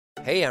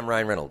Hey, I'm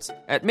Ryan Reynolds.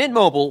 At Mint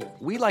Mobile,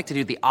 we like to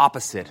do the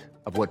opposite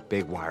of what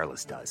Big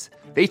Wireless does.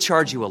 They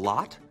charge you a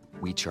lot,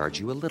 we charge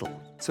you a little.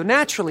 So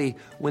naturally,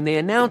 when they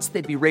announced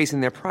they'd be raising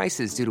their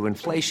prices due to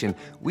inflation,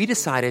 we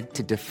decided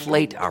to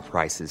deflate our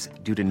prices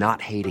due to not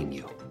hating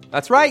you.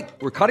 That's right.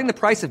 We're cutting the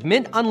price of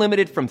Mint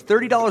Unlimited from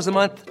 $30 a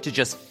month to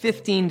just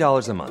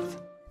 $15 a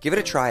month. Give it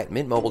a try at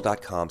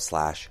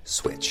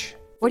mintmobile.com/switch.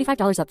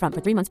 $45 up front for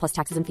 3 months plus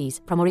taxes and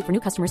fees. Promo rate for new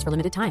customers for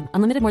limited time.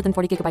 Unlimited more than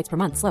 40 gigabytes per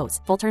month. Slows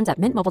full terms at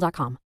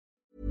mintmobile.com.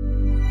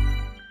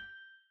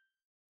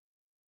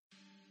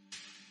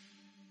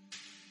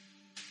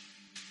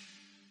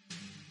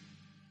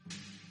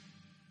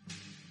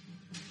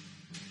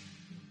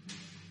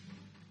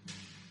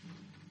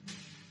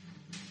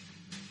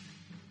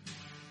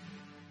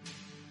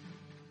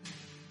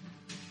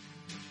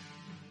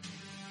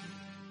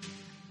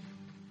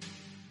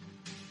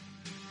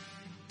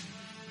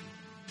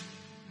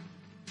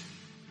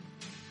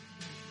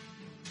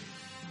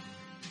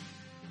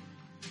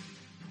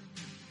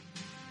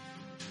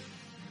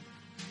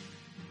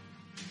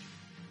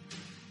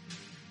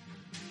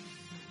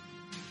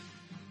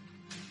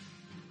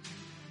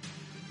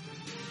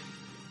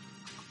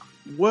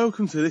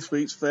 Welcome to this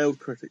week's Failed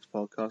Critics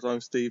podcast.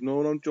 I'm Steve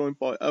Norn. I'm joined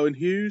by Owen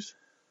Hughes.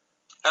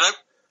 Hello.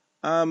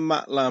 And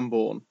Matt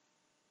Lambourne.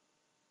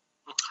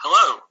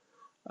 Hello.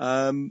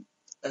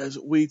 As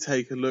we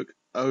take a look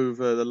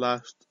over the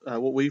last,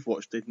 what we've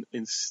watched in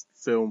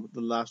film the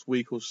last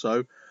week or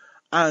so,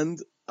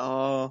 and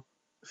our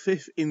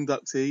fifth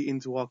inductee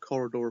into our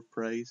corridor of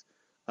praise,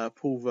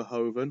 Paul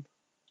Verhoeven,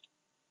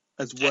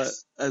 as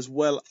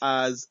well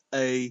as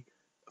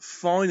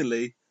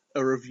finally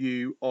a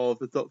review of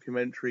the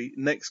documentary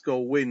Next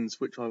Goal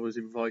Wins, which I was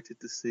invited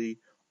to see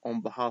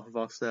on behalf of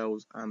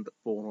ourselves and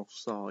Born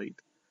Offside,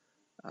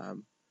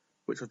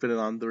 which I've been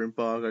under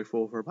embargo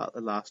for about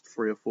the last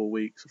 3 or 4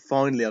 weeks.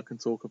 Finally, I can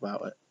talk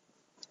about it.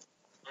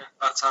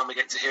 About time we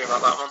get to hear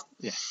about that one.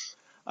 Yeah.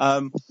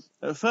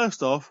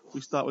 First off,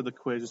 we start with a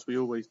quiz, as we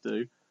always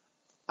do,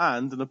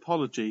 and an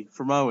apology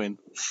from Owen.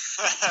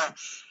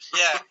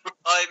 Yeah,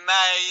 I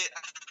may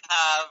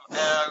have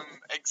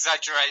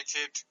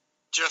exaggerated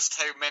just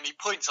how many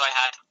points I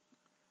had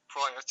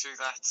prior to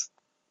that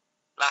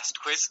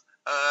last quiz.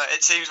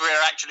 It seems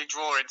we're actually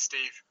drawing,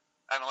 Steve,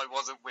 and I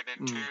wasn't winning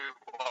 2-1.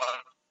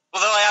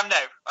 Although I am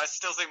now. I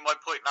still think my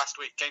point last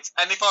week gains.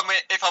 And if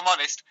I'm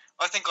honest,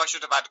 I think I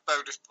should have had a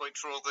bonus point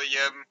for all the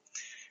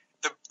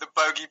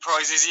bogey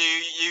prizes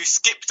you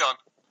skipped on.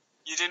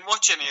 You didn't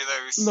watch any of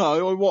those.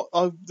 No,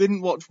 I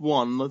didn't watch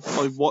one.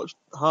 I watched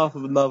half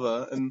of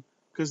another, and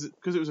because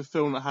it was a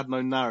film that had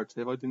no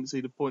narrative, I didn't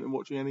see the point in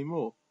watching any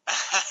more.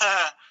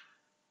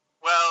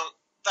 Well,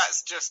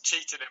 that's just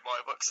cheating in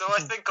my book, so I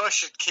think I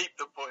should keep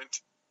the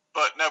point,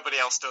 but nobody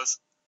else does.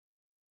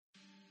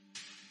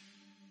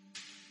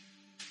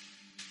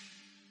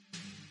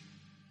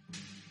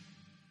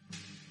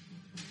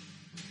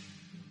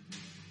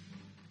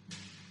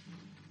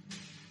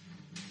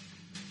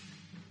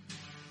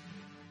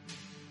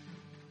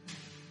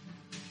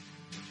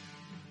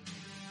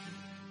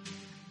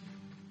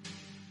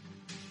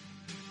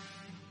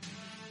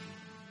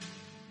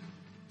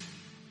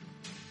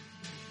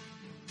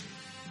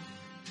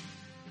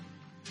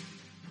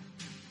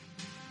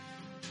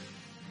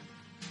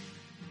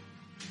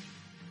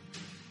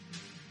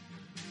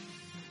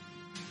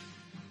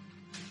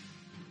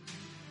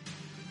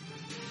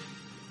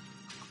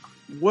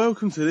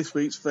 Welcome to this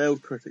week's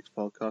Failed Critics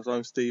podcast.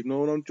 I'm Steve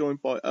Norn. I'm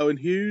joined by Owen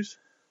Hughes.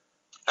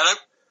 Hello.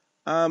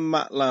 And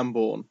Matt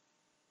Lambourne.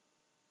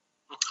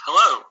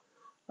 Hello.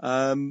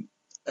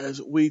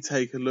 As we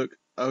take a look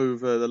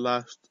over the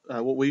last,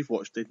 what we've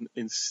watched in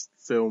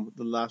film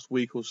the last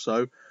week or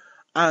so,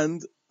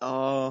 and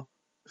our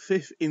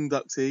fifth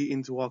inductee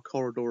into our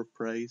corridor of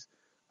praise,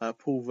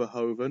 Paul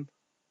Verhoeven,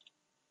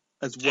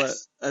 as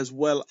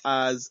well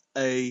as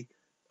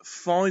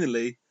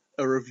finally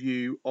a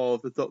review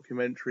of the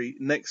documentary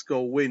Next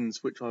Goal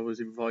Wins, which I was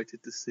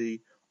invited to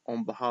see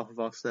on behalf of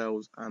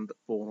ourselves and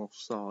Born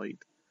Offside,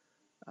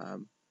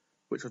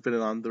 which I've been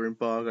under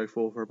embargo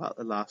for about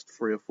the last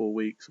 3 or 4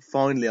 weeks.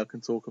 Finally, I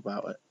can talk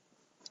about it.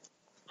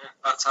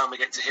 About time we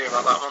get to hear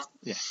about that one.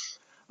 Yeah.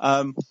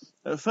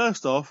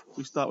 First off,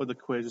 we start with a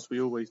quiz, as we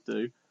always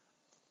do,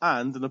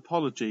 and an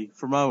apology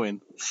from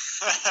Owen.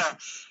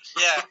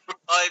 Yeah,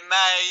 I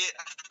may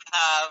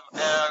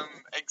have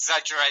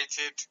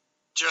exaggerated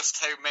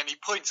just how many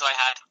points I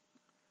had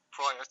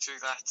prior to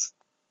that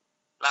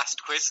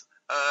last quiz.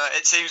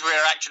 It seems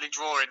we're actually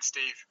drawing,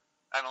 Steve,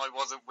 and I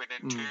wasn't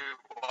winning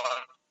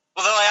 2-1.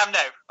 Although I am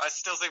now. I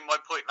still think my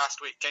point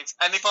last week gains.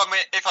 And if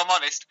I'm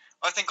honest,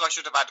 I think I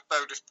should have had a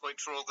bonus point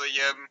for all the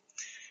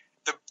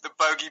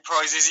bogey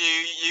prizes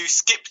you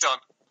skipped on.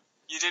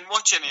 You didn't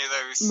watch any of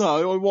those.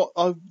 No,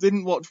 I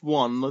didn't watch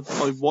one.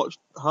 I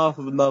watched half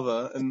of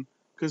another, and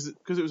because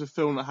it was a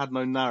film that had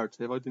no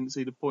narrative, I didn't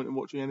see the point in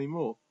watching any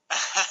more.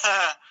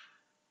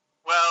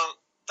 Well,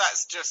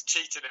 that's just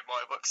cheating in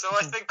my book, so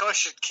I think I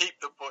should keep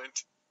the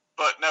point,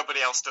 but nobody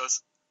else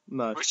does.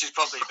 No. Which is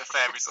probably the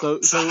fair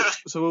result.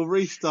 So we'll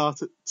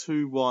restart at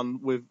 2-1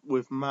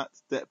 with Matt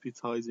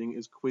deputising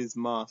as quiz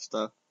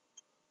master.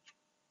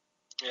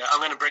 Yeah, I'm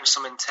going to bring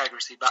some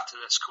integrity back to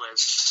this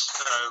quiz,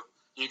 so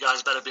you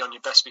guys better be on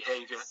your best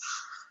behaviour.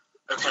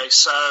 Okay,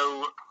 so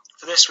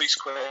for this week's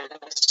quiz,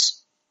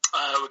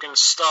 we're going to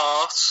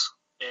start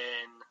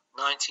in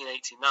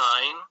 1989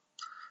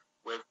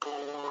 with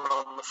Born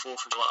on the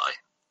 4th of July.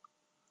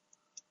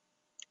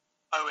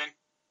 Owen.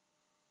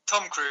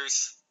 Tom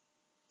Cruise.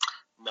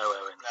 No,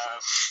 Owen. No.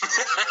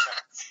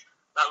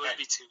 That would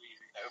be too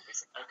easy.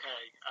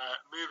 Okay,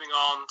 moving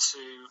on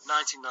to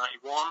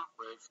 1991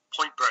 with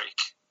Point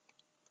Break.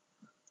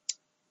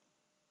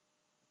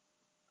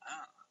 No.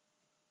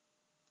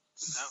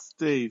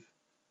 Steve.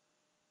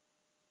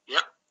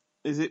 Yep.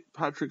 Is it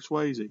Patrick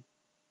Swayze?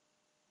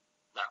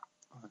 No.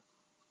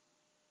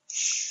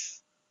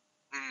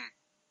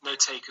 No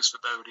takers for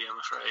Bodie, I'm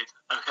afraid.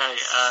 Okay,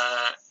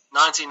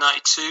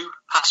 1992,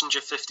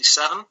 Passenger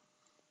 57.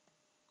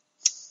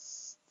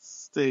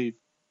 Steve.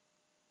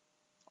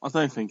 I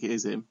don't think it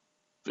is him.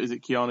 But is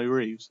it Keanu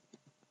Reeves?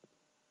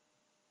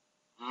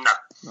 No.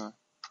 No.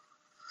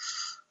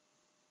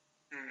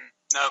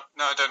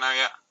 No, I don't know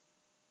yet.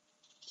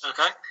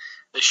 Okay.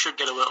 They should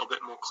get a little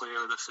bit more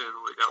clear the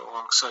further we go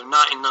along. So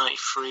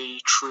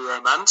 1993, True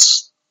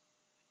Romance.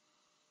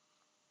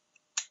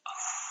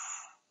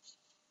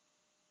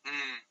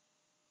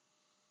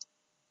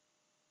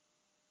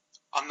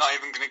 I'm not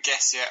even going to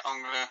guess yet.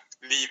 I'm going to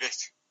leave it.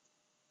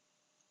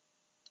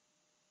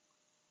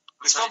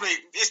 It's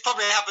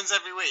probably happens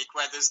every week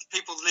where there's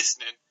people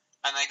listening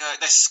and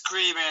they're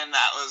screaming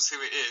that was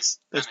who it is.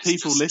 There's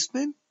people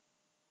listening?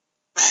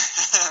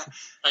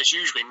 That's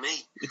usually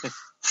me. Yeah.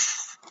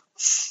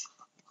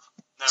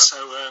 No. So,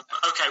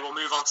 okay, we'll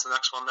move on to the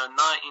next one then.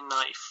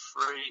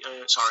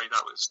 1993, sorry,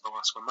 that was the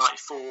last one.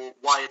 94,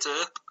 Wyatt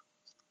Earp.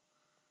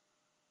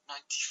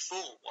 94,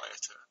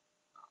 Wyatt Earp?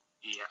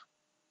 Yeah.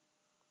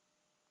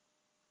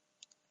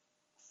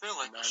 I feel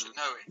like I should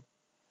know it.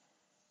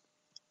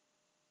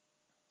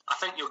 I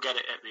think you'll get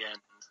it at the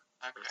end.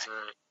 Okay.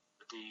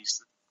 But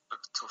these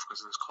are tough because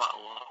there's quite a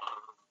lot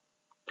of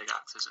big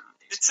actors in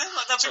these. It seems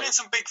like they've been in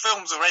some big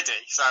films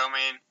already, so I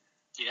mean...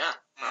 Yeah.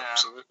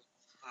 Absolutely.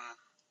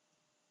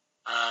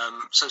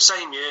 So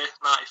same year,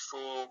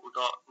 94, we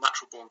got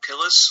Natural Born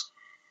Killers.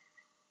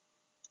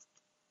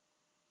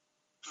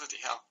 Bloody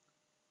hell.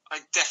 I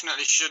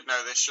definitely should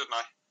know this, shouldn't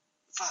I?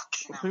 Fuck.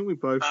 I think we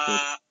both did.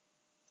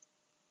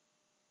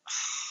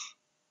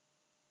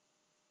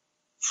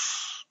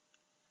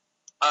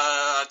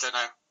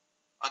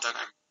 I don't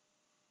know.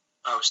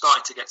 Oh, we're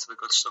starting to get to the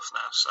good stuff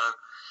now. So,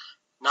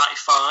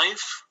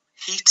 95,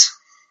 Heat.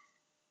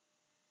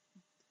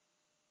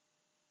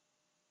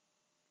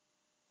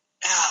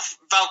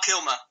 Val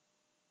Kilmer.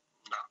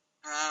 No.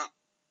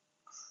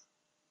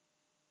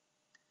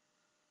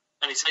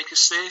 Any takers,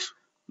 Steve?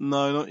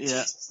 No, not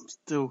yet.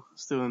 Still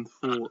in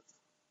thought.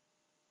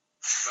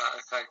 Right,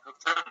 okay.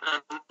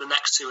 The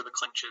next two are the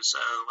clinchers, so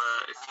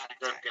if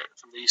you don't get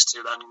from these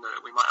two, then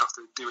we might have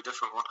to do a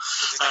different one.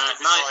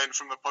 Resign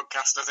from the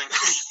podcast, I think.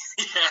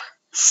 Yeah.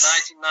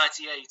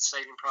 1998,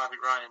 Saving Private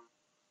Ryan.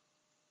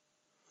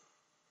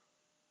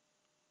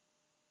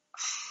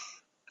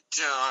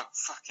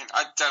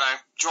 I don't know.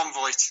 John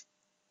Voight.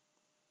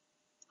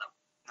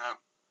 No.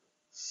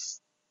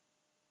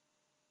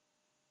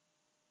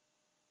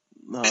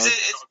 No.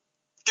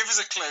 Give us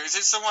a clue. Is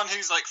it someone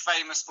who's like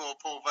famous for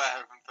Paul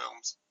Verhoeven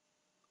films?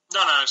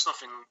 No, it's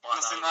nothing like that.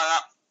 Nothing like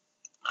that?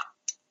 No.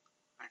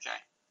 Okay.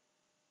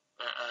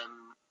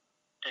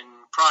 In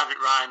Private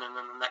Ryan and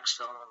then the next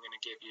film I'm going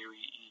to give you,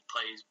 he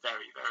plays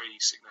very, very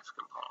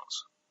significant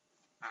parts.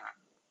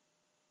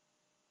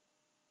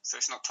 So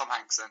it's not Tom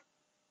Hanks then?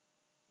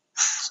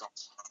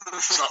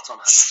 It's not Tom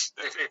Hanks.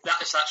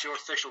 If that's your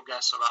official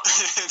guess for that one.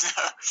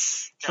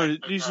 No. So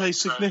did you say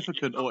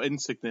significant or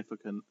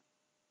insignificant?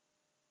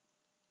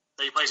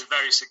 He plays a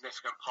very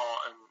significant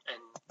part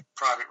in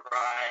Private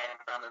Ryan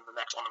and in the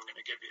next one I'm going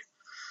to give you,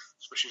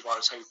 which is why I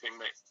was hoping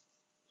that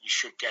you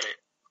should get it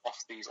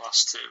off these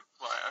last two.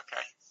 Right,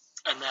 okay.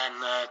 And then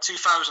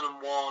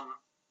 2001,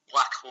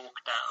 Black Hawk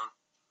Down.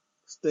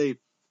 Steve.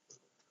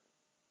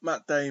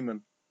 Matt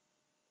Damon.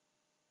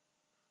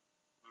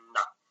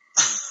 No.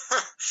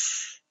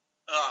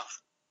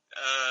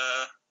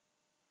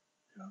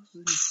 Who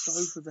else was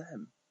in both of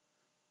them?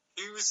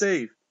 Who was...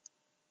 Steve.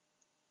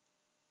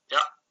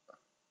 Yeah.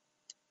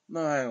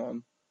 No, hang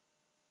on.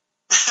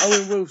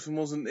 Owen Wilson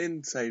wasn't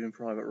in Saving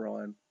Private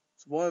Ryan.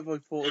 So why have I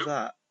thought of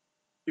that?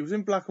 He was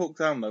in Black Hawk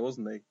Down though,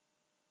 wasn't he?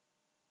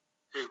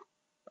 Who?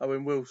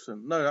 Owen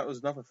Wilson. No, that was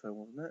another film,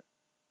 wasn't it?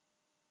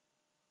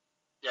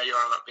 Yeah, you're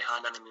on that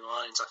Behind Enemy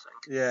Lines, I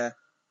think. Yeah.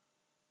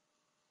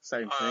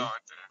 Same thing. I don't know.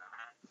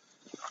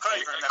 I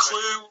can't even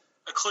remember.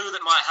 A clue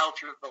that might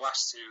help you with the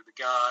last two. The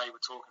guy we're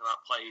talking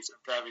about plays a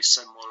very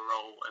similar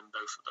role in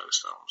both of those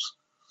films.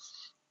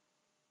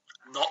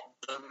 Not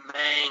the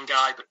main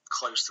guy, but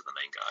close to the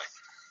main guy.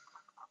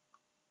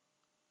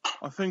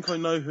 I think I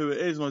know who it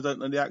is and I don't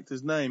know the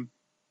actor's name.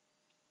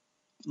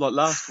 Like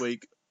last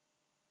week.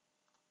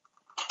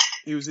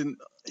 He was in.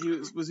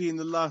 Was he in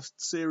the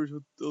last series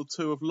or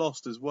two of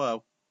Lost as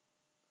well?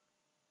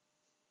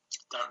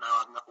 Don't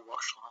know. I've never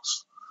watched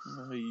Lost.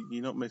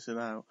 You're not missing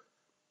out.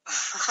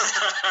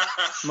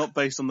 Not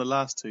based on the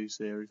last two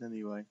series,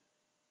 anyway.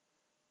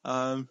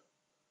 I'm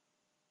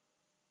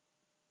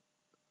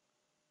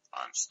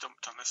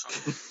stumped on this one.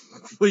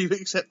 Will you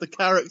accept the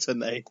character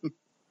name?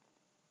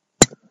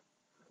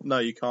 No,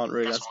 you can't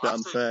really. That's a bit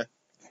unfair.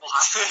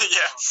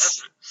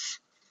 Yes.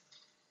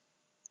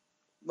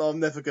 No, I'm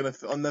never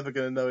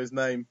gonna know his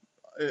name.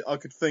 I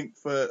could think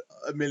for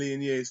a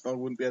million years and I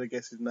wouldn't be able to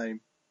guess his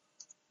name.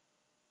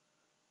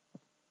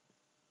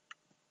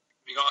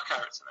 Have you got a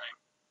character name?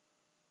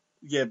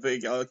 Yeah, but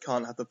I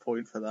can't have the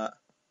point for that.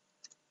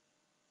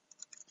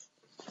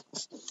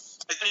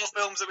 Are there more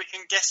films that we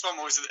can guess from,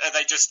 or are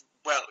they just,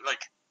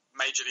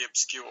 majorly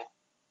obscure?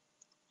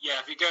 Yeah,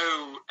 if you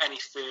go any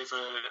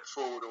further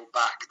forward or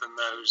back than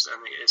those,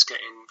 then it's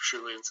getting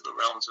truly into the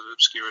realms of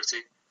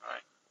obscurity.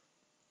 Right.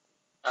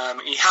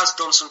 He has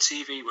done some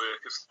TV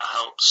work, if that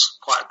helps,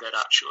 quite a bit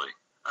actually.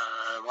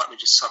 Let me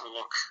just have a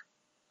look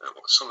at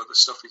what some of the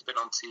stuff he's been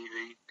on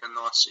TV in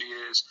the last 2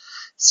 years.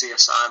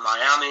 CSI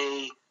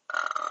Miami,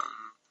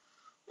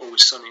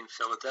 Always Sunny in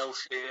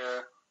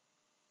Philadelphia,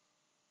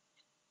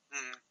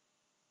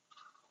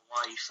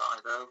 Hawaii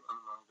Five-0, oh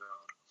my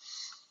god.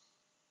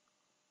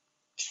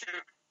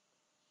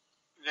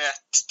 Yeah,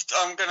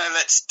 I'm going to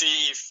let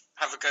Steve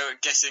have a go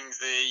at guessing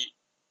the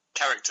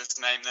character's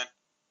name then.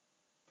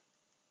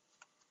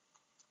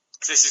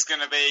 This is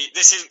going to be...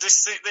 This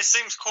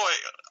seems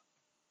quite...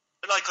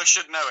 like I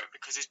should know it,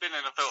 because he's been in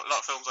a lot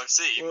of films I've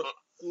seen, but...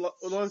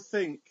 Well, I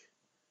think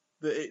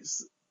that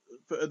it's...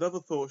 But another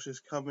thought's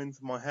just come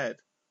into my head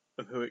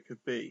of who it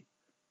could be,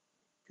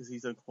 because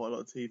he's done quite a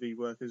lot of TV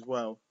work as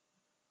well.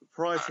 But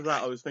prior to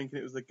that, I was thinking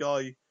it was the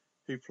guy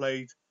who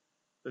played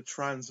the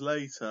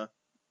translator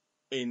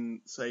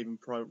in Saving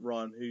Private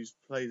Ryan, who's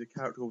played a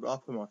character called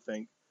Upham, I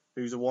think,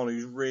 who's the one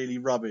who's really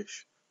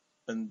rubbish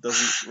and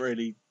doesn't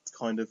really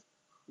kind of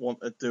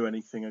want to do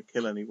anything or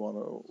kill anyone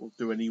or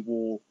do any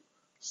war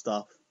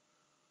stuff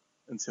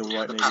until right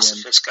near the end. The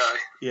pacifist guy.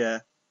 Yeah,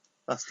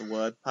 that's the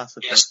word,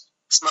 pacifist. Yes,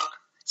 it's not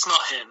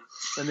him.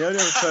 And the only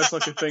other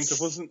person I could think of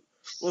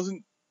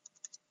wasn't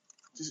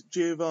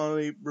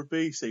Giovanni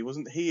Ribisi.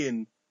 Wasn't he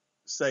in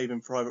Saving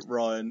Private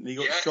Ryan? He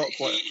got shot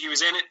quite. He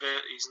was in it, but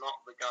he's not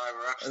the guy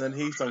we're after. And then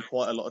he's done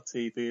quite a lot of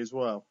TV as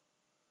well.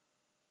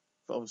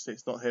 But obviously,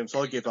 it's not him,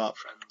 so I give up.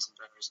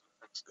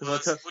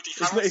 Was Woody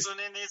Harrelson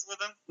in his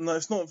with him? No,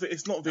 it's not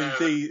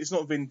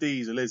Vin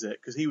Diesel, is it?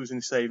 Because he was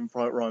in Saving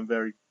Private Ryan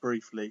very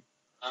briefly.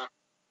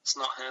 It's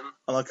not him.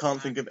 And I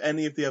can't think of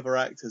any of the other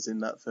actors in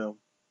that film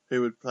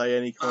who would play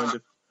any kind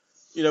of...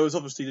 it was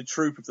obviously the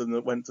troop of them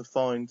that went to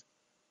find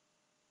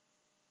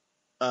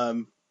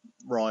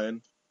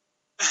Ryan.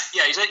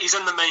 Yeah, he's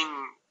in the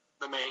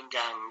main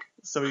gang.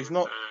 So he's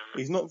not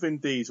Vin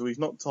Diesel, he's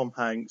not Tom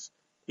Hanks,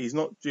 he's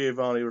not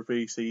Giovanni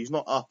Ribisi, he's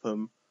not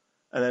Upham,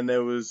 and then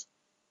there was...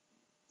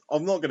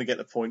 I'm not going to get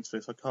the points for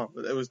this, I can't,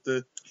 but there was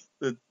the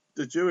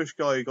Jewish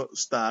guy who got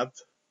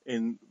stabbed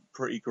in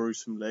pretty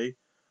gruesomely,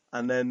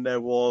 and then there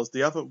was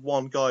the other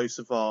one guy who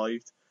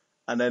survived,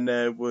 and then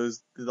there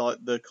was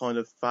the kind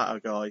of fatter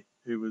guy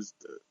who was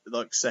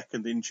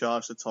second in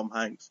charge to Tom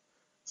Hanks.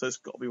 So it's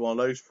got to be one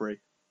of those three.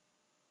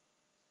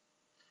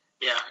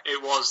 Yeah,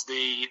 it was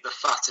the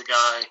fatter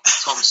guy,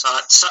 Tom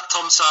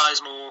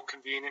Sizemore,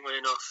 conveniently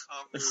enough,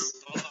 who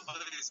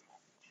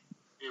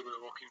we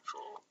were looking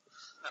for.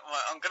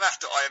 I'm going to have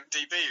to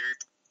IMDb who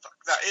the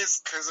fuck that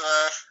is, because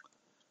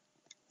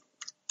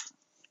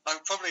I'll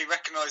probably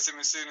recognise him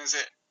as soon as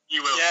it...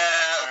 You will.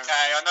 Yeah,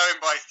 okay, I know him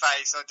by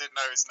face, I didn't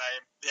know his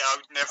name. Yeah, I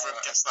would never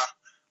have guessed that.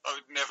 I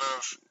would never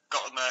have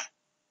gotten there.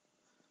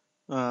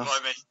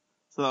 Blimey.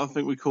 So I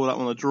think we call that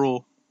one a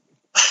draw.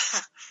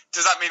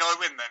 Does that mean I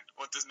win then,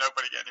 or does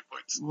nobody get any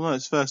points? Well,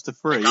 it's first to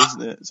three,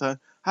 isn't it? So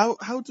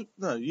how do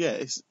no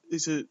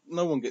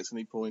one gets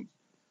any points.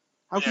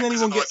 How can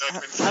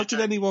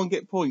anyone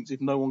get points if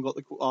no one got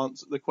the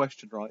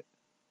question right?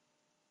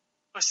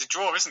 Well, it's a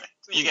draw, isn't it?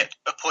 You get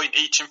a point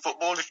each in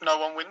football if no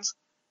one wins.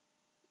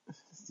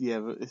 Yeah,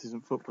 but this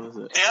isn't football, is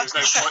it? Yeah.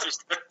 There's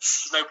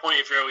no point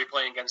if you're only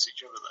playing against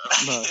each other,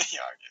 though. No.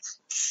 Yeah, I guess.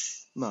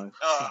 No.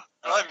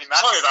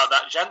 Sorry about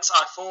that, gents.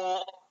 I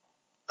thought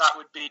that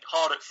would be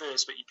hard at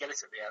first, but you get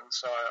it at the end,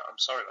 so I'm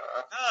sorry about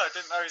that. No, I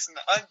didn't know his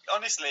name.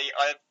 Honestly,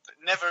 I had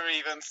never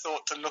even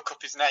thought to look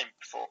up his name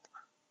before.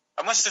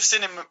 I must have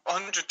seen him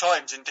 100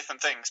 times in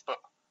different things, but...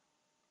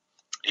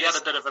 He had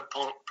a bit of a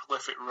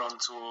prolific run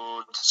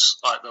towards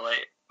the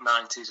late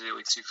 90s,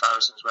 early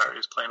 2000s, where he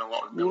was playing a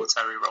lot of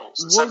military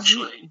roles,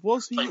 essentially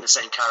playing the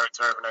same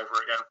character over and over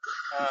again.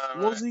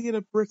 Was he in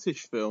a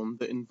British film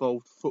that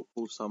involved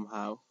football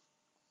somehow?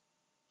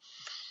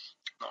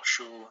 Not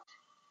sure.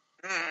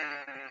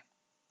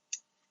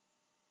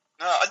 No,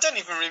 I don't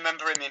even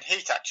remember him in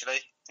Heat,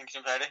 actually,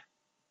 thinking about it.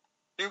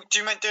 Do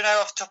you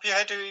know off the top of your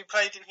head who he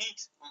played in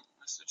Heat? Well,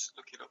 let's just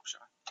look it up,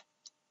 shall I?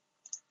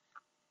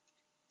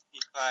 He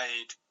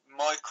played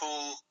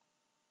Michael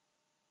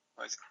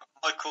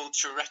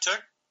Chiaretto.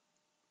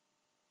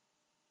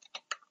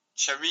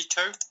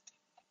 Charito.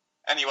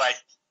 Anyway,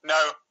 no.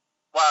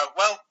 Wow,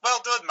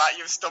 well done, Matt.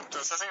 You've stumped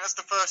us. I think that's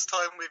the first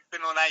time we've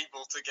been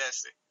unable to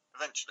guess it.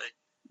 Eventually.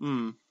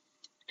 Hmm.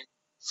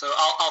 So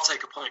I'll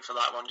take a point for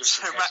that one, just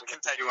so Matt can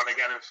take one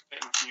again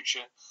in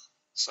future.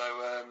 So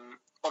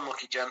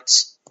unlucky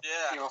gents.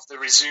 Yeah. You'll have to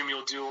resume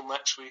your duel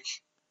next week.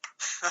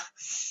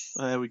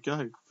 There we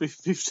go.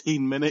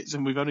 15 minutes,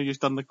 and we've only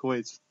just done the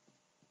quiz.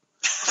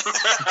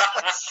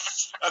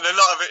 And a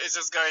lot of it is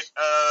just going,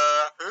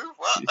 who?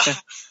 What? Yeah.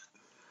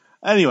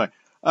 Anyway,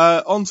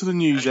 on to the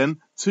news then.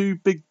 Two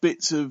big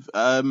bits of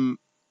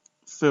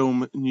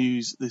film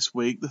news this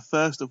week. The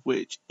first of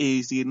which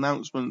is the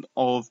announcement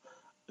of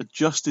a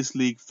Justice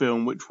League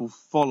film which will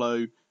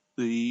follow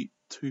the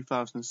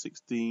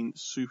 2016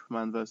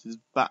 Superman vs.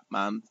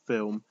 Batman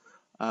film.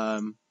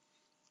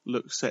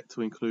 Looks set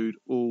to include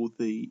all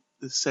the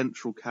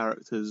central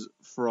characters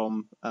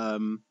from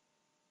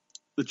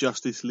the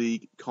Justice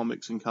League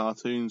comics and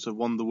cartoons of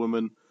Wonder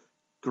Woman,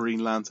 Green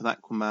Lantern,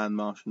 Aquaman,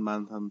 Martian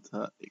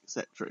Manhunter,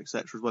 etc.,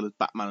 as well as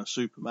Batman and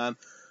Superman.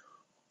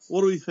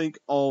 What do we think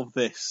of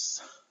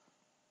this?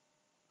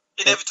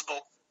 Inevitable.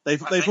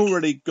 They've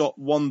already got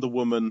Wonder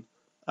Woman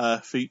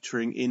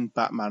featuring in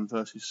Batman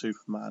vs.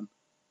 Superman.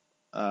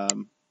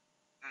 And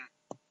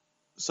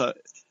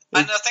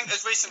I think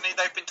as recently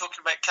they've been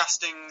talking about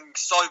casting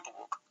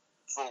Cyborg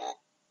for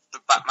the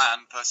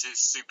Batman vs.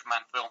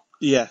 Superman film.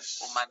 Yes.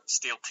 Or Man of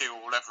Steel 2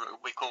 or whatever it will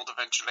be called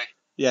eventually.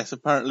 Yes,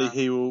 apparently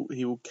he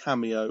will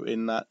cameo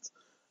in that.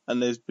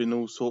 And there's been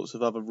all sorts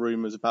of other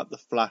rumours about the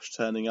Flash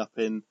turning up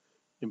in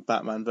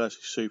Batman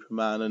vs.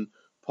 Superman and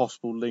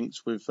possible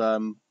links with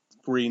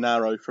Green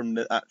Arrow from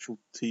the actual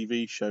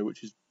TV show,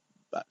 which is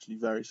actually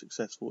very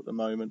successful at the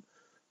moment.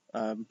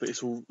 But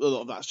it's a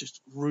lot of that's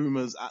just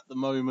rumours at the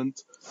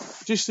moment.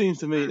 It just seems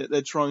to me that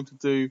they're trying to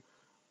do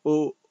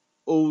all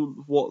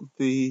what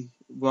the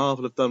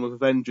Marvel have done with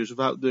Avengers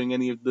without doing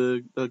any of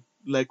the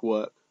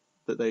legwork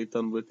that they've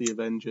done with the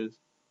Avengers.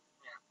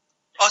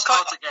 Yeah. It's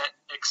hard to get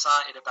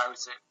excited about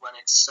it when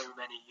it's so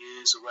many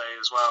years away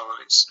as well.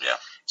 It's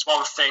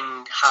one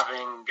thing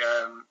having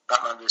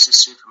Batman vs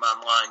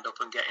Superman lined up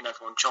and getting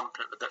everyone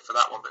chomping at the bit for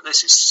that one, but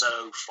this is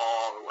so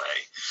far away,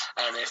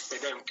 and if they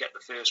don't get the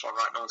first one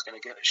right, no one's going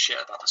to give a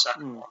shit about the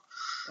second one.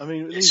 I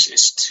mean,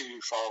 it's too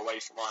far away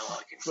for my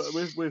liking. But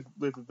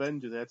with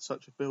Avengers, they had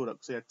such a build up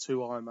because they had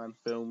two Iron Man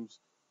films.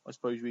 I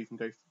suppose you even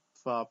go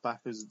far back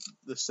as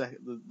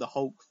the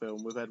Hulk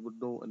film with Edward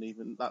Norton.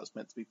 Even that was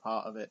meant to be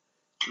part of it,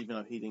 even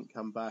though he didn't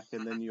come back.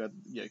 And then you had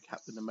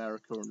Captain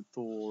America and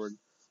Thor and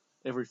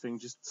everything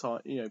just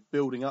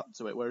building up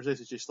to it. Whereas this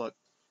is just like,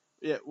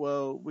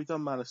 we've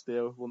done Man of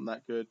Steel, wasn't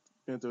that good?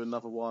 We're going to do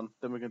another one.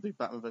 Then we're going to do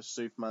Batman vs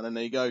Superman. And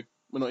there you go.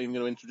 We're not even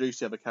going to introduce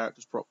the other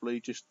characters properly.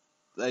 Just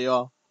they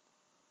are.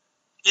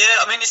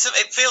 Yeah, I mean,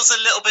 it feels a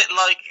little bit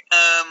like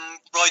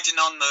riding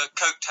on the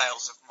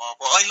coattails of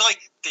Marvel. I like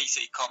DC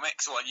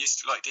Comics, I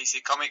used to like DC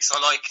Comics. I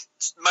like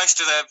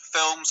most of their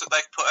films that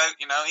they've put out,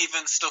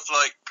 even stuff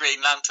like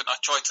Green Lantern. I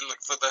try to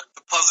look for the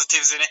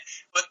positives in it.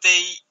 But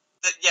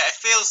it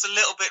feels a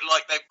little bit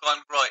like they've gone,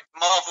 right,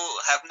 Marvel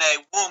have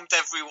now warmed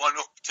everyone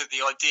up to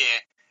the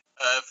idea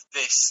of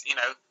this,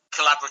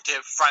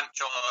 collaborative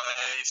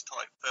franchise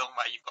type film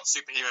where you've got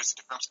superheroes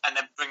in different films and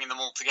then bringing them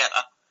all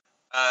together.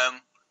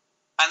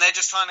 And they're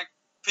just trying to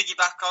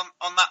piggyback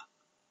on that,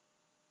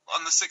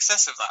 on the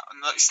success of that.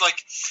 And it's like,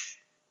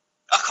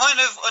 I kind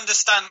of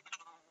understand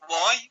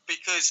why,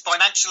 because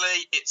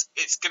financially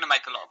it's going to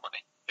make a lot of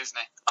money, isn't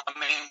it? I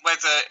mean,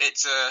 whether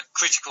it's a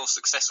critical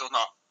success or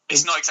not,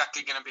 it's not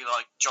exactly going to be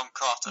like John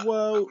Carter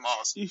of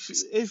Mars.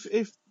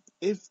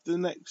 If the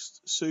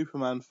next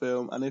Superman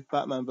film and if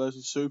Batman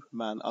vs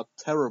Superman are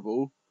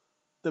terrible,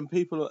 then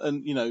people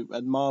and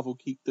Marvel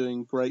keep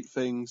doing great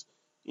things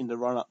in the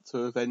run up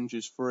to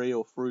Avengers 3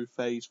 or through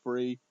Phase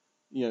 3,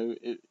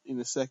 in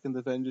the second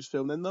Avengers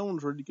film, then no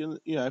one's really gonna,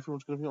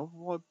 everyone's gonna be like,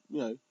 why?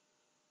 Yeah,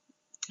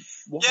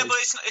 but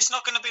it's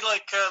not going to be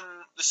like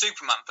the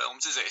Superman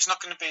films, is it? It's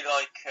not going to be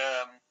like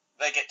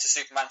they get to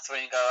Superman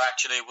 3 and go,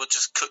 actually, we'll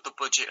just cut the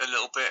budget a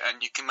little bit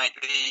and you can make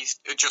these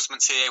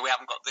adjustments here. We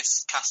haven't got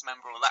this cast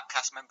member or that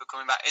cast member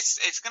coming back.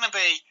 It's going to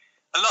be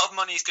a lot of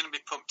money is going to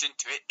be pumped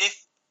into it. If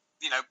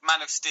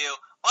Man of Steel,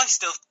 I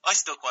still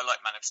quite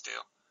like Man of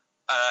Steel.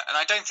 And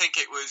I don't think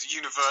it was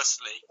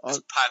universally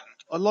as panned.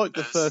 I liked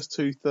the first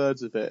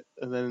 2/3 of it,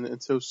 and then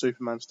until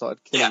Superman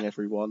started killing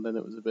everyone, then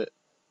it was a bit...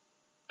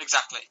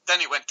 Exactly.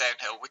 Then it went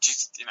downhill, which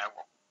is,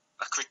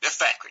 a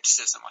fair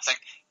criticism, I think.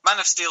 Man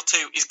of Steel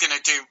 2 is going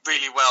to do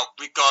really well,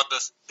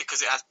 regardless,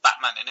 because it has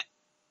Batman in it.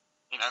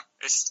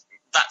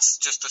 That's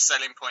just a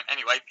selling point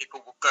anyway.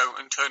 People will go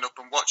and turn up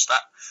and watch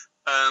that.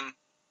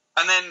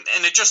 And then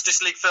in a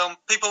Justice League film,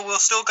 people will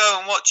still go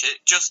and watch it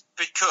just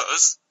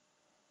because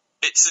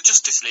it's a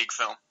Justice League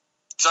film.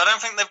 So I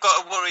don't think they've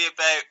got to worry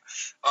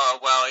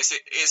about, is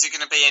it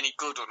going to be any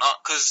good or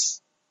not?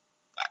 Because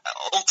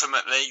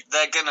ultimately,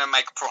 they're going to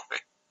make a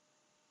profit.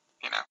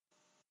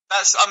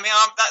 That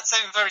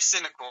sounds very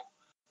cynical.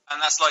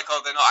 And that's like,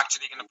 they're not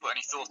actually going to put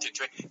any thought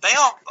into it. They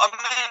are. I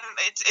mean,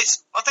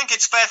 I think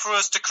it's fair for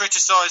us to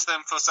criticise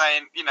them for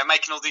saying,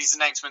 making all these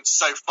announcements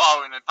so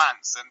far in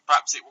advance, and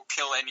perhaps it will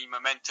kill any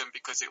momentum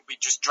because it will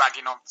be just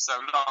dragging on for so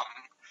long.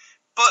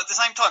 But at the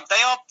same time,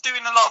 they are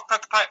doing a lot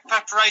of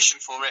preparation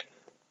for it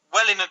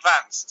well in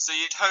advance. So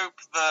you'd hope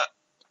that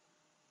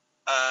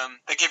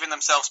they're giving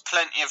themselves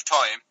plenty of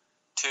time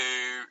to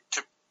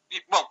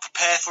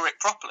prepare for it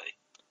properly.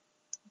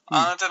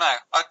 I don't know.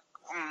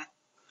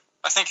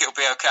 I think it'll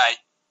be okay,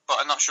 but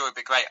I'm not sure it'll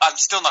be great. I'm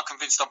still not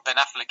convinced on Ben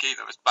Affleck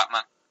either as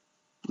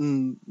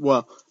Batman.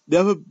 Well, the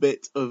other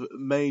bit of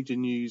major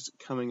news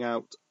coming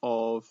out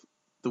of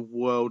the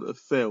world of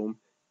film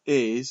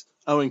is,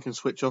 Owen can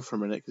switch off for a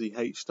minute because he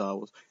hates Star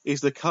Wars,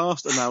 is the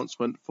cast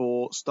announcement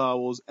for Star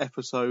Wars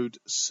Episode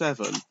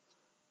 7,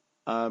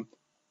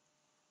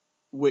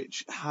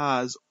 which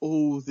has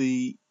all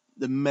the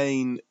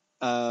main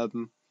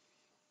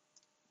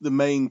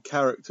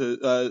characters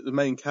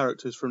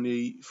from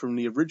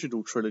the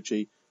original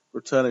trilogy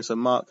returning. So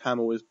Mark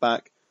Hamill is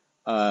back,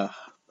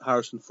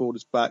 Harrison Ford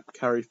is back,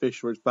 Carrie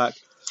Fisher is back,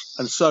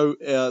 and so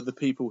the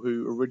people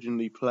who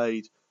originally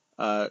played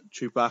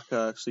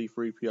Chewbacca,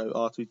 C-3PO,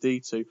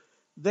 R2-D2.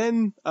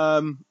 Then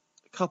a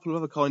couple of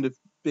other kind of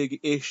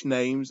big-ish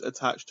names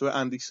attached to it: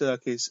 Andy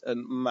Serkis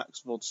and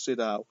Max von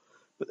Sydow.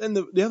 But then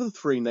the other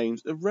three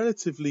names are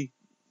relatively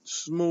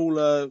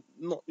smaller,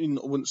 I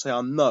wouldn't say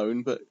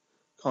unknown, but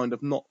kind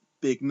of not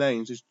big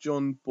names. Is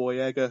John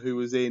Boyega, who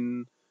was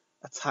in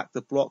Attack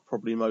the Block,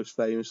 probably most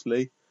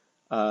famously.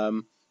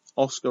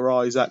 Oscar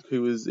Isaac,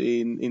 who was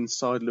in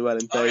Inside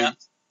Llewellyn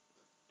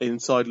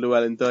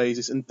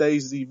Davies, and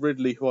Daisy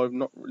Ridley, who I've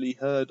not really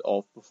heard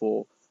of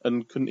before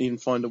and couldn't even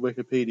find a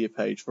Wikipedia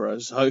page for her.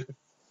 So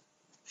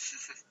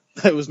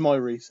that was my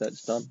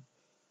research done.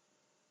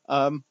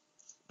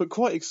 But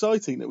quite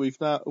exciting that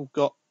we've now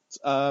got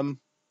a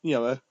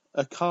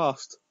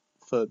cast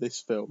for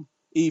this film,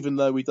 even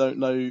though we don't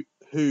know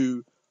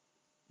who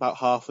about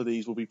half of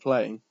these will be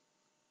playing.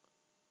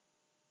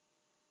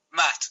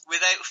 Matt,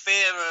 without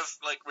fear of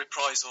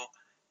reprisal,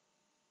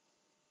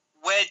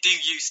 where do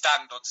you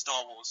stand on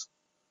Star Wars?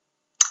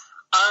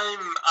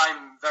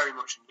 I'm very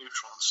much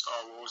neutral on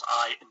Star Wars.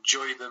 I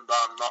enjoy them, but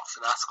I'm not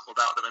fanatical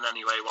about them in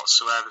any way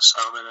whatsoever.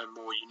 So I'm in a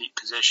more unique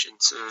position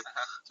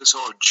to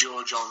sort of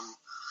judge on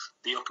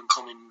the up and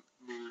coming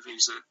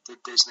movies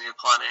that Disney are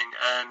planning.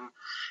 And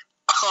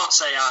I can't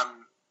say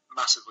I'm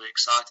massively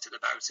excited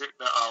about it,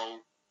 but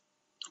I'll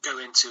go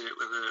into it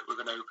with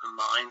an open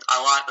mind. I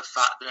like the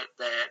fact that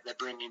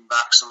they're bringing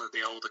back some of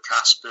the older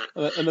cast,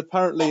 but and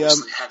apparently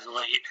obviously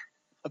heavily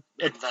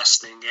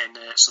investing in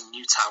some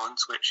new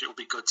talent, which it will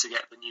be good to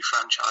get the new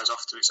franchise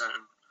off to its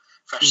own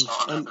fresh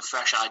start and have a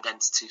fresh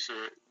identity for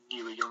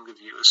newer, younger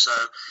viewers. So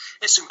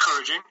it's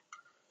encouraging,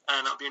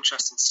 and it'll be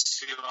interesting to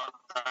see what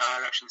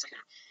direction it's taking.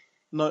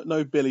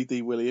 No Billy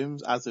D.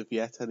 Williams as of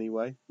yet,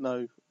 anyway.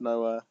 No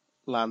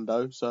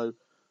Lando. So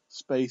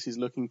space is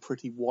looking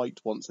pretty white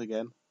once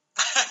again.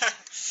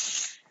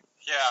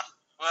 Yeah.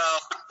 Well,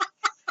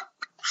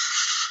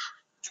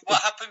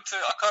 what happened to?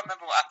 I can't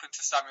remember what happened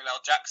to Samuel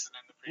L. Jackson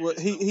in the previous.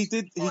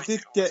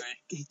 Well,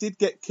 he did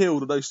get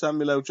killed. Although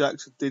Samuel L.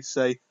 Jackson did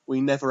say, "We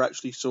never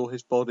actually saw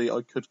his body.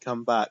 I could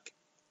come back."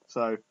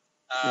 So.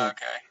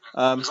 Okay.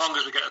 As long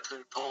as we get a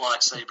pull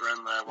lightsaber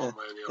in there, one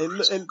way or the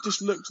other. It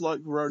just looks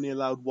like we're only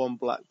allowed one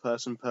black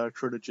person per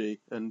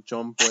trilogy, and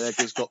John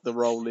Boyega's got the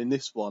role in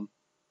this one.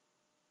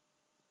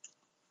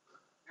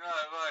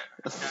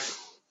 Right.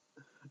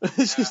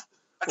 Okay.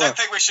 I don't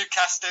think we should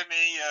cast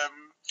any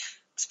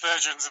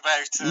aspersions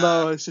about.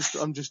 No,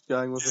 I'm just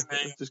going with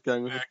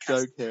a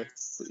joke here.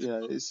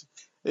 But,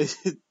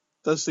 it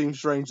does seem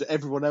strange that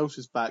everyone else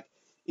is back.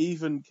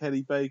 Even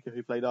Kenny Baker,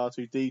 who played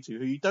R2-D2,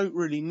 who you don't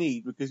really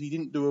need because he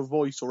didn't do a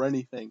voice or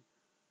anything.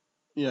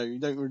 You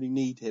don't really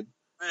need him.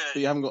 Really? But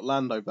you haven't got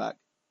Lando back.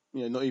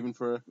 Not even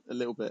for a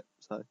little bit.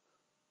 So.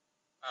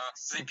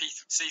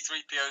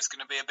 C-3PO is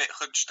going to be a bit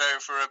hunched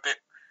over, a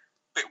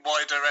bit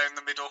wider around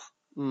the middle.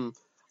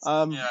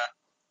 Yeah.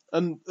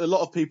 And a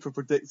lot of people are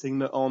predicting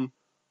that on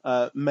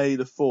May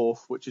the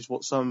 4th, which is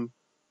what some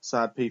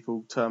sad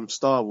people term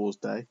Star Wars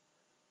Day.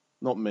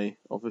 Not me,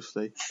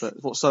 obviously, but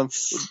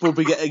we'll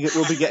be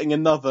getting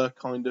another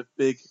kind of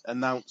big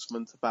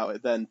announcement about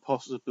it then,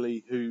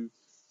 possibly who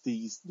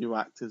these new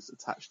actors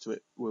attached to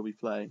it will be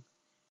playing.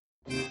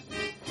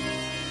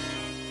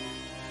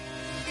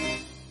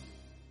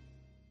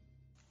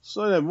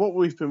 So then, what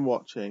we've been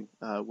watching,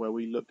 where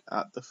we look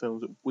at the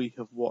films that we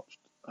have watched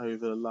over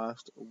the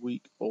last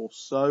week or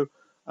so.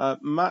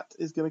 Matt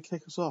is going to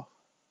kick us off.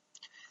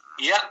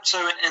 Yeah, so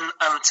in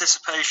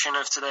anticipation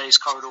of today's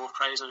Corridor of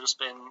Praise, I've just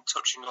been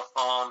touching up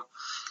on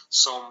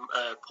some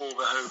Paul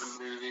Verhoeven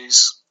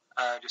movies,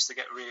 just to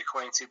get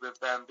reacquainted with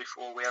them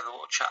before we have a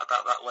little chat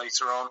about that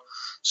later on.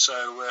 So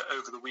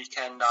over the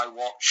weekend I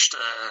watched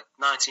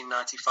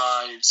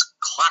 1995's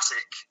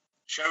classic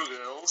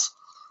Showgirls,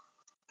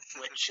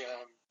 which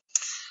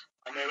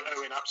I know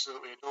Owen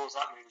absolutely adores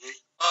that movie.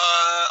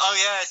 Oh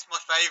yeah, it's my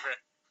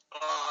favourite.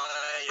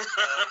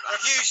 A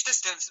huge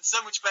distance and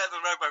so much better than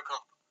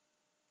RoboCop.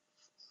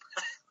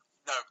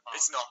 No,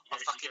 it's not. I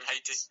fucking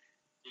hate it.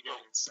 You're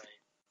going insane.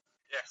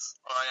 Yes,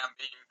 I am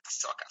being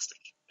sarcastic.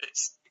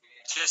 It's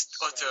just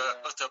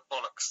utter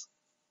bollocks.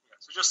 Yeah,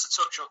 so just to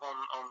touch up on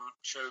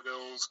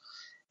Showgirls,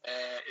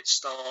 it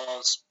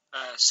stars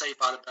Saved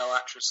by the Bell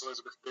actress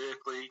Elizabeth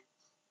Berkley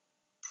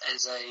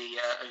as a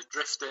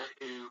drifter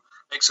who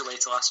makes her way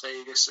to Las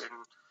Vegas in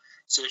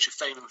search of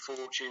fame and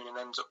fortune and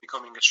ends up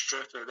becoming a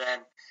stripper, then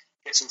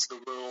gets into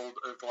the world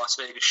of the Las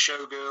Vegas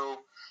Showgirl,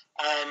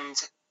 and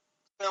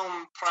the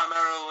film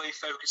primarily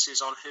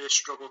focuses on her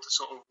struggle to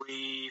sort of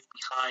leave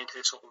behind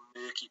her sort of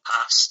murky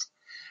past,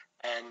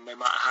 and no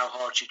matter how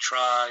hard she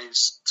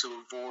tries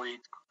to avoid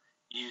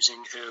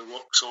using her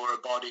looks or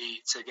her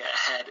body to get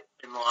ahead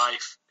in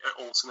life,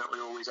 it ultimately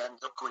always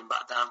ends up coming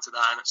back down to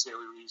that, and it's the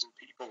only reason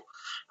people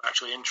are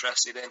actually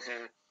interested in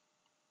her.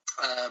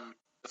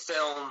 The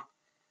film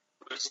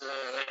was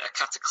a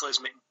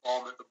cataclysmic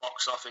bomb at the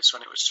box office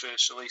when it was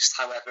first released.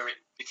 However, it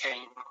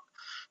became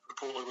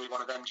reportedly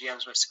one of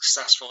MGM's most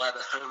successful ever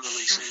home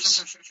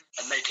releases,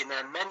 and making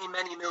them many,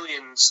 many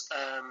millions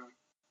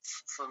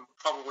from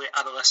probably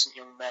adolescent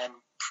young men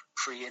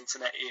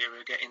pre-internet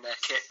era getting their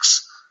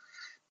kicks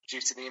due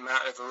to the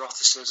amount of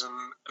eroticism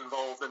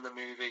involved in the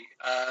movie.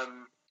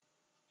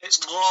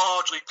 It's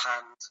largely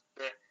panned,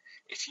 but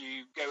if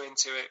you go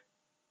into it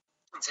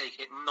and take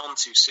it none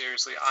too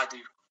seriously, I do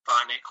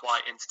find it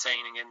quite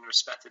entertaining in the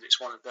respect that it's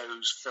one of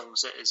those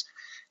films that is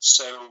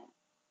so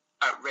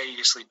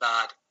outrageously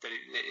bad that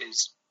it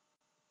is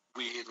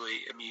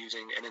weirdly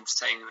amusing and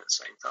entertaining at the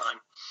same time.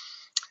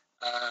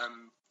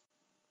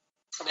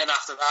 And then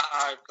after that,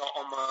 I've got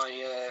on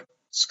my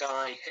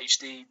Sky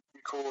HD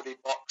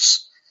recorded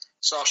box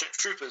Starship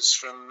Troopers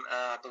from,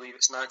 I believe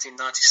it's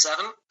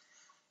 1997,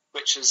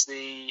 which is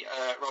the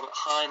Robert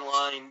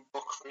Heinlein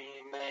book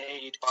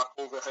remade by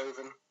Paul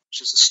Verhoeven,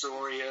 which is the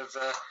story of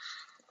a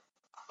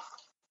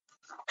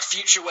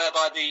future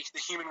whereby the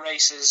human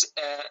race is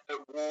at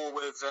war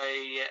with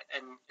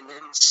an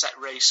insect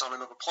race on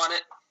another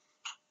planet.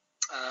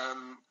 I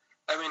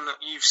mean,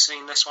 you've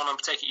seen this one. I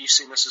take it you've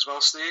seen this as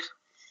well, Steve?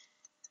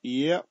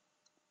 Yep.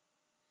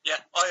 Yeah,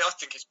 I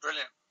think it's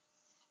brilliant.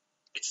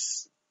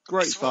 It's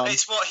great fun.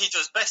 It's what he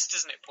does best,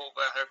 isn't it, Paul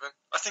Verhoeven?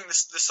 I think the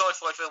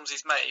sci-fi films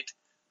he's made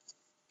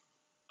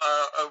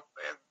are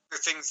the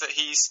things that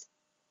he's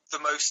the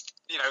most,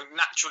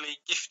 naturally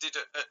gifted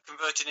at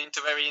converting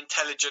into very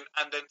intelligent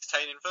and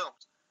entertaining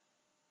films.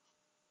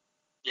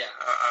 Yeah,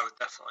 I would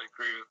definitely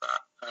agree with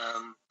that.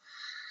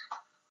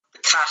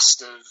 The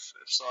cast of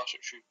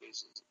Starship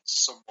Troopers is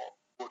somewhat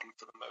wooden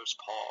for the most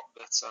part,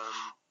 but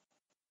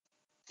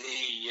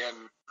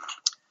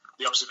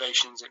the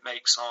observations it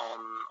makes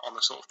on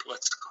the sort of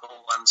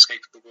political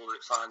landscape of the world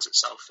it finds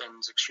itself in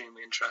is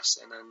extremely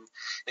interesting, and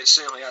it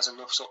certainly has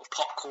enough sort of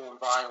popcorn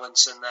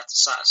violence in there to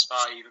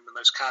satisfy even the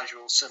most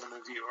casual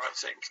cinema viewer, I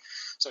think.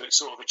 So it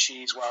sort of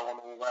achieves well on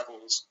all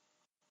levels.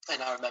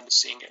 And I remember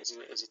seeing it as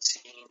a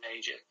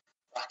teenager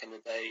back in the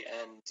day,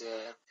 and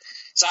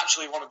it's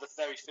actually one of the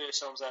very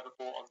first films I ever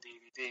bought on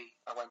DVD.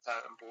 I went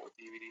out and bought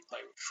a DVD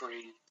player with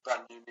 3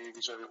 brand new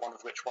movies, one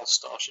of which was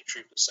Starship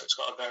Troopers, so it's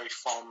got a very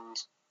fond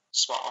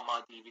spot on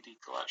my DVD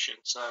collection,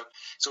 so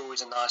it's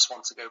always a nice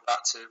one to go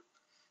back to.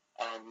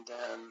 And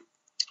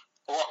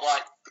a lot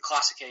like the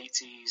classic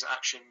 80s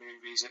action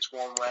movies, it's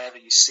one wherever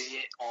you see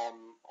it on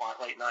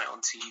late night on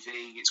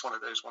TV, it's one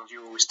of those ones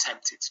you're always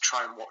tempted to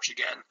try and watch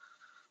again,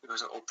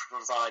 because it will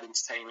provide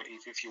entertainment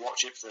if you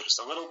watch it for just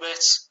a little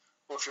bit,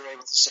 or if you're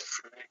able to sit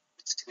through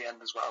it to the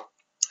end as well.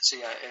 So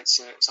yeah, it's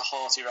a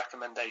hearty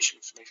recommendation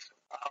for me for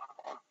that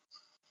one.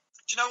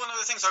 Do you know one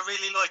of the things I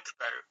really like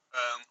about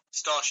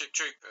Starship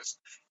Troopers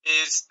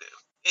is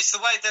it's the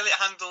way that it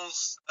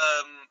handles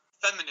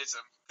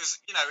feminism, because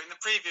in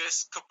the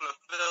previous couple of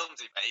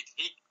films he made,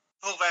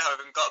 Paul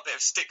Verhoeven got a bit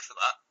of stick for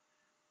that.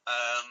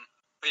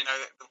 But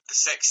the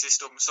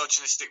sexist or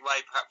misogynistic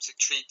way perhaps it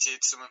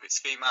treated some of his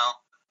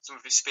female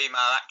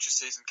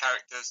actresses and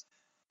characters.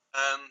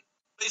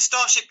 But in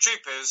Starship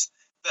Troopers,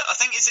 I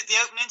think, is it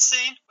the opening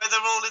scene where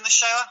they're all in the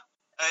shower,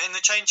 in the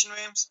changing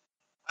rooms?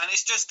 And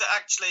it's just that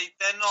actually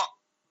they're not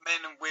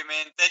men and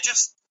women, they're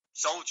just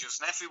soldiers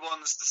and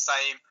everyone's the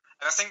same.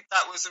 And I think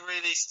that was a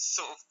really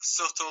sort of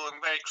subtle and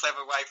very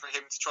clever way for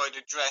him to try and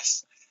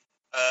address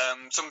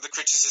some of the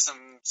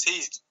criticisms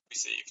he's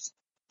received.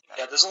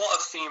 Yeah, there's a lot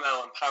of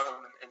female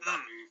empowerment in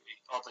that movie,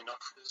 oddly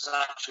enough. There's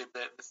actually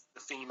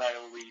the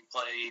female lead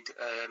played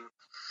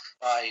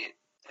by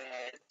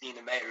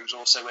Dina Meyer, who's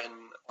also in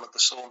one of the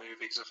Saw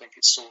movies. I think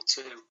it's Saw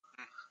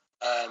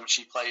 2.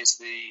 She plays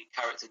the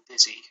character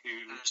Dizzy,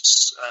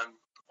 who's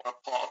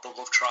part of the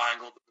love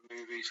triangle that the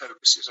movie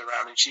focuses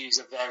around, and she's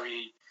a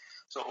very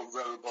sort of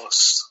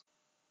robust,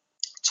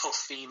 tough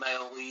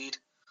female lead.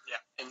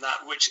 Yeah. In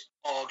that, which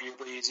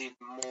arguably is even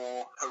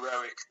more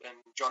heroic than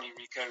Johnny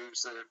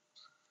Rico's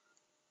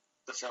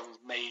the film's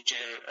major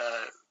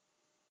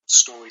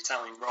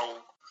storytelling role.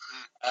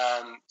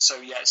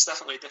 So yeah, it's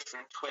definitely a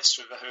different twist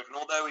for Verhoeven,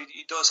 although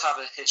he does have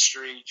a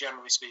history,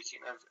 generally speaking,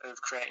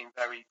 of creating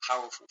very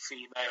powerful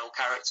female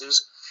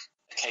characters.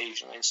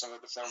 Occasionally in some of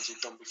the films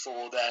he'd done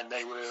before then,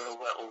 they were a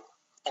little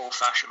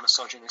old-fashioned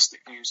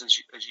misogynistic views,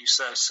 as you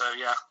say. So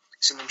yeah,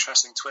 it's an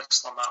interesting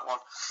twist on that one.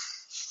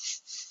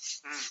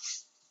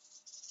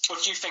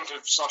 What do you think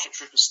of Starship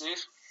Troopers,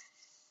 Steve?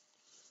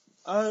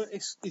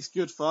 It's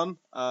good fun.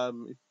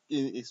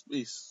 It's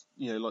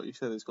like you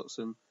said, it's got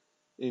some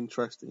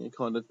interesting and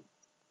kind of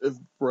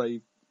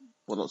brave,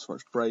 well, not so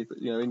much brave, but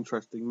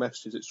interesting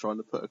messages it's trying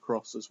to put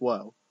across as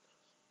well.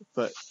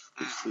 But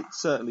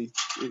it's certainly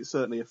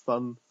a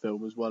fun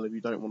film as well. If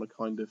you don't want to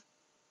kind of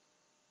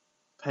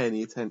pay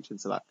any attention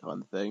to that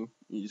kind of thing,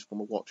 you just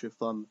want to watch a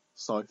fun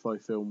sci-fi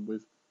film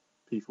with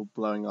people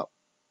blowing up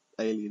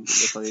aliens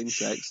that look like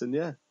insects, and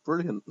yeah,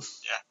 brilliant.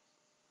 Yeah.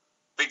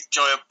 Big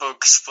giant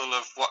bugs full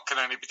of what can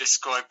only be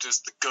described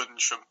as the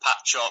guns from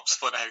Pat Sharp's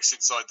Funhouse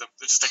inside them.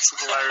 They just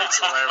explode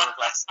all over the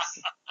place.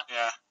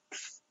 Yeah.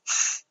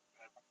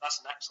 That's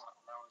an excellent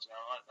analogy.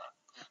 I like that.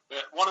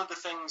 But one of the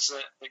things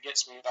that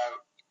gets me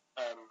about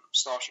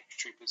Starship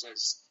Troopers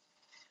is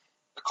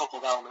a couple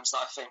of elements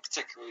that I think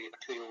particularly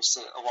appeals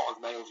to a lot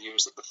of male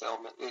viewers of the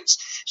film. It's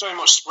very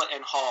much split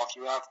in half.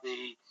 You have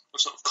the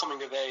sort of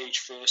coming of age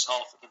first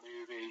half of the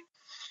movie,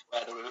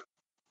 where the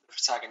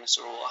protagonists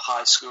are all at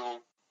high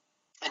school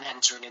and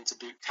entering into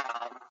boot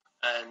camp,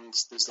 and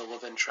there's the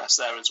love interest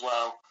there as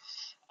well.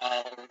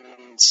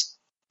 And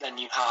then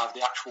you have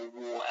the actual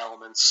war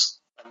elements,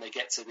 and they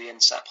get to the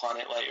insect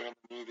planet later in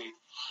the movie.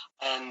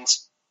 And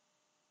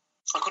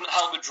I couldn't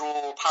help but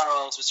draw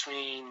parallels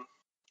between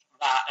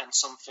that and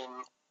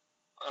something,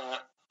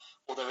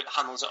 although it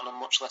handles it on a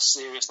much less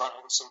serious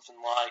level, than something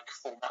like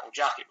Full Metal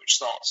Jacket, which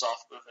starts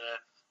off with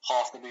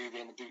half the movie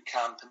in the boot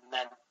camp and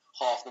then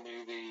half the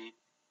movie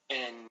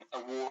in a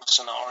war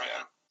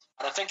scenario.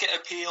 And I think it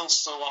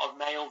appeals to a lot of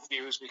male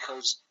viewers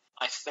because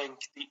I think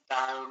deep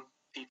down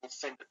people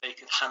think that they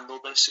can handle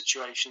those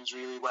situations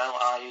really well,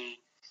 i.e.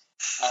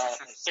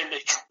 think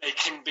they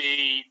can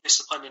be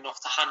disciplined enough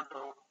to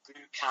handle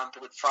boot camp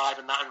and would thrive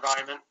in that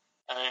environment.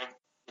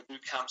 The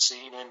boot camp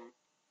scene in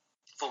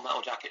Full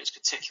Metal Jacket is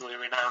particularly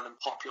renowned and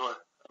popular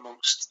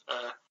amongst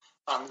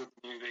fans of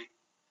the movie.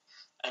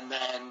 And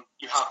then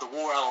you have the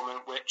war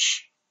element,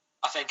 which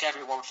I think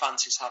everyone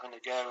fancies having a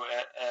go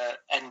at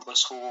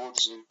endless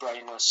hordes of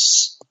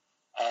brainless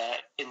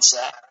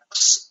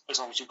insects, as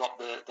long as you've got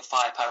the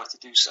firepower to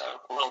do so.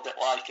 A little bit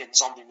like in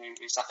zombie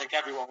movies. I think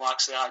everyone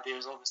likes the idea,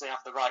 as long as they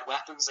have the right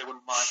weapons, they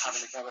wouldn't mind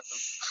having a go at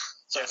them.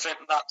 So I think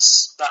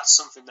that's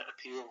something that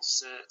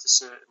appeals to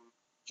certain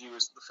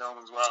viewers of the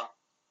film as well.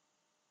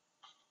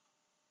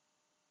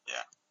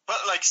 Yeah,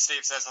 but like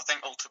Steve says, I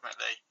think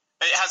ultimately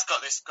it has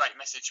got this great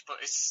message, but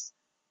it's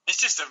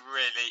just a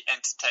really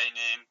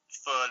entertaining,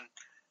 fun,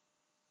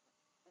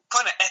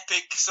 kind of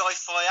epic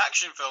sci-fi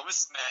action film,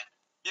 isn't it?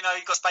 You know,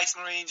 you've got Space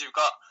Marines, you've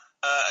got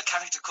a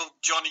character called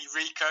Johnny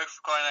Rico,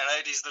 for crying out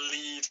loud. He's the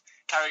lead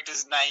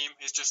character's name.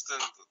 Is just the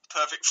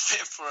perfect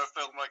fit for a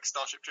film like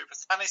Starship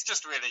Troopers, and it's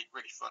just really,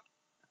 really fun.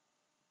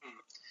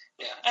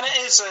 Yeah, and it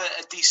is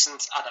a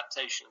decent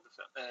adaptation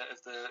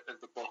of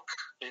the book.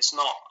 It's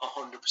not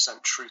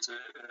 100% true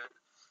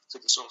to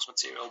the source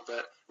material,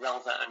 but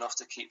relevant enough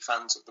to keep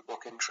fans of the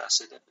book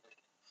interested in it.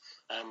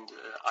 And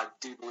I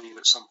do believe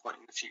at some point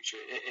in the future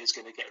it is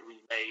going to get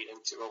remade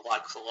into a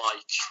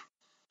like-for-like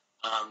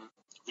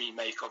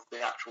remake of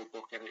the actual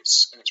book in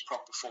its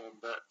proper form.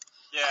 But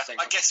yeah,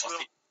 I guess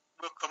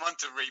we'll come on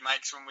to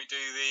remakes when we do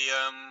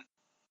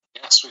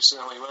the yes, we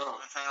certainly will.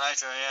 The thing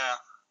later, yeah.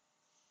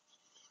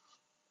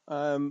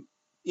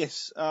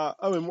 Yes,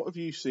 Owen, what have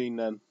you seen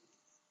then?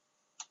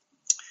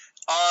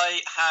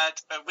 I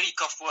had a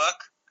week off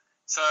work,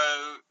 so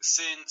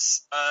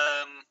since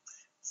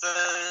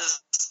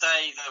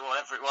Thursday,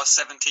 whatever it was,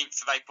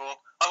 17th of April,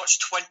 I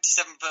watched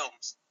 27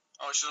 films.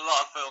 I watched a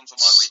lot of films on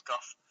my week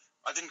off.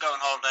 I didn't go on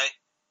holiday.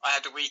 I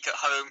had a week at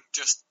home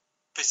just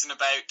pissing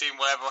about, doing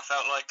whatever I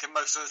felt like, and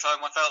most of the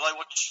time I felt like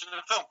watching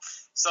a film.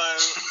 So,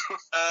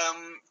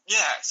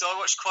 so I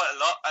watched quite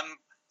a lot, and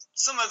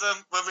some of them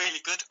were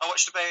really good. I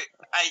watched about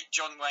 8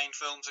 John Wayne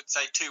films. I'd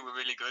say 2 were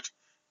really good.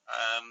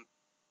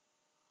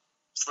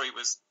 3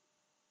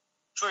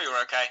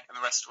 were okay, and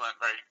the rest weren't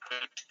very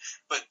good.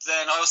 But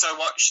then I also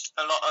watched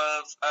a lot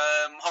of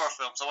horror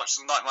films. I watched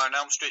some Nightmare on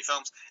Elm Street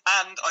films,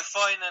 and I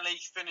finally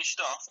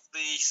finished off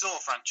the Saw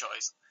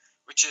franchise,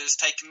 which has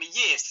taken me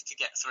years to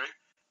get through.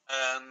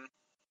 I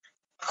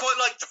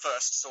quite liked the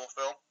first Saw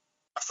film.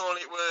 I thought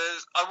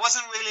I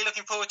wasn't really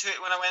looking forward to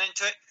it when I went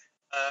into it.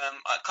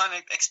 I kind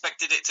of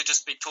expected it to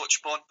just be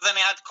torture porn, but then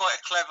it had quite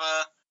a clever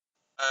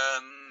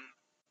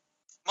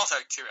motto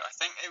to it. I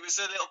think it was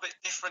a little bit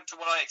different to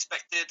what I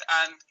expected,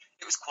 and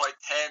it was quite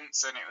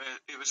tense, and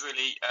it was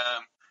really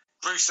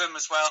gruesome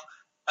as well.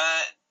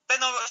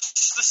 Then I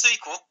watched the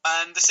sequel,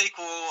 and the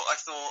sequel I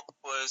thought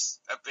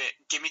was a bit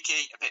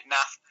gimmicky, a bit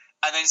naff,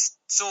 and then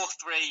Saw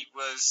 3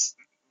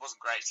 wasn't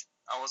great.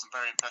 I wasn't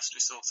very impressed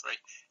with Saw 3.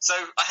 So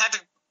I had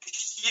a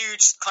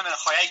huge kind of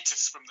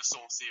hiatus from the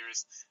Saw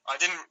series. I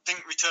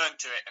didn't return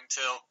to it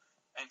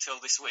until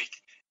this week.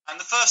 And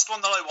the first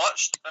one that I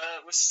watched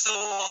was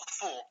Saw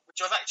 4,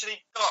 which I've actually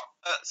got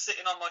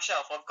sitting on my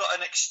shelf. I've got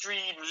an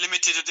extreme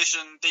limited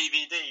edition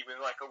DVD with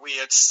like a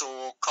weird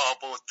Saw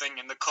cardboard thing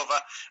in the cover,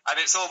 and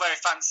it's all very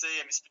fancy,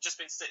 and it's just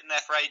been sitting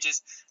there for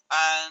ages.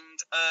 And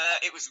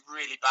it was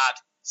really bad.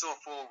 Saw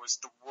 4 was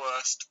the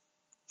worst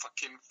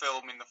fucking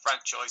film in the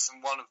franchise,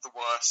 and one of the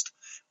worst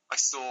I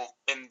saw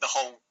in the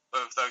whole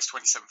of those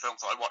 27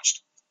 films that I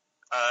watched.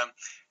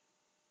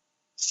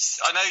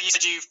 I know you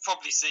said you've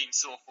probably seen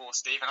Saw 4,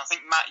 Steve, and I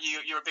think, Matt,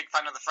 you're a big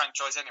fan of the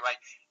franchise anyway.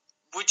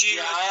 Would you?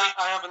 Yeah,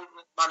 I haven't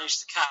managed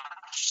to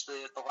catch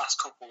the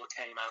last couple that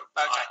came out,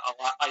 but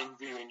okay. I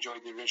really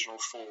enjoyed the original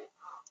 4.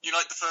 You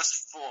like the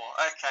first 4?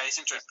 Okay, it's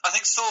interesting. I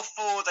think Saw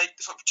 4, they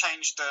sort of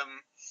changed...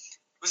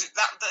 was it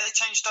that they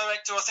changed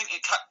director? I think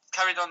it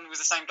carried on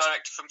with the same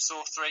director from Saw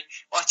 3.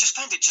 Well, I just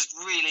found it just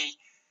really...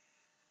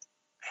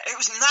 It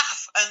was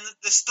naff, and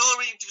the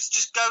story was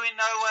just going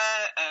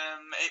nowhere.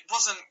 It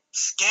wasn't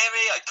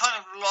scary. I kind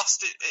of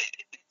lost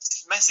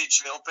its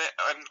message a little bit,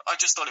 and I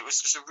just thought it was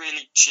just a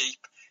really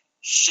cheap,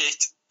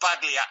 shit,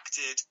 badly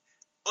acted,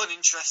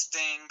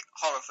 uninteresting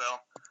horror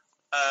film.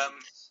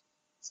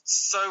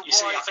 So you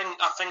see,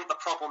 I think the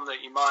problem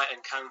that you might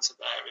encounter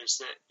there is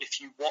that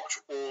if you watch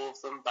all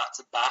of them back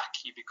to back,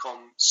 you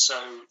become so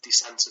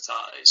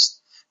desensitized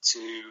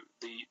to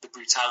the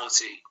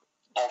brutality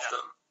of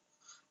them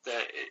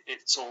that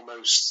it's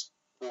almost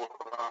water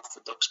off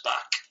the duck's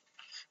back.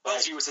 But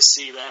if you were to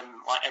see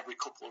them like every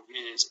couple of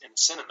years in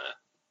cinema,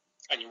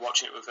 and you're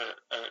watching it with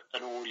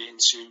an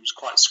audience who's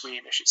quite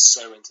squeamish, it's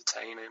so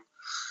entertaining.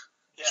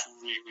 Yeah. It's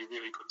really,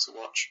 really good to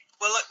watch.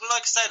 Well,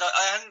 like I said,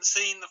 I hadn't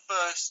seen the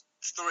first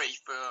 3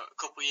 for a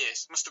couple of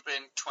years. It must have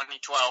been 2012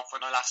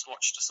 when I last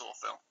watched a Saw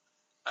film.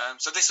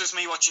 So this was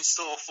me watching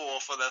Saw 4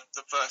 for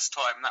the first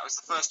time, and that was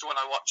the first one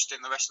I watched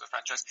in the rest of the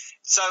franchise.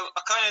 So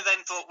I kind of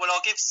then thought, well,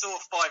 I'll give Saw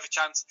 5 a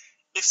chance.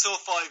 If Saw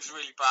 5 is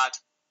really bad,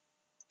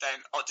 then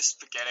I'll just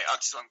forget it.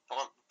 I'll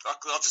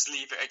just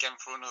leave it again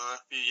for another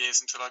few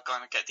years until I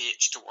kind of get the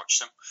itch to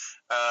watch them.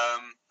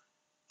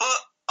 But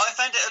I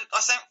think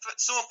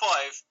Saw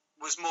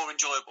 5 was more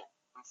enjoyable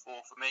than 4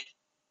 for me.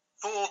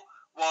 4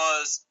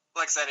 was,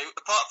 like I said,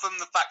 apart from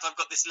the fact I've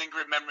got this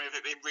lingering memory of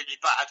it being really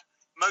bad,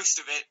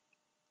 most of it,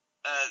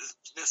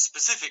 the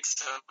specifics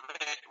of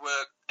it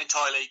were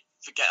entirely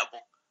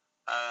forgettable.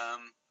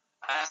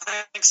 I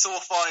think Saw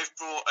 5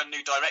 brought a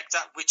new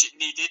director, which it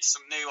needed,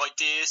 some new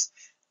ideas.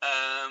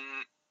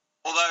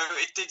 Although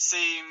it didn't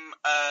seem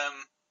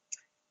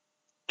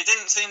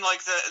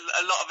like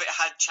a lot of it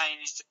had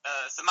changed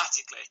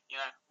thematically, you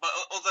know. But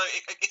although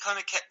it kind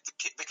of kept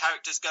the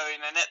characters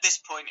going, and at this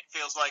point it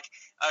feels like,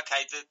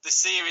 okay, the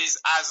series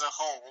as a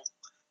whole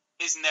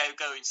is now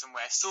going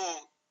somewhere. Saw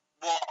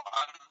 1,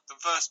 the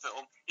first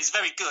film, is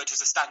very good as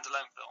a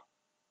standalone film.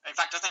 In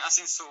fact, I think I've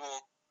seen Saw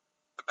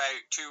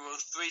about 2 or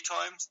 3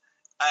 times,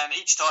 and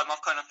each time I've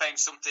kind of found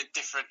something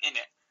different in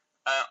it.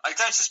 I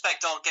don't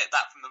suspect I'll get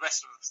that from the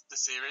rest of the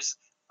series.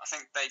 I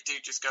think they do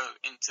just go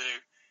into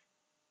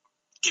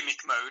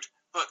gimmick mode.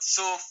 But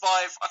Saw 5,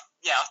 I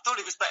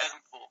thought it was better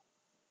than 4.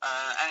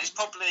 And it's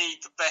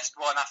probably the best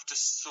one after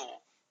Saw,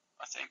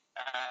 I think.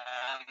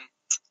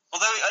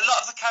 Although a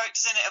lot of the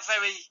characters in it are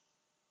very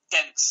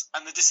dense,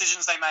 and the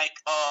decisions they make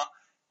are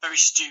very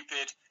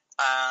stupid,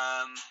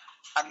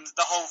 and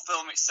the whole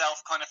film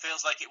itself kind of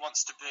feels like it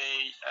wants to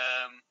be,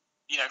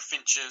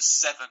 Fincher's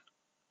Seven.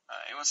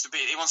 It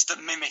wants to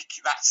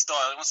mimic that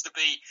style. It wants to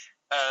be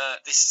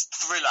this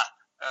thriller,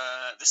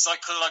 the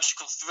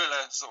psychological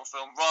thriller sort of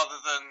film, rather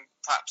than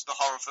perhaps the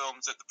horror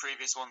films that the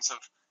previous ones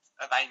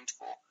have aimed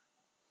for.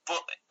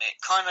 But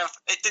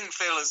it didn't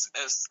feel as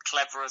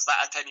clever as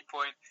that at any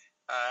point.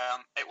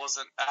 It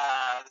wasn't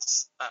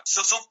as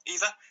subtle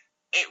either.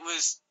 It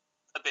was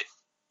a bit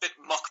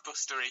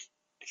mockbustery,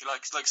 if you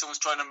like. It's like someone's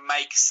trying to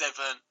make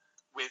Seven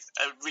with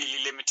a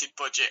really limited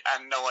budget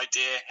and no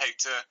idea how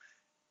to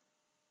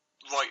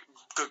write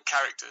good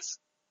characters.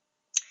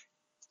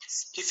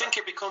 Do you think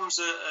it becomes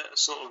a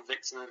sort of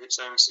victim of its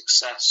own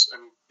success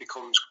and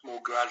becomes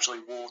more gradually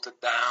watered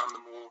down the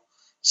more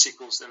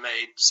sequels they're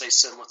made, say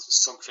similar to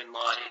something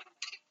like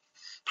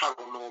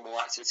Paranormal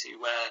Activity,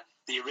 where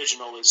the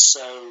original is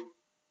so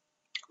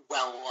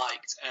well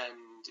liked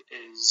and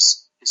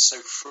is so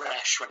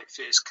fresh when it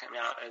first came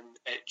out, and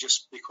it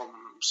just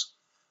becomes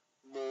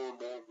more and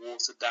more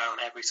watered down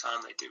every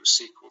time they do a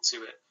sequel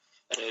to it.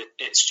 And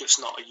it's just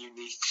not a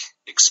unique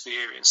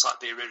experience like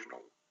the original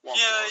one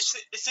was.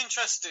 It's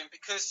interesting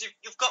because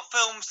you've got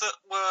films that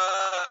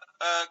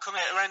were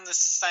coming out around the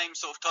same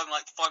sort of time,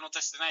 like the Final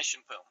Destination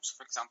films,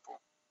 for example.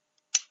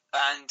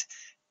 And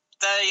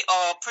they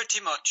are pretty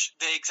much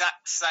the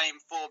exact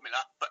same formula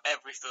for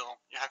every film.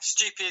 You have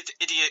stupid,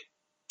 idiot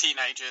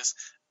teenagers,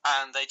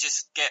 and they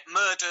just get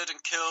murdered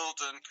and killed,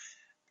 and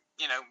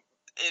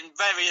in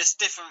various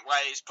different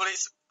ways. But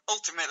it's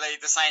ultimately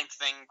the same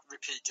thing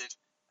repeated.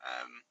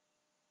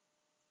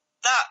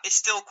 That is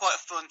still quite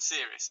a fun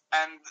series,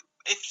 and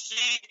if you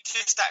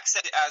just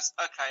accept it as,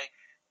 okay,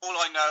 all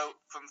I know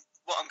from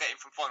what I'm getting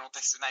from Final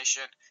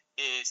Destination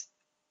is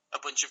a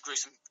bunch of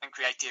gruesome and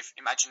creative,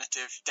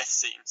 imaginative death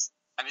scenes.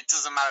 And it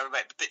doesn't matter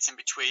about the bits in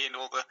between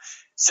or the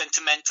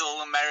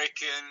sentimental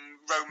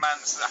American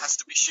romance that has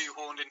to be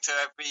shoehorned into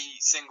every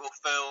single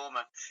film.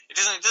 And it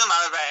doesn't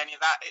matter about any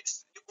of that.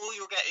 It's all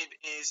you're getting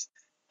is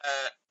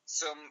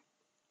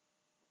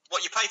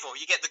what you pay for.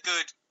 You get the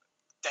good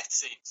death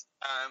scenes.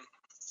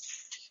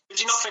 Do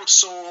you not think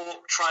Saw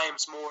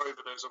triumphs more over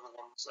those other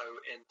ones, though,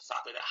 in the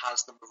fact that it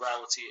has the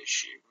morality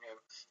issue? You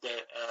know,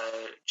 that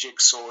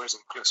Jigsaw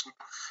isn't just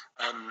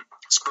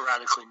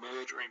sporadically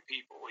murdering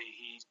people.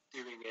 He's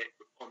doing it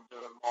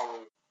under a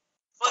moral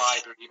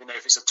fibre, even though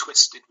if it's a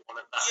twisted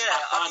one at that. Yeah,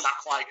 I find that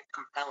quite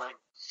compelling.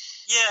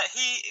 Yeah,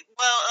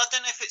 I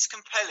don't know if it's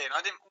compelling.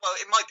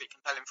 It might be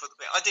compelling for the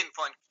bit. I didn't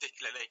find it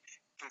particularly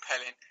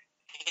compelling.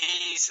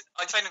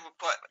 I find him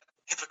quite a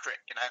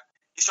hypocrite, you know.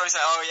 He's trying to say,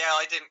 oh yeah,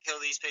 I didn't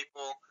kill these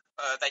people.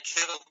 They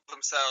killed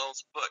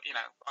themselves, but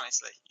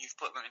honestly, you've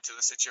put them into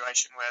the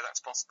situation where that's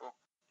possible.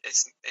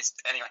 It's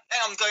anyway.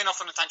 I'm going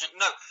off on a tangent.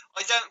 No,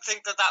 I don't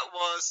think that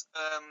was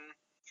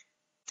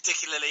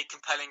particularly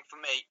compelling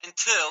for me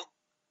until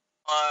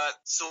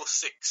Saw 6,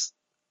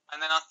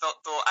 and then I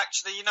thought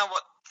actually, you know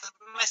what?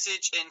 The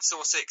message in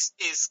Saw 6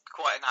 is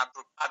quite an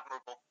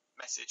admirable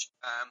message.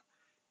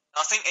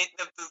 I think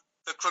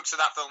the crux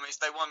of that film is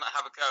they want to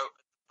have a go at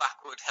the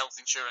backward health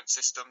insurance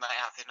system they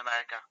have in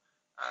America.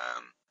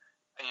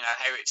 And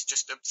how it's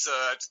just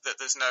absurd that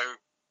there's no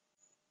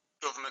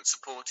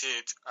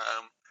government-supported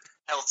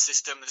health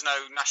system. There's no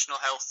national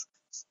health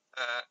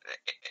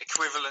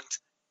equivalent.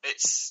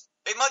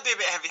 It might be a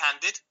bit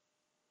heavy-handed.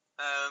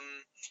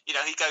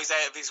 He goes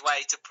out of his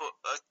way to put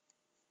an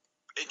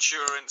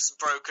insurance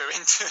broker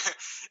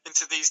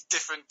into these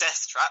different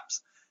death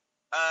traps.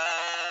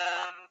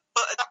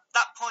 But at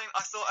that point,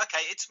 I thought,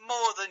 okay, it's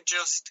more than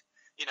just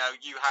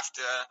you have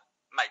to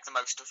make the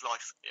most of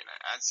life,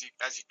 as you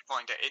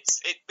find it.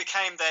 It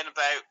became then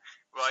about,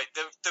 right,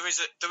 there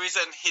is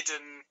a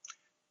hidden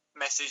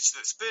message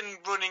that's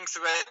been running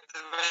throughout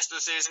the rest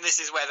of the series, and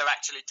this is where they're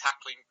actually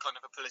tackling kind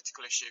of a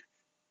political issue,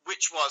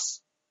 which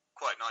was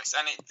quite nice,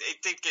 and it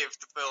did give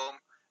the film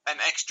an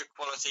extra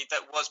quality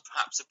that was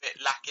perhaps a bit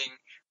lacking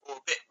or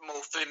a bit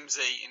more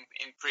flimsy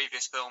in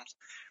previous films.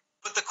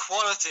 But the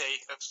quality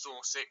of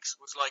Saw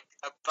 6 was like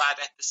a bad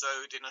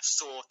episode in a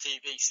Saw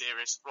TV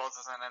series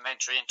rather than an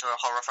entry into a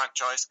horror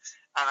franchise.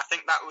 And I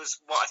think that was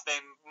what I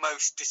found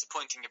most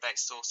disappointing about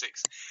Saw 6.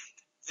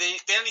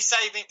 The only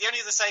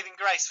other saving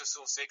grace for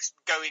Saw 6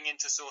 going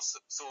into Saw 7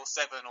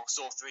 or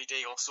Saw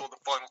 3D or Saw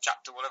the Final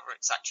Chapter, whatever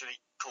it's actually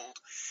called,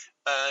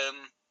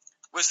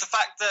 was the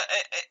fact that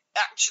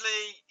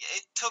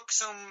it took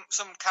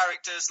some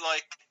characters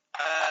like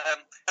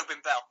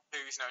Tobin Bell,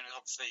 who's known as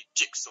obviously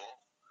Jigsaw.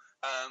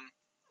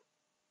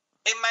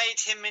 It made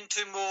him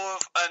into more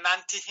of an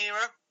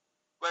anti-hero,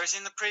 whereas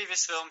in the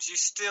previous films you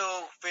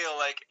still feel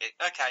like,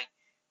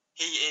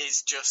 he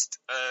is just,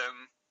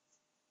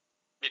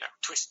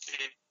 twisted.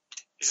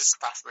 He's a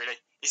psychopath, really.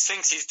 He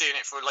thinks he's doing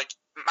it for, like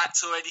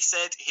Matt's already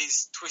said,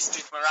 his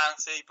twisted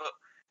morality, but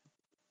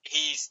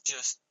he's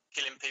just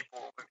killing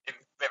people in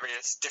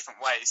various different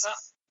ways.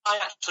 I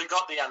actually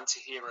got the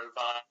anti-hero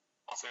vibe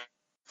of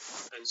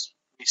it as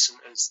recent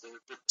as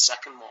the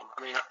second one.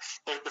 I mean,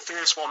 the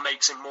first one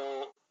makes him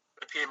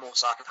appear more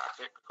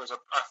psychopathic because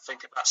I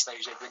think at that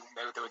stage they didn't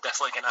know they were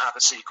definitely going to have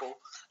a sequel,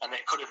 and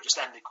it could have just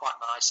ended quite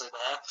nicely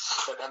there.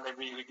 But then they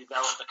really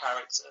developed the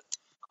character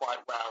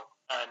quite well,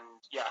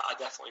 and yeah, I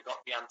definitely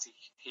got the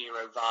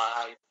anti-hero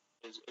vibe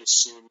as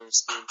soon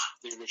as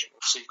the original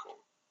sequel.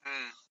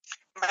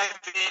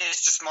 Maybe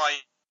it's just my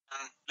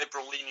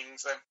liberal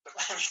leanings then that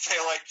made me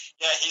feel like,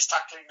 yeah, he's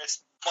tackling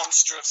this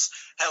monstrous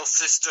health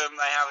system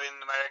they have in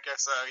America,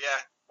 so yeah,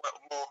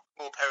 well,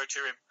 more power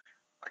to him,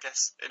 I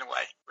guess, in a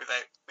way,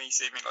 without me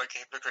seeming like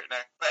a hypocrite now.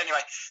 But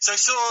anyway, so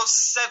Saw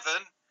 7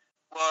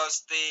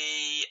 was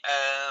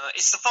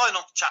it's the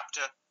final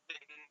chapter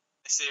in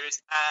the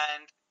series,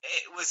 and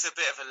it was a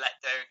bit of a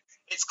letdown.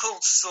 It's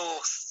called Saw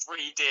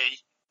 3D,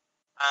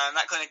 and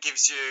that kind of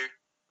gives you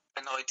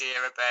an idea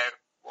about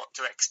what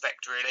to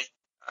expect, really.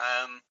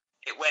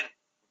 It went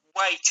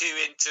way too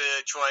into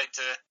trying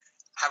to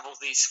have all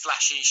these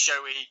flashy,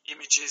 showy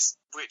images,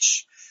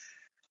 which,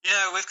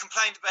 we've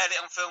complained about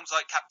it on films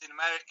like Captain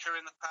America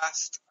in the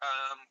past,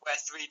 where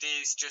 3D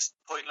is just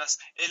pointless.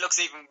 It looks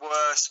even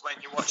worse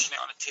when you're watching it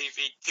on a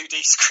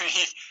 2D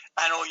screen,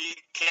 and all you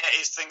get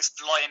is things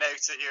flying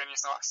out at you, and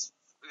it's like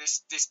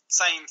this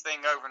same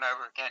thing over and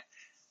over again.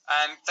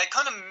 And they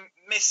kind of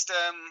missed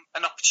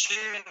an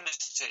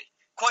opportunity.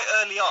 Quite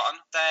early on,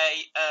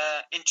 they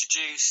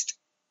introduced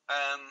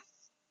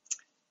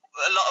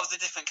a lot of the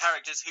different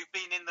characters who've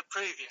been in the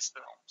previous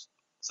films.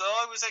 So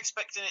I was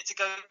expecting it to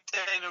go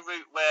down a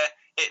route where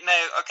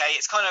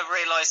it's kind of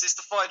realised it's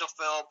the final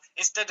film.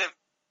 Instead of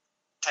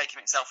taking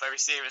itself very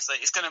seriously,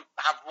 it's going to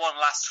have one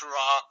last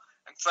hurrah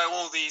and throw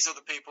all these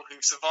other people who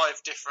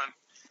survived different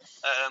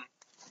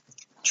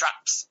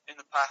traps in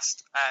the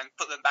past and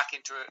put them back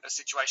into a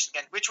situation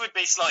again, which would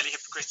be slightly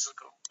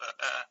hypocritical,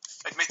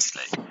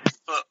 admittedly.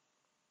 But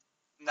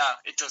no,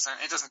 it doesn't.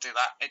 It doesn't do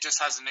that. It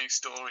just has a new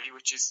story,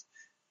 which is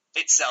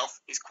itself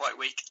is quite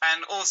weak.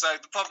 And also,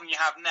 the problem you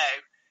have now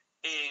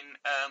in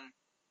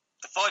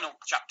the final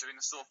chapter in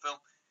the Saw film,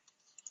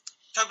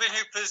 Tobin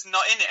Hooper's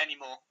not in it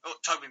anymore.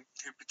 Tobin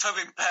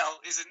Bell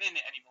isn't in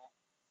it anymore.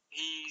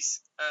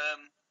 He's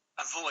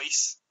a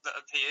voice that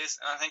appears,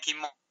 and I think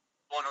in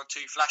one or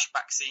two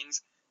flashback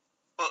scenes,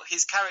 but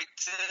his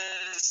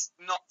character's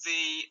not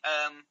the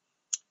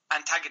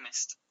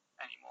antagonist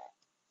anymore.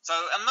 So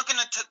I'm not going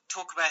to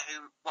talk about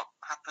what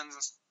happens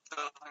and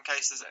stuff in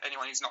case there's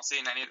anyone who's not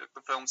seen any of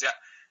the films yet.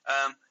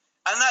 And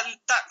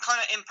that kind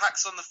of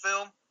impacts on the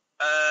film.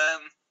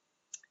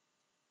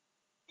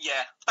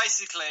 Yeah,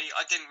 basically,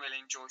 I didn't really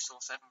enjoy Saw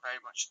 7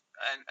 very much.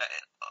 And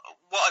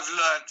what I've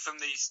learned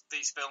from these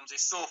films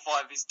is Saw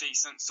 5 is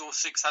decent, Saw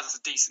 6 has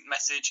a decent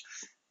message.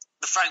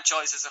 The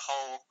franchise as a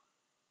whole,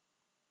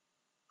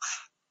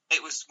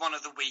 it was one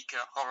of the weaker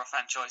horror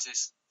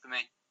franchises for me.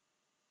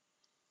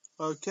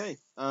 Okay,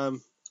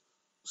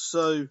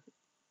 so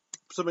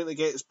something that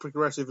gets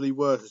progressively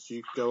worse as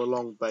you go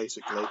along,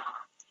 basically.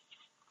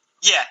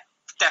 Yeah,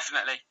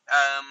 definitely.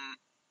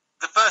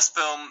 The first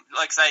film,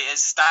 like I say,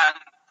 is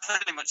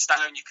pretty much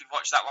standalone. You could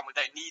watch that one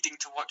without needing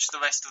to watch the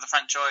rest of the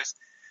franchise.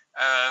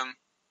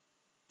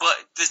 But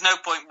there's no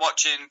point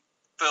watching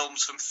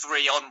films from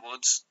 3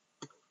 onwards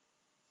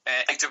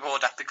out of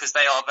order because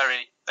they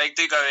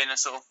do go in a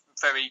sort of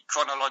very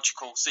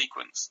chronological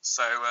sequence.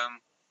 So,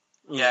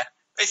 yeah.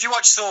 If you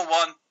watch Saw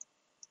 1,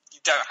 you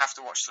don't have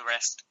to watch the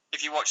rest.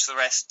 If you watch the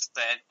rest,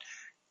 then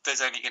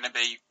there's only going to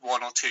be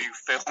 1 or 2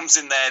 films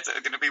in there that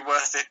are going to be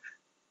worth it.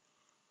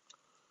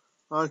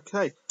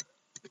 Okay.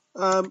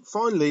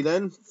 Finally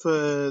then,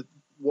 for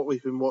what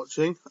we've been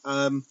watching,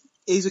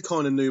 is a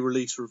kind of new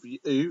release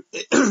review,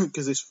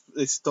 because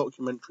this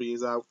documentary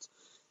is out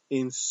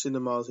in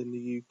cinemas in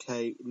the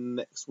UK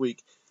next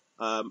week.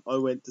 I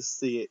went to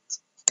see it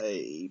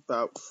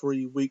about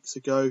 3 weeks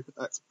ago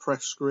at a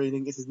press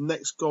screening. It is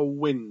Next Goal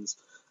Wins,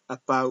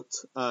 about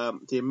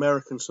the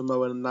American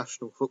Samoan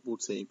national football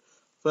team.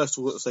 First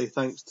of all, I've got to say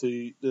thanks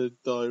to the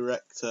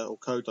director or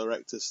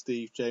co-director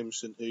Steve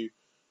Jameson,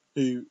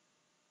 who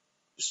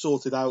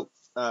sorted out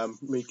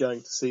me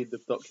going to see the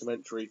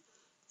documentary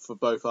for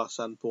both us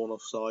and Porn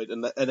Offside,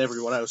 and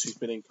everyone else who's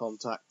been in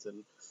contact,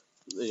 and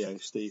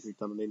Steve, who's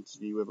done an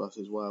interview with us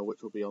as well,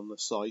 which will be on the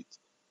site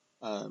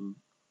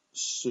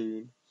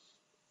soon.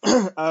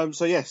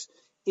 So yes,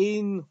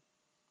 in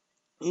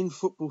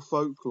football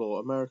folklore,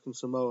 American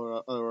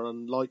Samoa are an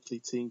unlikely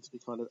team to be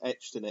kind of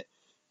etched in it,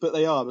 but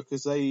they are,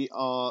 because they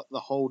are the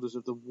holders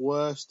of the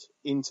worst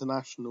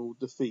international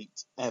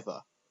defeat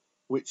ever,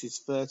 which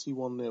is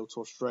 31-0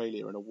 to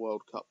Australia in a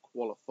World Cup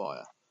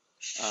qualifier,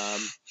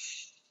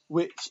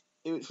 which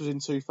was in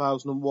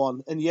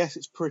 2001. And yes,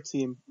 it's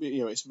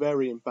it's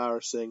very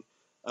embarrassing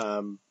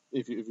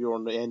if you're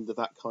on the end of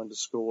that kind of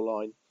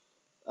scoreline.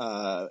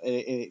 And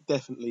it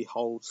definitely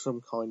holds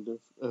some kind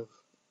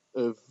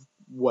of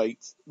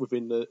weight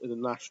within their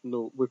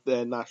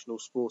national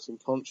sporting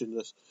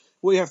consciousness.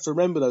 What you have to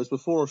remember, though, is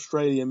before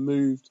Australia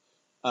moved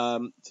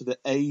to the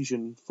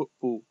Asian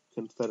Football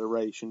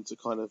Confederation to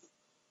kind of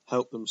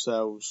help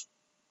themselves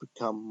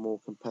become more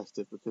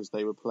competitive, because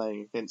they were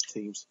playing against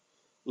teams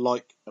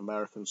like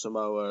American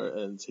Samoa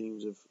and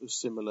teams of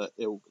similar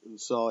ilk and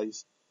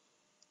size.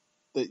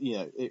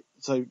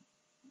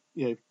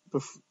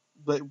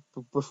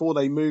 Before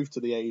they moved to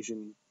the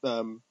Asian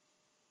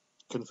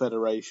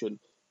Confederation,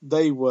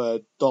 they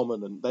were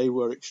dominant. They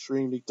were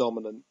extremely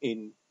dominant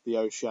in the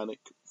Oceanic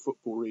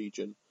football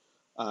region.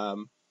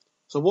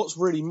 So what's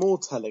really more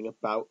telling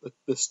about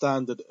the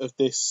standard of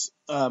this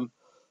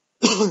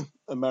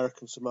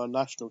American Samoa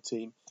national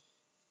team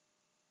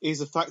is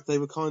the fact they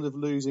were kind of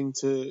losing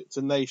to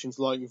nations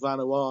like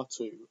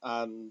Vanuatu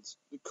and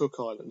the Cook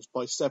Islands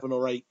by 7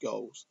 or 8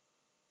 goals.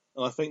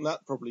 And I think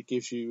that probably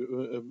gives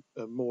you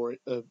a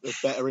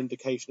better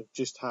indication of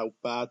just how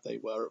bad they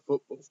were at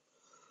football.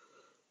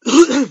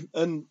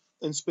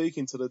 And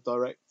speaking to the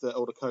director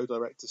or the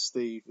co-director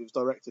Steve, it was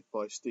directed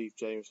by Steve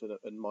Jameson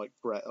and Mike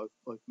Brett.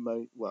 I've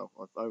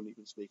only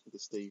been speaking to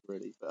Steve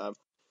really. But,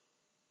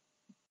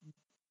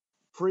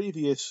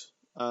 previous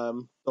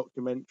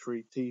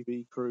documentary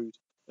TV crews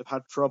have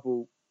had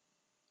trouble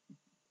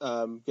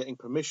getting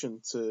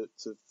permission to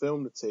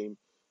film the team,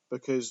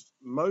 because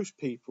most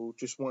people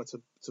just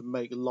wanted to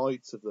make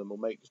light of them or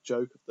make a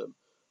joke of them,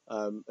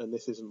 and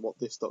this isn't what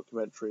this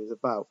documentary is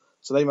about.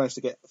 So they managed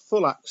to get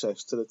full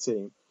access to the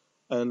team,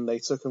 and they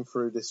took them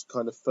through this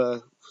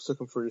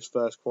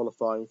first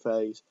qualifying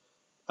phase,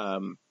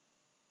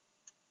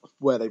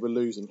 where they were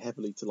losing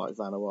heavily to like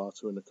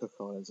Vanuatu and the Cook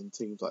Islands and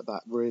teams like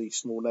that, really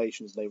small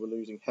nations. They were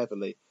losing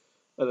heavily.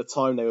 At the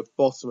time, they were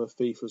bottom of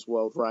FIFA's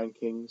world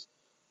rankings.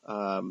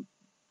 I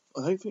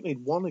don't think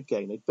they'd won a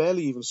game. They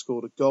barely even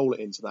scored a goal at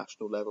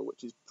international level,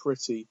 which is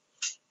pretty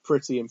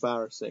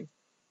embarrassing.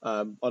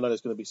 I know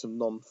there's going to be some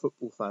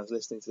non-football fans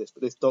listening to this,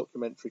 but this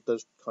documentary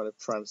does kind of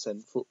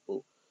transcend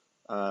football.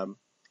 And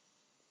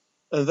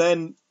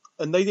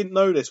they didn't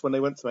know this when they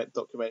went to make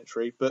the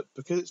documentary, but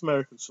because it's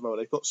American Samoa,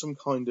 they've got some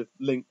kind of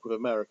link with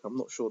America. I'm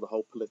not sure the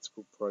whole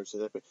political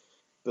process, but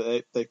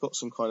but they've got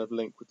some kind of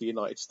link with the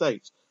United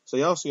States. So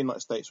they asked the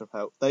United States for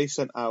help. They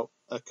sent out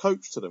a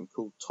coach to them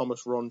called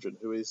Thomas Rongen,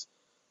 who is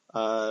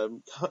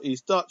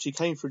he's Dutch. He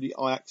came through the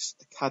Ajax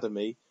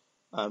Academy.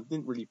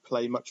 Didn't really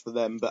play much for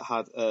them, but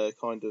had a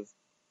kind of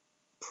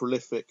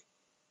prolific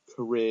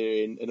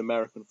career in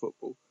American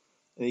football.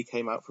 And he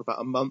came out for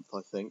about a month,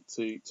 I think,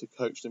 to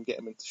coach them, get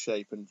them into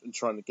shape, and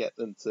trying to get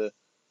them to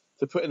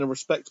put in a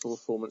respectable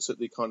performance at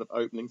the kind of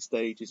opening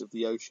stages of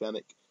the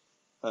Oceanic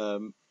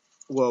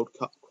World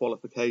Cup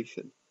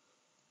qualification.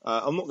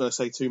 I'm not going to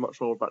say too much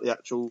more about the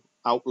actual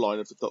outline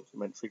of the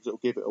documentary because it'll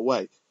give it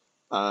away.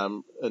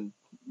 And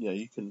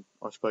you can,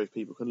 I suppose,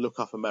 people can look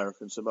up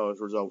American Samoa's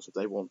results if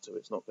they want to.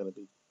 It's not going to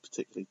be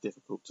particularly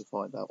difficult to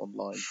find out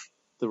online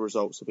the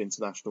results of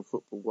International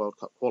Football World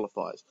Cup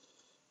qualifiers.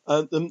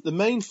 The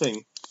main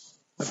thing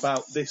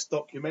about this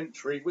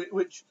documentary,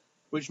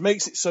 which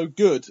makes it so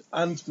good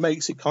and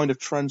makes it kind of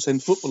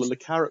transcend football, and the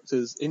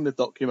characters in the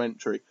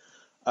documentary.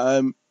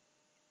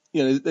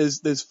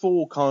 There's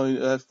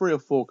three or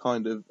four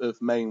kind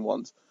of main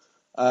ones.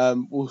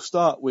 We'll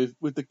start with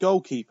the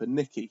goalkeeper,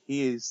 Nicky.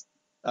 He is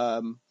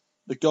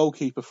the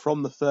goalkeeper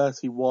from the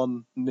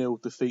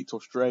 31-0 defeat to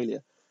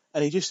Australia,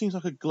 and he just seems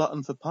like a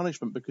glutton for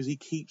punishment because he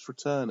keeps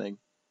returning.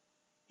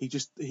 He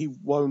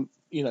won't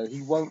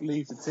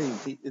leave the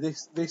team.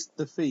 This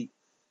defeat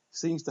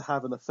seems to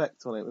have an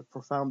effect on him, a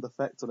profound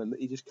effect on him that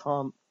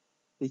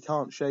he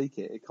can't shake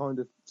it. It kind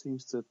of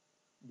seems to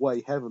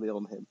weigh heavily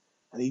on him,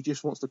 and he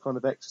just wants to kind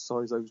of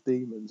exercise those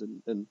demons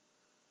and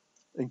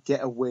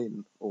get a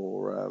win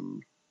or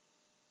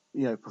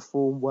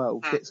perform well,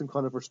 get some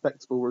kind of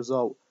respectable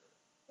result.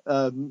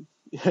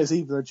 There's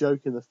even a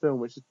joke in the film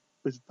which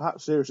is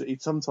perhaps serious.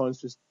 He'd sometimes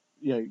just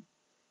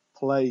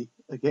play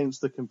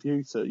against the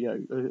computer,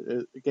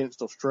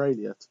 against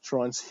Australia to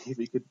try and see if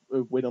he could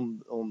win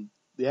on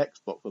the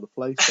Xbox or the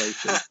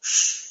PlayStation.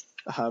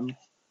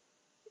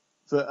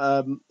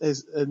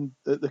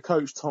 The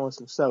coach Thomas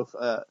himself,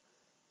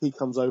 he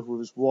comes over with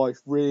his wife,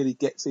 really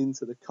gets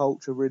into the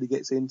culture, really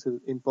gets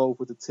involved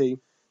with the team.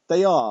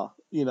 They are,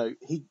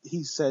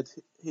 he said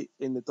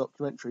in the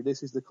documentary,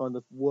 this is the kind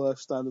of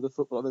worst standard of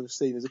football I've ever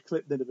seen. There's a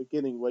clip near the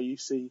beginning where you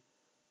see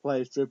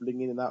players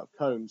dribbling in and out of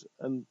cones,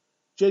 and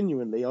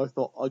genuinely, I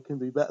thought I can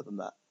do better than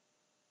that.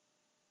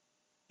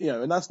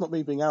 And that's not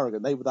me being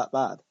arrogant. They were that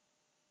bad.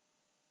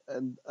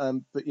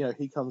 But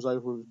he comes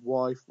over with his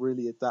wife,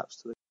 really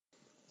adapts to the.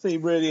 So he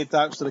really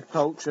adapts to the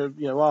culture.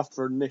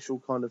 After an initial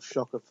kind of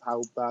shock of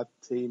how bad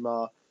the team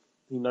are,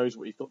 he knows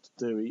what he's got to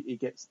do. He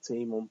gets the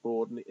team on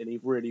board, and he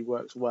really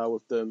works well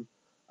with them.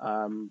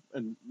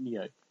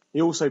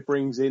 He also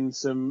brings in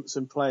some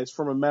players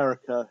from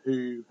America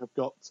who have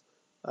got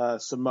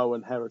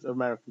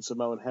American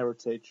Samoan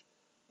heritage.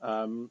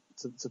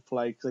 To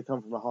play because they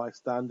come from a high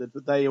standard,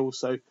 but they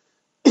also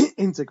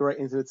integrate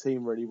into the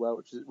team really well,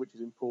 which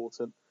is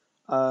important.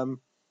 The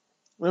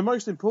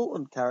most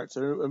important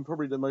character and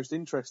probably the most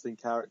interesting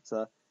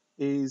character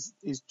is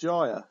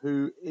Jaya,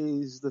 who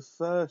is the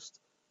first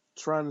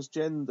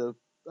transgender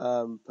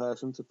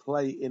person to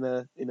play in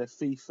a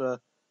FIFA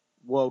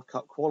World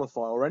Cup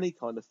qualifier or any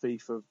kind of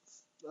FIFA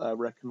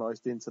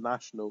recognised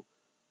international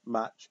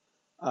match.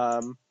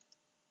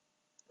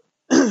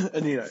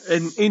 And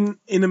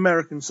in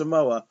American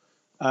Samoa,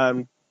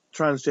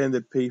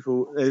 transgendered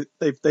people,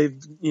 they've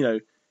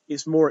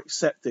it's more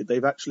accepted.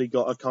 They've actually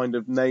got a kind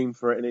of name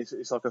for it, and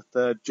it's like a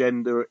third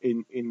gender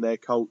in their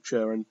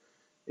culture, and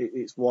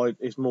it's more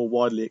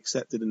widely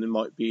accepted than it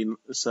might be in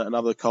certain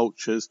other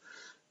cultures.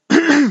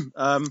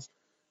 But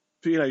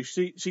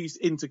she's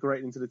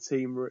integrated into the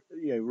team,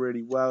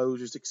 really well,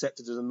 just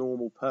accepted as a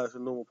normal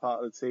person, normal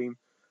part of the team.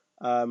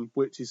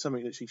 Which is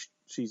something that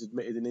she's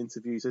admitted in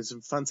interviews. There's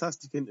some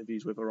fantastic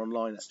interviews with her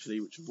online, actually,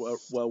 which are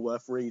well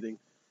worth reading.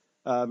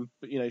 But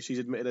she's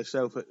admitted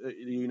herself at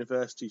the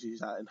university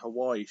she's at in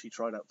Hawaii. She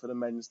tried out for the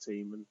men's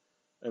team,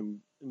 and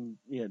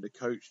the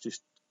coach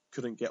just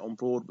couldn't get on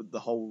board with the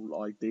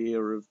whole idea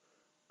of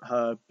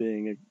her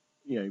being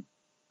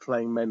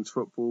playing men's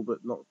football,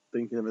 but not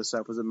thinking of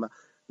herself as a man.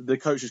 The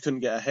coach just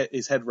couldn't get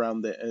his head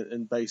around it,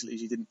 and basically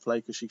she didn't play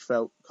because she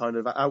felt kind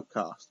of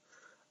outcast.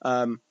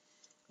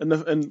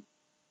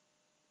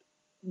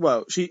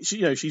 Well,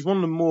 she's one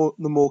of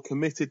the more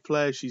committed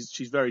players.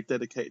 She's very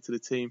dedicated to the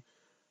team,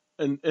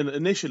 and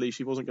initially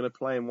she wasn't going to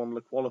play in one of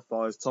the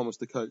qualifiers. Thomas,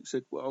 the coach,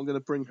 said, "Well, I'm going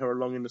to bring her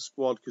along in the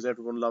squad because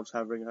everyone loves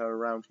having her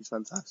around. She's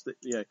fantastic."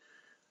 And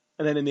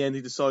then in the end,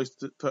 he decides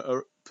to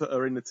put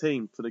her in the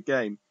team for the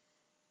game,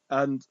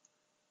 and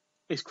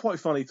it's quite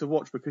funny to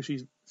watch because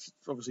she's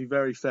obviously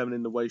very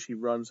feminine the way she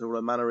runs, all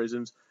her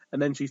mannerisms, and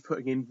then she's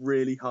putting in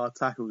really hard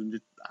tackles and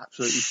just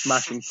absolutely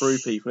smashing through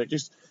people.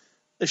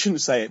 I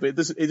shouldn't say it, but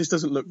it just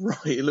doesn't look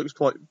right. It looks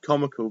quite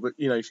comical, but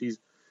she's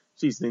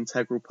an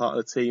integral part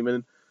of the team,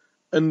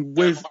 and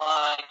with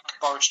like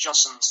Boris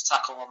Johnson's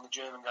tackle on the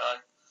German guy.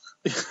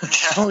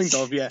 kind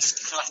of, yeah.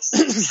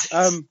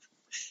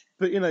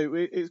 But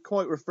it's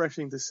quite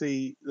refreshing to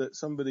see that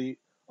somebody,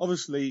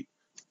 obviously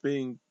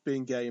being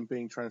gay and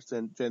being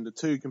transgender,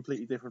 two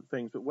completely different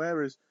things. But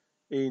whereas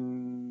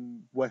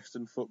in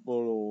Western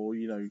football or,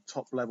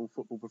 top level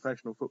football,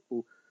 professional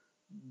football,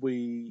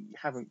 we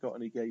haven't got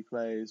any gay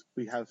players.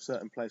 We have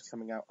certain players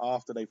coming out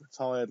after they've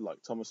retired,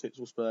 like Thomas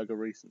Hitzlsperger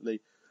recently.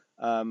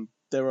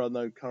 There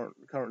are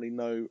currently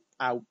no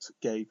out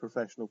gay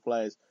professional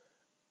players.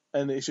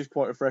 And it's just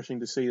quite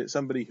refreshing to see that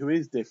somebody who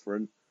is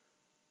different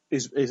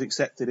is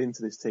accepted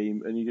into this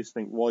team. And you just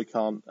think, why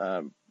can't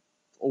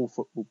all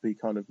football be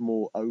kind of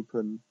more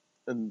open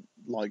and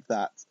like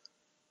that?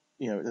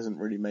 It doesn't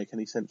really make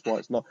any sense why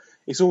it's not.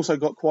 It's also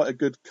got quite a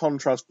good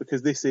contrast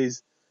because this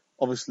is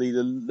obviously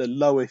the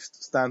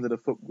lowest standard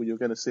of football you're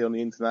going to see on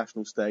the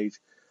international stage.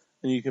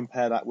 And you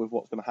compare that with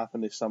what's going to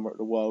happen this summer at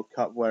the World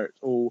Cup, where it's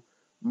all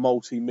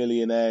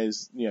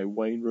multi-millionaires,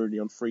 Wayne Rooney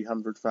on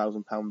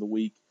 £300,000 a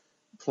week,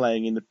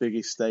 playing in the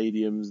biggest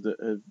stadiums that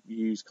have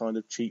used kind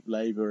of cheap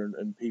labour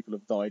and people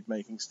have died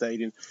making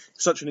stadiums.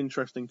 Such an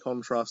interesting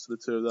contrast to the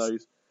two of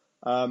those.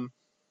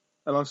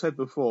 And I've said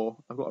before,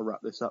 I've got to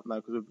wrap this up now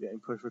because we're getting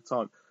pushed for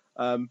time.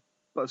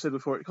 But I've said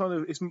before,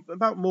 it's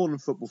about more than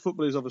football.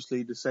 Football is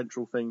obviously the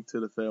central thing to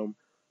the film,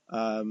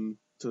 to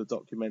the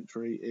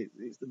documentary.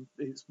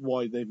 It's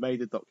why they made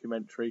the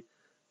documentary,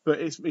 but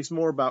it's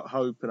more about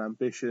hope and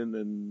ambition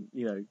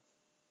and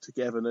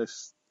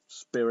togetherness,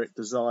 spirit,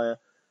 desire,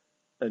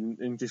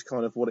 and just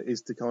kind of what it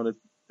is to kind of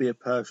be a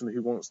person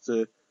who wants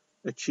to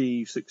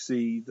achieve,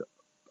 succeed,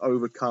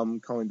 overcome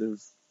kind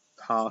of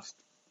past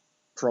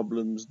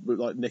problems,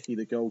 like Nicky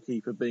the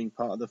goalkeeper being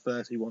part of the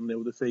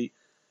 31-0 defeat.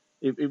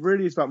 It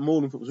really is about more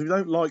than football. So if you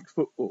don't like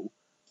football,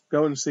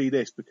 go and see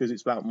this because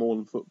it's about more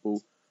than football.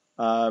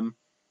 So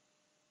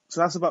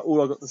that's about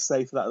all I've got to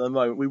say for that at the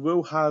moment. We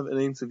will have an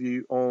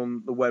interview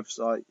on the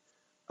website.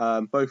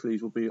 Both of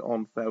these will be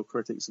on Failed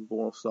Critics and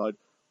Born Offside.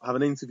 We'll have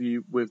an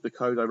interview with the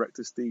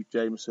co-director Steve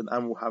Jameson,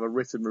 and we'll have a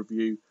written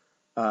review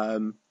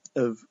of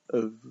the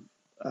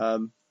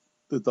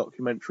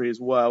documentary as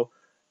well.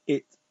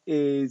 It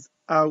is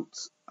out.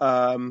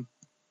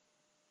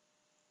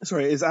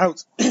 It is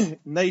out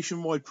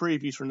nationwide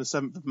previews from the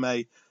 7th of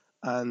May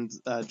and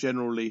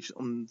general release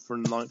from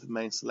the 9th of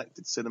May in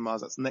selected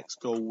cinemas. That's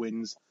Next Goal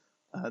Wins.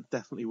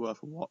 Definitely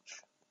worth a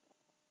watch.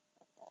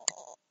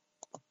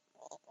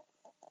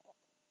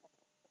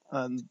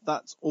 And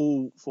that's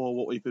all for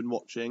what we've been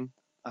watching.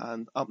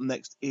 And up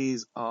next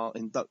is our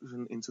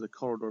induction into the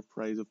corridor of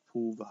praise of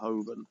Paul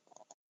Verhoeven.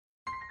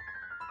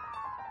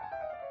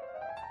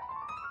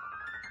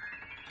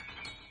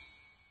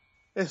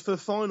 Yes, for the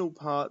final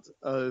part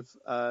of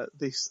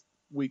this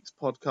week's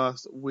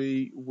podcast,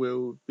 we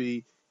will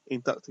be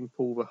inducting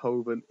Paul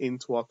Verhoeven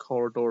into our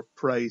corridor of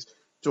praise,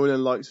 joining the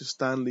likes of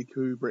Stanley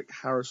Kubrick,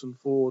 Harrison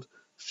Ford,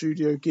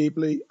 Studio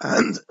Ghibli,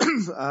 and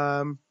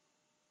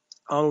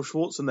Arnold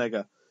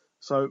Schwarzenegger.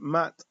 So,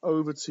 Matt,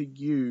 over to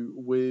you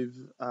with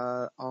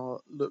our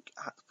look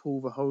at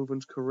Paul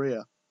Verhoeven's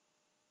career.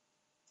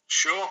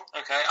 Sure,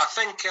 okay. I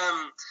think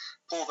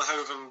Paul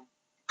Verhoeven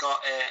got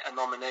a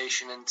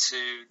nomination into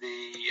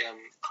the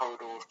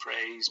Corridor of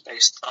Praise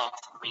based off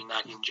me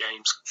nagging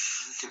James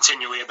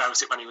continually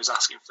about it when he was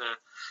asking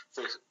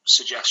for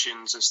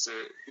suggestions as to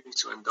who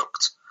to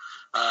induct.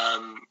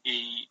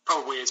 He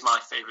probably is my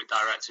favourite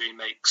director. He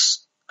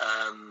makes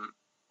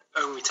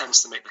only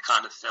tends to make the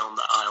kind of film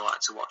that I like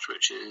to watch,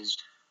 which is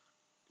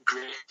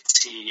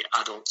gritty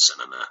adult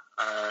cinema,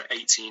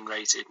 18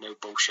 rated, no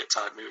bullshit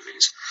type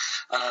movies.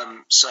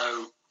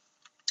 So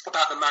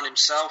about the man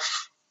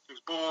himself, he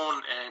was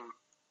born in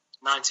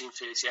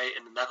 1938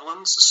 in the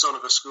Netherlands, the son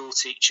of a school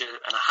teacher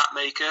and a hat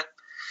maker.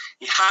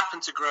 He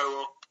happened to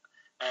grow up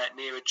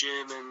near a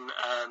German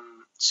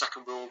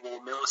Second World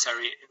War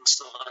military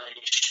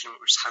installation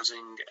which was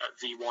housing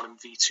V1 and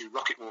V2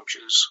 rocket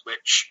launchers,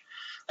 which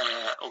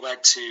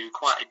led to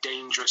quite a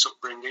dangerous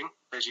upbringing,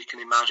 as you can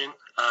imagine.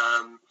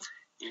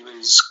 He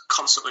was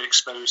constantly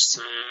exposed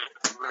to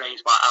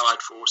raids by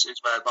Allied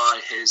forces,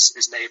 whereby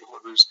his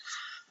neighbourhood was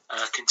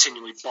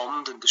continually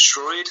bombed and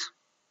destroyed.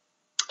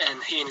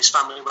 And he and his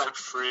family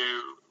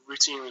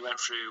routinely went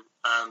through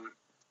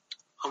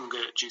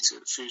hunger due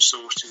to food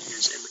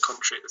shortages in the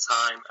country at the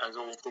time, as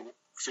all the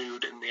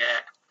food in the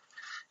air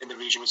in the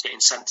region was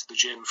getting sent to the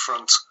German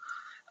front.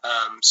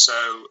 So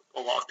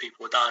a lot of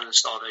people were dying of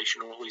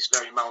starvation, or at least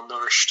very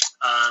malnourished.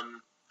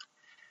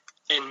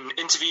 In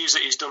interviews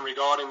that he's done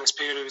regarding this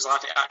period of his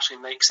life, it actually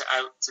makes it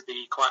out to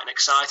be quite an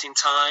exciting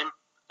time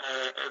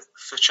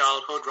for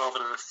childhood rather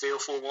than a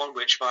fearful one,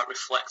 which might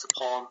reflect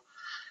upon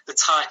the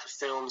type of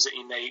films that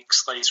he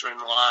makes later in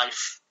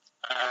life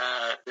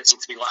that seem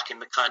to be lacking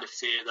the kind of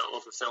fear that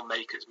other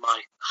filmmakers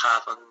might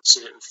have on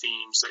certain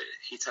themes that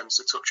he tends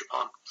to touch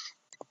upon.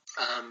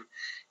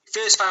 He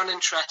first found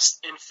interest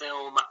in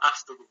film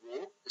after the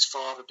war. His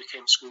father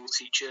became a school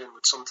teacher and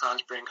would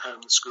sometimes bring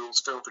home the school's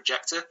film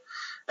projector,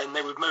 and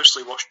they would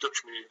mostly watch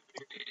Dutch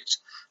movies.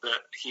 But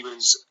he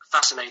was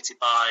fascinated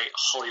by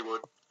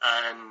Hollywood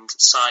and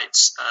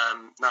cites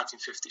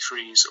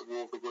 1953's A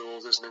War of the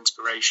Worlds as an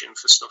inspiration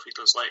for stuff he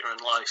does later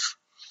in life.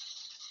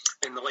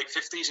 In the late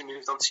 50s, he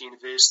moved on to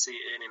university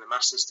earning a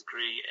master's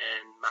degree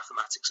in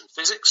mathematics and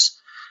physics,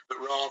 but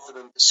rather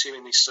than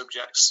pursuing these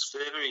subjects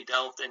further, he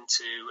delved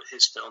into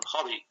his film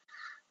hobby.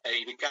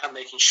 He began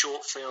making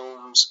short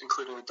films,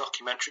 including a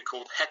documentary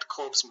called Head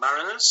Corps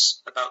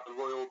Mariners about the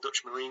Royal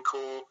Dutch Marine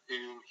Corps,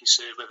 whom he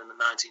served with in the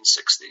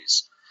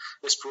 1960s.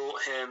 This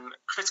brought him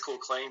critical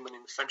acclaim,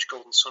 winning the French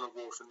Golden Sun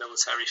Award for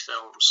military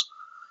films.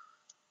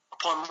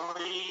 Upon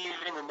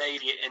leaving the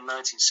Navy in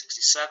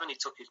 1967, he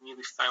took his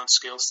newly found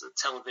skills to the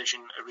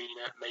television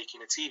arena,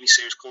 making a TV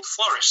series called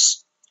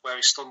Floris, where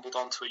he stumbled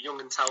onto a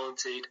young and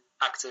talented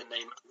actor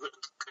named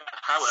Rutger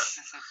Hauer,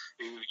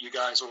 who you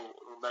guys all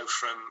know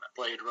from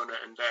Blade Runner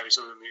and various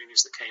other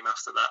movies that came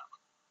after that.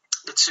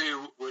 The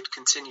two would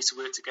continue to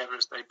work together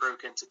as they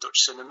broke into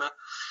Dutch cinema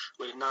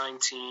with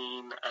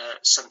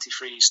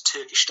 1973's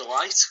Turkish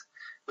Delight,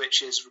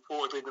 which is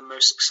reportedly the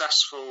most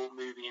successful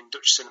movie in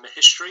Dutch cinema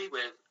history,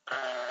 with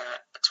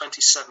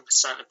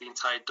 27% of the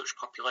entire Dutch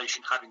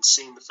population having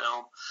seen the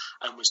film,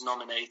 and was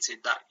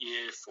nominated that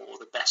year for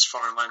the Best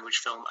Foreign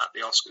Language Film at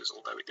the Oscars,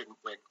 although it didn't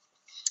win.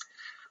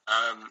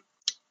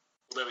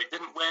 Although it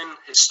didn't win,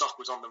 his stock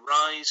was on the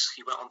rise.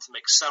 He went on to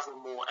make several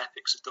more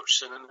epics of Dutch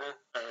cinema,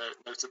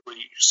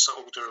 notably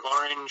Soldier of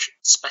Orange,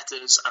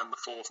 Spetters, and The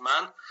Fourth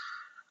Man.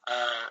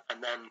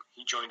 And then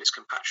he joined his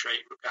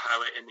compatriot Rutger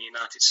Hauer in the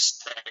United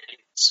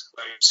States,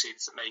 where he proceeded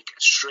to make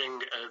a string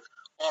of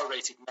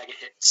R-rated mega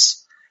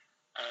hits,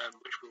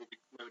 which we'll be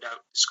no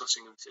doubt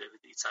discussing in further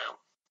detail.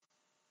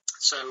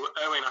 So,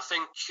 Owen, I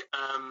think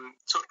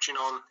touching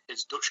on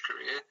his Dutch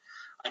career,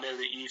 I know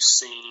that you've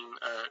seen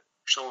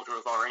Soldier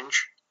of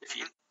Orange. If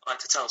you'd like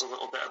to tell us a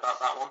little bit about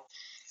that one.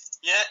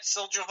 Yeah,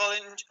 Soldier of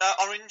Orange.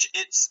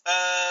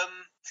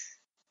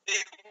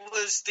 It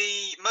was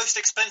the most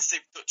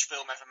expensive Dutch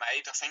film ever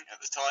made, I think, at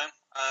the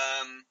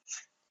time.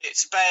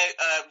 It's about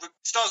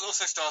stars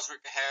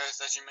Rutger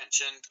Hauer, as you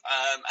mentioned,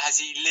 as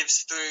he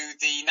lives through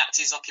the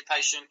Nazis'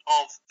 occupation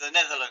of the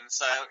Netherlands.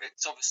 So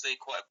it's obviously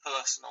quite a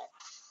personal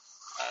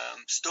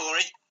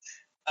story.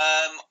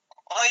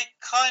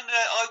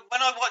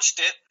 When I watched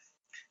it,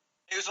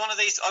 it was one of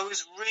these. I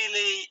was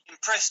really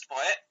impressed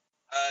by it.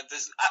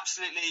 There's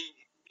absolutely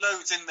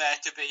loads in there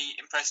to be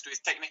impressed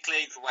with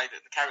technically, the way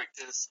that the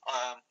characters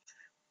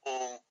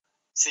all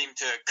seem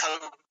to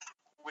cope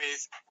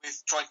with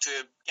trying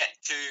to get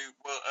to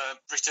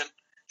Britain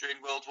during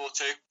World War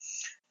II.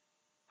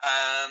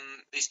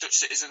 These Dutch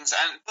citizens,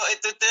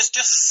 but there's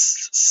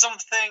just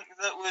something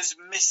that was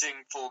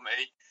missing for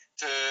me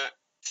to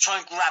try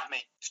and grab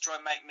me, to try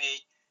and make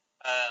me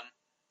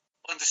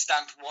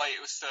understand why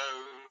it was so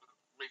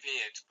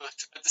revered.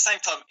 But at the same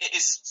time, it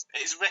is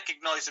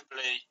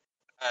recognisably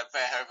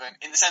Verhoeven,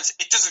 in the sense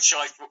it doesn't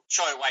shy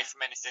away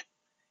from anything.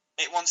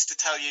 It wants to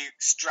tell you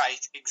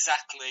straight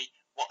exactly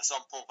what's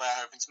on Paul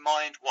Verhoeven's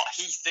mind, what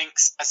he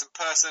thinks as a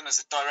person, as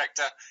a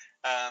director,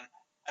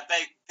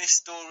 about this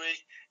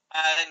story.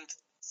 And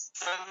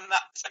from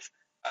that perspective,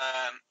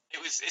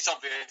 it's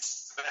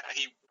obvious that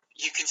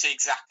you can see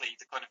exactly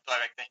the kind of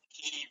director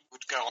he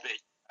would go on to be,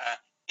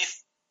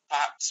 if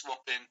perhaps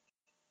swapping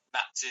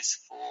Nazis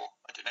for,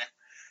 I don't know,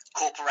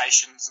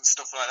 corporations and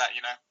stuff like that,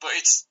 you know. But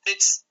it's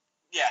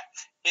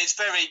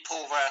very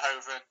Paul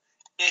Verhoeven,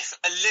 if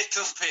a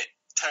little bit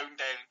toned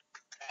down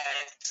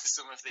compared to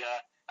some of the,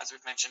 as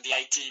we've mentioned, the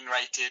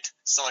 18-rated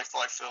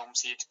sci-fi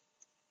films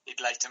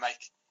he'd later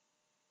make.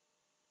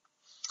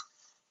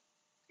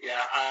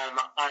 Yeah,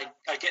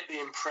 I get the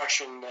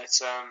impression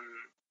that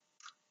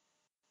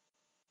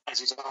as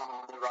he's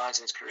on the rise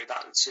in his career,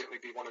 that would certainly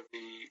be one of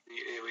the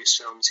earliest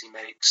films he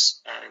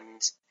makes,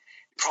 and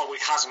he probably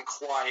hasn't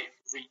quite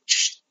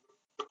reached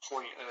the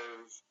point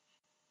of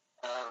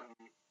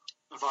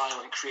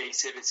violent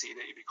creativity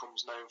that he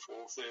becomes known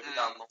for further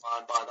down the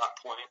line by that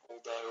point,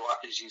 although,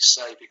 as you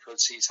say,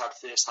 because he's had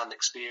first-hand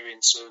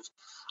experience of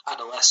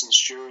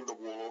adolescence during the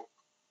war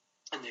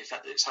and the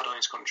effect that it's had on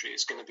his country,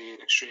 it's going to be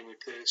an extremely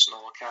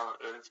personal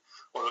account of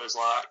what it was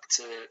like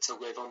to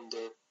live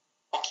under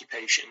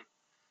occupation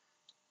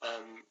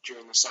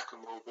during the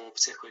Second World War,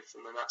 particularly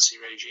from the Nazi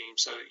regime.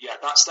 So, yeah,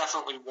 that's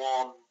definitely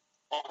one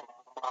on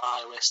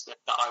my list that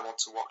I want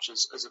to watch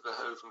as a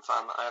Verhoeven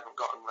fan that I haven't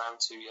gotten around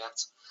to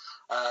yet.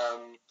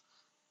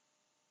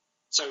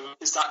 So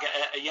does that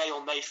get a yay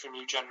or nay from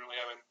you generally,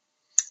 Owen?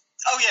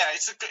 Oh yeah,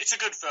 it's a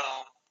good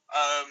film.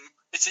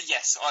 It's a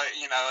yes.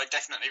 I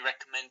definitely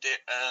recommend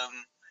it.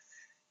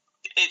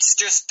 It's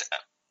just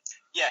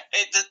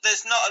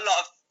there's not a lot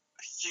of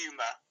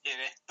humour in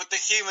it, but the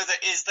humour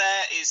that is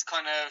there is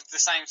kind of the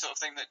same sort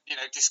of thing that, you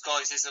know,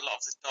 disguises a lot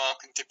of the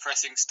dark and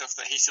depressing stuff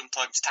that he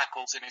sometimes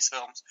tackles in his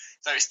films.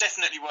 So it's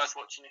definitely worth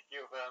watching if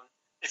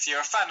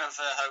you're a fan of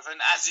Verhoeven,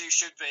 as you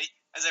should be,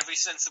 as every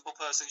sensible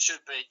person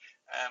should be,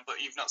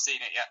 but you've not seen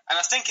it yet. And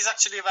I think it's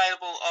actually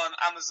available on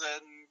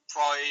Amazon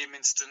Prime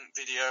Instant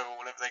Video, or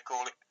whatever they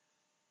call it.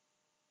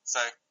 So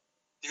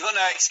you've got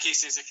no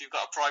excuses if you've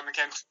got a Prime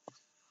account.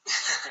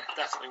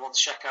 Definitely want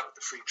to check out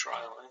the free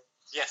trial.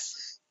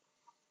 Yes.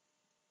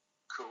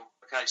 Cool.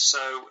 Okay, so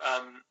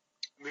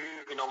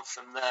moving on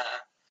from there,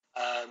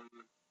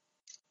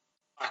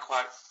 I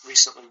quite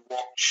recently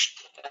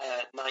watched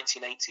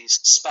 1980's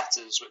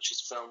Spetters, which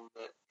is a film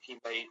that he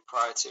made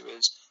prior to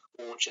his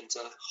launch into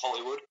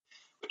Hollywood,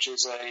 which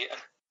is a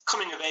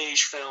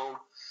coming-of-age film,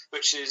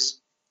 which is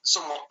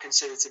somewhat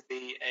considered to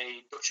be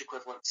a Dutch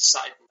equivalent to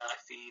Saturday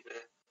Night Fever,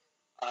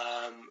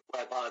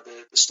 whereby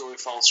the story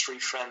follows three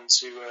friends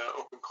who are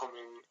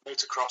up-and-coming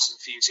motocross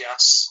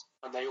enthusiasts,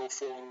 and they all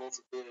fall in love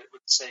with the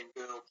same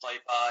girl,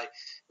 played by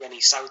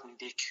Renée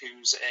Soutendijk,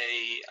 who's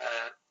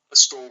a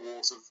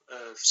stalwart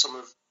of some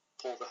of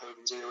Paul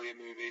Verhoeven's earlier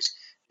movies.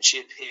 And she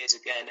appears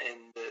again in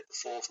the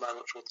Fourth Man,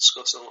 which we'll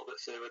discuss a little bit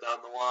further down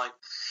the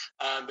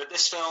line. But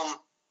this film,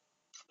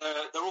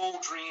 they're all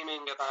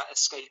dreaming about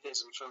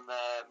escapism from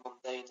their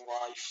mundane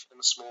life in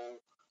a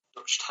small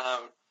Dutch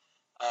town.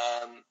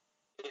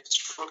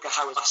 It's Rutger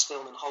Hauer's last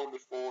film in Holland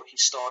before he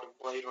starred in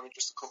Blade Runner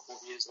just a couple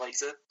of years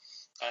later,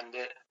 and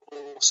it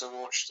also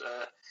launched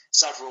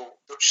several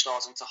Dutch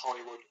stars into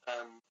Hollywood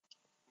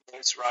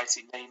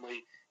notoriety,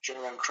 namely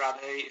Jeroen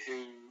Krabbe,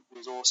 who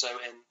was also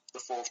in The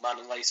Fourth Man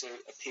and later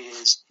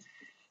appears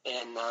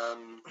in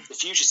The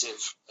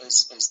Fugitive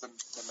as the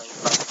main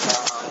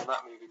guy in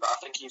that movie, but I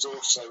think he's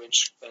also in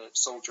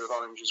Soldier of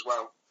Orange as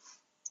well,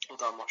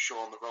 although I'm not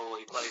sure on the role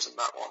he plays in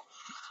that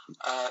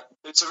one.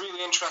 It's a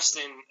really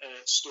interesting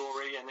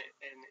story, and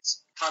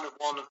it's kind of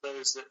one of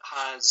those that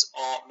has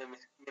art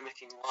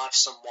mimicking life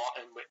somewhat,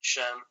 in which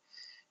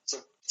it's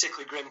a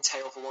particularly grim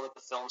tale for one of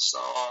the film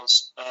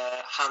stars,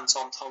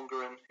 Anton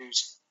Tongeren,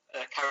 whose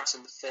character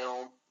in the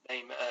film,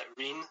 named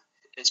Rien,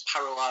 is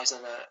paralysed in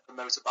a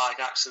motorbike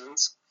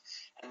accident.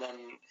 And then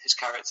his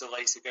character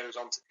later goes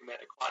on to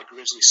commit quite a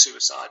grisly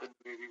suicide in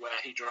the movie, where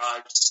he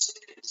drives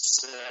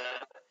his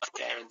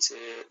car into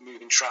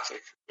moving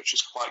traffic, which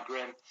is quite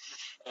grim.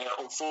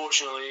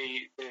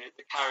 Unfortunately,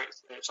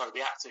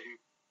 the actor who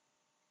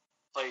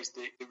plays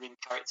the Rin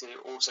character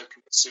also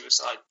commits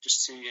suicide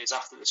just 2 years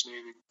after this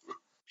movie.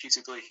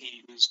 Reputedly,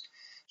 he was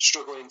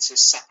struggling to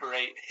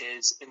separate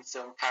his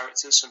in-film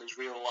characters from his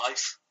real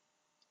life.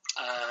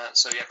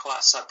 Quite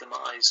a sad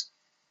demise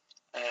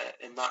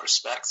in that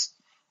respect.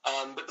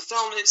 But the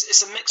film,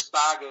 it's a mixed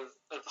bag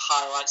of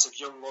highlights of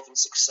young love and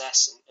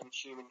success and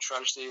human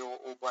tragedy,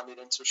 all blended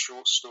into a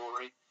short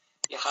story.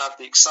 You have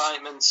the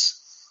excitement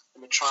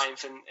and the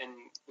triumph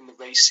in the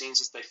race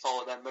scenes as they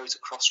follow their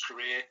motocross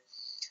career.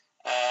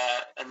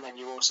 And then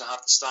you also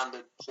have the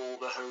standard Paul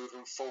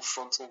Verhoeven full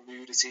frontal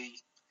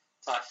nudity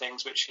type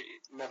things, which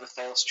he never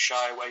fails to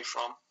shy away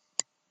from,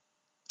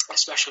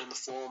 especially in the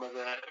form of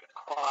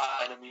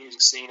quite an amusing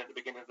scene at the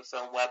beginning of the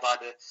film, whereby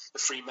the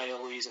three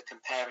male leads are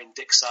comparing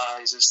dick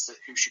size as to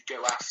who should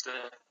go after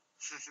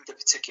the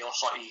particular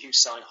hottie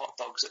who's selling hot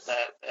dogs at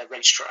their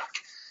racetrack,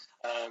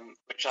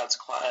 which adds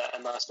quite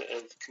a nice bit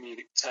of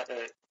comedic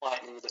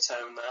lightening of the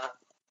tone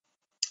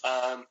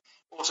there.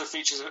 Also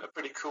features a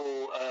pretty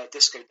cool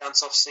disco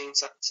dance-off scene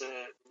set to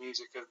the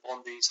music of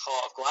Blondie's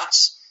Heart of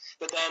Glass.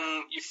 But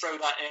then you throw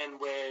that in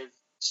with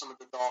some of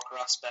the darker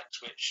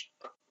aspects, which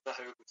the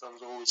Verhoeven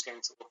films are always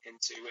going to look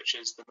into, which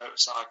is the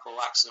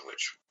motorcycle accident,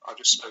 which I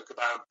just spoke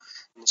about,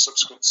 and the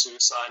subsequent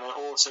suicide. And it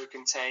also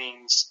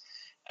contains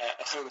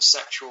a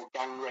homosexual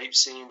gang rape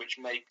scene, which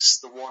makes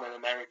the one in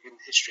American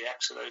History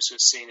X, for those who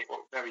have seen it,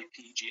 look very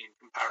PG in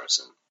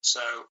comparison.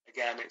 So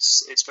again,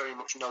 it's very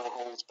much no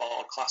holds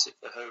barred classic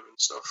Verhoeven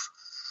stuff.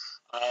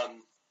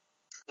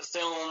 The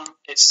film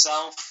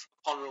itself,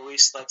 upon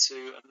release, led to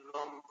a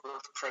number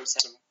of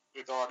protests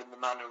regarding the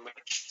manner in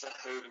which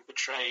Verhoeven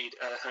portrayed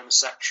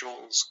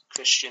homosexuals,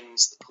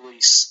 Christians, the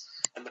police,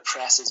 and the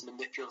press as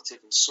manipulative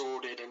and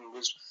sordid, and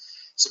was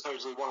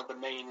supposedly one of the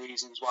main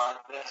reasons why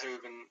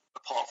Verhoeven,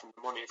 apart from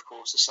the money, of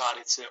course,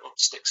 decided to up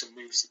sticks and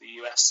move to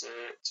the US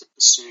to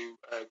pursue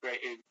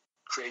greater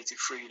creative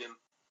freedom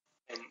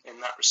in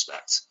that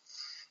respect.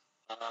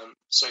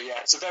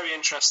 It's a very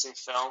interesting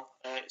film.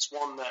 It's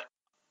one that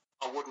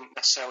I wouldn't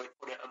necessarily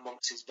put it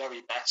amongst his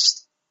very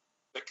best,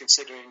 but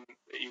considering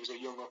that he was a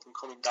young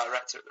up-and-coming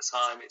director at the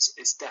time,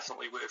 it's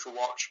definitely worth a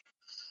watch,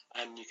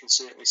 and you can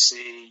certainly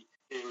see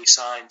early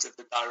signs of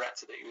the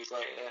director that he would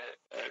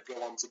later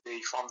go on to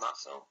be from that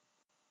film.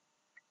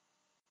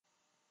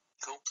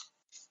 Cool.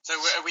 So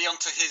are we on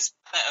to his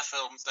better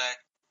films there?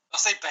 I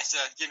say better,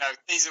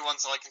 these are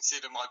ones I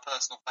consider my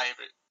personal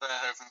favourite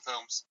Verhoeven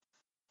films.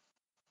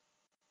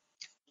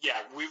 Yeah,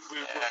 we'll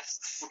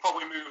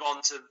probably move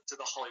on to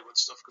the Hollywood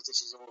stuff, because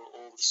this is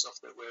all the stuff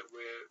that we're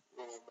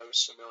all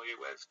most familiar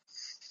with.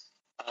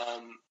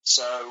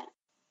 So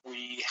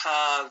we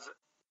have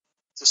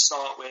to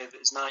start with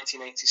is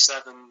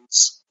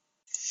 1987's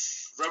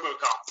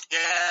RoboCop.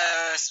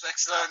 Yes,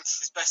 excellent.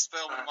 His best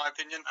film, in my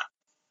opinion.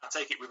 I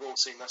take it we've all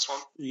seen this one.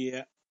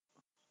 Yeah.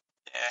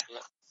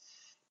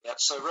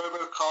 So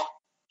RoboCop,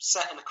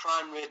 set in a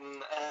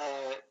crime-ridden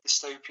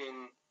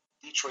dystopian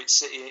Detroit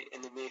city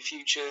in the near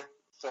future.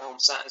 Film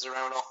centers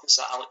around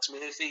Officer Alex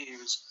Murphy, who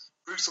was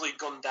brutally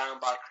gunned down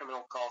by a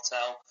criminal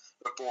cartel,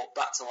 but brought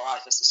back to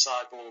life as the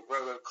cyborg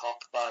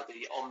RoboCop by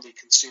the Omni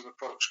Consumer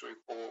Products Group,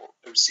 or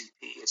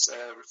OCP, as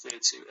they're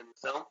referred to in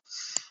the film.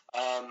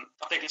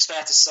 I think it's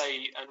fair to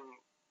say, and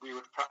we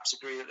would perhaps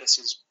agree, that this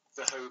is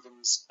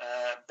Verhoeven's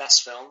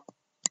best film.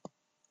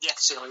 Yeah.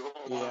 Certainly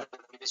one of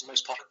his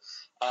most popular.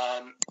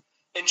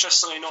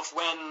 Interestingly enough,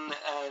 when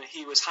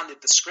he was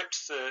handed the script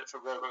for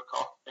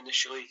RoboCop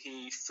initially,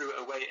 he threw it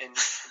away in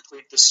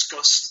complete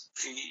disgust.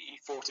 He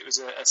thought it was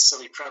a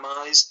silly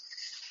premise.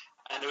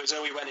 And it was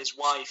only when his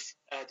wife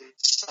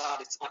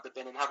decided to put the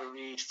bin and have a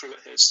read through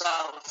it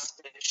herself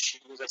that she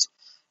was able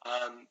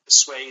to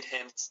persuade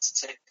him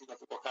to take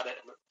another look at it,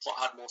 and the plot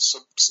had more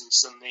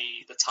substance than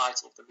the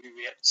title of the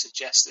movie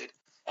suggested.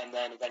 And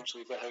then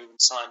eventually Verhoeven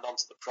signed on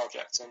to the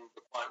project, and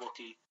we're quite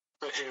lucky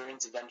for her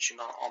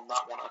intervention on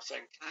that one, I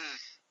think.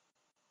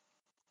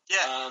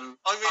 Yeah,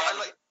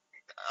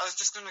 I was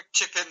just going to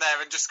chip in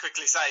there and just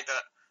quickly say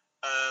that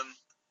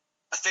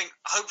I think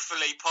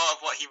hopefully part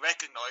of what he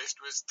recognised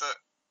was that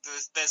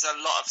there's a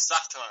lot of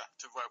satire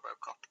to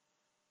RoboCop,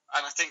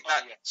 and I think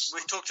that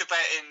we've talked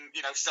about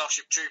in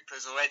Starship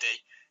Troopers already.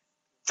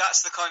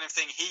 That's the kind of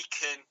thing he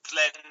can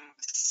blend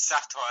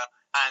satire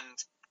and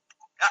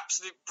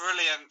absolute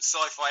brilliant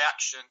sci-fi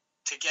action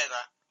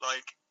together,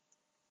 like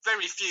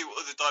very few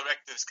other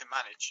directors can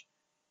manage.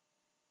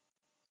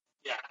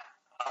 Yeah,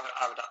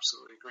 I would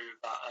absolutely agree with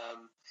that.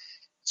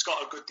 It's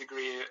got a good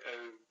degree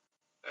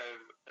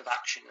of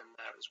action in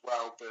there as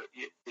well, but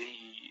the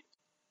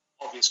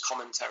obvious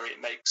commentary it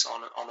makes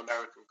on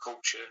American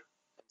culture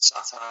and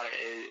satire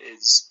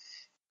is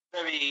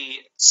very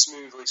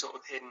smoothly sort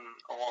of hidden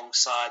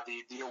alongside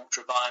the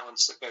ultra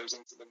violence that goes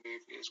into the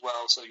movie as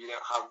well. So you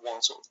don't have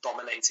one sort of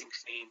dominating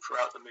theme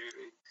throughout the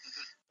movie.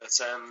 But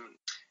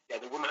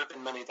there wouldn't have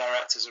been many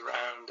directors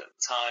around at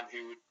the time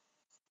who would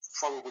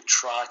probably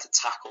try to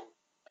tackle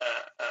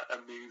a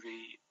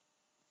movie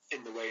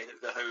in the way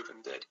that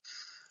Verhoeven did.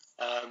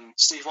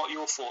 Steve, what are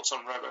your thoughts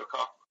on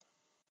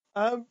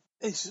RoboCop?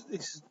 It's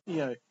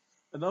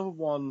another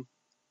one,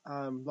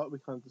 like we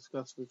kind of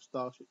discussed with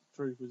Starship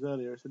Troopers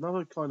earlier. It's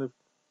another kind of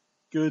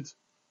good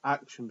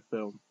action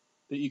film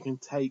that you can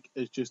take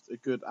as just a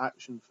good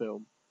action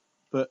film,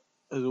 but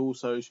as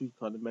also, as you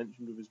kind of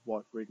mentioned with his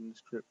wife reading the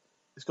script,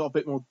 it's got a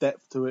bit more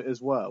depth to it as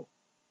well.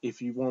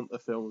 If you want a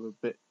film with a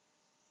bit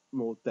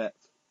more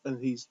depth, and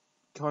he's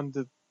kind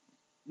of,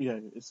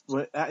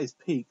 at his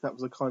peak, that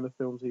was the kind of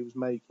films he was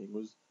making.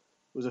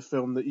 Was a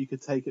film that you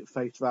could take at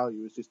face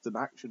value as just an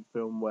action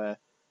film where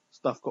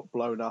stuff got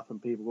blown up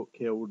and people got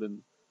killed,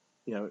 and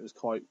it was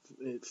quite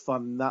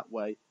fun that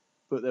way.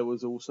 But there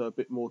was also a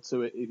bit more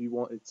to it if you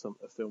wanted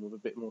a film with a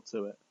bit more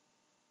to it.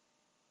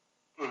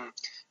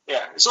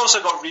 Yeah, it's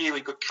also got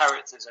really good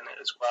characters in it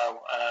as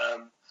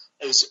well.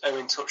 As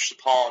Owen touched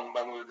upon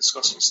when we were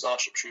discussing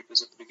Starship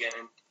Troopers at the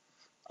beginning.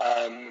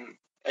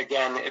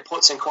 Again, it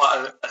puts in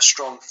quite a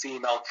strong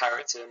female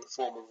character in the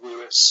form of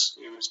Lewis,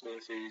 who is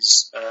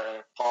Murphy's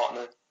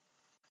partner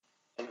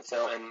in the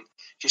film, and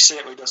she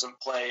certainly doesn't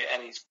play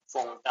any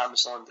form of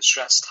damsel in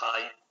distress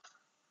type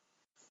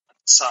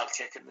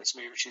sidekick in this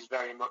movie. She's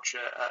very much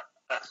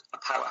a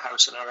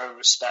powerhouse in her own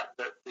respect,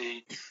 but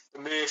the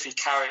Murphy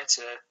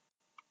character,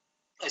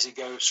 as he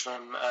goes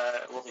from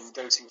loving,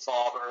 doting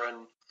father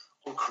and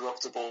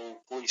uncorruptible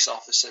police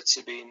officer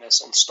to being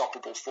this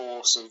unstoppable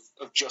force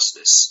of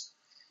justice,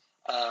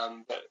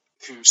 but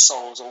whose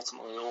soul is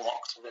ultimately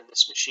locked within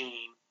this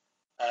machine,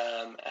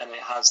 and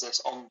it has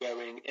this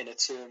ongoing inner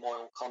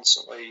turmoil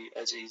constantly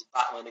as he's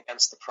battling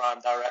against the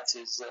prime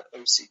directors that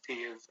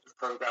OCP have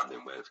programmed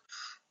him with,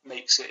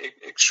 makes it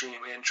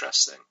extremely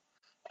interesting,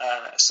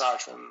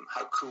 aside from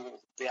how cool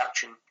the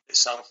action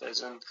itself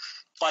is. And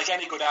like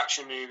any good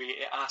action movie,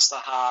 it has to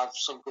have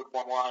some good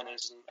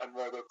one-liners, and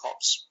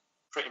RoboCop's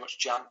pretty much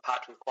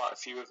jam-packed with quite a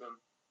few of them.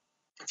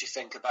 If you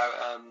think about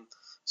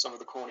some of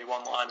the corny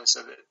one-liners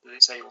that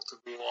it's able to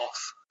reel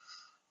off,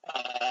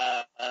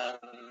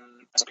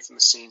 from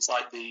the scenes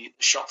like the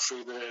shot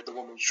through the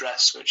woman's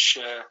dress, which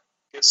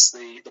gets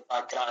the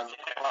bad guy in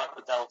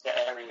the delicate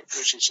area,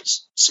 which is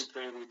just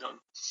superbly done.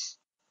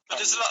 But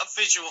there's a lot of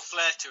visual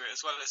flair to it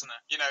as well, isn't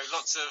there?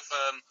 Lots of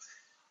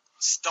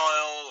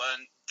style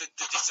and the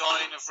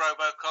design of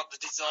RoboCop,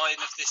 the design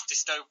of this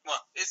it's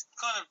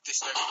kind of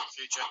dystopian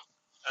future.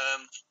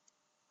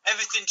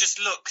 Everything just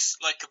looks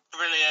like a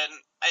brilliant.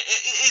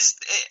 It's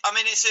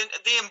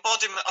the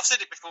embodiment. I've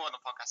said it before on the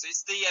podcast.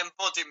 It's the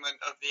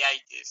embodiment of the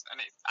 80s, and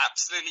it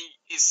absolutely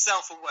is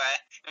self-aware,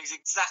 knows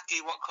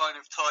exactly what kind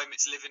of time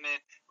it's living in,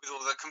 with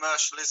all the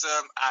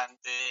commercialism and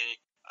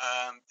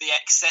the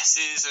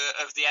excesses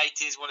of the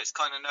 80s, what it's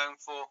kind of known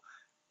for,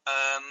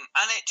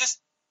 and it just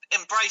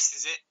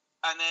embraces it,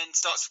 and then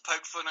starts to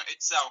poke fun at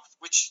itself,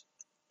 which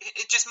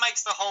it just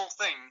makes the whole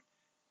thing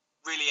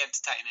really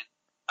entertaining.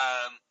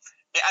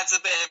 It adds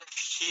a bit of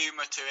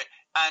humour to it,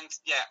 and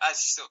yeah, as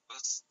you sort of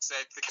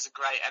said, the characters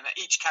are great, and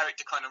each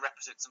character kind of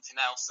represents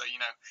something else. So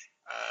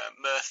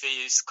Murphy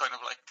is kind of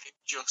like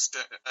just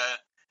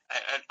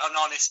an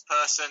honest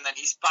person, then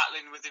he's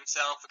battling with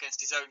himself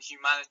against his own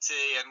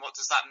humanity, and what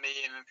does that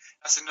mean? And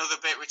that's another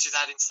bit which is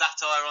adding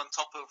satire on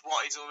top of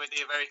what is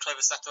already a very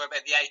clever satire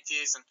about the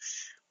 80s. And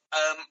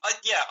I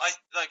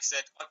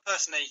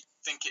personally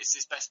think it's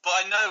his best, but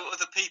I know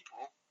other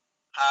people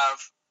have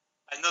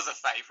another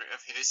favourite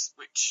of his,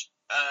 which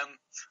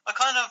I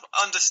kind of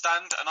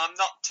understand and I'm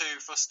not too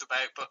fussed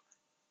about, but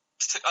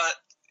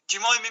do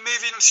you mind me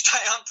moving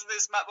straight onto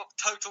this, Matt? But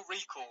Total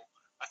Recall,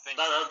 I think.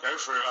 No, go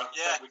for it.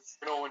 Yeah. We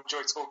can all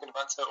enjoy talking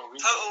about Total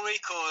Recall. Total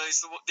Recall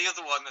is the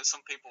other one that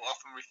some people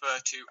often refer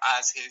to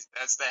as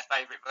their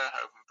favourite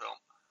Verhoeven film,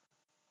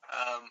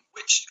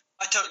 which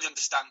I totally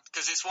understand,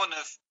 because it's one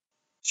of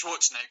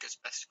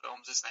Schwarzenegger's best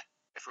films, isn't it?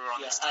 If we're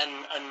honest. Yeah,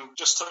 and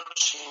just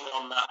touching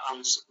on that, I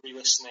was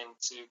re-listening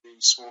to the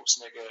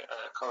Schwarzenegger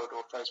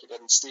Corridor Plays We Did,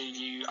 and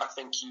Steve, I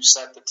think you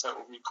said that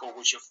Total Recall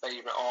was your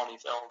favourite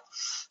Arnie film,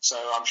 so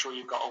I'm sure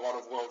you've got a lot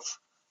of love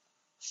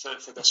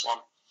for this one.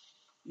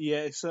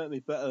 Yeah, it's certainly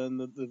better than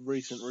the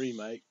recent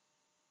remake.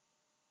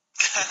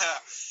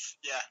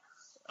 Yeah,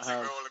 I think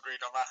we're all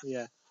agreed on that.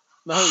 Yeah.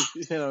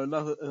 No,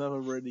 another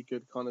really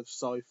good kind of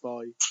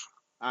sci-fi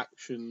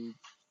action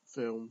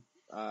film.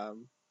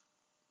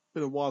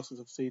 Been a while since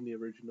I've seen the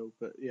original,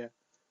 but yeah,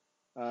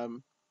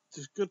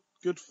 just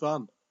good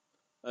fun,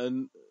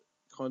 and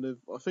kind of,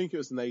 I think it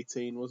was an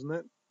 18, wasn't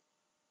it?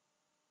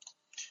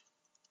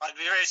 I'd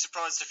be very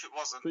surprised if it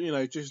wasn't. But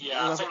I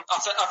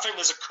think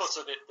there's a cut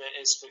of it that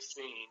is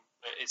 15,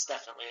 but it's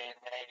definitely an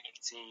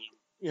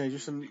 18. Yeah,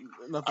 just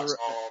another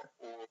all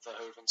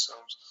Verhoeven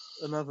films.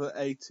 Another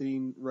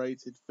 18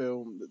 rated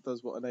film that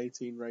does what an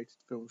 18 rated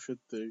film should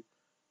do,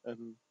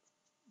 and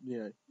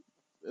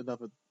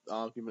another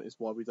argument is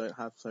why we don't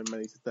have so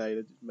many today.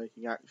 They're just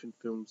making action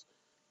films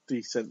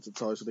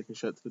desensitized so they can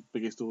show it to the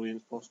biggest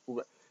audience possible.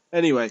 But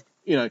anyway,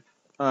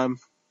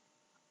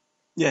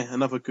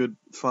 another good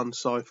fun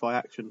sci-fi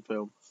action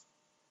film.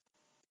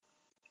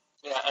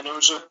 Yeah, and it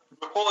was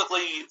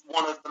reportedly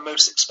one of the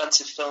most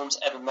expensive films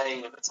ever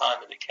made at the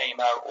time that it came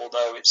out,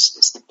 although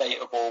it's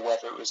debatable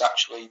whether it was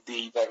actually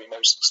the very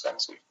most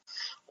expensive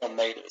one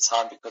made at the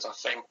time, because I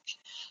think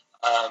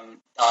Die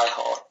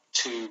Hard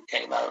 2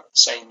 came out the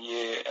same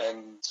year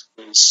and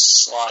was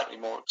slightly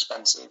more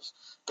expensive,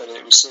 but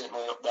it was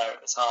certainly up there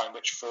at the time,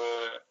 which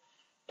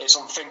it's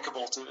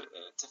unthinkable to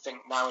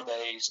think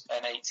nowadays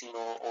an 18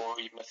 or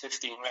even a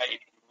 15 rated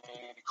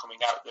movie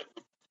coming out that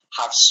would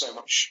have so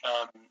much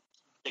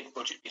big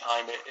budget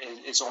behind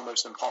it is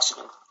almost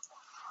impossible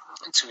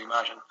to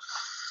imagine.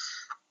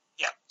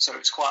 Yeah. So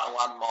it's quite a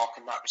landmark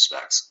in that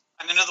respect.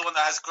 And another one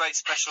that has great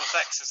special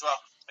effects as well.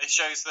 It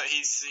shows that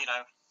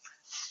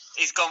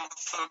he's gone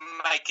from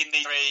making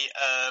these very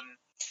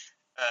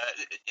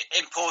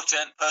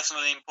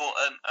personally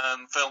important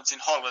films in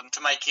Holland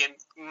to making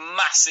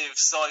massive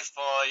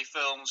sci-fi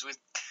films with,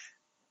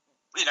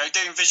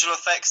 doing visual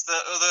effects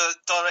that other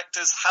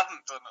directors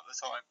hadn't done at the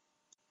time.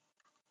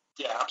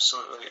 Yeah,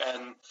 absolutely.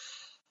 And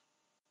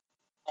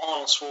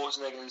Arnold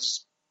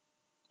Schwarzenegger's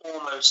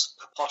almost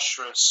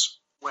preposterous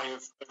way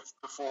of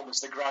performance,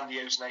 the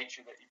grandiose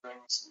nature that he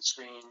brings to the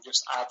screen,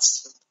 just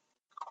adds to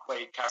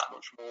Quaid character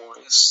much more.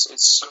 It's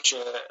such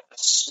a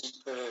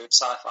superb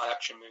sci-fi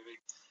action movie,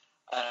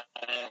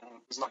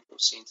 and there's not people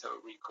who've seen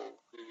Total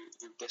Recall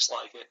who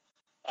dislike it.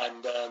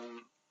 And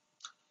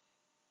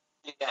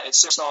it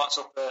starts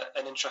up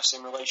an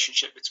interesting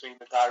relationship between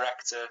the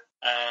director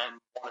and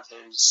one of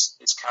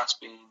his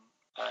cast, being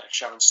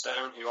Sharon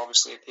Stone, who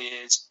obviously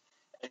appears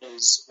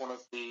as one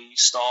of the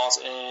stars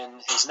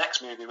in his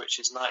next movie, which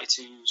is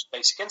 92's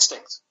Basic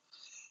Instinct,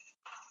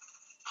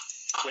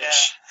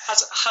 which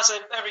has a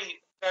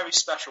very, very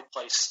special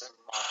place in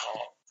my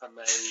heart for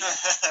me.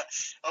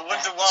 I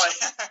wonder why.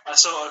 A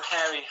sort of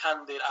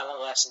hairy-handed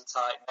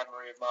adolescent-type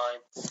memory of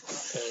mine.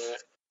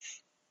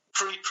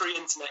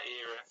 Pre-internet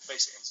era,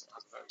 Basic Instinct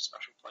has a very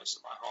special place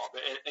in my heart.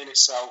 But in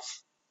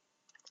itself,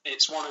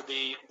 it's one of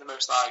the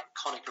most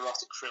iconic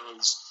erotic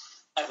thrillers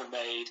ever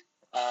made.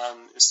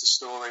 It's the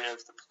story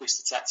of the police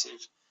detective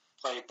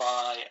played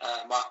by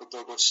Michael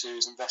Douglas,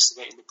 who's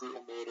investigating the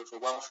brutal murder of a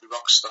wealthy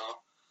rock star,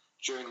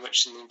 during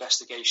which in the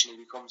investigation he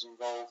becomes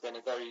involved in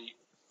a very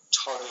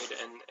torrid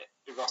and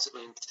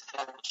erotically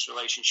intense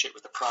relationship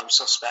with the prime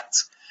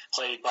suspect,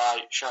 played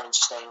by Sharon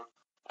Stone,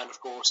 and of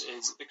course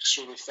is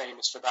extremely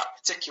famous for that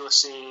particular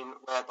scene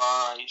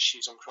whereby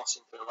she's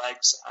uncrossing her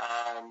legs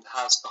and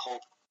has the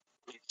whole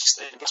police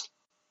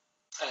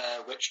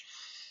which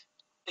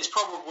is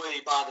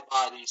probably by the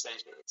by these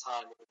days, but at the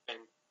time it would have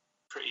been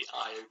pretty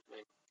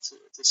eye-opening,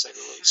 to say the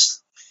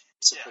least.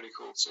 It's a pretty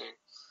cool scene.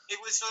 It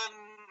was,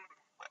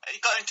 he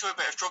got into a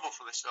bit of trouble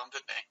for this film,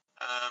 didn't he?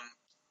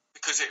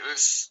 Because it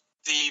was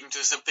deemed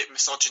as a bit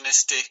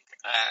misogynistic,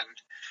 and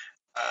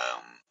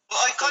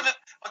I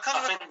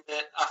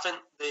think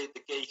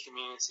the gay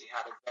community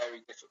had a very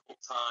difficult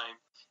time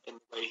in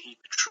the way he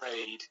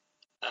portrayed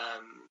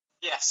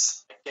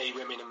gay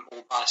women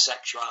or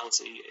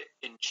bisexuality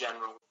in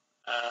general,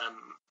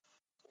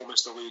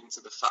 almost alluding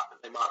to the fact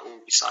that they might all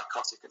be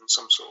psychotic in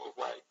some sort of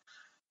way,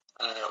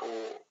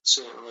 or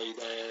certainly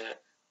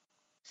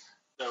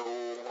they're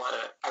all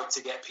out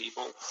to get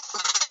people,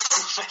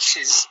 which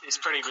is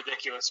pretty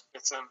ridiculous.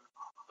 But I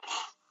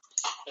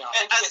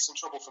think he gets in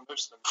trouble for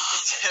most of them.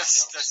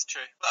 Yes, that's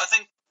true. But I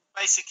think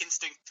Basic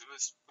Instinct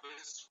was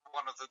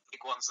one of the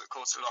big ones that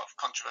caused a lot of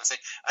controversy.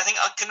 I think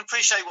I can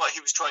appreciate what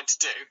he was trying to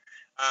do.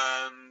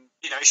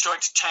 He's trying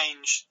to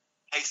change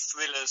how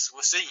thrillers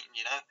were seen,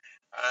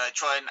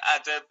 try and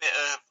add a bit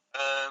of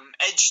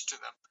edge to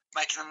them,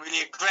 making them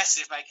really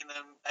aggressive, making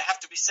them, they have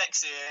to be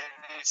sexy,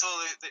 and it's all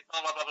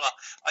blah, blah, blah, blah.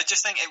 I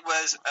just think it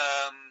was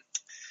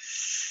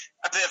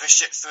a bit of a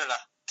shit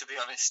thriller, to be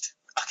honest.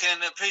 I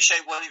can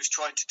appreciate what he was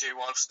trying to do,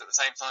 whilst at the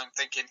same time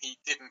thinking he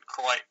didn't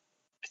quite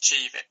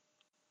achieve it.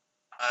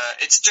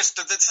 It's just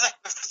the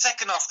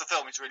second half of the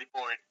film is really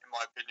boring, in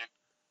my opinion.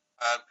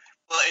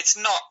 Well, it's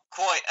not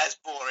quite as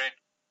boring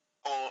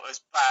or as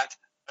bad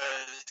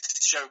as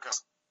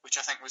Showgirls, which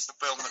I think was the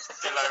film that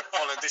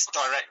followed this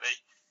directly.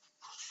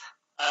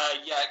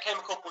 It came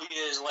a couple of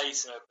years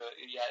later, but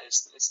yeah,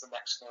 it's the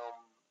next film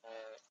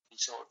he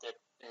sort of did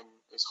in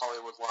his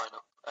Hollywood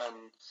lineup.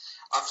 And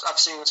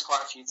I've seen this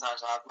quite a few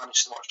times. I've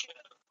managed to watch it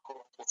a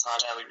couple of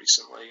times early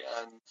recently,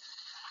 and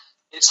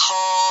it's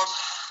hard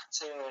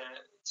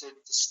to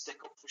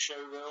stick up for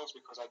Showgirls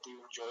because I do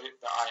enjoy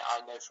it, but I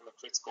know from a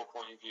critical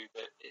point of view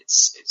that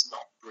it's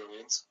not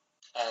brilliant.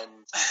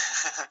 And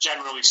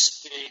generally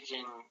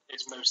speaking,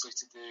 it's mostly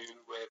to do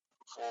with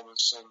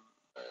performance and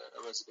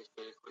Elizabeth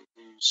Berkley,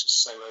 who's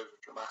just so over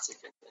dramatic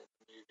in the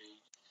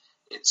movie.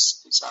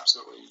 It's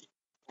absolutely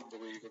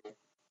unbelievable.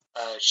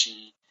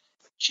 She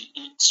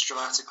eats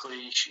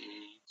dramatically,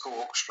 she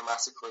talks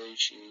dramatically,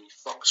 she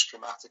fucks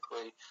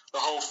dramatically. The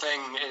whole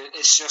thing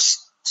is just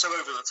so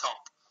over the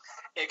top.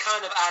 It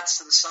kind of adds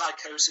to the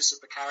psychosis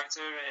of the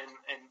character in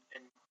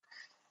an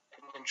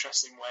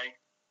interesting way,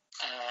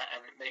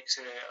 and it makes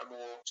her a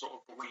more sort of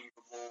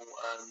believable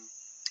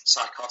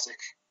psychotic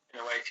in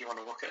a way, if you want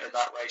to look at it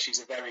that way.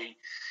 She's a very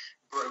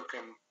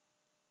broken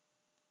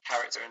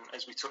character, and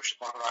as we touched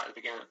upon right at the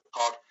beginning of the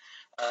pod,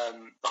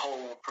 the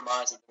whole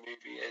premise of the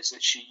movie is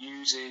that she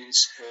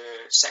uses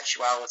her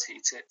sexuality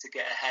to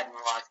get ahead in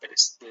life, but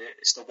it's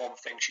the one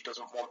thing she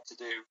doesn't want to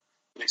do,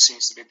 but it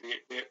seems to be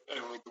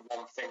only the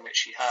one thing that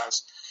she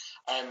has.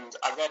 And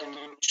I read an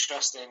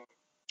interesting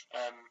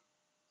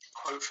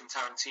quote from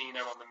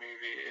Tarantino on the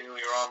movie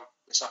earlier on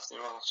this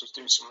afternoon when I was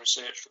doing some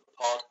research for the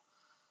pod,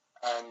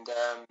 and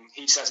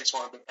he says it's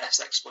one of the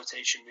best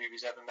exploitation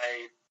movies ever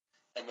made,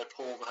 and that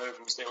Paul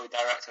Verhoeven was the only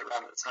director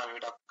around at the time who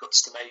would have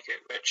guts to make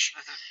it, which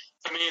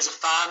for me as a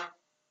fan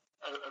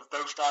of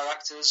both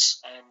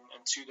directors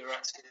and two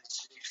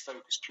directors who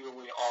focus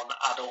purely on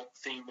adult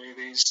theme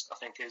movies, I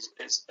think is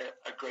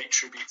a great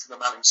tribute to the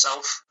man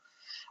himself.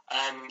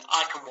 And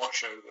I can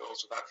watch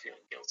Showgirls without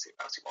feeling guilty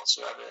about it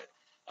whatsoever.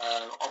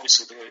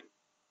 Obviously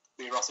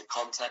the erotic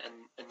content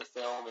in the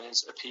film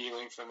is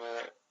appealing from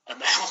a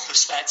male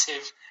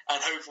perspective,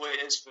 and hopefully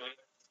it is for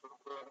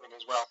women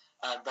as well.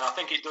 But I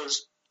think it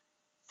does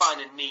find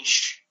a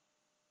niche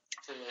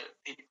for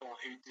people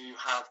who do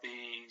have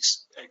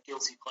these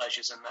guilty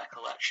pleasures in their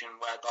collection,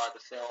 whereby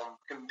the film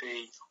can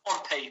be, on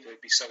paper,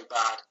 be so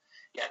bad,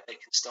 yet they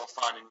can still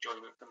find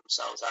enjoyment for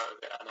themselves out of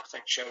it. And I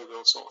think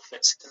Showgirls sort of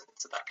fits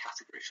into that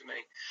category for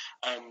me.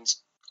 And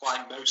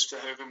like most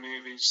Verhoeven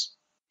movies,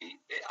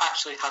 it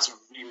actually has a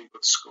really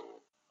good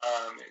score.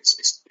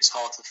 It's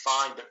hard to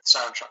find, but the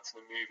soundtrack to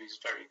the movie is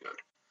very good.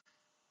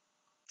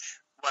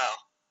 Well,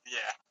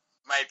 yeah,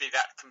 maybe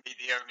that can be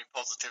the only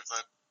positive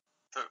that.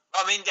 But,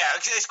 I mean, yeah,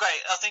 it's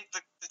great. I think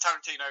the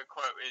Tarantino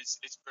quote is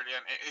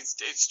brilliant.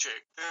 It's true.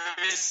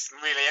 There is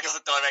really any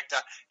other director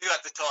who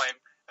at the time,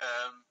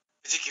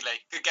 particularly,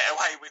 could get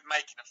away with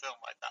making a film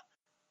like that.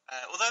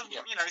 Although,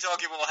 it's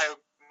arguable how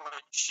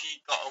much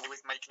he got away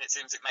with making it.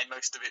 Seems it made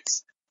most of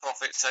its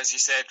profits, as you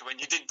said, when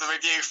you did the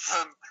review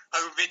from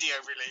home video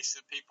release,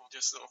 and people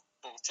just sort of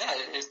bought it.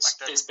 Yeah,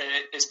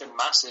 it's been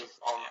massive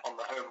on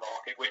the home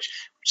market, which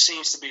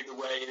seems to be the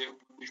way that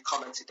we've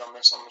commented on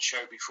this on the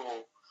show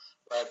before,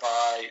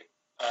 whereby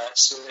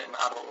certain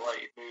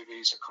adult-related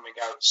movies are coming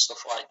out,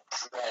 stuff like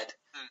Dread,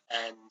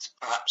 and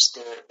perhaps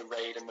the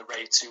Raid and the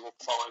Raid 2 will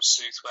follow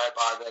suit,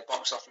 whereby their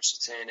box office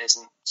return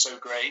isn't so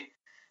great,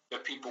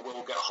 but people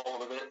will get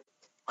hold of it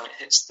when it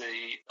hits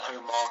the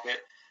home market,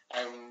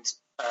 and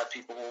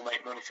people will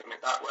make money from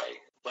it that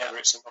way. Whether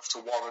it's enough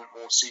to warrant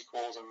more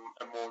sequels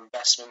and more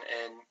investment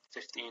in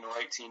 15 or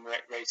 18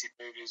 rated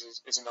movies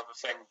is another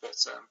thing, but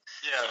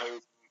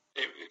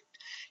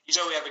he's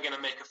only ever going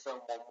to make a film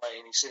one way,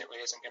 and he certainly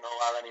isn't going to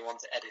allow anyone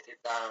to edit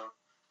it down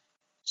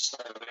so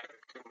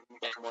it can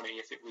make money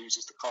if it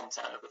loses the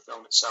content of the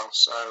film itself.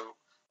 So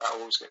that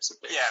always gets a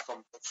bit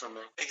fun from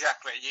me.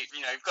 Exactly.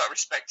 You've got to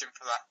respect him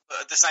for that.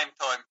 But at the same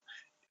time,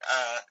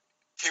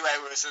 2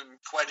 hours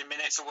and 20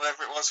 minutes or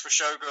whatever it was for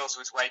Showgirls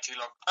was way too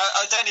long.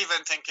 I don't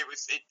even think it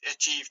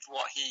achieved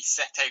what he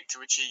set out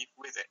to achieve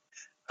with it.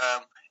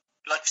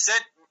 Like I said,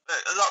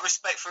 a lot of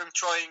respect for him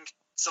trying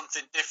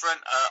something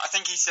different. I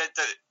think he said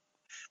that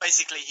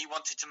basically he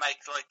wanted to make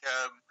like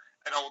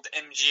an old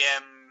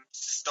MGM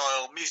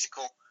style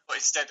musical, but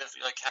instead of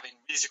like having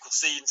musical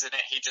scenes in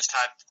it, he just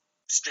had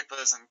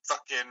strippers and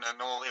fucking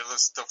and all the other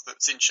stuff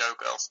that's in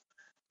Showgirls,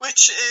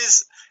 which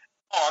is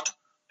odd.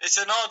 It's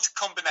an odd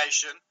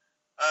combination.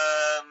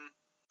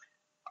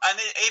 And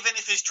even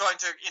if he's trying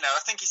to,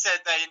 I think he said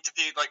they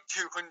interviewed like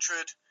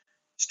 200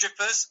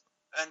 strippers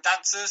and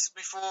dancers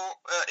before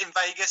in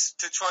Vegas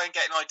to try and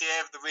get an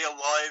idea of the real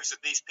lives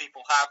that these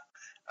people have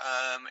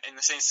in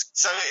the scenes.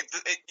 So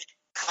it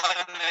kind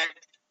of,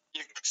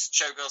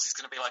 Showgirls is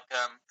going to be like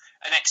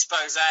an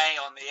expose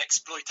on the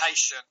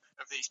exploitation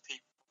of these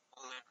people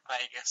in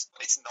Vegas.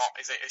 It's not,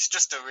 is it? It's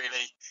just a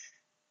really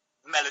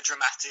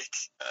melodramatic,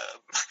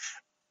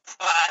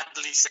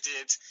 badly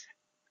scripted,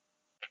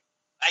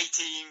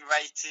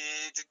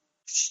 18-rated,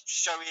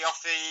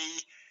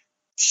 showy-offy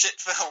shit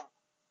film.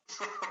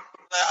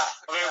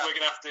 I mean, we're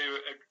going to have to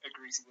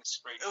agree to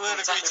disagree.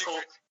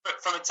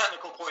 From a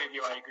technical point of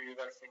view, I agree with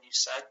everything you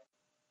said,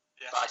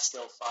 but I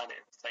still find it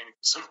entertaining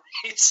for some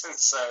reason.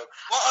 So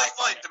what I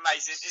find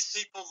amazing is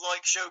people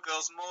like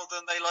Showgirls more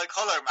than they like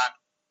Hollow Man.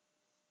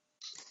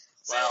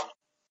 Well,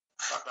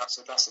 that's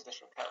a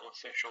different kettle of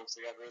fish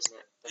altogether, isn't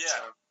it? But,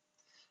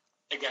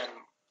 again,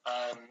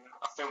 I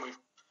think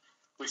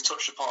we've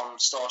touched upon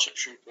Starship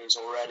Troopers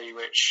already,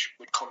 which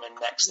would come in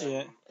next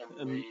in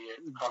the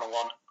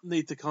chronology.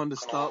 Need to kind of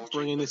start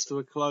bringing this to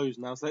a close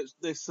now. So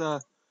this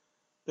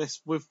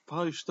with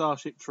post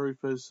Starship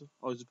Troopers,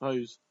 I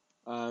suppose,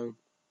 kind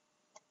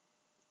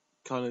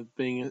of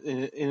being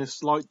in a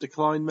slight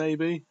decline,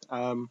 maybe.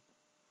 Wrap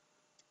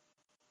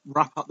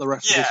up the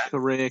rest of his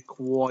career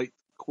quite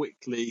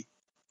quickly.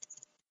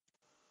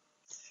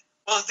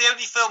 Well, the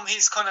only film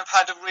he's kind of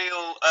had a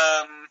real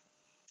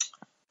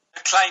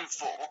acclaim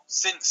for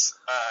since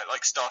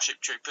like Starship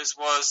Troopers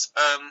was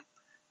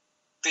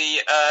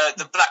the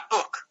Black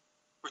Book,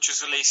 which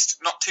was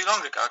released not too long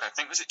ago. I don't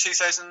think, was it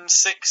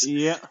 2006?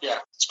 Yeah,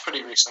 it's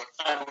pretty recent,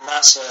 and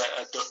that's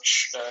a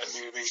Dutch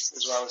movie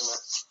as well, isn't it?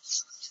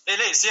 It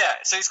is, yeah.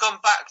 So he's gone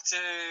back to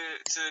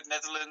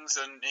Netherlands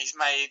and he's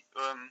made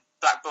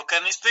Black Book,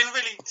 and it's been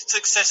really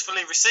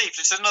successfully received.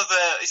 It's another,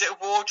 is it a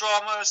war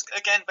drama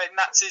again about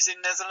Nazis in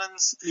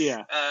Netherlands?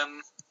 Yeah.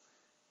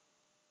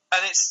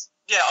 And it's,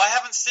 I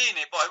haven't seen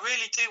it, but I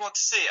really do want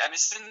to see it, and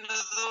it's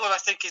another one I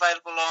think is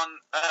available on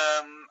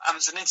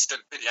Amazon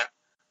Instant Video.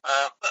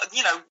 But,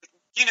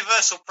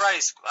 universal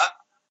praise for that.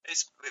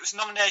 It was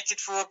nominated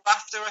for a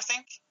BAFTA, I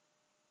think.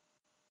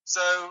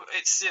 So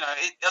it's,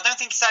 I don't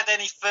think it's had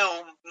any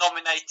film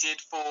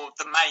nominated for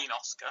the main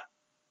Oscar,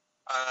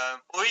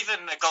 or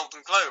even a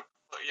Golden Globe.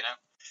 But you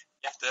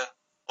have to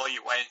buy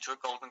your way into a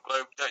Golden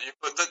Globe, don't you?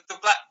 But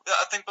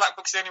I think Black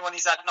Book's the only one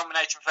he's had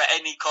nomination for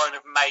any kind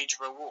of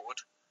major award.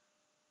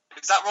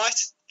 Is that right?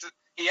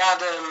 He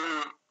had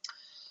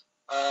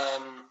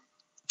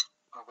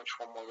which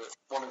one was it?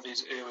 One of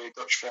these early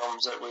Dutch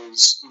films that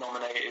was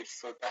nominated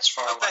for Best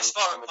Foreign Language. Best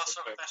Foreign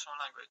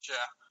Language,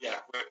 yeah. Yeah,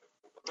 I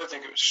don't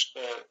think it was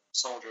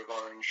Soldier of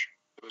Orange.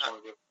 It was one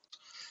of the.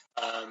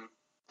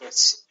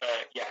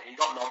 He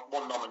got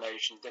one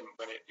nomination, didn't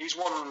win it. He's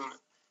won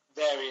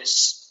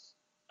various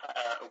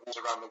awards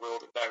around the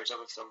world at various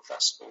other film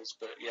festivals,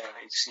 but he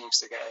seems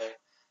to get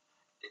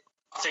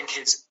I think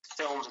his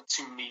films are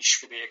too niche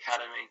for the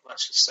Academy.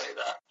 Let's just say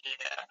that.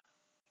 Yeah.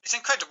 It's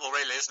incredible,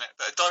 really, isn't it?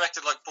 That a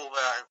director like Paul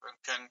Verhoeven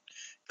can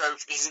go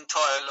his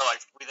entire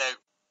life without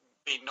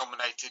being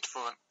nominated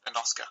for an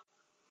Oscar.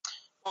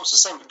 Well, it's the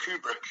same with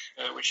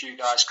Kubrick, which you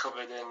guys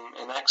covered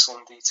in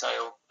excellent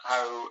detail,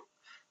 how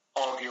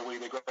arguably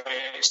the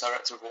greatest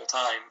director of all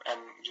time, and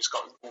he just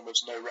got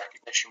almost no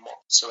recognition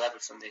whatsoever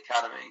from the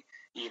Academy,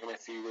 even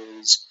if he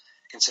was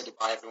considered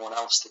by everyone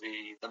else to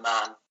be the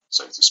man,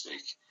 so to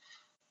speak.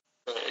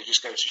 But it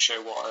just goes to show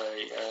what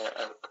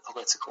a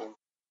political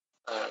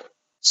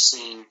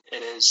scene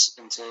it is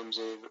in terms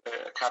of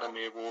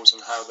Academy Awards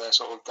and how they're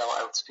sort of dealt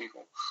out to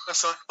people.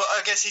 That's right. But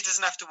I guess he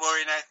doesn't have to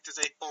worry now, does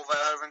he, Paul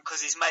Verhoeven,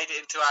 because he's made it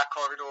into our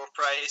corridor of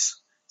praise.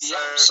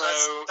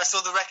 So that's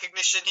all the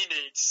recognition he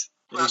needs.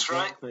 That's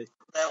exactly right.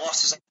 Their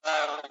losses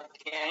are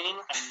gain,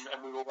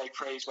 and we will make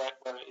praise where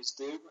it is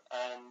due.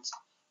 And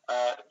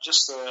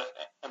just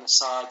an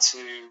aside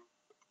to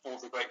all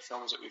the great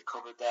films that we've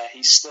covered there,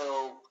 he's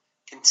still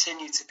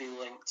continue to be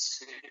linked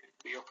to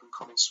the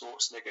up-and-coming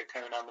Schwarzenegger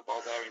Conan the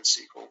Barbarian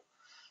sequel,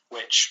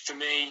 which, for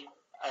me,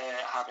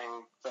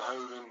 having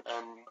Verhoeven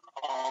and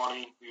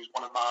Arnie, who's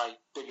one of my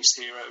biggest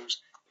heroes,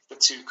 if the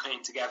two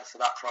came together for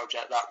that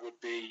project, that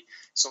would be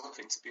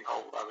something to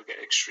behold. I would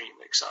get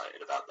extremely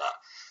excited about that.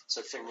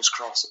 So fingers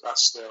crossed that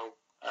still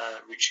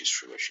reaches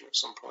fruition at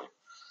some point.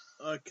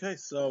 Okay,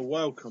 so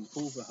welcome,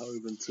 Paul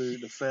Verhoeven, to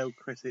the Failed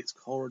Critics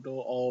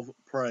Corridor of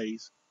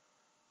Praise.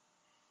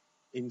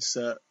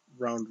 Insert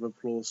round of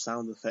applause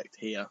sound effect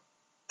here.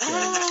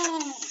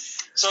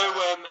 So,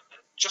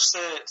 just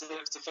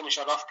to finish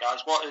that off,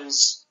 guys, what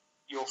is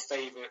your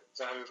favourite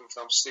Verhoeven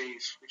film,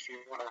 Steve, if you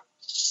want to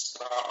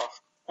start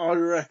off? I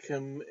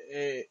reckon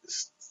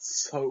it's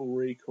Total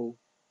Recall.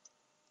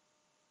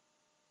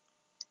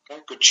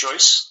 Okay, good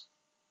choice.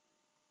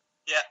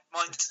 Yeah,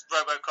 mine's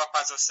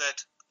RoboCop, as I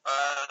said.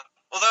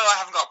 Although I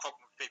haven't got a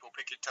problem with people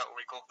picking Total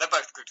Recall. They're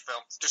both good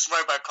films. Just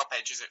RoboCop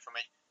edges it for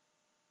me.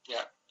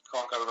 Yeah.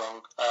 Can't go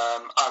wrong.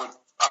 I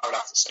would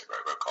have to say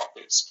RoboCop.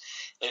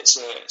 It's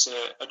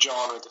a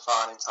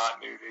genre-defining type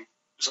movie.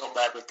 up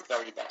there with the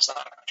very best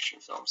action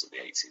films of the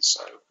 80s.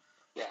 So,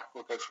 yeah,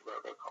 we'll go for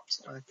RoboCop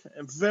too. Okay,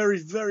 and very,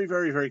 very,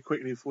 very, very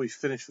quickly before we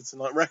finish for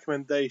tonight,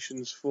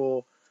 recommendations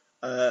for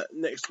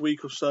next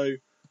week or so.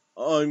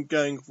 I'm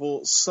going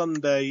for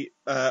Sunday,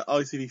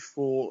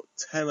 ITV4,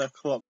 10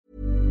 o'clock.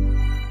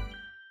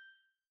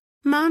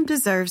 Mom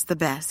deserves the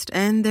best,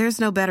 and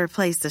there's no better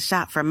place to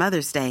shop for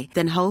Mother's Day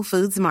than Whole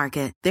Foods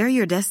Market. They're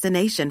your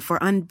destination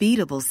for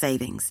unbeatable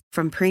savings,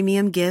 from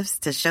premium gifts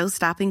to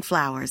show-stopping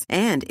flowers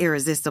and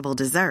irresistible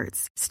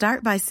desserts.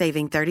 Start by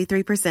saving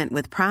 33%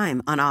 with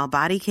Prime on all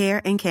body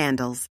care and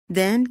candles.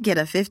 Then get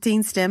a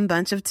 15-stem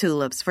bunch of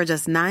tulips for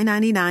just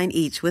 $9.99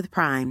 each with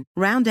Prime.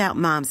 Round out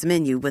Mom's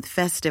menu with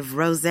festive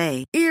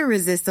rosé,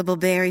 irresistible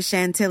berry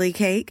chantilly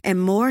cake,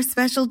 and more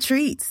special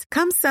treats.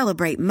 Come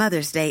celebrate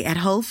Mother's Day at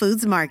Whole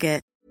Foods Market.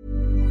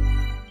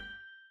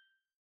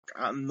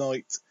 At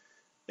night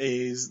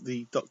is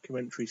the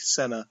documentary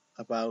Senna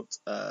about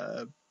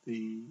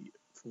the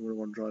Formula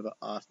One driver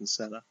Ayrton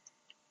Senna.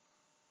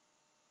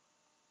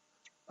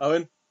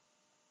 Owen?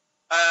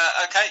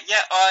 Okay,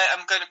 yeah, I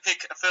am going to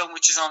pick a film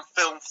which is on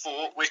Film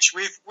 4, which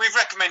we've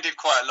recommended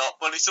quite a lot,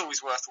 but it's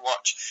always worth a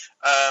watch.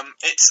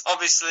 It's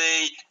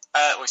obviously,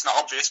 well, it's not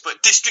obvious,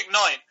 but District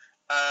 9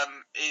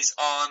 is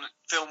on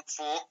Film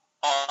 4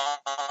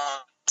 on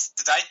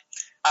today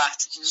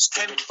at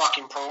 10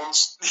 fucking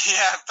prawns.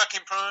 Yeah,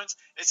 fucking prawns.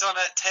 It's on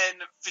at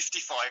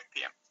 10:55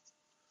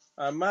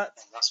 p.m. Matt?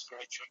 That's a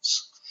great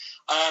choice.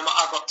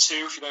 I've got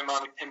two, if you don't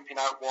mind me pimping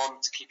out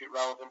one to keep it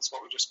relevant to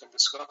what we've just been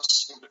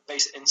discussing. But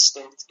Basic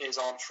Instinct is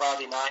on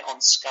Friday night on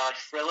Sky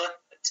Thriller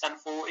at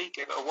 10:40.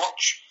 Give it a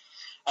watch.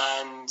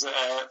 And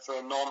for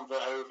a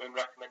non-Verhoeven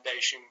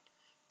recommendation,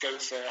 go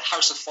for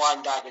House of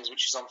Flying Daggers,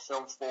 which is on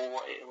Film 4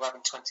 at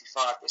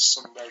 11:25 this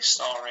Sunday,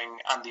 starring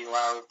Andy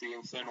Lau of the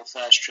Infernal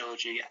Affairs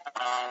trilogy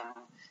and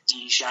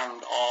Yi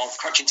Zhang of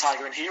Crouching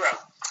Tiger and Hero.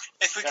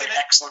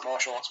 Excellent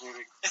martial arts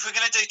movie. If we're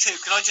going to do two,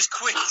 can I just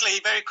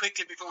very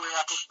quickly, before we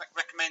wrap up,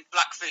 recommend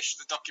Blackfish,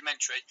 the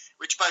documentary,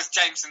 which both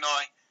James and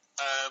I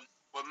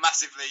were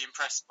massively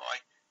impressed by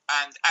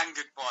and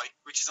angered by,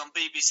 which is on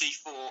BBC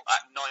 4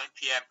 at 9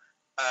 p.m,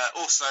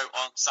 also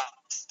on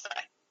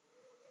Saturday.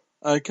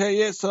 Okay,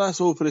 yeah, so that's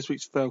all for this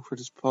week's Film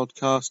Critics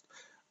podcast.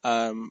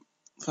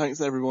 Thanks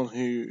to everyone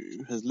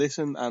who has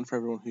listened and for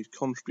everyone who's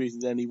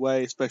contributed in any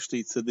way,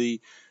 especially to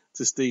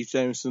Steve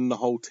Jameson and the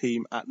whole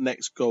team at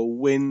Next Goal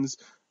Wins,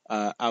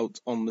 out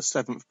on the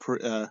 7th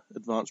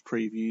advanced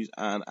previews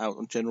and out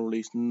on general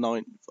release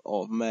 9th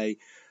of May.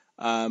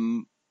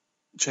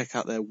 Check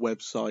out their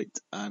website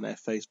and their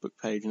Facebook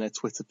page and their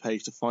Twitter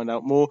page to find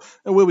out more.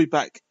 And we'll be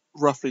back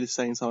roughly the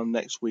same time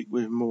next week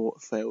with more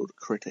Failed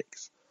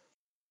Critics.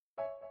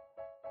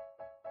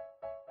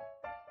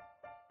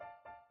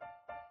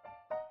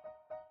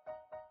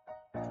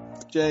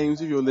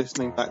 James, if you're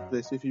listening back to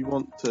this, if you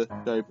want to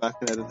go back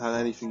and edit out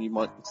anything you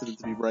might consider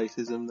to be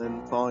racism,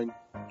 then fine.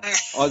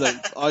 I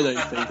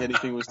don't think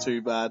anything was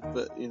too bad,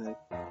 but you know,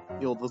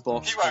 you're the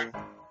boss. He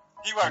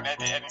won't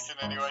edit anything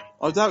anyway.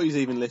 I doubt he's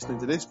even listening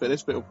to this bit.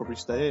 This bit will probably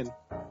stay in.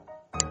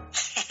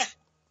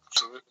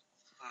 Absolutely.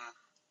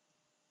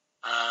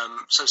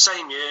 So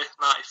same year,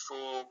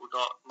 94, we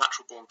got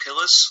Natural Born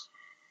Killers.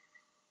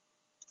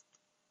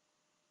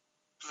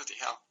 Bloody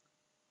hell!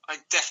 I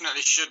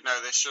definitely should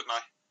know this, shouldn't I?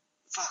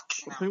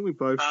 I think we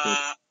both did.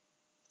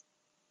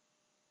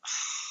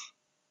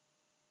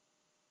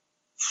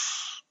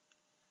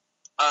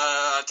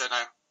 I don't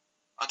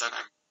know.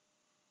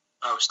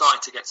 Oh, we're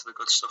starting to get to the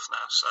good stuff now.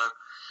 So,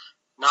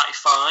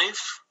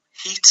 95,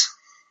 Heat.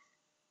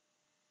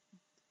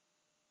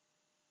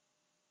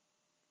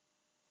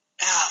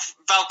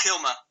 Val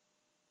Kilmer.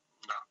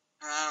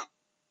 No.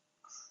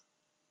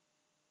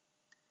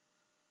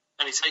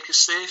 Any takers,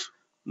 Steve?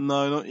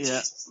 No, not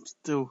yet.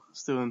 Still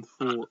in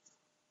thought.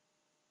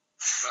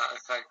 Right,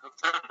 okay.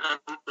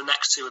 The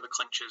next two are the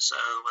clinchers, so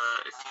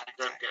if you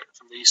don't get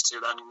from these two,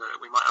 then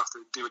we might have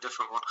to do a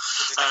different one.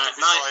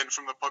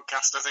 From the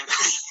podcast, I think.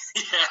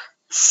 Yeah.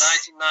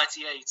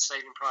 1998,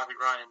 Saving Private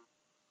Ryan.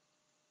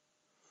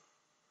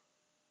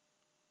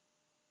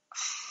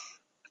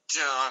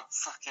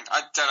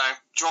 I don't know.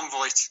 John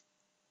Voight.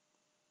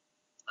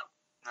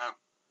 No.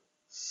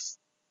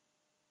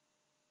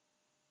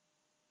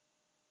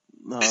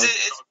 No.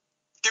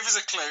 Give us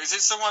a clue. Is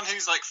it someone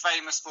who's like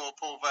famous for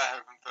Paul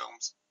Verhoeven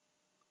films?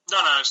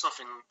 No, it's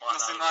nothing like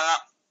Nothing that. like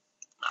that?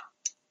 No.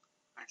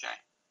 Okay.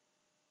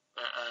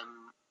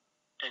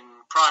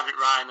 In Private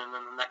Ryan, and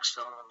then the next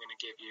film I'm going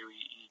to give you,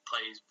 he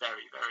plays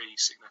very, very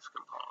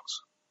significant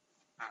parts.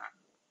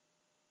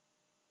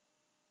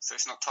 So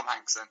it's not Tom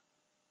Hanks then?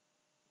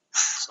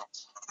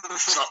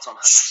 It's not Tom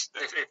Hanks.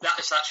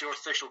 If that's your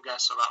official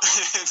guess for that one.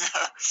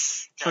 No.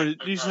 So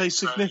did you say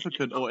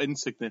significant or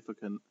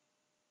insignificant?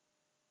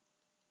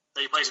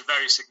 He plays a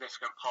very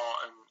significant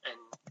part in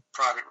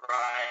Private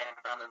Ryan,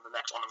 and in the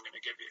next one I'm going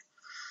to give you,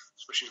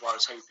 which is why I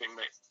was hoping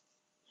that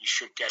you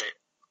should get it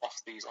off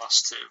these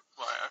last two.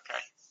 Right, okay.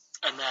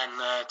 And then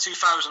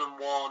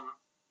 2001,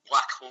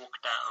 Black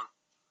Hawk Down.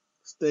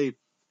 Steve.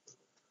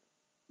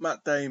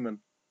 Matt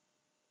Damon.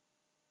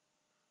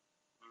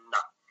 No.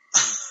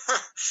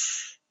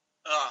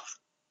 Oh,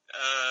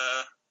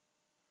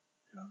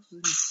 Who else was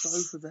in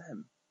both of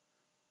them?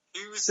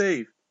 who was?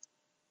 Steve.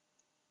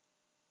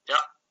 Yeah.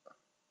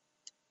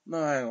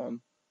 No, hang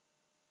on.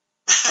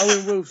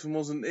 Owen Wilson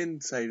wasn't in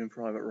Saving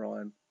Private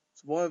Ryan.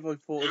 So why have I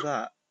thought of Who?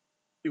 that?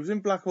 He was in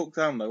Black Hawk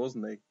Down, though,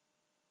 wasn't he?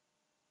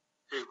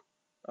 Who?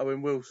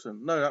 Owen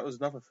Wilson. No, that was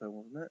another film,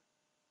 wasn't it?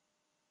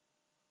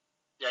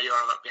 Yeah, you're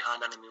on that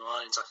Behind Enemy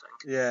Lines, I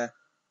think. Yeah.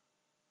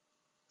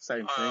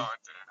 Same Oh, thing. I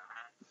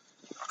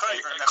can't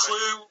even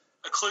remember.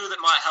 A clue that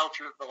might help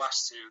you with the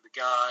last two. The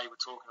guy we're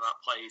talking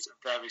about plays a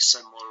very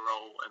similar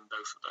role in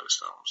both of those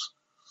films.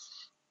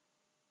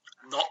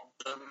 Not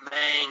the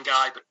main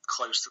guy, but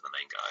close to the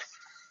main guy.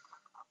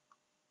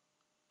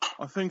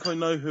 I think I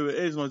know who it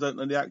is, and I don't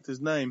know the actor's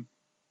name.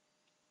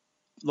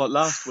 Like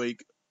last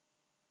week,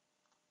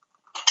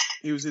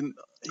 was he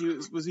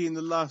in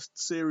the last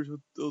series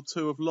or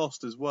two of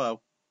Lost as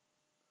well?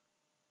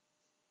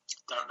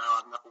 Don't know.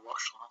 I've never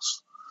watched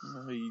Lost.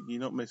 Oh,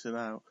 you're not missing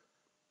out.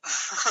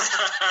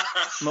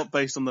 Not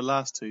based on the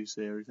last two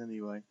series,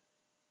 anyway.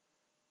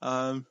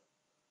 I'm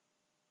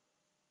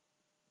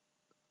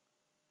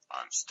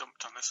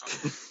stumped on this one.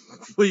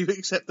 Will you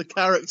accept the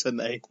character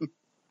name?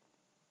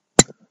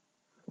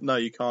 No,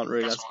 you can't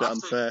really. Guess That's a we'll bit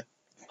have to. unfair.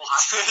 We'll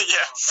have to.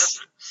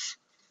 Yes.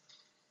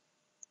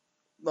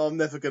 No, I'm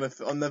never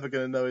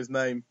gonna know his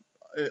name.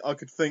 I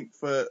could think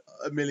for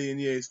a million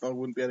years, and I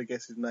wouldn't be able to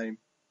guess his name.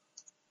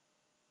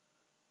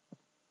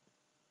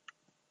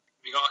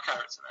 Have you got a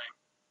character name?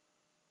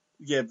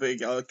 Yeah,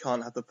 but I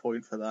can't have the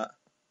point for that.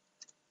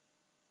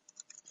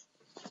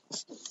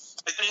 Are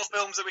there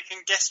films that we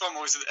can guess from,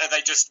 or are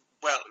they just,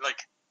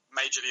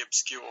 majorly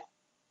obscure?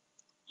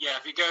 Yeah,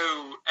 if you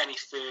go any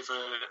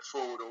further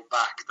forward or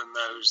back than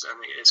those,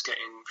 then it's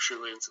getting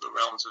truly into the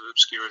realms of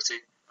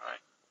obscurity.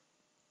 Right.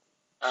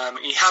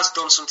 He has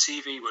done some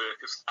TV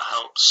work, if that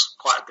helps,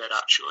 quite a bit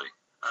actually.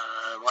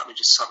 Let me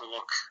just have a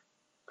look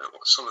at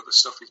some of the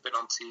stuff he's been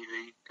on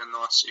TV in the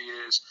last 2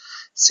 years.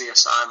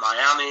 CSI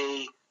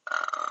Miami,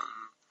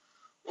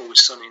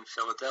 Always Sunny in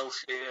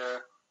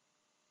Philadelphia,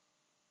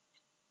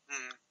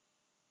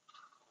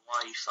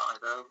 Hawaii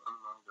Five-0, oh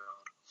my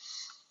god.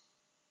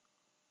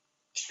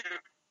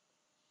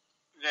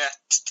 Yeah,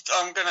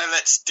 I'm going to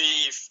let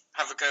Steve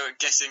have a go at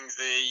guessing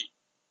the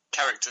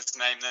character's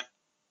name then.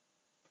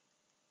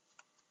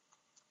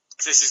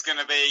 This is going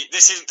to be...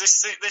 This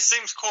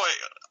seems quite...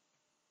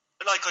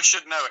 like I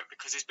should know it,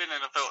 because he's been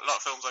in a lot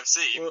of films I've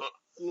seen,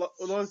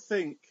 Well, I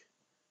think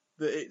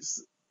that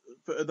it's...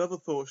 But another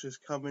thought's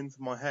just come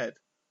into my head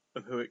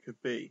of who it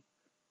could be,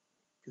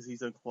 because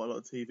he's done quite a lot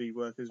of TV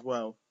work as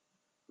well.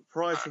 But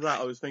prior to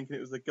that, I was thinking it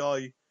was the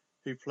guy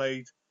who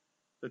played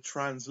the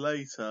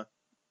translator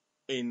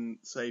in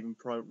Saving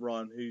Private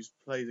Ryan, who's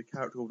played a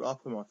character called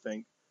Upham, I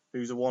think,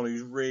 who's the one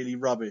who's really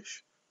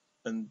rubbish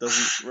and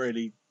doesn't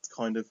really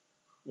kind of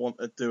want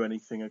to do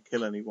anything or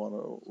kill anyone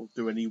or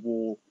do any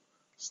war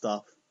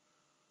stuff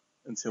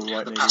until right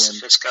near the end. The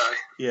pacifist guy.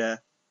 Yeah,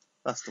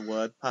 that's the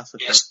word,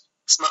 pacifist. Yes,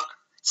 it's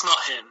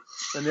not him.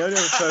 And the only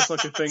other person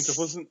I could think of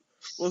wasn't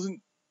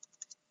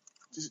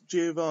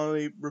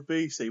Giovanni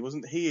Ribisi.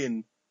 Wasn't he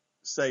in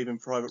Saving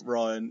Private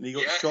Ryan? And he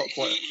got shot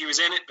quite. He was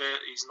in it, but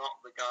he's not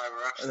the guy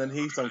we're after. And then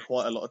he's done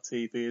quite a lot of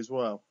TV as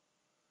well.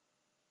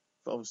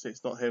 But obviously,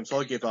 it's not him, so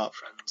I give up.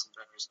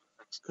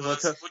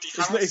 Was Woody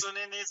Harrelson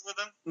in his with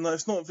him? No,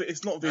 it's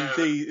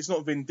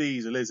not Vin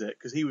Diesel, is it?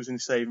 Because he was in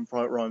Saving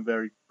Private Ryan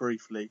very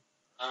briefly.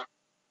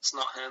 It's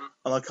not him.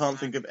 And I can't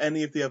think of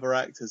any of the other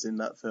actors in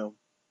that film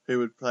who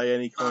would play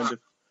any kind of...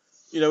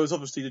 it was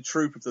obviously the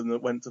troop of them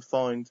that went to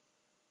find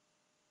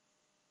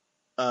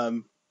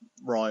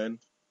Ryan.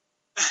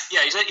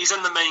 Yeah, he's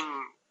in the main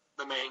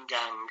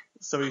gang.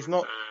 So he's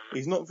not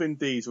Vin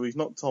Diesel, he's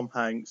not Tom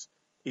Hanks,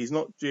 he's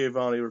not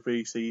Giovanni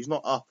Ribisi, he's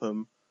not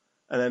Upham,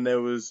 and then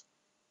there was...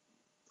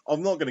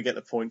 I'm not going to get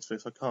the points for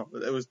this, I can't,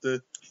 but there was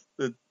the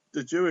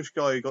Jewish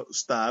guy who got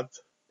stabbed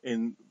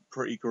in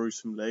pretty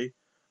gruesomely,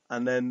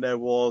 and then there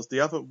was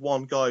the other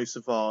one guy who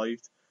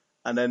survived,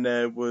 and then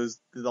there was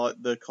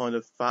the kind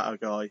of fatter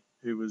guy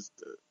who was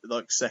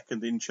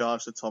second in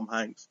charge to Tom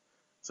Hanks.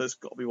 So it's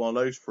got to be one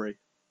of those three.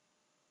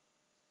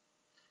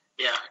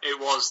 Yeah, it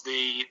was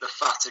the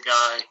fatter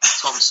guy,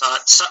 Tom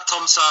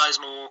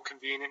Sizemore,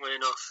 conveniently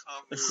enough,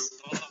 who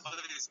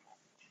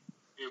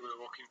we were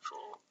looking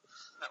for.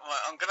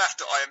 I'm going to have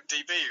to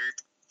IMDb who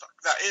the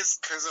fuck that is,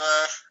 because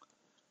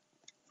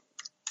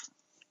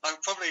I'll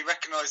probably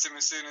recognise him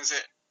as soon as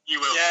it... You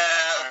will.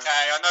 Yeah,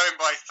 okay, I know him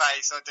by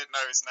face, I didn't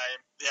know his name.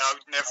 Yeah, I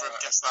would never have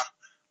guessed that.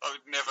 I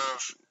would never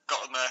have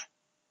gotten there.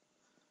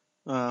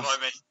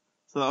 Blimey.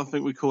 So I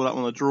think we call that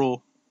one a draw.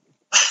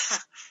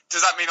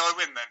 Does that mean I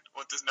win then,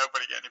 or does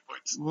nobody get any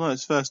points? Well, no,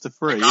 it's first to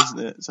three, isn't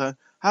it? So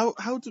no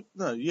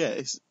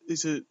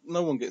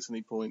one gets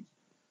any points.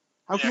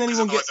 How can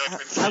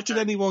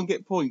anyone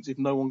get points if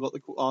no one got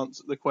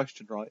the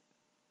question right?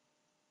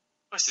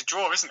 Well, it's a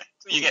draw, isn't it?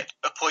 You get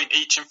a point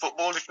each in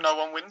football if no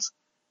one wins.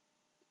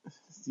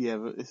 Yeah,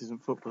 but this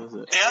isn't football, is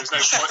it? Yeah.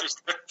 There's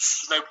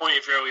no point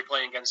if you're only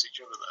playing against each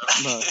other, though.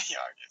 No. Yeah,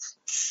 I guess.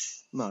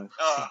 No.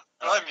 Oh,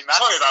 blimey, man.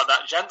 Sorry about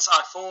that, gents.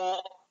 I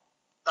thought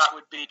that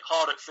would be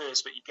hard at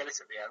first, but you get it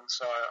at the end,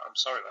 so I'm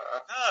sorry about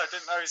that. No, I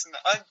didn't know his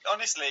name.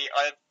 Honestly,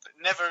 I had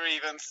never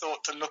even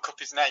thought to look up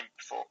his name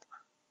before.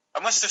 I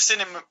must have seen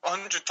him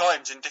 100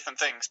 times in different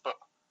things, but...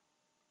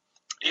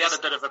 He had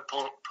a bit of a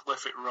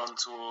prolific run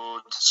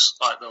towards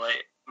like the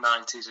late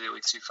 90s,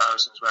 early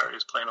 2000s, where he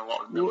was playing a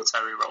lot of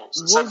military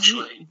roles,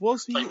 essentially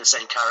playing the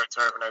same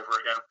character over and over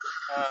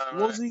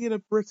again. Was he in a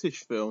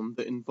British film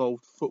that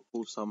involved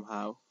football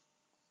somehow?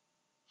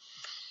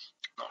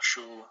 Not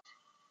sure.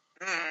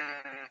 No,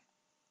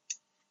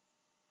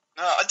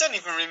 I don't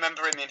even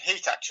remember him in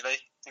Heat, actually,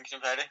 thinking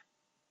about it.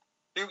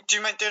 Do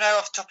you know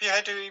off the top of your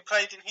head who he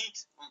played in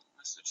Heat?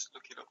 Let's just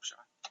look it up, shall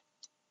I?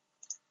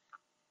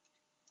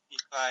 He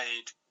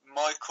played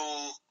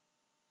Michael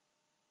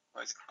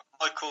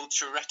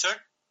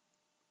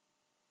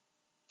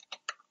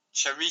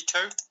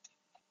Charito.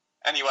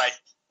 Anyway,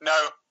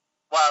 no.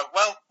 Wow,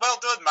 well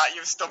done, Matt.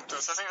 You've stumped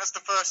us. I think that's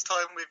the first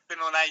time we've been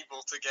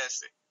unable to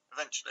guess it.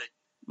 Eventually.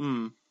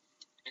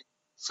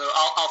 So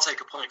I'll take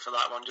a point for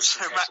that one, just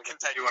so Matt can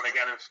take one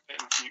again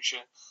in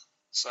future.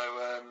 So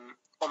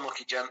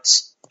unlucky,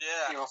 gents.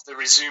 Yeah. You'll have to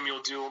resume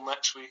your duel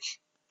next week.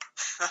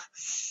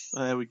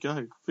 There we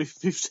go.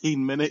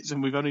 15 minutes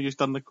and we've only just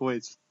done the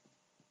quiz.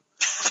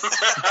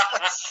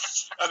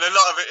 And a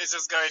lot of it is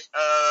just going,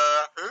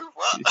 who?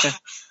 What? Yeah.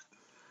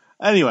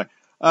 Anyway,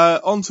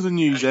 on to the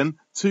news then.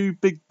 Two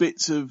big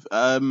bits of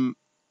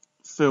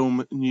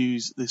film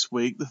news this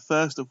week. The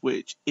first of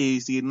which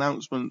is the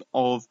announcement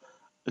of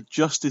a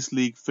Justice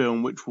League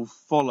film which will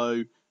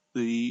follow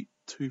the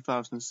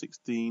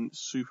 2016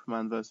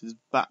 Superman vs.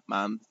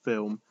 Batman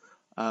film.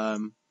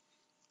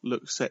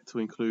 Looks set to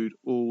include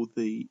all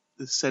the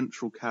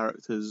central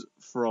characters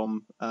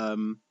from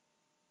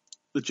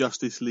the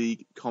Justice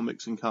League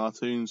comics and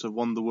cartoons of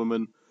Wonder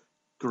Woman,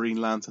 Green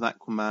Lantern,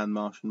 Aquaman,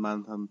 Martian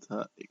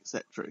Manhunter,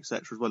 etc., as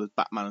well as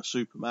Batman and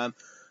Superman.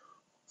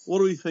 What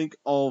do we think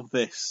of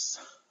this?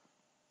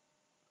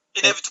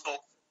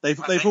 Inevitable.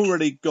 They've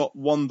already got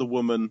Wonder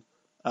Woman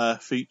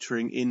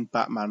featuring in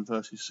Batman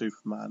vs.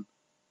 Superman.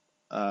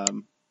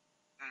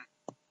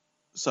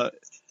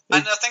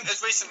 And I think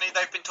as recently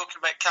they've been talking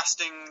about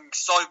casting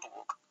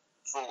Cyborg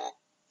for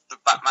the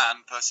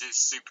Batman vs.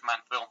 Superman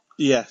film.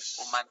 Yes.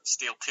 Or Man of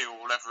Steel 2 or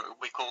whatever it will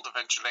be called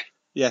eventually.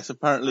 Yes,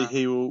 apparently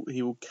he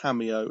will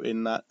cameo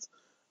in that.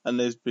 And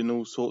there's been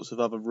all sorts of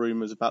other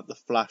rumours about the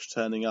Flash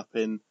turning up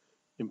in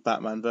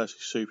Batman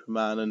vs.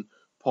 Superman and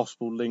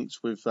possible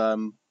links with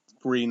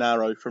Green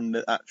Arrow from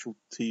the actual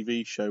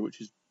TV show,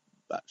 which is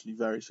actually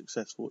very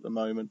successful at the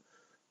moment.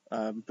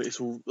 But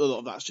a lot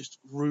of that's just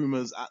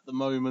rumours at the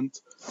moment.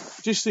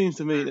 It just seems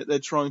to me that they're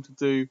trying to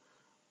do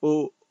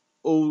all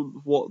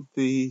what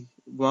the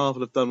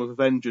Marvel have done with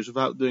Avengers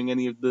without doing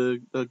any of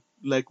the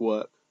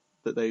legwork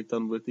that they've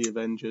done with the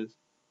Avengers.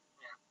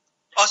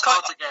 Yeah. It's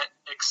hard to get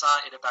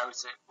excited about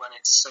it when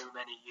it's so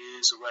many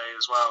years away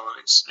as well.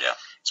 It's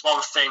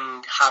one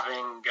thing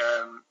having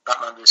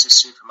Batman vs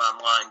Superman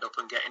lined up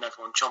and getting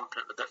everyone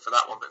chomping at the bit for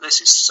that one, but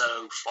this is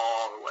so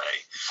far away,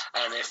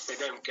 and if they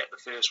don't get the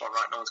first one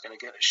right, no one's going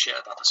to give a shit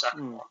about the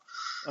second one.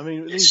 I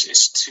mean,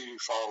 it's too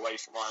far away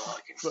for my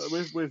liking. But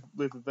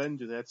with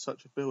Avengers, they had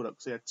such a build-up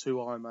because they had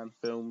two Iron Man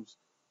films.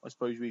 I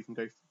suppose you even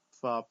go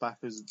far back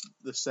as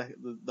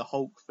the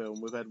Hulk film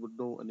with Edward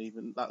Norton.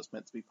 Even that's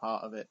meant to be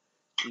part of it,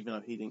 even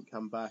though he didn't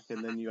come back.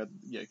 And then you had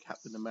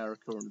Captain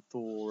America and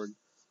Thor and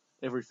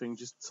everything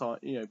just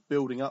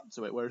building up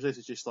to it. Whereas this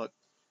is just like,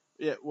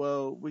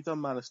 we've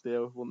done Man of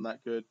Steel, wasn't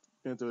that good?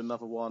 We're going to do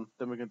another one.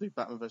 Then we're going to do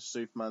Batman vs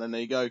Superman, and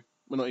there you go.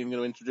 We're not even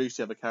going to introduce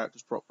the other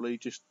characters properly.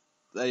 Just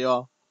there you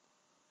are.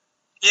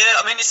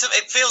 Yeah, I mean,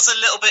 it feels a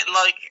little bit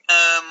like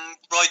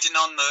riding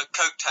on the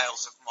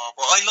coattails of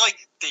Marvel. I like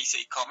DC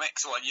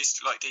Comics, or I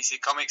used to like DC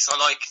Comics. I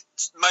like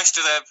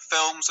most of their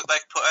films that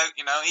they've put out,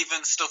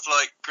 even stuff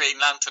like Green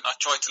Lantern. I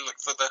try to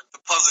look for the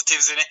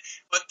positives in it.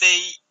 But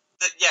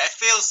it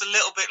feels a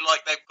little bit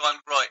like they've gone,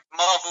 right,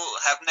 Marvel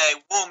have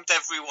now warmed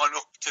everyone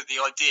up to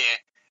the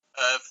idea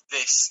of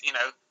this,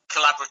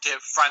 collaborative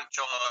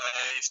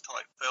franchise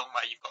type film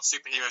where you've got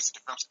superheroes in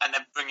different films and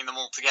then bringing them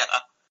all together.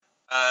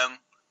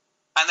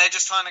 And they're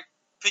just trying to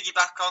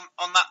piggyback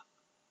on that,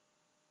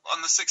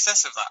 on the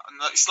success of that.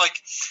 And it's like,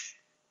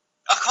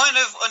 I kind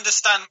of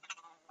understand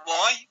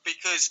why,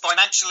 because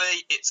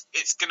financially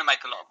it's going to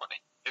make a lot of money,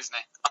 isn't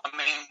it? I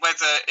mean,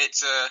 whether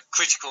it's a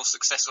critical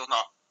success or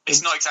not,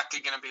 it's not exactly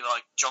going to be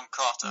like John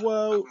Carter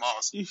of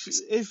Mars.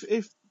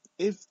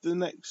 If the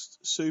next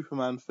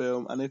Superman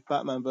film and if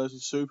Batman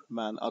vs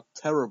Superman are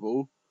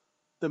terrible,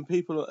 then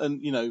people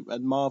and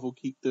Marvel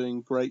keep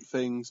doing great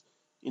things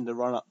in the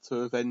run up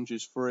to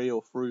Avengers 3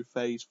 or through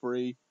Phase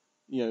 3,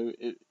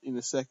 in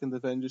the second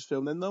Avengers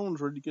film, then no one's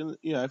really gonna,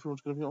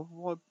 everyone's gonna be like,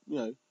 why?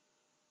 Yeah,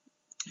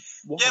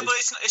 but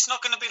it's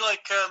not going to be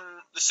like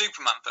the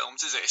Superman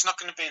films, is it? It's not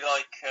going to be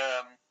like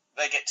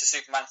they get to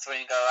Superman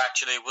 3 and go,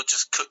 actually, we'll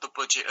just cut the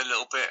budget a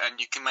little bit and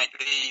you can make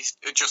these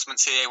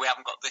adjustments here. We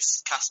haven't got this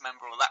cast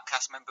member or that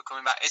cast member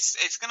coming back.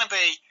 It's going to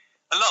be,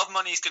 a lot of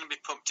money is going to be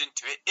pumped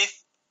into it. If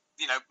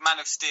Man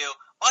of Steel.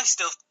 I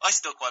still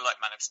quite like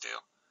Man of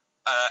Steel,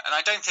 and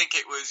I don't think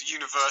it was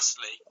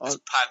universally as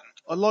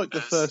panned. I liked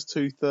the first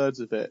 2/3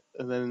 of it,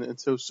 and then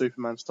until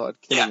Superman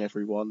started killing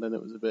everyone, then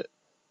it was a bit.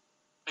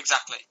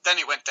 Exactly. Then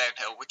it went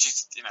downhill, which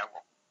is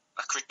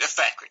a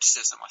fair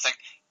criticism, I think.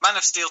 Man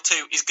of Steel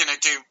 2 is going to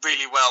do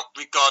really well,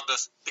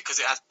 regardless, because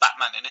it has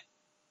Batman in it.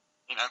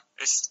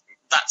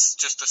 That's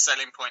just a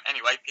selling point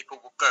anyway. People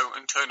will go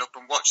and turn up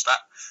and watch that.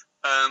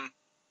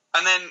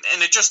 And then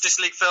in a Justice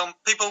League film,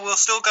 people will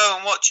still go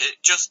and watch it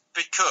just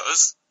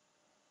because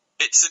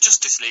it's a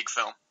Justice League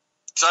film.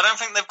 So I don't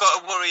think they've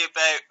got to worry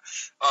about,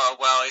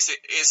 is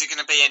it going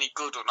to be any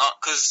good or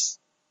not? Because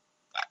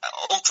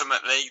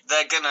ultimately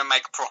they're going to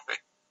make a profit.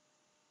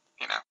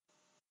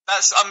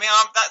 That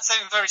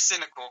sounds very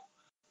cynical.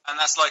 And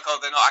that's like,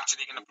 they're not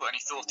actually going to put any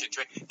thought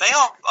into it. They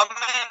are.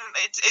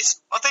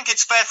 I think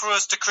it's fair for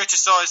us to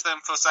criticise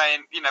them for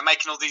saying,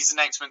 making all these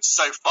announcements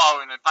so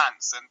far in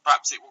advance, and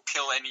perhaps it will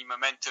kill any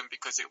momentum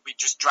because it will be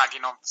just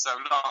dragging on for so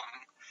long.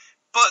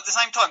 But at the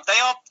same time, they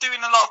are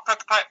doing a lot of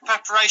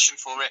preparation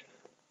for it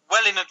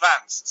well in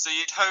advance. So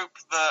you'd hope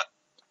that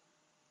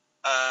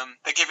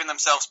they're giving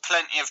themselves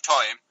plenty of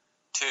time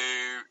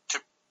to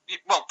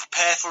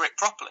prepare for it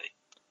properly.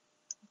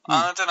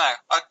 I don't know.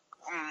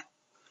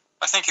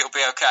 I think it'll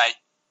be okay,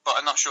 but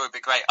I'm not sure it'll be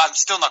great. I'm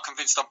still not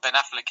convinced on Ben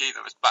Affleck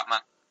either as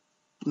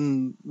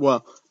Batman.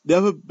 Well, the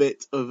other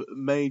bit of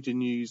major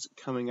news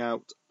coming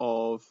out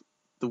of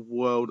the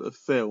world of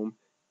film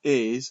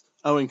is,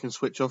 Owen can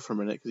switch off for a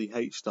minute because he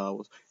hates Star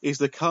Wars, is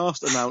the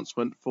cast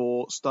announcement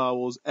for Star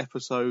Wars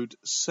Episode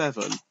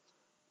 7,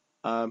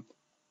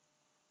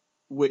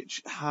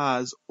 which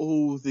has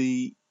all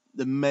the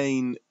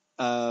main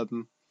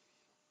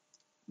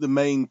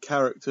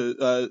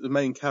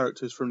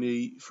characters from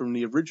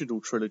the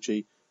original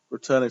trilogy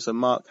returning. So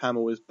Mark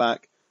Hamill is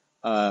back,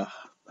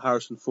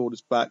 Harrison Ford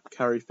is back,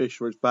 Carrie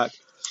Fisher is back,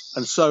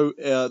 and so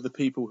the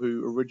people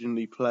who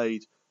originally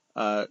played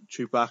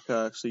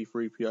Chewbacca,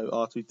 C-3PO,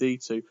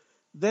 R2-D2.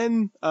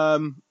 Then a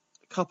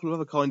couple of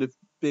other kind of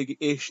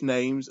big-ish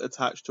names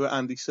attached to it: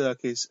 Andy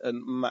Serkis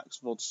and Max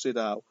von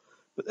Sydow.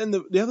 But then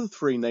the other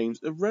three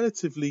names are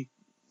relatively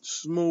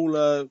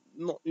smaller,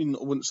 I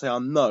wouldn't say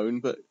unknown,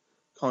 but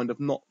kind of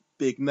not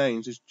big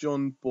names. Is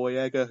John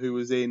Boyega, who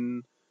was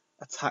in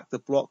Attack the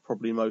Block,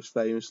 probably most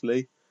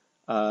famously.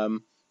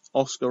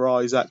 Oscar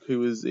Isaac, who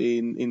was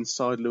in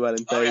Inside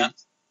Llewellyn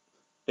Davis.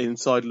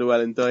 Inside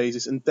Llewellyn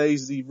Davis, and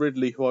Daisy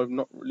Ridley, who I've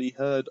not really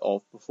heard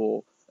of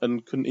before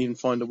and couldn't even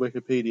find a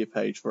Wikipedia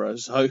page for her.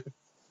 So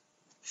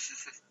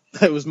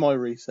that was my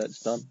research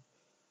done.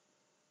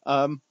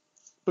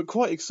 But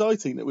quite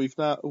exciting that we've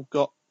now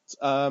got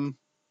a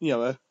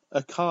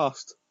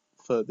cast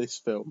for this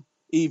film,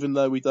 even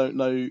though we don't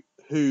know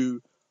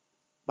who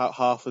about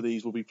half of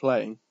these will be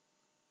playing.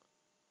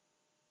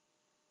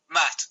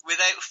 Matt,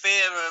 without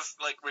fear of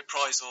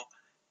reprisal,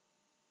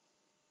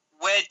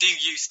 where do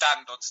you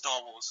stand on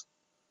Star Wars?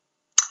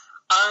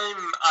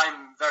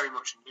 I'm very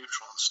much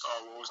neutral on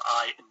Star Wars.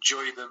 I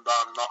enjoy them, but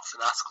I'm not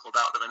fanatical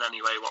about them in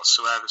any way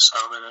whatsoever. So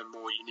I'm in a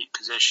more unique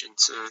position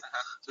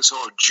to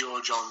sort of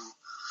judge on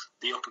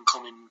the up and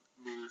coming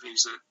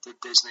movies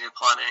that Disney are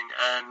planning.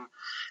 And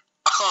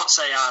I can't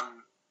say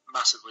I'm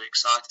massively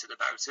excited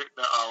about it,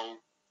 but I'll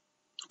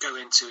go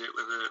into it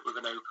with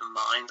an open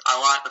mind. I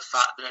like the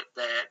fact that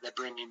they're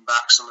bringing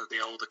back some of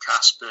the older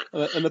cast, but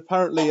and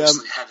apparently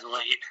obviously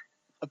heavily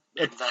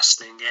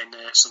investing in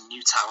some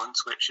new talent,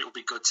 which it will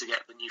be good to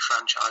get the new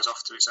franchise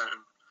off to its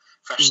own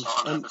fresh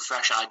start and a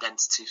fresh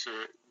identity for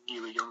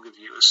newer, younger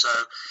viewers. So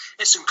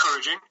it's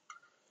encouraging,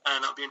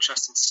 and it'll be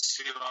interesting to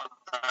see what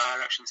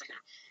direction taken.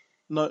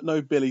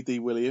 No Billy D.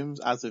 Williams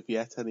as of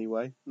yet,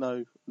 anyway.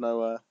 No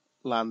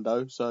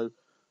Lando. So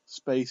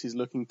space is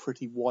looking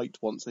pretty white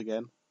once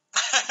again.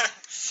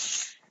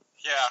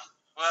 Yeah.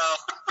 Well.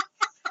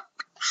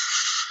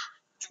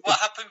 What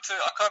happened to?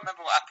 I can't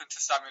remember what happened to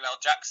Samuel L.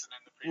 Jackson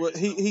in the previous.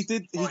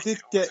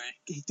 Well,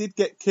 he did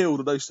get killed.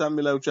 Although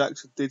Samuel L.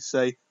 Jackson did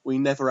say, "We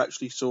never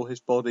actually saw his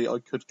body. I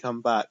could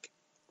come back."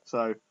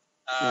 So.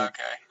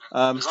 Okay.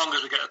 As long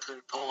as we get a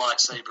pull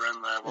lightsaber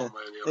in there, one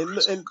way or the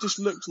other. It just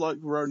looks like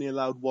we're only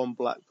allowed one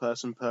black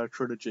person per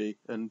trilogy,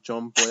 and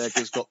John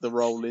Boyega's got the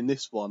role in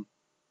this one.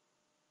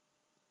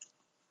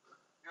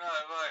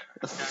 Oh,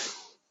 right.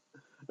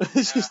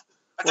 Okay.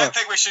 I don't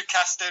think we should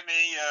cast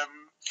any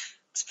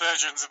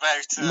aspersions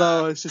about.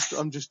 No, it's just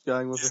I'm just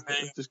going with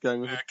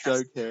a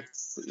joke here.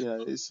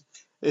 But,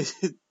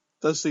 it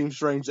does seem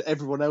strange that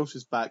everyone else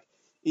is back.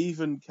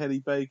 Even Kenny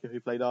Baker, who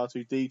played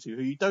R2-D2,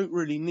 who you don't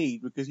really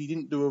need because he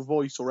didn't do a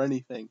voice or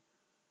anything.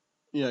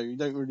 You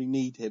don't really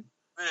need him.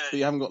 Really? But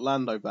you haven't got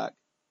Lando back.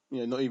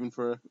 Not even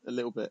for a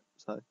little bit.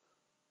 So.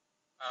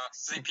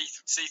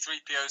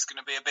 C-3PO is going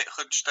to be a bit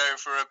hunched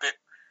over, a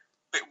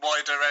bit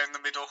wider around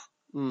the middle.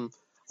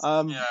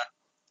 Yeah.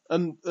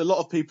 And a lot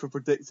of people are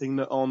predicting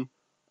that on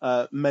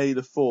May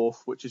the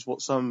 4th, which is what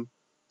some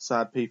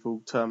sad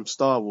people term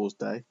Star Wars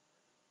Day.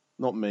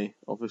 Not me,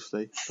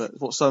 obviously, but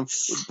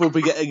we'll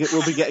be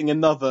getting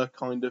another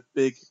kind of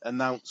big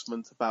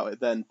announcement about it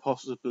then,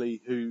 possibly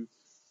who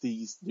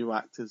these new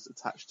actors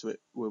attached to it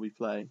will be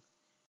playing.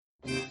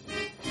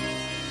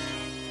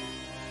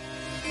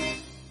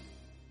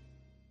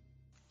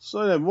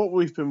 So then, what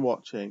we've been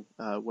watching,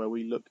 where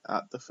we look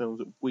at the films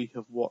that we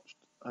have watched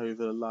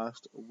over the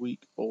last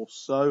week or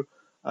so.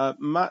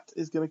 Matt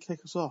is going to kick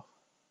us off.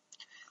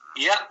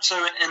 Yeah, so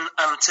in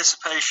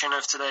anticipation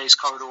of today's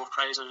Corridor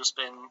Praise, I've just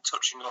been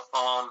touching up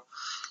on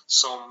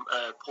some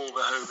Paul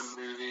Verhoeven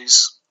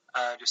movies,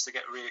 just to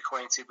get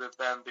reacquainted with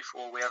them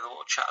before we have a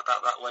little chat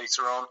about that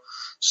later on.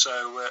 So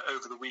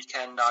over the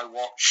weekend I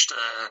watched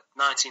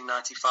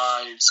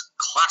 1995's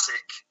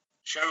classic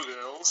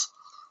Showgirls,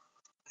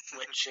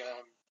 which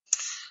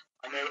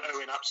I know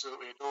Owen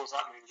absolutely adores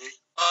that movie.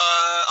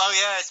 Oh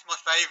yeah, it's my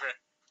favourite.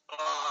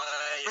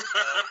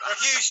 A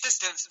huge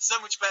distance and so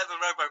much better than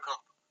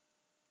RoboCop.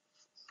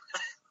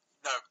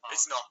 No,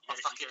 it's not. I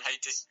fucking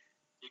hate it.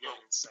 You're going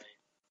insane.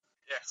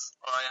 Yes,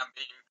 I am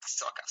being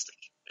sarcastic.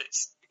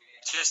 It's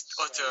just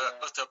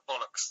utter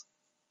bollocks.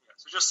 Yeah,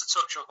 so just to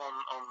touch up on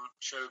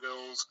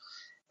Showgirls,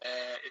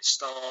 it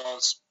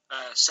stars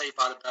Saved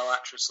by the Bell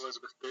actress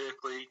Elizabeth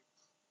Berkley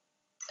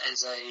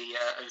as a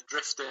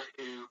drifter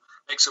who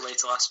makes her way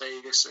to Las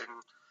Vegas in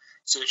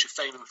search of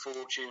fame and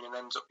fortune and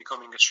ends up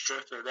becoming a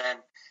stripper, then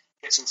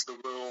gets into the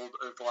world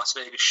of the Las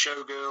Vegas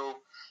Showgirl,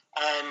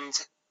 and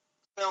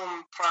the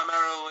film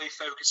primarily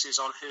focuses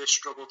on her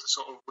struggle to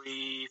sort of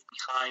leave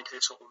behind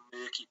her sort of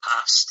murky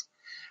past,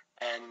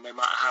 and no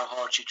matter how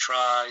hard she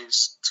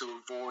tries to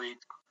avoid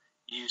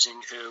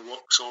using her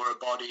looks or her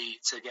body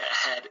to get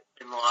ahead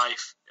in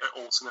life,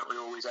 it ultimately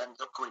always ends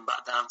up coming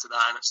back down to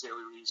that, and it's the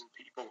only reason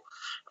people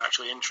are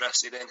actually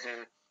interested in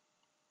her.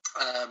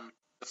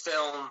 The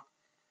film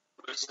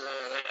was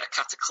a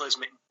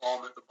cataclysmic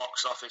bomb at the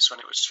box office when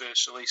it was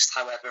first released.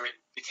 However, it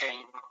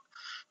became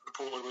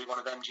reportedly one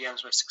of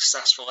MGM's most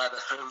successful ever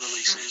home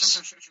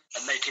releases,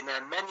 and making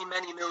them many,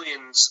 many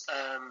millions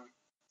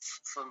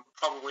from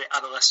probably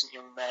adolescent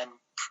young men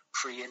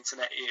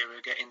pre-internet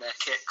era getting their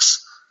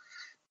kicks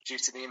due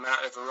to the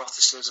amount of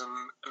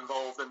eroticism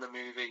involved in the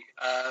movie.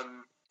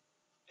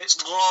 It's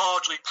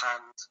largely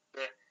panned,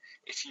 but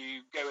if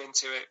you go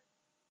into it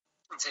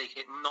and take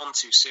it none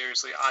too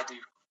seriously, I do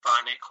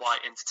find it quite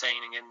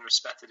entertaining in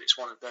respect that it's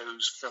one of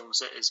those films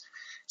that is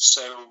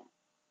so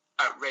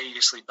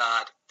outrageously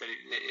bad that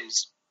it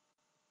is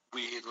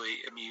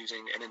weirdly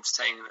amusing and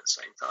entertaining at the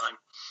same time.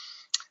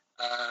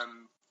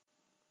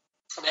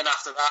 And then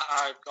after that,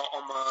 I've got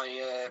on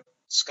my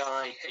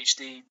Sky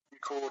HD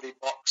recorded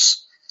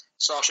box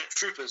Starship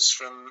Troopers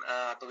from,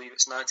 I believe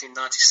it's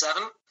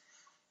 1997,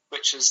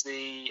 which is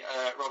the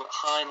Robert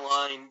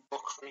Heinlein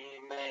book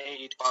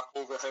remade by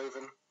Paul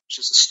Verhoeven, which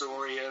is the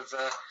story of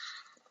a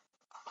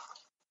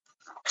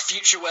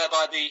future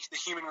whereby the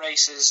human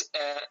race is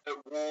at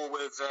war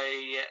with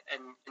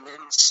an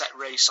insect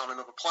race on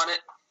another planet.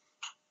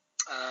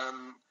 I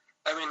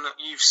mean,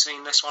 you've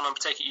seen this one. I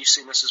take it you've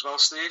seen this as well,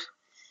 Steve?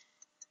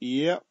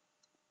 Yep.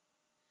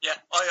 Yeah,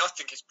 I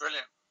think it's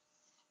brilliant.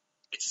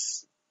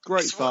 It's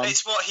great fun.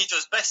 It's what he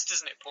does best,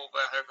 isn't it, Paul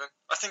Verhoeven?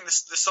 I think the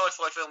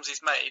sci-fi films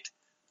he's made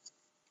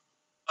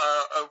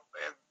are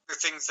the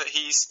things that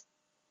he's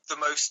the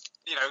most,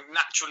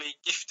 naturally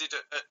gifted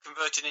at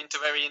converting into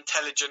very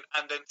intelligent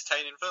and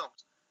entertaining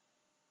films.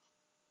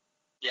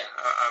 Yeah,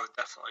 I would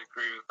definitely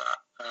agree with that.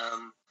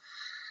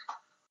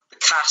 The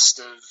cast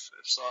of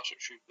Starship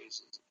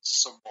Troopers is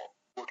somewhat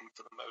wooden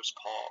for the most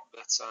part,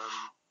 but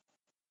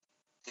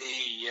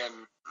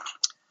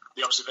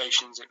the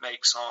observations it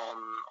makes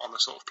on the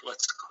sort of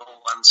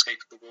political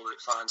landscape of the world it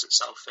finds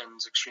itself in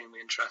is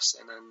extremely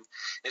interesting, and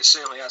it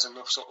certainly has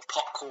enough sort of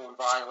popcorn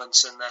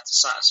violence in there to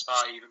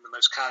satisfy even the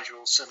most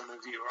casual cinema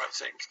viewer, I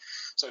think.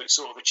 So it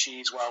sort of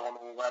achieves well on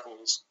all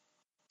levels.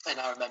 And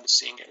I remember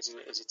seeing it as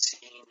a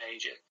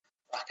teenager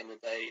back in the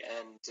day,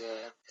 and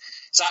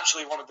it's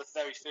actually one of the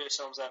very first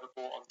films I ever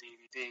bought on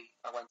DVD.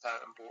 I went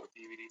out and bought a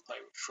DVD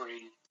player with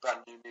 3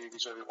 brand new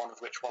movies, one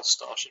of which was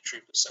Starship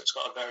Troopers, so it's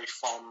got a very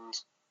fond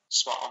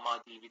spot on my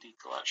DVD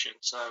collection,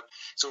 so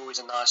it's always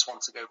a nice one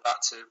to go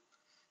back to.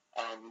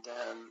 And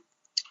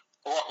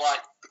a lot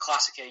like the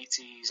classic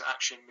 80s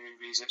action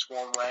movies, it's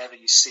one wherever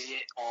you see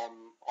it on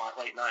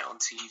late night on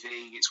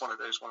TV, it's one of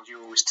those ones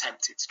you're always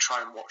tempted to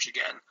try and watch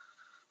again,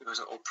 because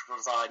it will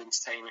provide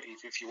entertainment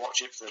if you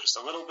watch it for just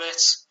a little bit,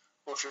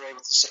 or if you're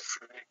able to sit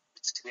through it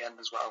to the end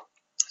as well.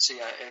 So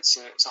yeah, it's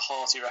a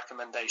hearty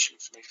recommendation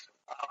for me for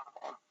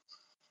that one.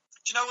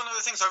 Do you know, one of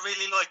the things I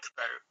really like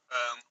about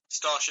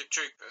Starship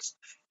Troopers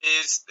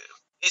is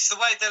it's the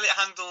way that it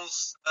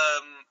handles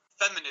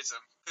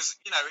feminism.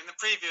 Because, in the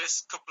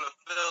previous couple of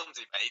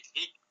films he made,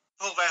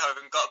 Paul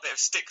Verhoeven got a bit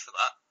of stick for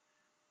that.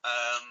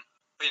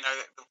 But,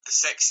 the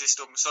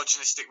sexist or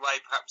misogynistic way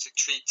perhaps it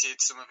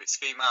treated some of its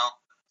female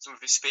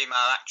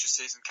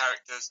actresses and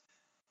characters.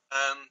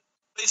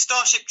 But in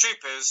Starship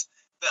Troopers,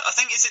 I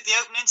think, is it the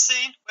opening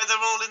scene where they're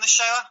all in the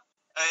shower,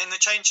 in the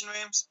changing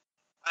rooms?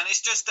 And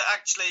it's just that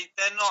actually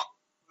they're not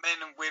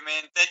men and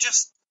women, they're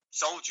just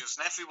soldiers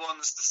and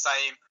everyone's the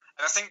same.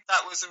 And I think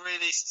that was a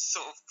really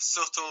sort of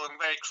subtle and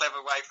very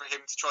clever way for him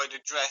to try and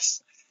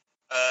address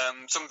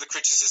some of the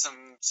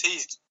criticisms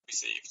he's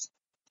received.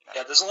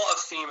 Yeah, there's a lot of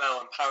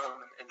female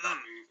empowerment in that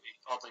movie,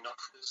 oddly enough.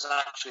 Because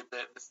actually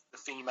the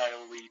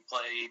female lead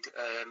played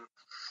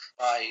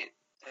by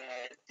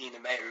Dina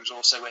Meyer, who's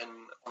also in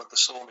one of the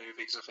Saw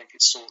movies. I think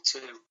it's Saw 2.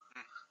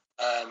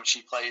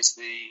 She plays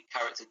the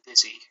character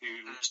Dizzy,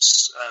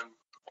 who's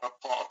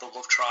part of the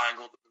love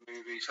triangle that the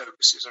movie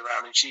focuses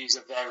around, and she's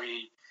a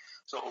very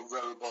sort of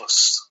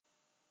robust,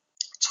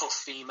 tough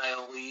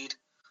female lead.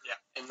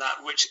 Yeah. In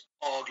that, which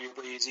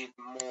arguably is even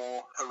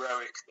more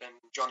heroic than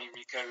Johnny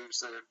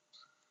Rico's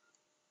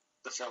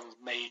the film's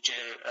major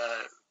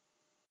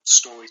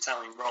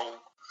storytelling role.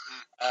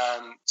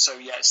 So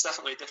yeah, it's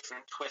definitely a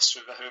different twist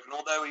for Verhoeven.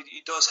 Although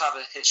he does have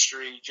a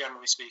history,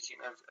 generally speaking,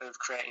 of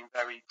creating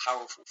very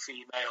powerful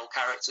female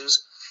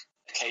characters.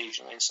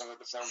 Occasionally, in some of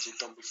the films he'd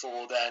done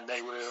before then,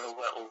 they were a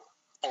little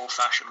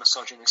old-fashioned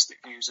misogynistic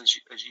views,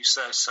 as you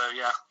said. So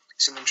yeah,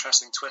 it's an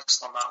interesting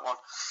twist on that one.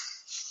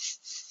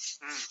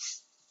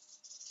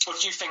 What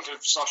do you think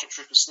of Starship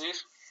Troopers,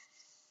 Steve?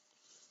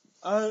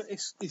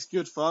 It's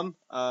good fun.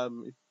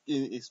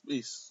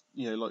 It's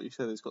like you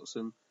said, it's got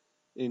some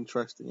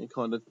interesting and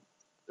kind of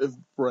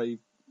brave,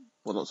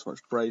 well, not so much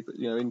brave, but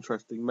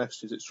interesting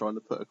messages it's trying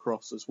to put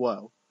across as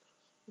well.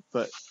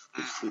 But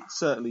it's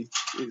certainly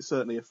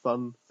a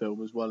fun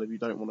film as well. If you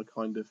don't want to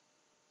kind of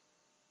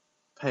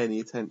pay any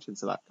attention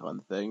to that kind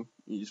of thing,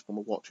 you just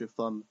want to watch a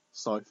fun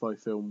sci-fi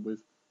film with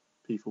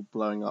people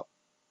blowing up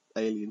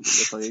aliens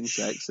that look like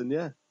insects, and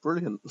yeah,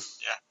 brilliant.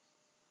 Yeah.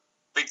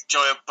 Big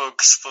giant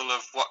bugs full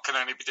of what can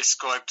only be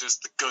described as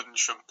the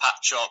guns from Pat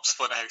Sharp's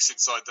Funhouse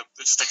inside them.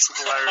 They just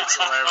explode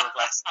all over the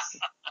place.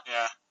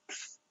 Yeah.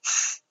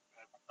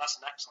 That's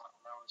an excellent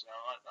analogy. I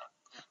like that.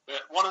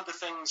 But one of the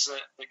things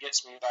that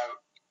gets me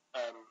about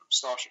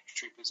Starship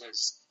Troopers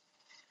is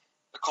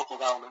a couple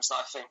of elements that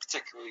I think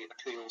particularly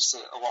appeals to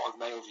a lot of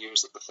male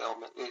viewers of the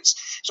film.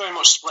 It's very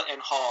much split in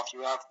half.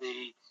 You have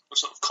the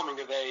sort of coming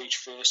of age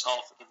first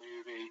half of the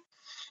movie,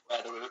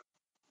 where the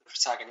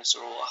protagonists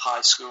are all at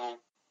high school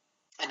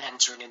and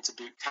entering into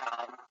boot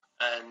camp,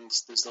 and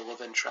there's the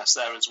love interest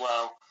there as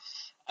well.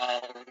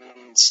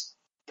 And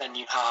then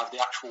you have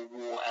the actual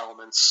war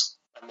elements,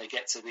 and they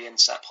get to the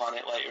insect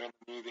planet later in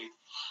the movie.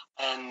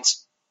 And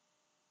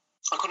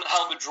I couldn't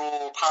help but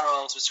draw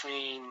parallels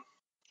between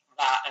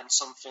that and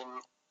something,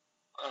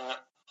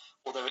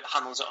 although it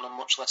handles it on a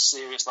much less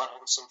serious level,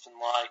 than something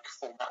like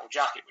Full Metal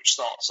Jacket, which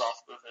starts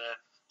off with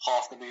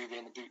half the movie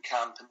in the boot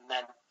camp and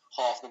then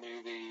half the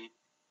movie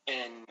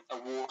in a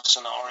war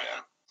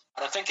scenario.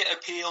 And I think it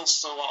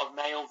appeals to a lot of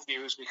male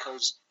viewers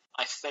because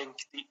I think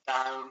deep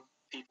down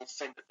people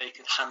think that they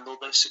can handle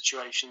those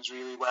situations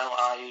really well,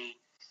 i.e.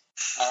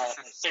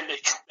 think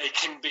they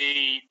can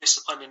be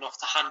disciplined enough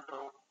to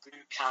handle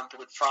boot camp and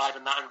would thrive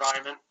in that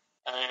environment.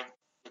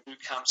 The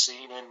boot camp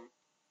scene in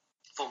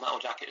Full Metal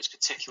Jacket is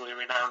particularly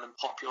renowned and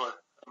popular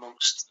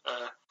amongst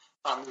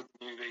fans of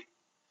the movie.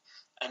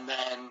 And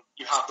then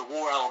you have the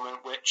war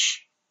element,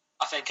 which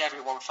I think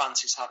everyone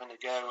fancies having a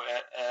go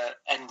at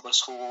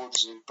endless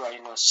hordes of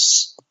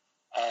brainless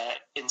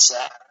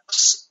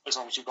insects, as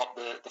long as you've got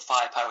the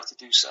firepower to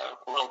do so.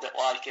 A little bit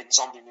like in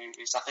zombie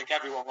movies. I think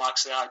everyone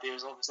likes the idea,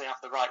 as long as they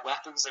have the right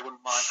weapons, they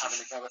wouldn't mind having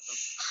a go at them.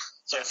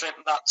 So I think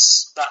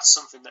that's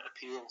something that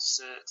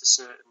appeals to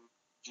certain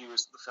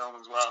viewers of the film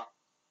as well.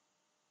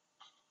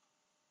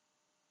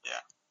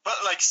 Yeah,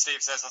 but like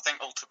Steve says, I think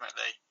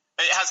ultimately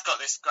it has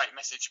got this great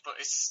message, but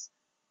it's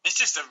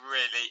just a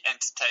really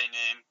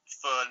entertaining,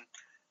 fun,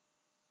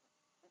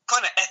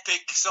 kind of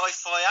epic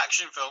sci-fi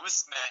action film,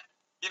 isn't it?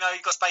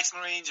 You've got Space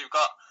Marines, you've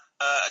got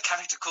a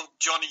character called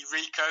Johnny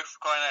Rico, for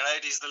crying out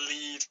loud. He's the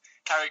lead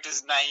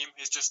character's name.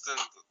 Is just the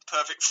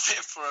perfect fit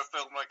for a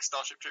film like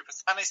Starship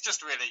Troopers, and it's just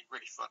really,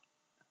 really fun.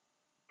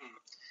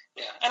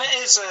 Yeah, and it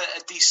is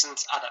a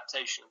decent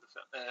adaptation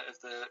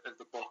of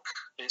the book.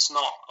 It's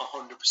not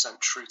 100%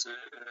 true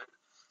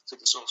to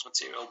the source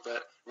material,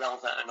 but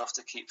relevant enough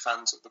to keep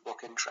fans of the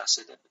book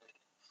interested in it.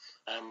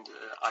 And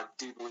I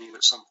do believe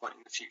at some point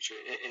in the future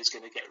it is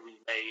going to get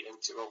remade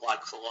into a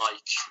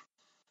like-for-like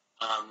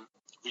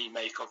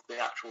remake of the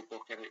actual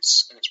book in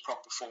its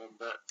proper form.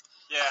 But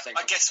yeah,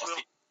 I guess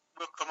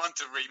we'll come on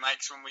to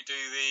remakes when we do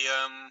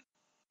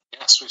the.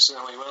 Yes, we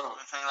certainly will.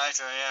 Thing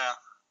later, yeah.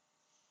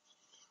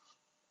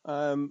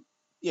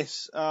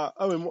 Yes,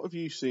 Owen, what have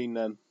you seen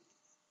then?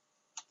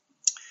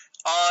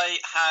 I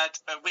had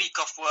a week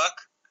off work,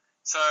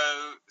 so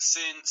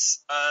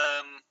since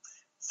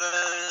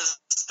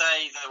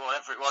Thursday,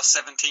 whatever it was,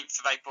 17th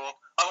of April,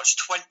 I watched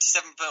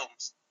 27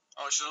 films.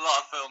 I watched a lot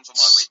of films on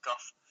my week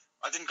off.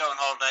 I didn't go on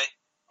holiday.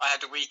 I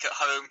had a week at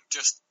home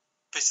just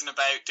pissing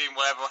about, doing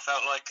whatever I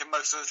felt like, and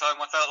most of the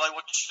time I felt like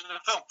watching a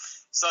film.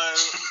 So,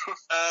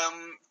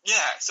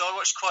 so I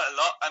watched quite a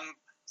lot, and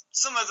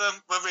some of them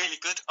were really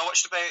good. I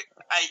watched about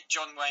 8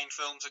 John Wayne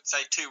films. I'd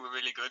say 2 were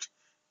really good.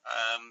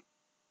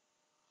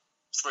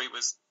 3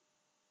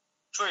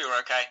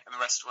 were okay, and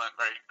the rest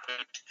weren't very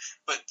good.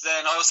 But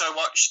then I also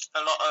watched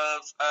a lot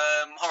of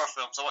horror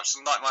films. I watched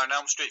some Nightmare on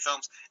Elm Street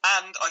films,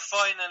 and I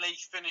finally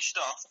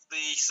finished off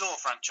the Saw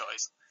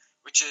franchise.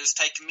 which has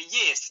taken me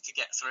years to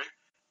get through.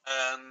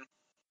 I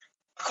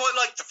quite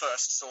liked the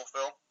first Saw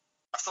film.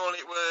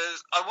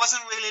 I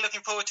wasn't really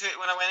looking forward to it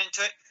when I went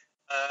into it.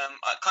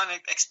 I kind of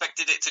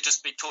expected it to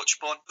just be torture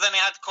porn, but then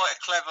it had quite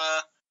a clever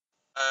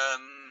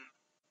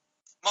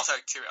motto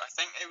to it. I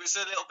think it was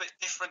a little bit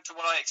different to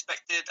what I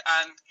expected,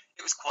 and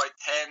it was quite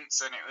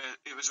tense, and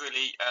it was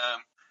really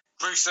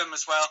gruesome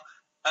as well.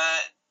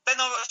 Then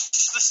I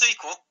watched the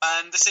sequel,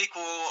 and the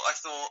sequel I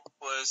thought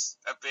was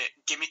a bit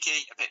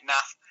gimmicky, a bit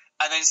naff,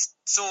 and then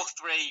Saw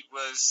 3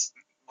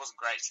 wasn't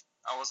great.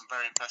 I wasn't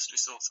very impressed with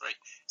Saw 3.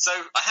 So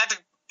I had a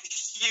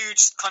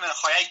huge kind of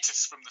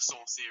hiatus from the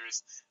Saw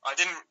series. I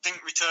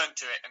didn't return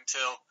to it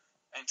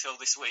until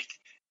this week.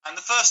 And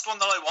the first one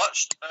that I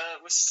watched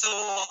was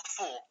Saw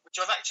 4, which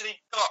I've actually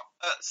got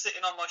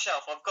sitting on my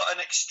shelf. I've got an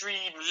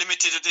extreme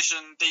limited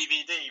edition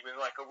DVD with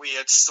like a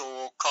weird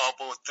Saw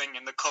cardboard thing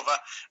in the cover,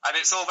 and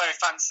it's all very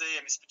fancy,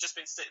 and it's just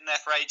been sitting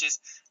there for ages.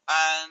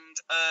 And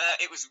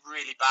it was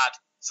really bad.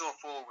 Saw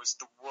 4 was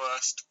the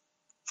worst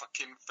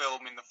fucking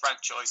film in the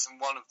franchise, and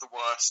one of the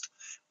worst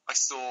I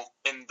saw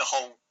in the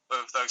whole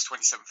of those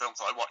 27 films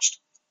that I watched.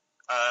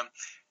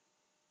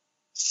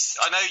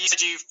 I know you said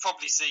you've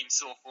probably seen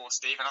Saw 4,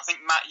 Steve, and I think,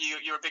 Matt,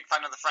 you're a big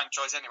fan of the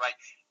franchise anyway.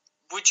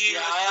 Would you?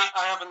 Yeah,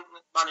 I haven't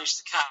managed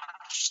to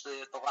catch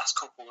the last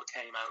couple that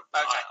came out,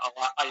 but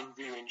okay. I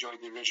really enjoyed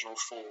the original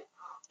 4.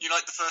 You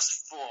like the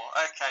first 4?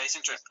 Okay, it's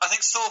interesting. I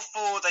think Saw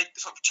 4, they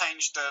sort of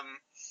changed...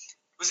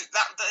 was it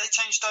that they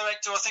changed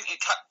director? I think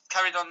it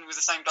carried on with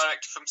the same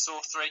director from Saw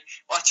 3.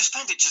 Well, I just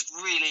found it just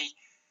really...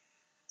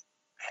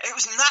 It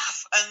was naff,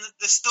 and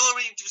the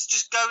story was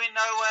just going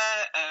nowhere.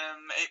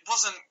 It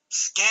wasn't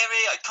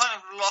scary. I kind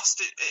of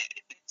lost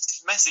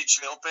its message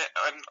a little bit,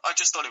 and I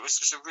just thought it was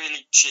just a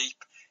really cheap,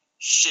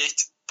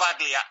 shit,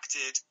 badly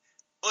acted,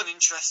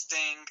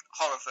 uninteresting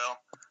horror film.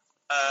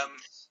 I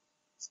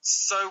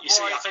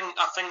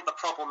think the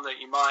problem that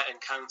you might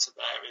encounter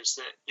there is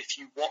that if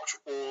you watch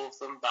all of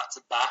them back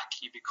to back,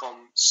 you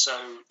become so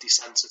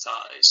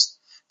desensitized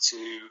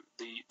to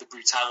the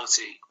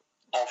brutality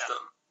of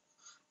them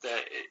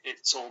that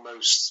it's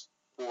almost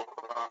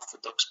water off the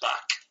duck's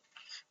back.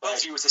 But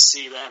if you were to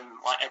see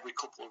them like every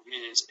couple of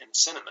years in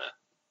cinema,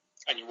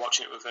 and you're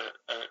watching it with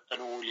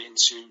an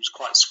audience who's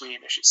quite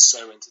squeamish, it's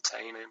so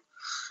entertaining.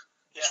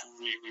 Yeah. It's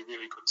really,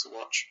 really good to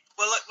watch.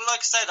 Well,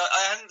 like I said,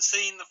 I hadn't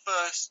seen the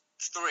first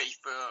 3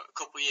 for a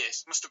couple of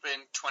years. It must have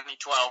been 2012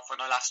 when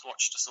I last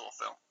watched a Saw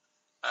film.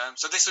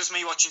 So this was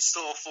me watching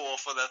Saw 4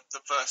 for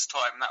the first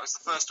time. That was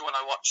the first one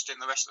I watched in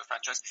the rest of the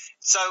franchise.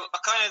 So I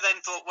kind of then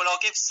thought, well,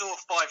 I'll give Saw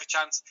 5 a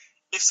chance.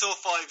 If Saw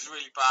 5 is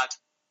really bad,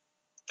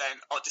 then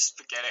I'll just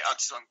forget it. I'll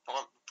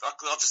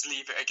just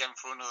leave it again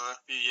for another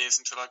few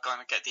years until I kind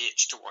of get the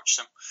itch to watch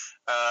them.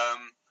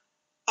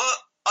 But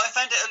I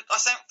think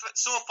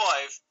Saw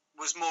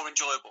 5 was more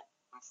enjoyable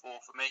than 4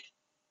 for me.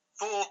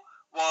 4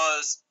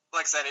 was,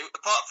 like I said,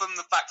 apart from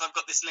the fact I've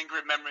got this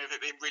lingering memory of it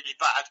being really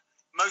bad,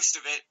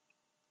 most of it,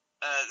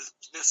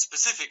 the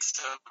specifics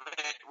of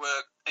it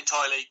were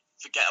entirely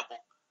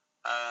forgettable.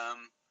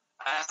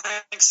 I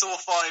think Saw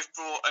 5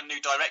 brought a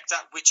new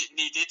director, which it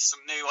needed,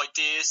 some new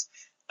ideas.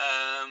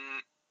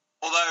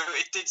 Although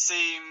it didn't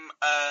seem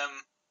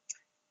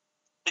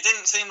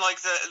like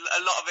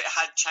a lot of it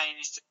had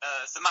changed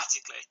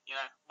thematically, you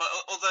know. But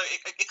although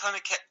it kind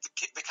of kept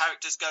the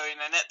characters going,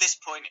 and at this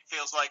point it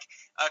feels like,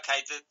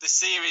 okay, the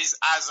series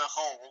as a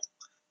whole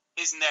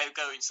is now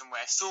going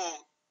somewhere.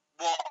 Saw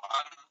 1,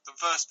 the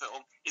first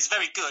film, is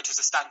very good as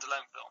a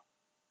standalone film.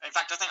 In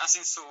fact, I think I've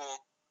seen Saw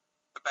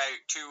about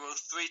 2 or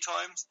 3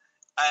 times,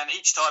 and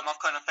each time I've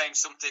kind of found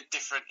something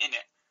different in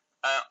it.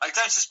 I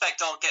don't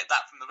suspect I'll get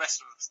that from the rest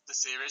of the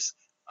series.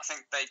 I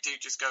think they do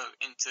just go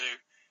into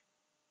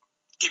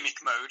gimmick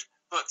mode.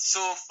 But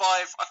Saw 5,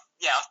 I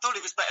thought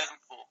it was better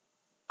than 4.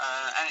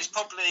 And it's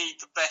probably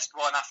the best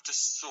one after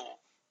Saw,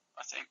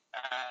 I think.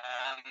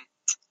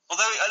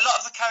 Although a lot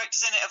of the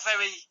characters in it are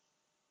very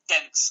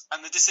dense,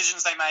 and the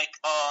decisions they make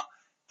are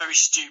very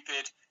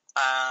stupid,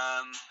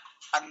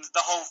 and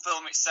the whole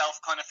film itself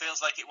kind of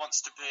feels like it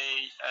wants to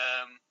be,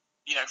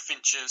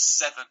 Fincher's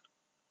Seven.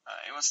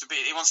 It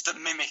wants to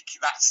mimic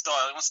that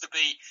style. It wants to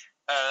be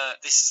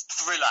this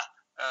thriller,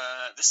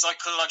 the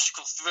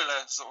psychological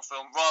thriller sort of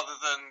film, rather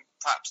than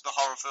perhaps the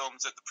horror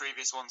films that the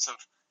previous ones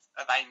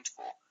have aimed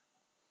for.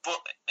 But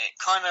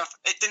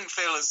it didn't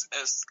feel as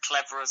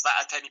clever as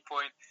that at any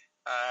point.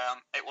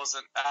 It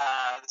wasn't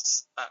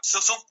as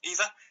subtle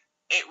either.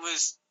 It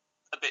was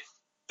a bit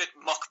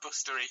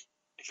mockbustery,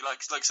 if you like.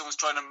 It's like someone's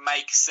trying to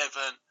make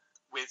Seven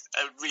with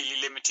a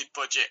really limited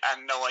budget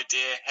and no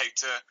idea how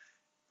to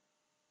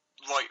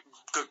write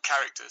good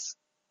characters.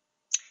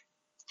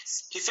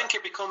 Do you think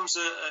it becomes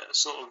a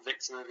sort of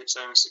victim of its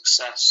own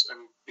success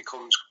and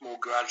becomes more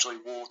gradually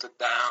watered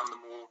down the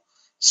more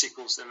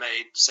sequels they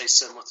made, say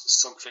similar to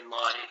something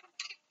like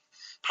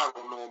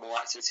Paranormal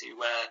Activity,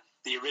 where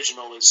the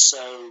original is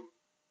so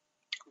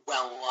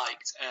well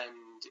liked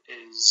and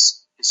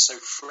is so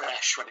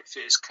fresh when it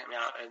first came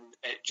out, and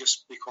it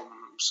just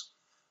becomes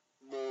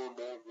more and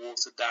more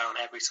watered down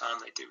every time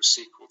they do a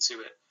sequel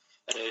to it?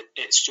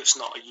 it's just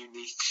not a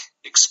unique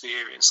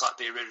experience like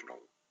the original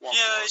one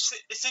was.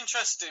 It's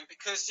interesting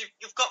because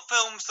you've got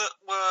films that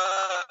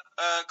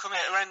were coming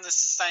out around the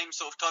same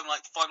sort of time,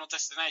 like the Final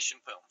Destination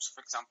films,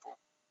 for example,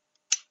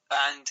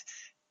 and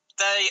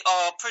they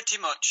are pretty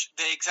much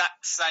the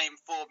exact same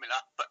formula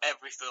for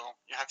every film.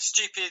 You have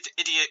stupid,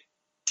 idiot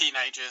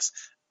teenagers,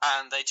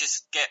 and they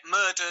just get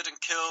murdered and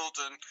killed,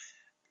 and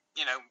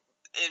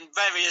in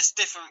various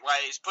different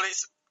ways. But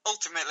it's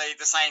ultimately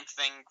the same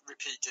thing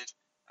repeated.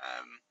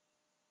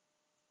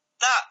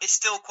 That is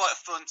still quite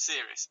a fun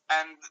series,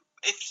 and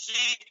if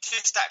you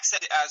just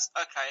accept it as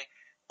okay,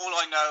 all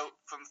I know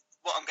from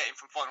what I'm getting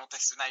from Final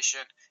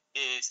Destination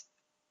is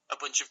a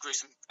bunch of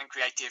gruesome and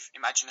creative,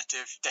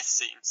 imaginative death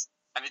scenes.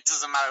 And it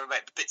doesn't matter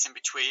about the bits in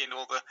between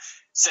or the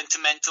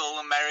sentimental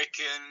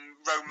American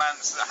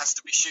romance that has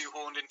to be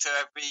shoehorned into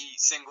every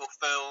single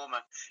film.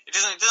 And it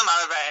doesn't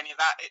matter about any of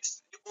that.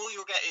 It's all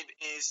you're getting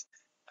is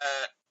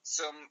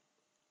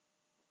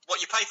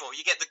what you pay for.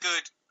 You get the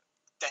good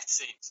death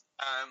scenes.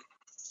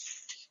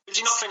 Do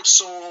you not think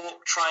Saw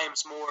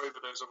triumphs more over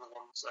those other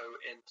ones, though,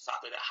 in the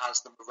fact that it has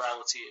the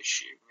morality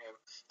issue?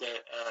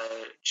 That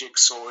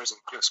Jigsaw isn't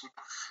just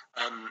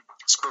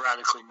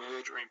sporadically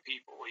murdering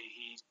people.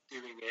 He's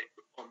doing it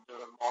under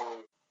a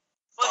moral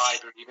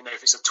fibre, even though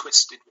if it's a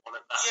twisted one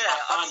at that. Yeah,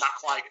 I find that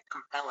quite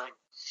compelling.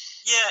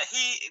 Yeah,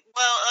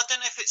 I don't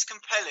know if it's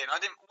compelling.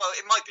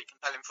 It might be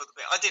compelling for the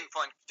bit. I didn't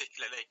find it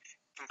particularly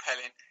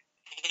compelling.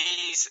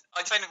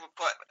 I find him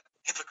quite a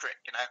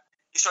hypocrite,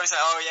 He's trying to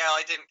say, oh yeah,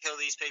 I didn't kill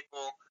these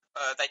people.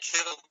 They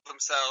killed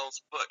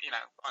themselves, but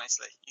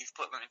honestly, you've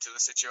put them into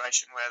the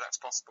situation where that's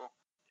possible.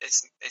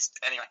 It's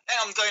anyway.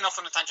 I'm going off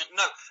on a tangent.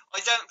 No,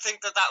 I don't think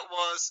that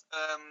was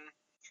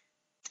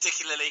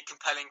particularly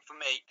compelling for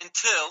me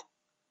until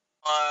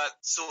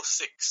Saw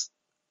 6,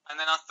 and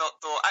then I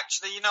thought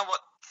actually, you know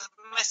what? The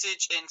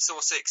message in Saw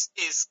 6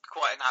 is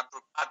quite an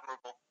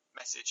admirable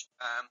message.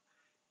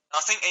 I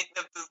think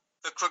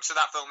the crux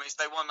of that film is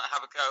they want to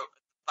have a go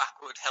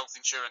backward health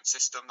insurance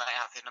system they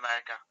have in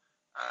America,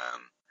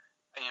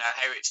 and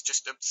how it's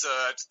just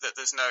absurd that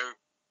there's no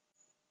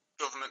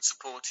government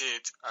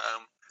supported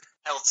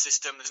health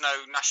system, there's no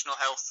national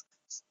health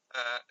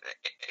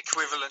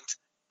equivalent.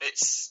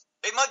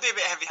 It might be a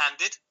bit heavy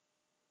handed.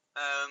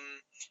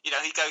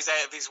 He goes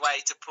out of his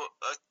way to put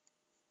a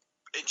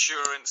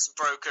insurance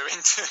broker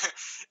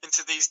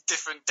into these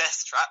different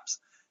death traps,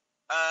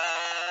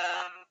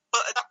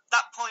 but at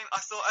that point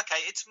I thought, okay,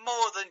 it's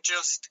more than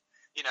just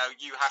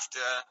you have to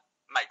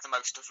make the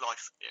most of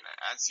life,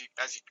 as you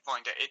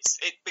find it.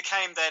 It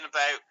became then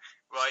about,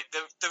 right,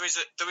 there is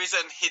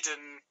a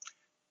hidden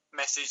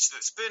message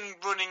that's been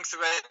running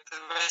throughout the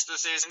rest of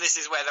the series, and this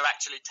is where they're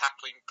actually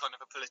tackling kind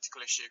of a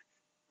political issue,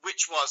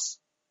 which was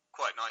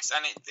quite nice,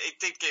 and it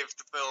did give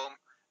the film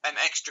an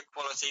extra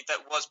quality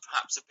that was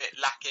perhaps a bit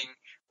lacking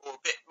or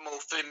a bit more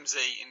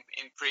flimsy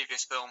in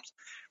previous films.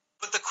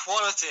 But the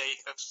quality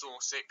of Saw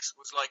 6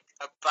 was like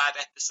a bad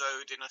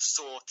episode in a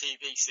Saw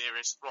TV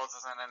series rather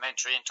than an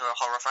entry into a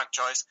horror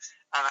franchise.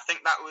 And I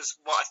think that was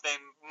what I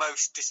found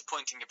most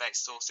disappointing about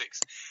Saw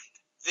 6.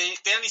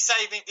 The only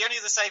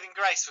other saving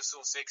grace for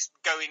Saw 6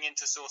 going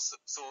into Saw 7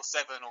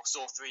 or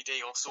Saw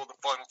 3D or Saw the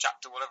Final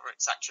Chapter, whatever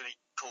it's actually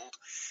called,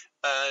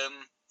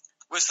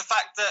 was the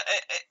fact that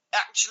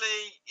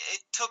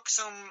it took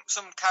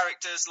some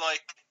characters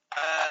like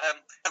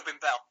Tobin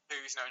Bell,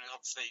 who's known as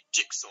obviously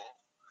Jigsaw.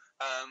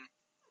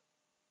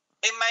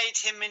 It made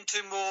him into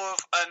more of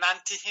an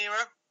anti-hero,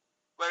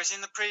 whereas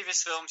in the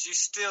previous films you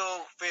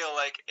still feel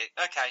like,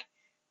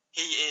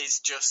 he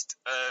is just,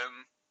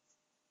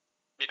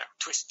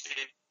 twisted.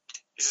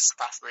 He's a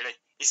psychopath, really.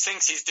 He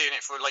thinks he's doing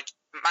it for, like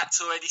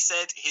Matt's already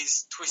said,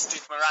 his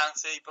twisted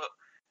morality, but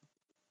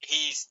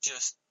he's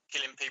just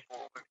killing people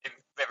in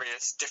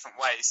various different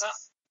ways.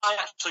 I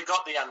actually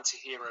got the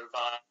anti-hero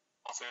vibe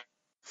of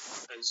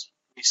it as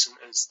recent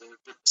as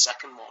the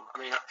second one. I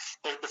mean,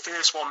 the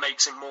first one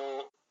makes him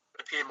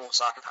appear more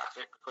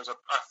psychopathic because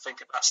I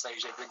think at that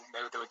stage they didn't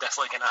know they were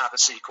definitely going to have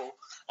a sequel,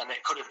 and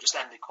it could have just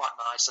ended quite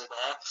nicely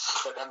there.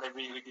 But then they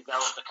really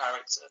developed the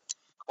character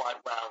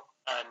quite well,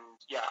 and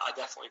yeah, I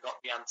definitely got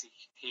the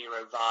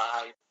anti-hero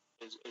vibe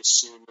as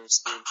soon as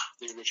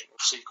the original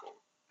sequel.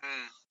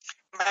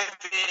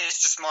 Maybe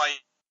it's just my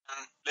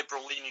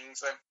liberal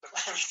leanings then that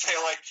made me feel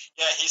like,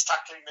 yeah, he's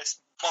tackling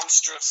this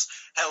monstrous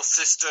health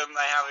system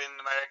they have in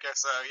America,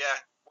 so yeah,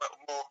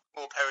 well,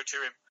 more power to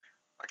him,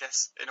 I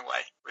guess, in a way,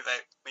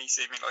 without me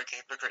seeming like a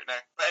hypocrite now.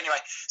 But anyway,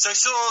 so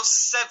Saw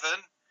 7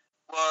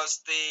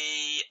 was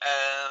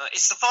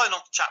it's the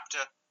final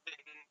chapter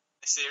in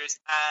the series,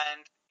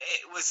 and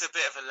it was a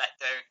bit of a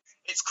letdown.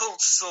 It's called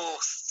Saw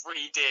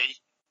 3D,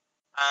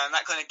 and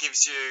that kind of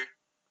gives you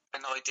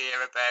an idea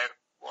about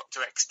what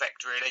to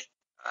expect, really.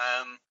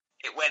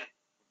 It went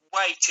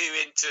way too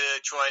into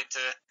trying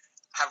to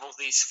have all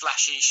these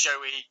flashy,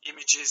 showy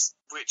images,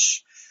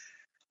 which,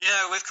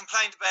 we've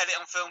complained about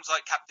it on films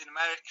like Captain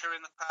America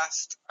in the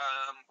past,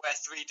 where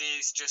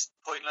 3D is just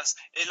pointless.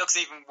 It looks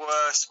even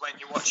worse when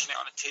you're watching it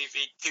on a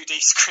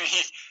 2D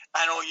screen,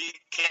 and all you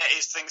get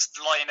is things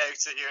flying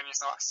out at you, and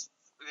it's like,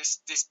 this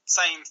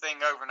same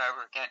thing over and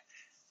over again.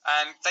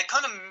 And they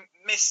kind of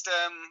missed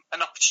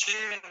an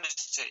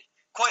opportunity.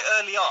 Quite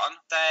early on,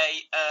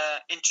 they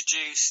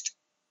introduced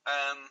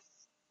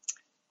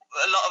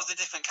a lot of the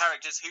different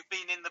characters who've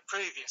been in the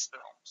previous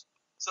films.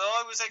 So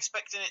I was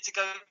expecting it to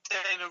go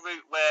down a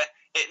route where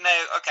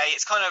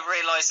it's kind of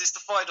realised it's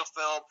the final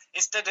film.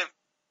 Instead of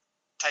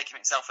taking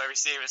itself very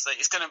seriously,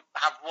 it's going to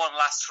have one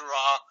last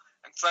hurrah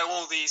and throw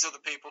all these other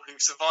people who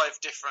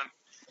survived different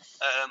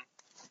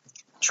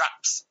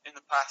traps in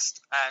the past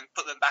and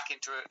put them back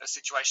into a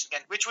situation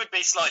again, which would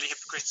be slightly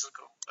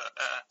hypocritical,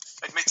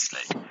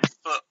 admittedly.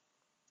 But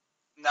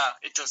no,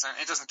 it doesn't.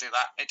 It doesn't do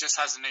that. It just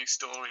has a new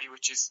story,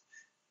 which is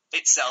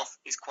itself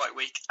is quite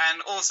weak.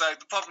 And also,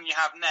 the problem you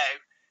have now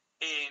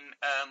in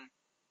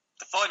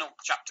the final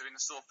chapter in the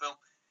Saw film,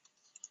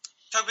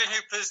 Tobin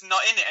Hooper's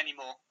not in it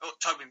anymore.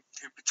 Tobin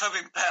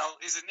Bell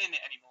isn't in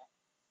it anymore.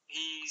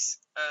 He's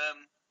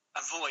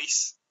a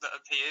voice that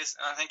appears,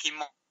 and I think in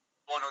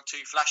one or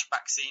two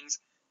flashback scenes,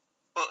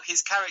 but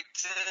his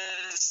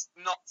character's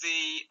not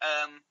the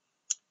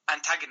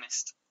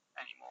antagonist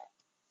anymore.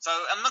 So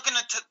I'm not going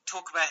to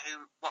talk about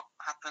what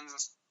happens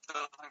and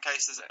stuff in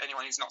case there's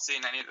anyone who's not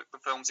seen any of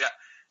the films yet.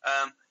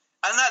 And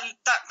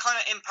that kind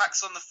of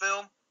impacts on the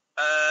film.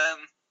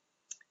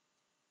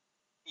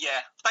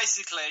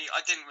 Basically,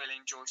 I didn't really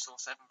enjoy Saw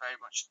 7 very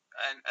much.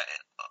 And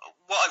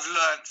what I've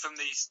learned from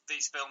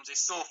these films is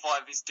Saw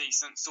 5 is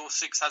decent, Saw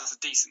 6 has a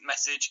decent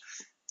message.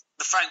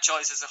 The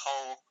franchise as a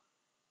whole,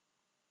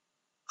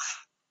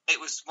 it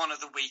was one of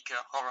the weaker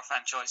horror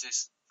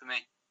franchises for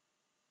me.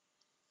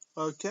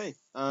 Okay.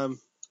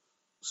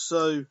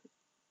 So,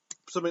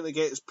 something that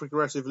gets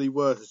progressively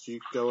worse as you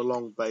go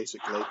along,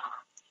 basically.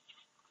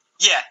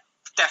 Yeah,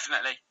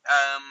 definitely.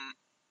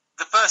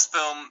 The first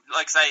film,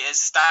 like I say,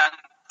 is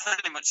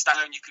pretty much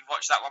standalone. You could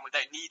watch that one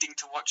without needing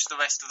to watch the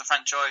rest of the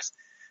franchise.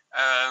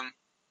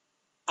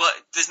 But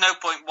there's no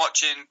point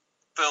watching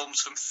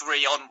films from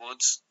 3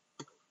 onwards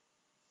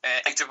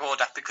out of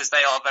order because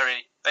they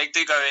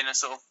do go in a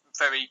sort of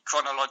very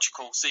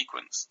chronological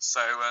sequence.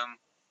 So,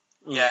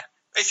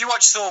 if you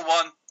watch Saw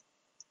 1,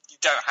 you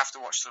don't have to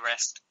watch the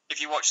rest.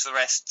 If you watch the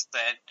rest,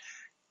 then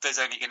there's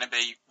only going to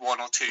be 1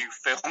 or 2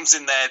 films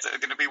in there that are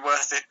going to be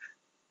worth it.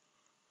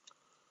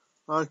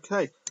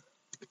 Okay.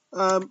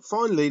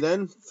 Finally,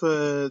 then,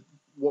 for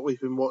what we've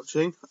been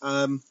watching,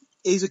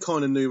 is a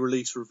kind of new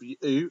release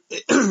review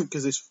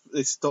because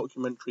this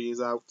documentary is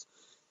out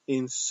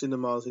in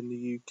cinemas in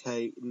the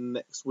UK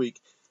next week.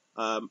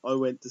 I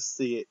went to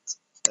see it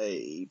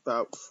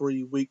about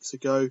 3 weeks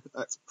ago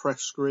at a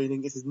press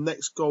screening. It is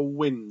Next Goal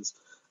Wins,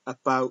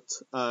 about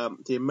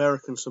the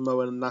American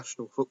Samoan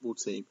national football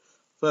team.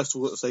 First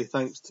of all, I've got to say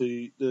thanks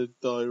to the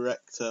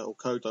director or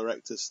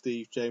co-director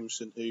Steve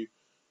Jameson,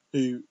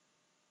 who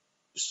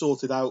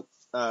sorted out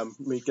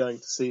me going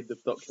to see the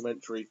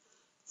documentary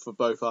for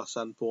both us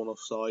and Porn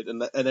Offside,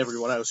 and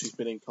everyone else who's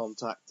been in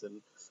contact,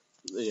 and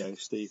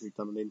Steve, who's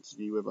done an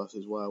interview with us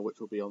as well, which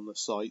will be on the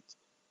site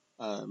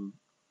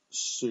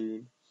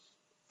soon.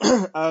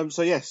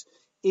 So yes,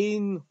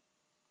 in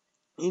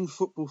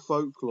football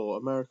folklore,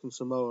 American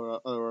Samoa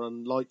are an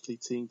unlikely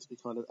team to be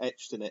kind of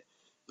etched in it,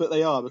 but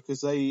they are, because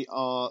they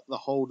are the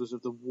holders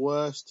of the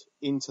worst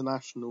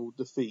international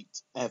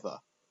defeat ever,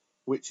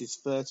 which is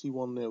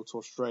 31-0 to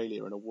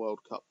Australia in a World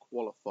Cup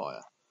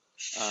qualifier,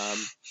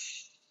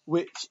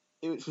 which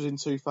was in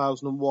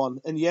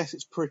 2001. And yes,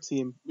 it's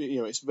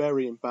it's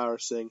very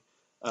embarrassing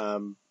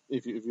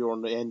if you're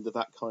on the end of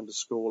that kind of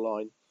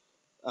scoreline,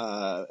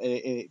 and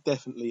it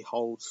definitely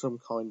holds some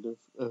kind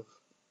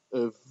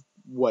of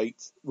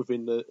weight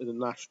within their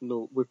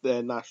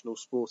national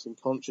sporting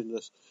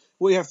consciousness.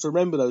 What you have to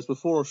remember, though, is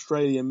before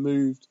Australia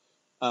moved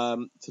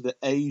to the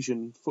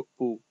Asian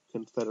Football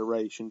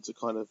Confederation to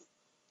kind of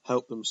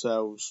help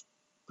themselves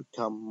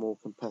become more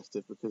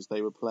competitive, because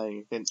they were playing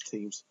against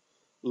teams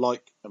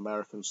like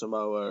American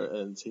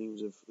Samoa and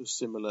teams of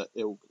similar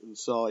ilk and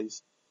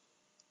size.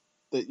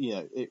 That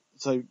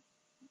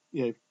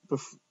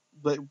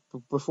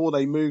before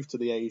they moved to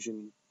the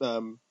Asian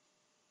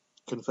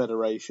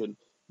Confederation,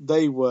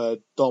 they were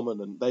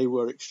dominant. They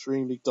were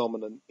extremely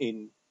dominant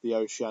in the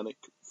Oceanic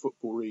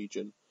football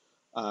region.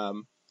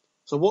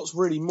 So what's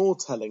really more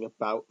telling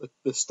about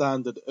the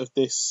standard of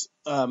this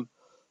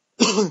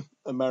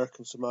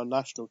American Samoa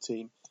national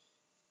team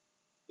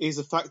is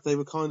the fact they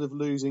were kind of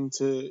losing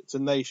to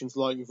nations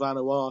like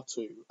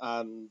Vanuatu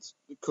and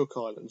the Cook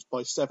Islands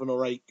by 7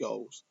 or 8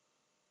 goals.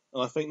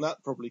 And I think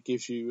that probably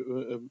gives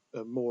you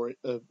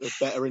a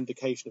better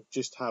indication of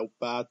just how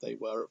bad they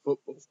were at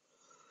football.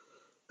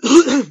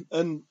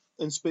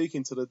 And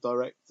speaking to the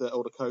director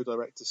or the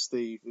co-director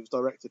Steve, it was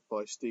directed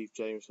by Steve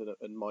Jameson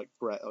and Mike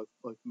Brett.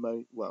 I've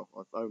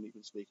only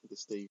been speaking to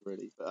Steve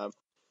really, but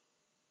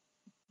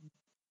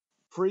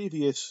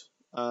previous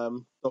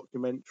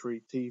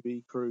documentary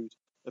TV crews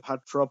have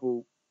had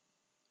trouble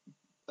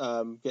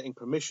getting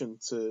permission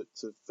to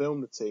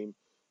film the team,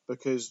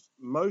 because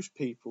most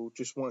people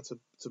just wanted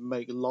to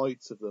make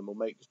light of them or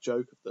make a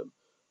joke of them,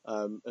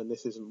 and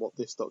this isn't what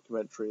this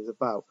documentary is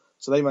about.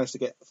 So they managed to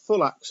get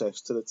full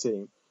access to the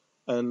team,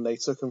 and they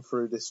took them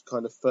through this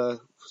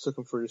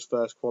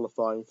first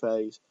qualifying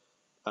phase,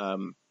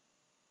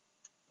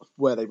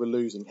 where they were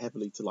losing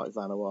heavily to like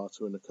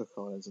Vanuatu and the Cook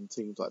Islands and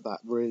teams like that,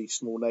 really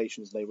small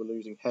nations. They were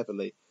losing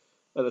heavily.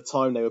 At the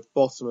time, they were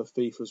bottom of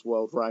FIFA's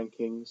world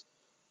rankings.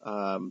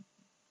 I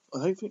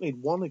don't think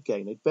they'd won a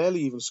game. They'd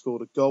barely even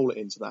scored a goal at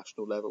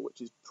international level,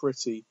 which is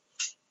pretty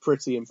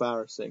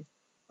embarrassing.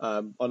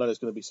 I know there's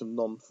going to be some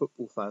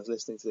non-football fans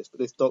listening to this, but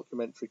this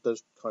documentary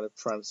does kind of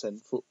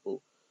transcend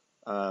football.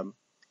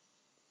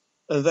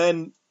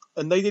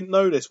 And they didn't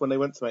know this when they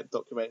went to make the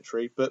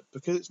documentary, but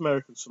because it's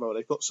American Samoa,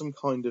 they've got some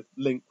kind of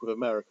link with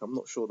America. I'm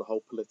not sure the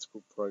whole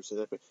political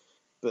process,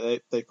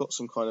 but they've got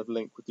some kind of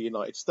link with the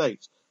United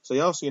States. So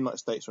they asked the United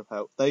States for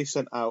help. They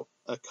sent out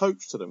a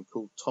coach to them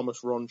called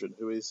Thomas Rongen,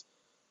 who is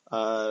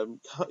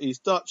he's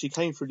Dutch. He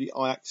came through the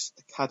Ajax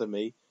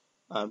Academy.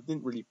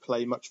 Didn't really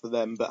play much for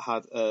them, but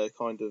had a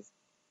kind of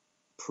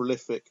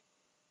prolific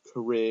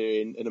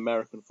career in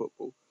American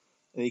football.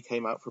 And he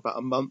came out for about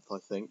a month, I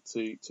think,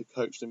 to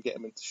coach them, get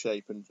them into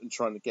shape, and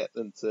trying to get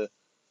them to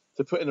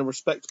put in a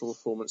respectable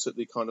performance at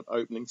the kind of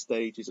opening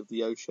stages of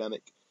the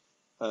Oceanic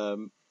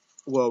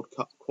World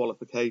Cup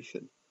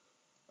qualification.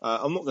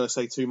 I'm not going to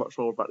say too much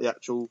more about the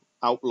actual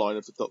outline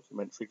of the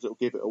documentary because it'll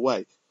give it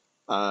away.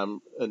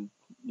 And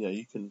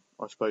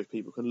I suppose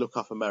people can look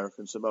up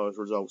American Samoa's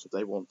results if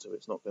they want to.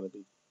 It's not going to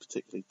be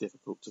particularly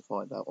difficult to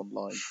find out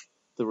online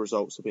the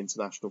results of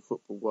International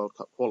Football World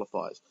Cup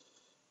qualifiers.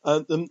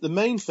 The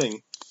main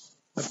thing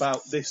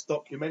about this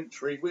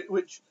documentary,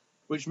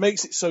 which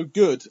makes it so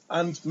good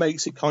and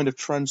makes it kind of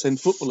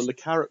transcend football, are the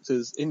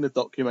characters in the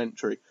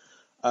documentary.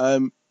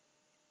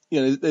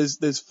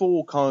 There's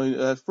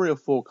three or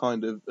four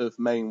kind of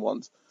main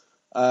ones.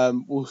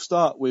 We'll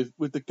start with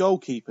the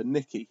goalkeeper,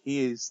 Nicky.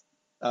 He is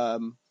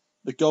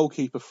the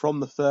goalkeeper from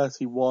the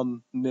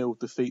 31-0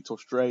 defeat to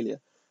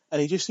Australia,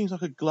 and he just seems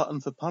like a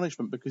glutton for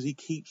punishment because he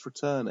keeps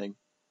returning.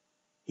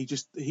 He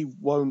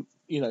won't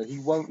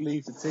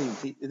leave the team.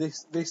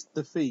 This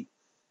defeat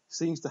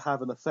seems to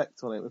have an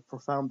effect on him, a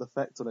profound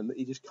effect on him that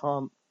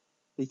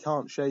he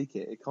can't shake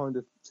it. It kind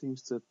of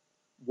seems to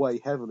weigh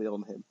heavily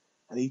on him,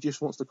 and he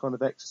just wants to kind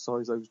of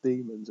exercise those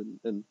demons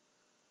and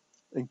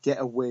get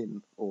a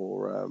win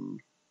or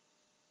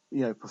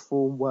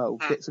perform well,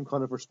 get some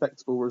kind of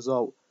respectable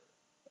result.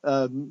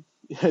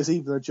 There's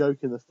even a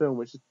joke in the film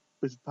which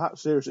is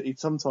perhaps serious that he'd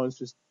sometimes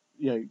just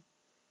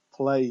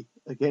play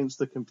against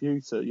the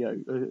computer,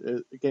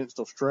 against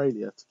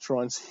Australia to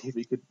try and see if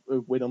he could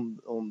win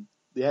on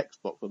the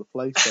Xbox or the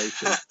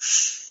PlayStation.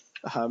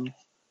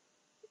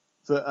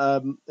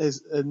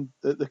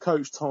 The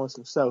coach Thomas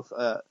himself,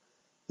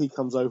 he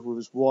comes over with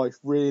his wife,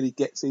 really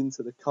gets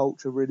into the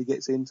culture, really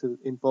gets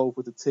involved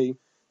with the team.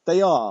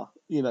 They are,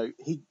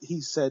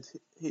 he said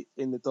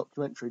in the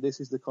documentary, this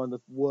is the kind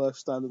of worst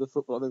standard of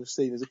football I've ever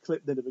seen. There's a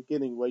clip near the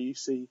beginning where you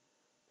see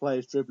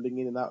players dribbling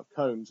in and out of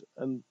cones,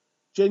 and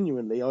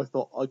genuinely, I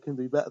thought I can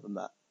do better than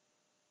that.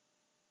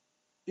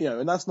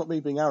 And that's not me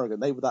being arrogant.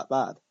 They were that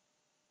bad.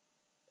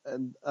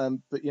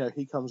 But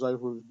he comes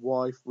over with his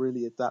wife,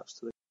 really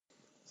adapts to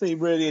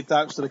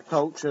the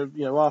culture.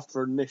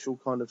 After an initial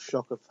kind of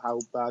shock of how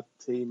bad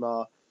the team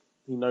are,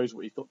 he knows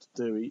what he's got to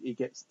do. He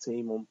gets the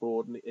team on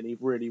board, and he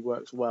really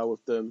works well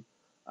with them.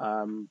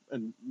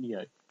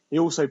 He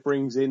also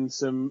brings in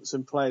some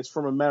players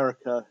from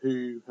America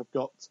who have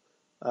got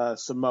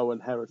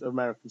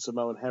American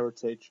Samoan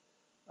heritage.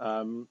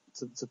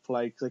 To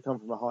play because they come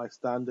from a high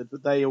standard,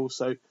 but they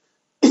also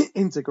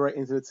integrate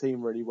into the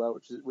team really well,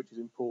 which is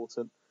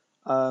important.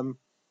 The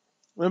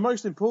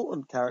most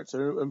important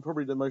character and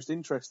probably the most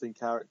interesting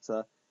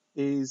character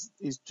is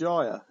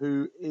Jaya,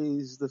 who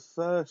is the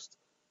first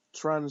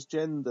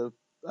transgender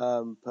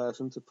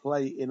person to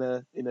play in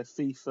a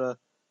FIFA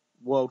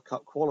World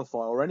Cup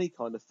qualifier or any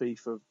kind of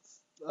FIFA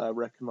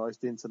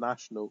recognised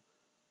international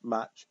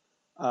match.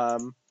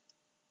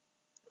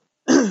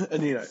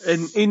 And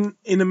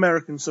in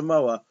American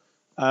Samoa,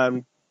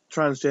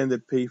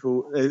 transgendered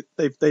people,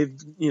 they've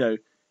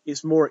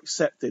it's more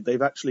accepted.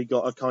 They've actually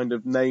got a kind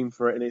of name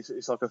for it, and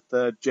it's like a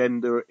third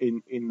gender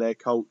in their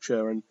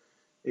culture, and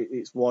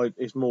it's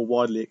more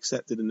widely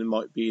accepted than it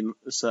might be in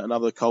certain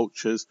other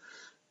cultures.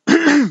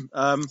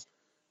 But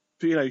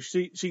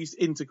she's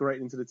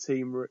integrated into the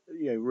team,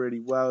 really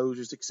well.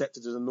 Just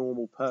accepted as a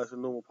normal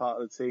person, normal part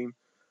of the team.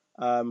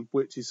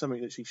 Which is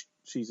something that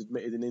she's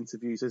admitted in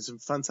interviews. There's some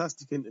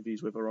fantastic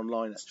interviews with her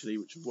online, actually,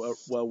 which are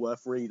well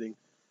worth reading.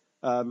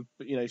 But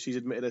she's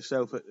admitted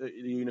herself at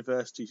the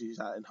university she's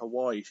at in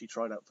Hawaii. She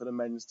tried out for the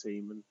men's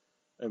team,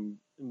 and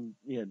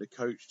the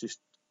coach just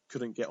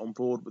couldn't get on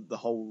board with the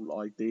whole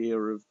idea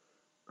of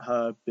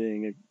her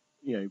being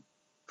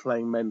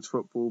playing men's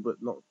football,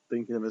 but not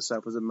thinking of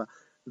herself as a man.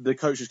 The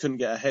coach just couldn't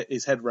get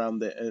his head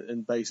around it,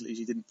 and basically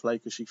she didn't play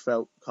because she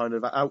felt kind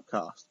of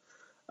outcast.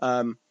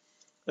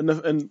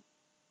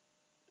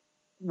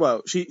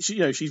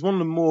 She's one of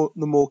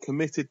the more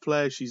committed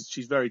players.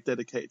 She's very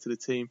dedicated to the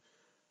team.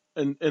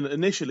 And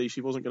initially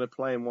she wasn't going to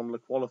play in one of the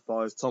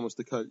qualifiers. Thomas,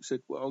 the coach,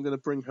 said, "Well, I'm going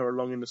to bring her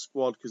along in the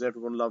squad because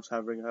everyone loves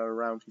having her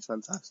around. She's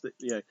fantastic."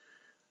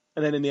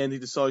 and then in the end he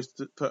decides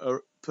to put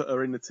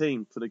her in the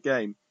team for the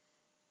game,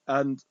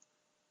 and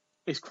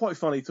it's quite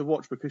funny to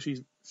watch because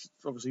she's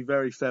obviously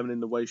very feminine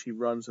the way she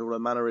runs, all her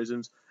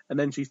mannerisms, and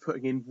then she's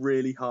putting in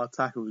really hard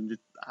tackles and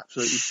just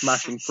absolutely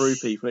smashing through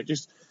people.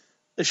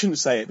 I shouldn't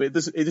say it, but it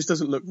just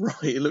doesn't look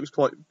right. It looks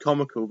quite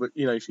comical, but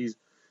she's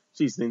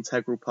an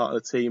integral part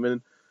of the team,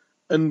 and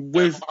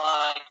with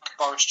like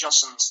Boris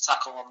Johnson's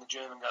tackle on the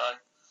German guy.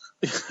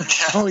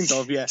 kind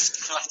of, yeah.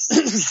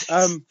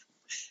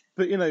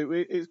 But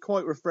it's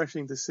quite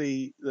refreshing to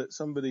see that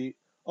somebody,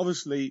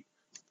 obviously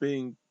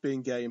being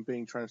gay and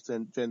being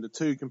transgender,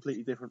 two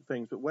completely different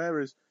things. But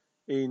whereas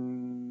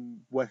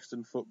in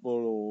Western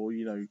football or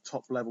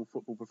top level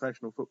football,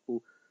 professional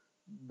football,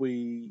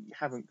 we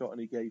haven't got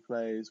any gay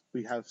players.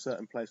 We have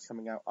certain players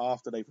coming out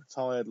after they've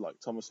retired, like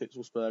Thomas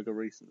Hitzlsperger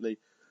recently.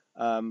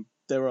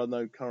 There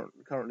are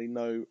currently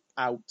no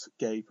out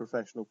gay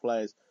professional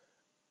players,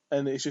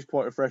 and it's just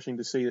quite refreshing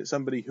to see that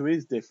somebody who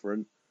is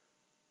different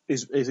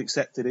is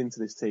accepted into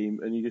this team.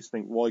 And you just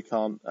think, why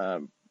can't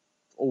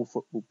all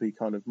football be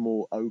kind of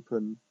more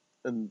open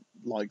and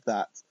like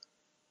that?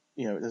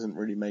 It doesn't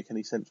really make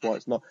any sense why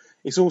it's not.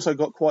 It's also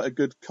got quite a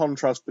good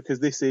contrast because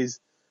this is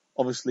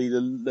obviously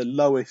the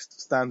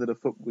lowest standard of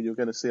football you're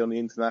going to see on the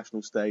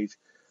international stage,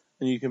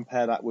 and you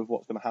compare that with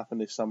what's going to happen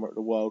this summer at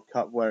the World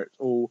Cup, where it's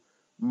all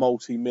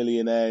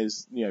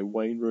multi-millionaires,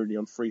 Wayne Rooney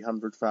on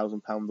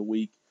 £300,000 a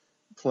week,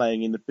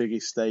 playing in the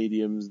biggest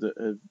stadiums that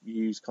have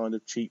used kind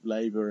of cheap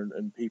labour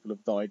and people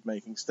have died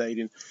making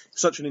stadiums.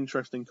 Such an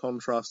interesting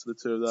contrast to the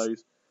two of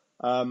those.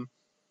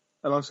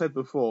 And I've said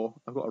before,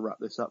 I've got to wrap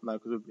this up now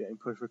because we're getting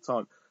pushed for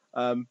time.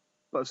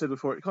 But I've said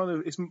before,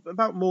 it's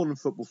about more than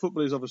football.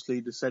 Football is obviously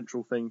the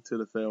central thing to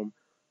the film,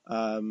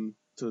 to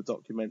the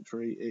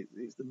documentary.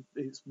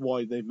 It's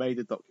why they've made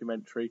a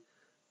documentary,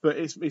 but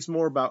it's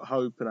more about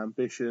hope and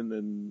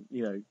ambition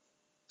and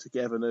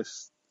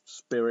togetherness,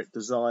 spirit,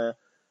 desire,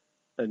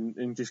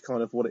 and just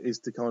kind of what it is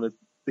to kind of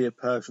be a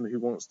person who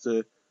wants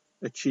to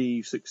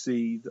achieve,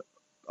 succeed,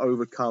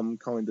 overcome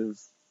kind of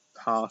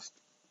past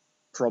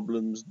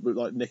problems,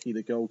 like Nicky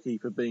the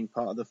goalkeeper being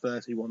part of the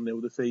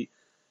 31-0 defeat.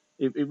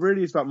 It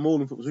really is about more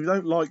than football. So if you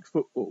don't like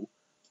football,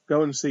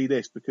 go and see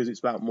this because it's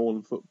about more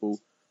than football.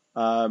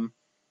 So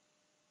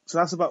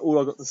that's about all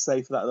I've got to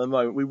say for that at the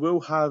moment. We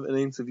will have an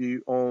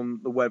interview on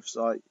the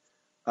website.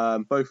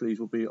 Both of these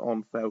will be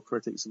on Failed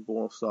Critics and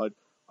Born Offside.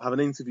 I'll have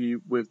an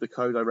interview with the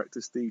co-director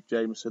Steve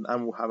Jameson,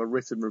 and we'll have a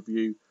written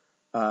review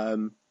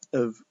of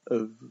the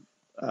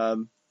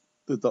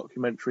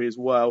documentary as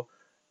well.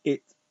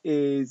 It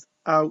is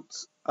out.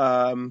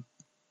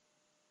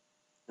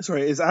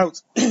 It is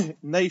out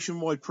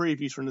nationwide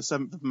previews from the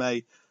 7th of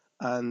May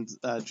and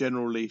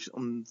general release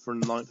from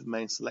the 9th of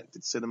May in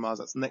selected cinemas.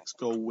 That's Next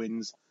Goal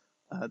Wins.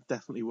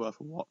 Definitely worth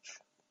a watch.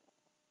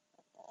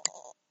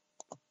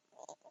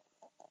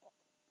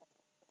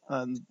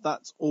 And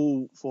that's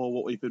all for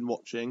what we've been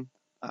watching.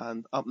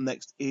 And up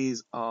next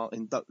is our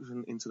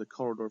induction into the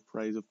Corridor of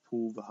Praise of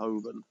Paul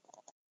Verhoeven.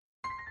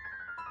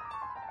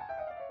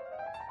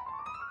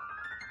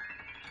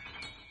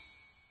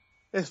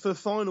 Yes, for the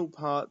final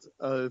part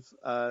of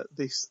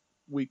this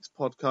week's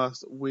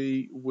podcast,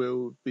 we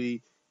will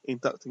be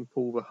inducting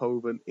Paul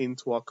Verhoeven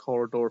into our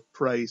Corridor of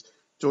Praise,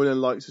 joining the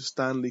likes of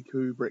Stanley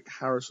Kubrick,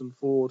 Harrison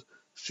Ford,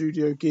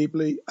 Studio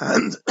Ghibli,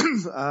 and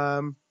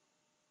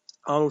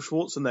Arnold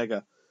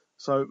Schwarzenegger.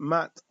 So,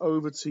 Matt,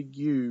 over to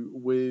you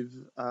with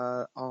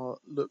our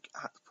look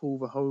at Paul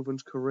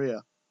Verhoeven's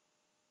career.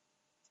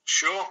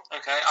 Sure,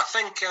 okay. I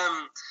think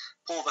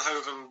Paul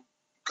Verhoeven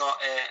got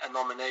a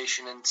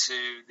nomination into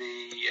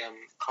the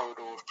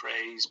Corridor of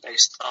Praise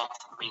based off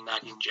me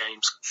nagging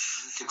James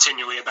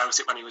continually about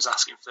it when he was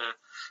asking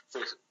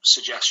for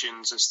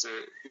suggestions as to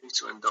who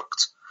to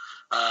induct.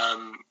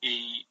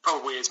 He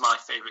probably is my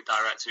favourite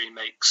director. He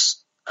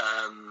makes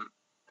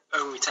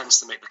only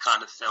tends to make the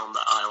kind of film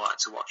that I like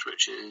to watch,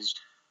 which is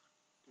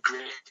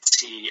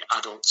gritty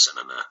adult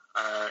cinema,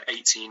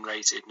 18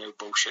 rated, no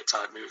bullshit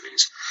type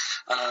movies.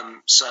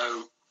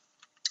 So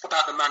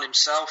about the man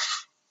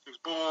himself, he was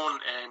born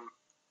in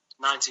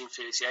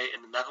 1938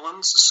 in the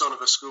Netherlands, the son of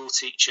a school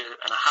teacher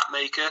and a hat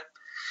maker.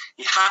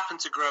 He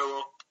happened to grow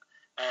up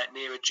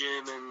near a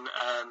German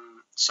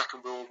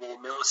Second World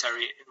War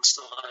military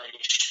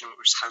installation,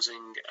 which was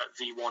housing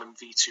V1 and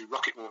V2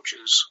 rocket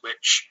launchers,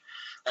 which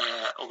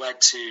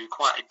led to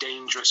quite a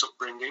dangerous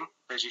upbringing,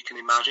 as you can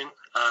imagine.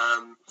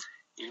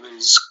 He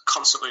was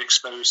constantly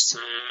exposed to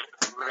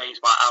raids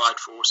by Allied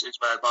forces,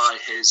 whereby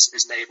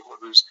his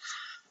neighbourhood was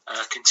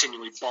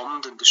continually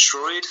bombed and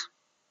destroyed.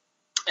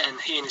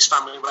 And he and his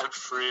family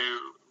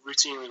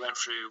routinely went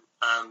through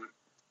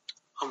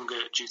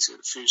hunger due to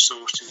the food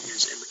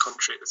shortages in the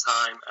country at the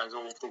time, as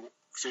all the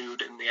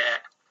food in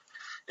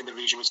the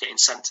region was getting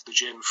sent to the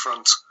German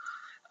front.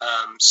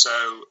 So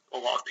a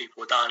lot of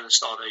people were dying of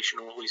starvation,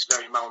 or at least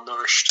very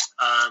malnourished.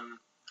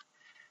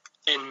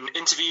 In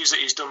interviews that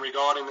he's done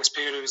regarding this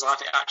period of his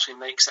life, it actually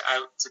makes it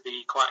out to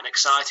be quite an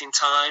exciting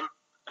time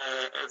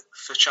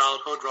for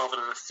childhood rather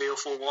than a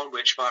fearful one,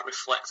 which might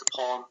reflect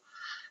upon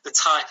the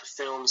type of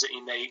films that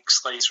he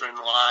makes later in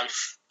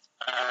life.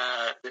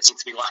 There seemed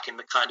to be lacking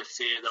the kind of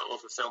fear that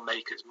other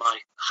filmmakers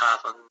might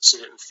have on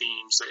certain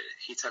themes that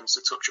he tends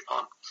to touch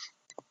upon.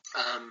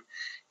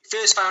 He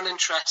first found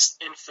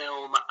interest in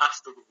film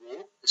after the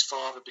war. His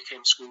father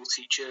became a school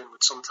teacher and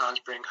would sometimes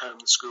bring home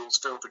the school's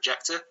film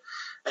projector,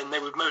 and they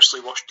would mostly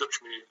watch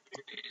Dutch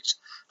movies.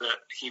 But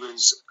he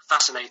was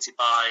fascinated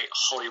by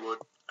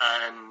Hollywood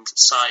and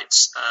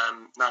cites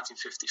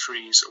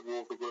 1953's A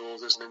War of the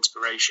Worlds as an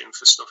inspiration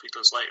for stuff he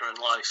does later in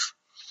life.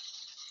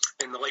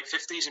 In the late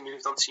 50s, he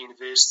moved on to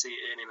university,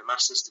 earning a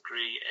master's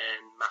degree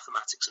in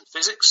mathematics and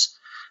physics.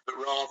 But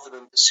rather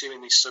than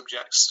pursuing these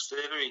subjects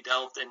further, he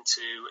delved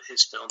into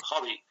his film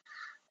hobby.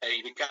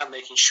 He began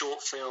making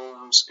short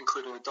films,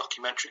 including a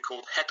documentary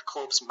called Head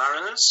Corps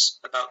Mariners,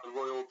 about the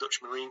Royal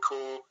Dutch Marine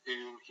Corps,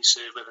 whom he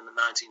served with in the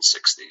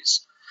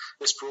 1960s.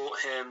 This brought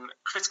him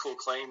critical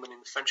acclaim,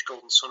 winning the French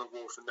Golden Sun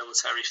Award for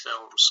military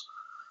films.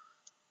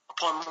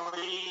 Upon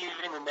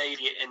leaving the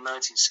Navy in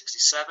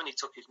 1967, he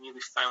took his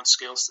newly found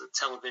skills to the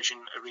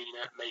television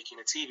arena, making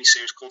a TV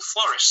series called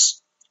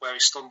Floris, where he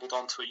stumbled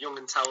onto a young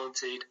and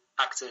talented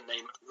actor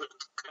named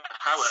Rutger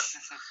Hauer,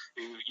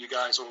 who you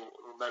guys all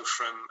know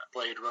from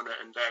Blade Runner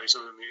and various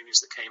other movies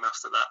that came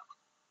after that.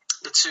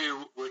 The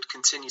two would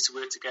continue to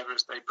work together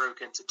as they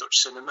broke into Dutch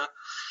cinema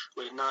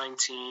with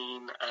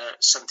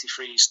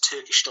 1973's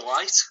Turkish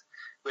Delight,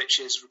 which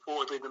is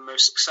reportedly the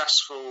most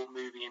successful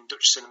movie in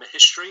Dutch cinema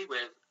history,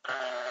 with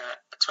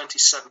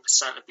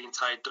 27% of the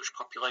entire Dutch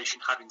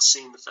population having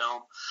seen the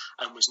film,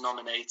 and was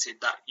nominated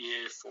that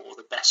year for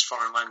the best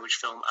foreign language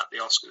film at the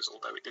Oscars,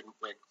 although it didn't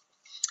win.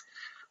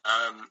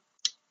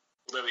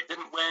 Although it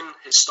didn't win,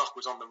 his stock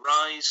was on the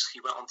rise.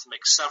 He went on to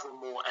make several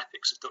more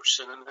epics of Dutch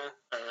cinema,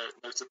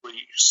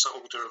 notably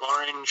Soldier of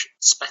Orange,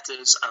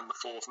 Spetters, and The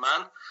Fourth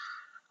Man.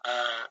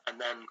 And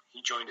then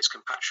he joined his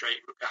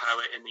compatriot Rutger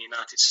Hauer in the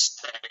United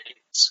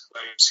States,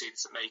 where he proceeded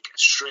to make a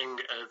string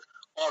of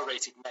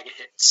R-rated mega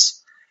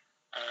hits,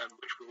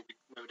 which we'll be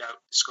no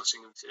doubt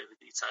discussing in further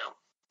detail.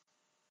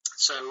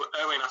 So,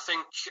 Owen, I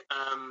think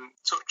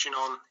touching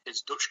on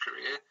his Dutch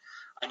career,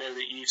 I know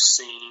that you've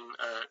seen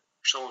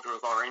Soldier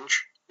of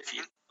Orange. If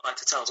you'd like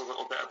to tell us a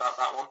little bit about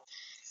that one.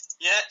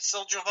 Yeah,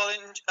 Soldier of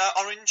Orange.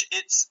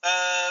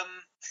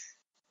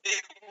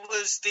 It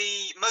was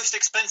the most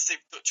expensive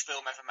Dutch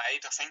film ever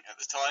made, I think, at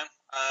the time.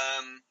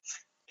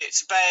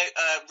 It's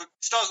about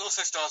stars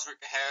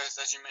Rutger Hauer,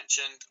 as you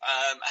mentioned,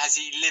 as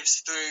he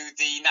lives through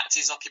the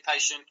Nazis'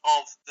 occupation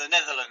of the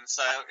Netherlands.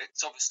 So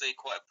it's obviously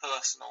quite a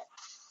personal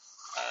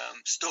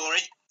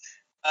story.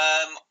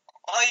 When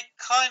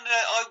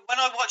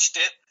I watched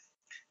it,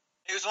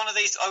 it was one of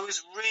these. I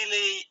was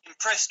really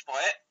impressed by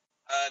it.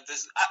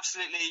 There's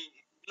absolutely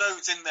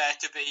loads in there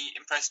to be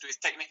impressed with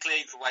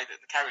technically, the way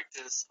that the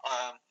characters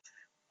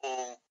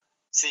all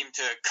seem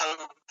to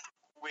cope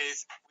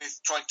with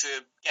trying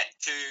to get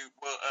to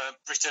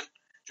Britain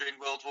during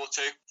World War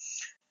II.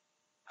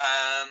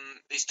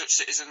 These Dutch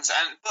citizens,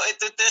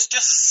 but there's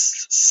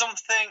just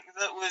something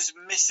that was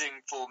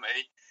missing for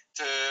me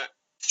to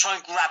try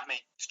and grab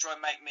me, to try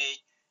and make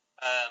me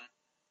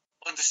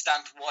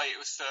understand why it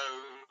was so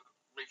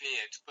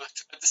revered. But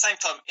at the same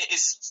time, it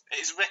is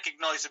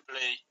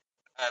recognisably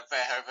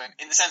Verhoeven,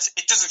 in the sense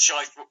it doesn't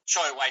shy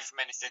away from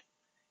anything.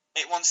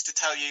 It wants to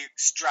tell you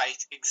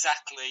straight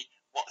exactly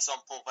what's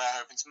on Paul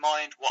Verhoeven's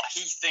mind, what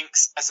he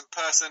thinks as a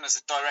person, as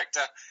a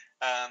director,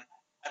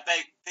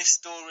 about this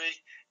story.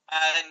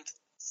 And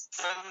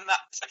from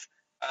that perspective,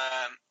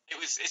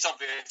 it's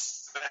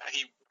obvious that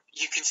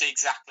you can see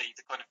exactly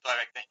the kind of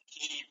director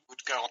he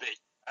would go on to be,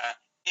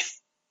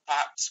 if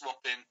perhaps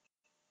swapping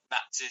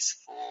Nazis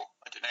for,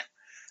 I don't know,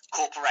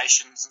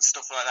 corporations and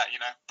stuff like that, you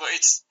know. But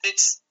it's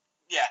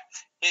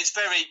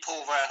very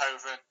Paul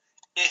Verhoeven,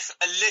 if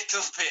a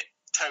little bit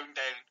toned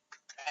down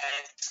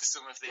compared to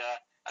some of the,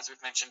 as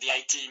we've mentioned, the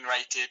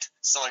 18-rated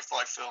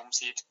sci-fi films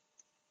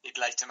he'd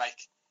later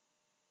make.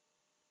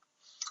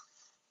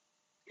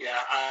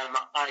 Yeah,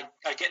 I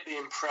get the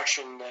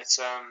impression that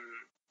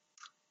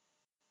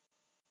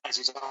as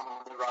he's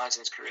on the rise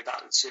in his career,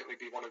 that would certainly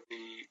be one of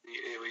the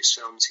earliest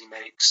films he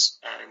makes,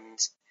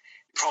 and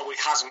probably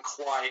hasn't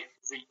quite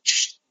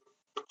reached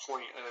the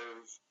point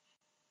of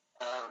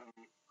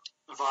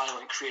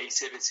violent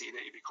creativity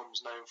that he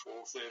becomes known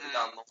for further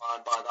down the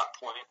line by that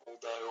point,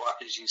 although,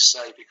 as you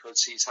say,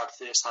 because he's had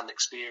first-hand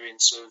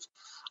experience of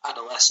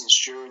adolescence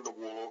during the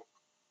war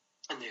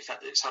and the effect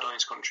that it's had on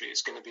his country,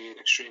 it's going to be an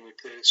extremely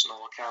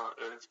personal account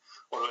of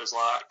what it was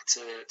like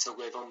to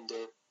live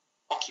under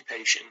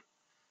occupation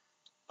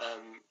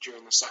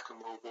during the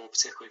Second World War,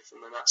 particularly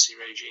from the Nazi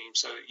regime.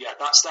 So, yeah,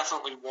 that's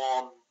definitely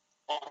one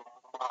on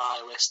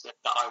my list that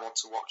I want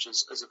to watch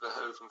as a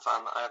Verhoeven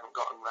fan that I haven't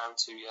gotten around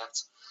to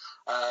yet.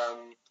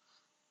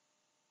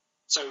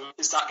 So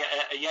does that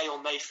get a yay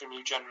or nay from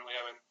you generally,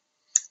 Owen?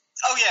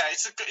 Oh yeah,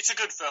 it's a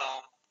good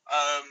film.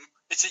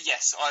 It's a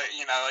yes.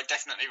 I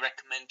definitely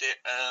recommend it.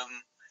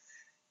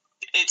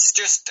 It's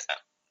just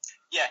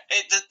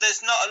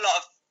there's not a lot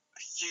of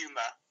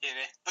humour in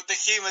it, but the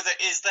humour that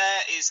is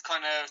there is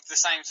kind of the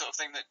same sort of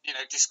thing that, you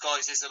know,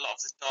 disguises a lot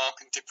of the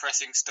dark and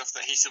depressing stuff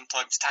that he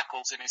sometimes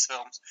tackles in his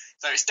films.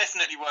 So it's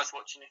definitely worth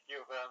watching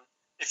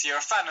if you're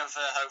a fan of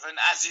Verhoeven,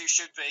 as you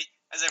should be,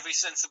 as every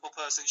sensible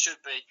person should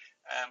be,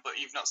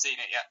 but you've not seen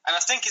it yet. And I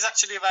think it's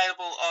actually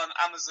available on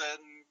Amazon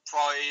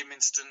Prime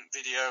Instant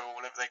Video or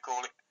whatever they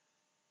call it.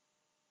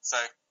 So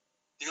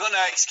you've got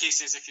no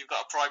excuses if you've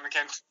got a Prime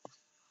account.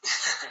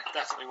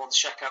 Definitely want to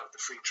check out the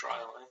free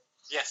trial.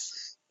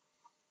 Yes.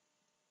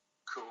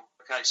 Cool.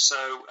 Okay, so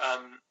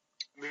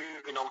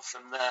moving on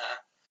from there,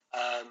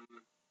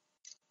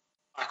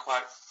 I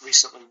quite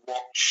recently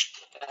watched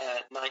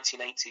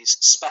 1980's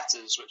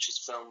Spetters, which is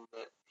a film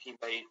that he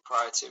made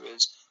prior to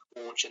his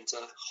launch into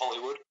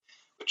Hollywood,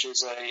 which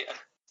is a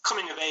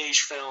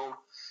coming-of-age film,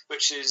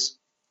 which is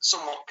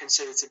somewhat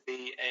considered to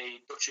be a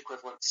Dutch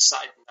equivalent to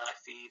Saturday Night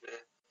Fever,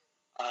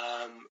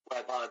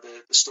 whereby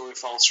the story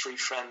follows three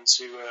friends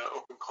who are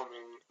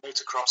up-and-coming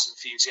motocross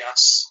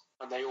enthusiasts,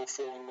 and they all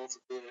fall in love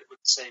with the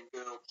same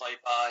girl, played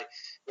by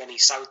Renée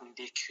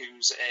Soudendijk,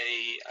 who's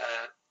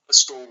a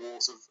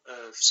stalwart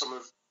of some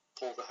of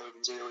Paul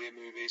Verhoeven's earlier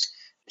movies,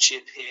 and she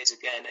appears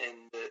again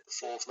in the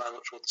Fourth Man,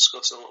 which we'll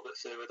discuss a little bit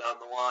further down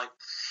the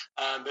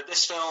line. But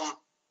this film,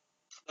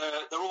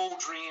 they're all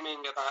dreaming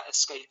about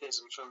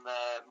escapism from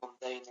their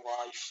mundane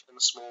life in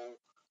a small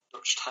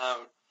Dutch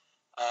town.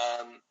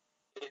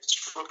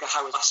 It's Rutger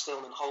Hauer's last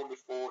film in Holland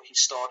before he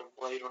starred in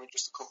Blade Runner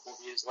just a couple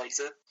of years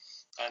later,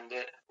 and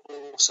it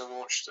also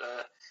launched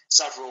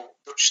several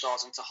Dutch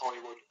stars into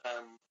Hollywood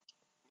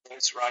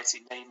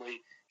notoriety,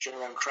 namely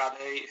Jeroen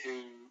Krabbe,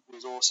 who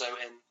was also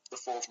in The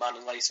Fourth Man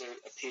and later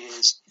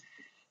appears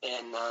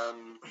in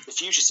The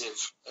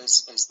Fugitive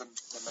as the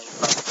main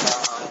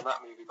guy in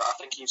that movie, but I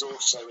think he's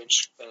also in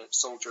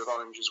Soldier of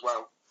Orange as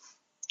well,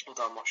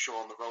 although I'm not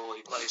sure on the role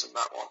he plays in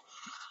that one.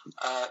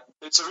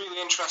 It's a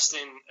really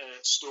interesting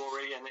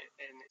story, and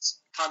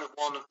it's kind of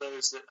one of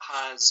those that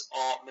has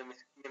art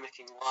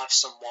mimicking life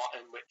somewhat,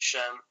 in which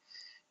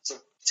it's a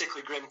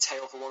particularly grim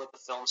tale for one of the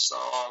film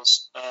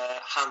stars,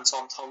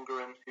 Anton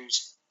Tongeren,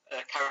 whose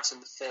character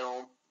in the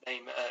film,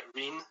 named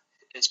Rien,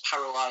 is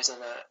paralysed in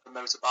a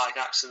motorbike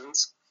accident,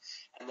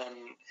 and then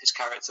his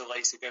character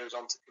later goes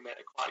on to commit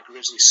quite a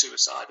grisly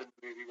suicide in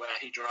the movie, where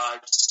he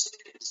drives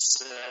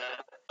his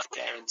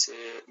gear into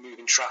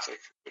moving traffic,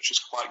 which is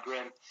quite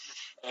grim.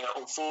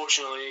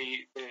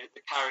 Unfortunately,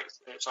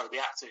 the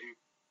actor who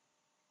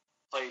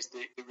plays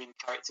the Rien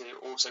character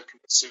also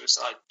commits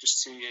suicide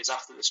just 2 years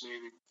after this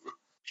movie.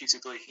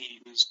 Reputedly, he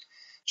was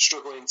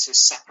struggling to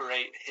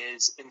separate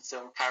his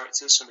in-film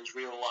characters from his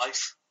real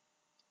life.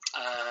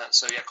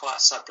 So yeah, quite a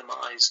sad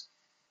demise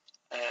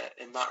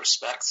in that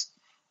respect.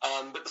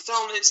 But the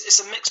film, it's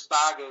a mixed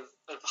bag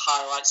of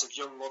highlights of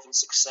young love and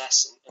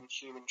success and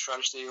human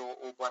tragedy,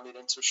 all blended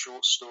into a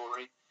short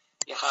story.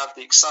 You have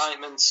the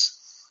excitement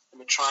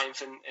and the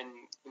triumph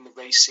in the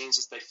race scenes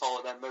as they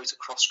follow their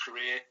motocross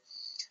career.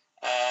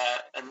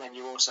 And then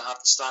you also have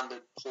the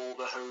standard Paul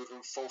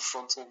Verhoeven full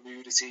frontal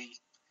nudity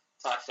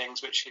type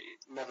things, which he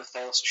never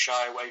fails to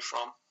shy away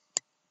from,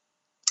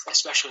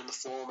 especially in the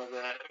form of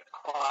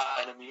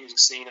quite an amusing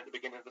scene at the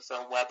beginning of the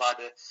film, whereby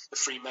the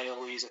three male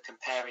leads are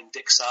comparing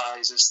dick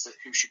size as to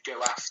who should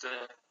go after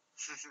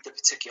the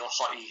particular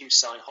hottie who's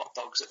selling hot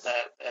dogs at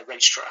their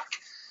racetrack,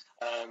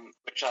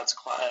 which adds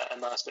quite a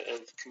nice bit of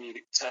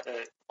comedic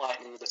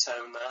lightening of the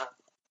tone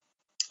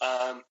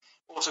there.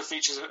 Also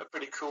features a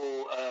pretty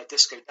cool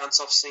disco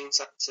dance-off scene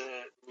set to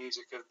the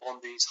music of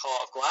Blondie's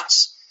Heart of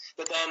Glass.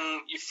 But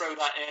then you throw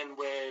that in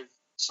with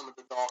some of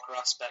the darker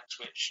aspects,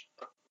 which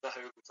the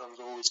Verhoeven film is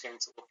always going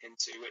to look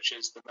into, which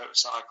is the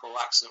motorcycle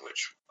accident,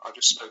 which I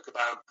just spoke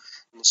about,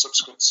 and the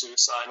subsequent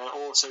suicide. And it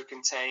also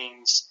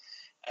contains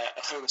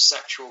a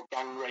homosexual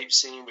gang rape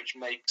scene, which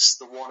makes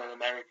the one in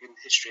American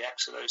History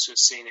X, for those who have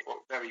seen it,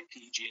 look very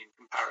PG in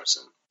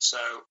comparison. So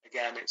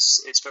again,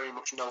 it's very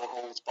much no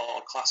holds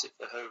barred classic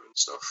Verhoeven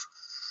stuff.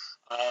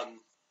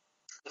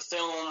 The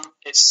film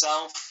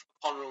itself,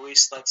 upon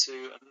release, led to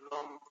a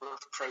number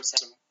of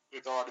protests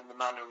regarding the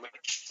manner in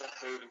which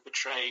Verhoeven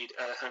portrayed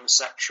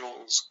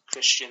homosexuals,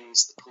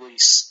 Christians, the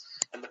police,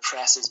 and the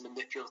press as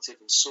manipulative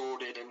and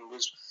sordid, and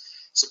was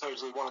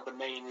supposedly one of the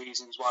main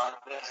reasons why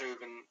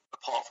Verhoeven,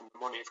 apart from the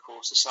money, of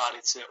course,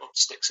 decided to up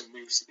sticks and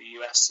move to the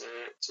US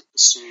to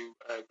pursue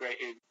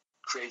greater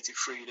creative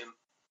freedom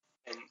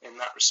in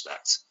that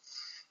respect.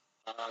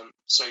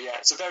 So yeah,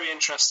 it's a very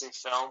interesting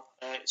film.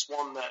 It's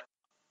one that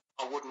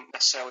I wouldn't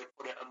necessarily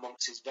put it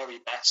amongst his very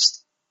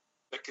best,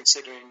 but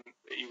considering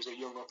that he was a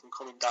young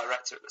up-and-coming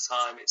director at the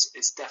time,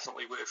 it's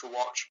definitely worth a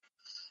watch,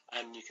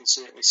 and you can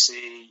certainly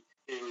see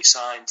early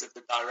signs of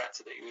the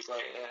director that he was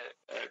later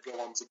go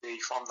on to be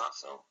from that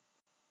film.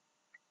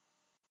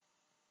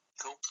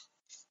 Cool.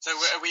 So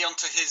are we on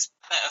to his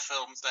better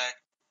films there?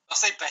 I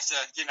say better,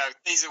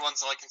 these are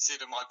ones I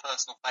consider my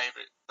personal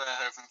favourite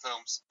Verhoeven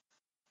films.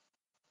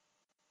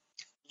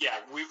 Yeah,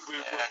 we'll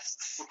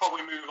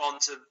probably move on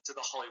to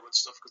the Hollywood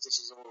stuff, because this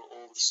is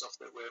all the stuff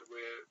that we're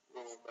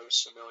all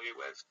most familiar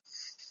with.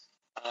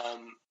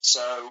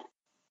 So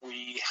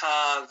we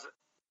have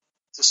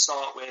to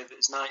start with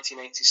is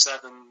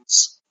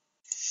 1987's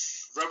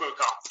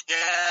RoboCop.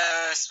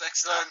 Yes,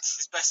 excellent.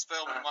 His best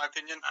film, in my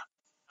opinion.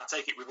 I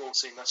take it we've all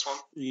seen this one.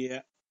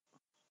 Yeah.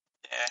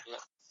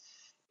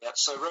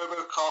 So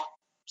RoboCop,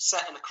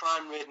 set in a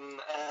crime-ridden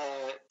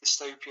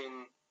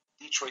dystopian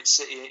Detroit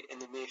city in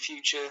the near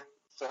future.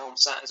 The film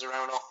centers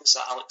around Officer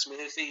Alex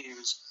Murphy, who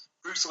was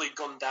brutally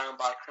gunned down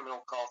by a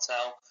criminal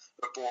cartel,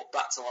 but brought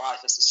back to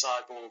life as the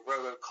cyborg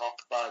RoboCop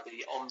by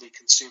the Omni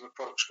Consumer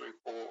Products Group,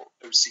 or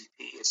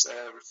OCP, as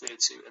they're referred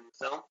to in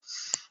the film.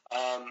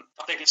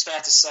 I think it's fair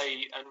to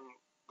say, and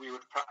we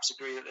would perhaps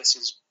agree, that this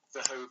is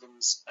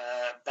Verhoeven's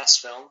best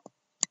film.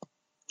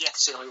 Yeah,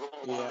 certainly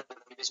one of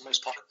his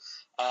most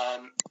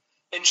popular.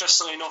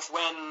 Interestingly enough,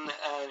 when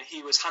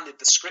he was handed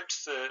the script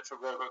for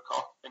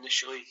RoboCop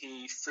initially,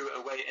 he threw it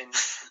away in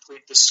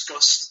complete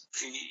disgust.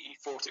 He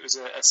thought it was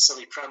a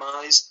silly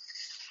premise.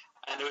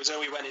 And it was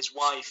only when his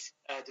wife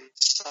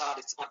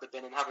decided to have the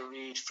bin and have a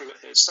read through it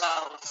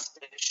herself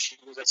that she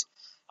was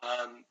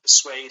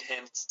persuade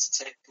him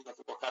to take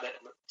another look at it,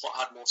 and the plot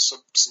had more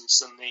substance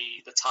than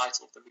the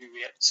title of the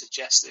movie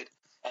suggested.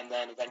 And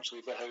then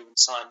eventually Verhoeven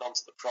signed on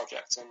to the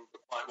project, and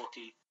we're quite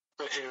lucky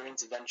for her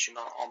intervention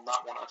on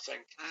that one, I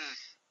think.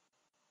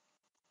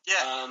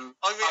 Yeah,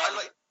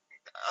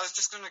 I was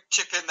just going to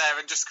chip in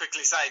there and just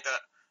quickly say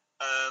that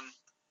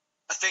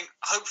I think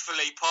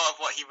hopefully part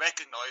of what he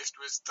recognised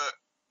was that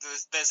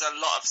there's a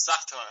lot of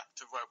satire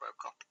to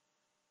RoboCop,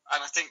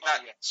 and I think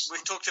that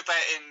we've talked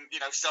about in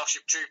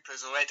Starship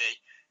Troopers already.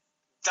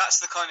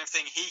 That's the kind of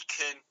thing he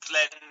can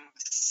blend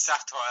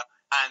satire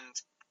and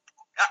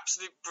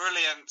absolute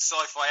brilliant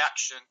sci-fi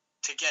action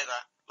together,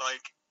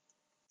 like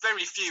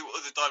very few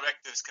other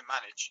directors can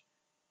manage.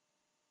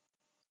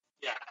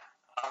 Yeah,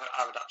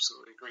 I would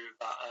absolutely agree with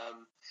that.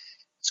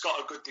 It's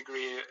got a good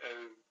degree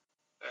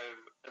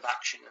of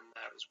action in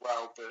there as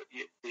well, but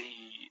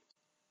the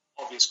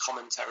obvious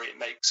commentary it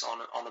makes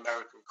on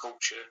American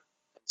culture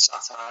and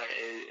satire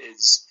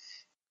is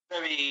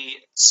very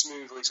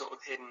smoothly sort of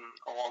hidden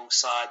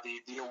alongside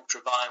the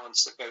ultra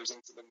violence that goes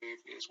into the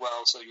movie as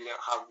well. So you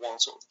don't have one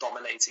sort of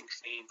dominating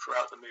theme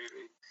throughout the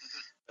movie.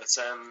 But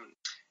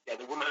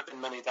there wouldn't have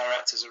been many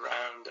directors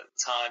around at the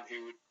time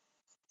who would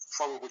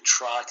probably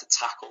try to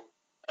tackle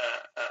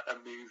a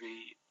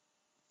movie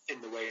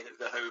in the way that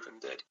Verhoeven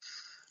did.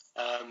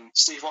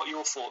 Steve, what are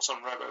your thoughts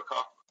on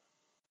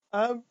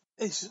RoboCop?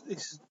 It's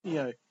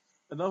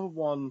another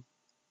one,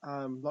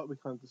 like we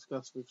kind of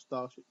discussed with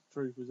Starship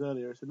Troopers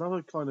earlier. It's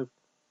another kind of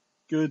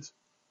good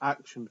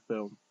action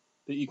film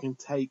that you can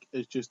take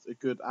as just a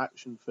good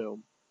action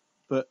film,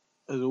 but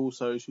as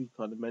also, as you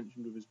kind of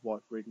mentioned with his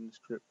wife reading the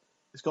script,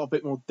 it's got a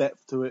bit more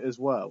depth to it as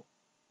well.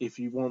 If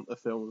you want a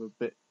film with a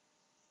bit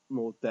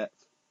more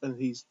depth, and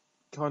he's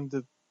kind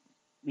of,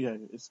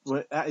 it's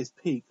at his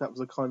peak. That was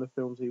the kind of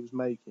films he was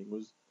making.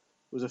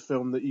 Was a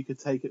film that you could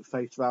take at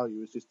face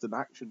value as just an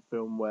action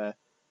film where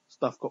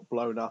stuff got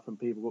blown up and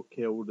people got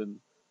killed, and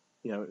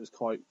it was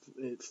quite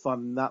fun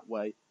in that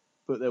way.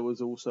 But there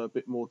was also a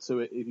bit more to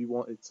it if you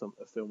wanted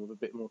a film with a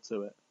bit more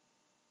to it.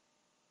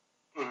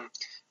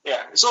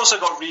 Yeah, it's also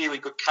got really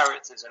good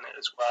characters in it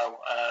as well.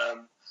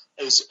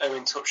 As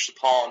Owen touched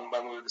upon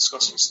when we were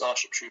discussing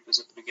Starship Troopers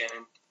at the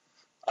beginning.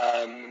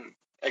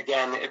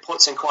 Again, it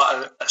puts in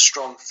quite a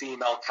strong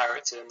female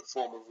character in the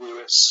form of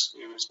Lewis,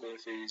 who is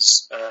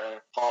Murphy's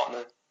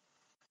partner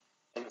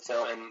in the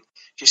film, and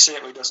she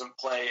certainly doesn't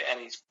play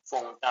any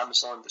form of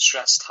damsel in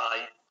distress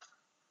type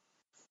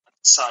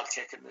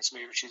sidekick in this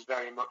movie. She's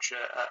very much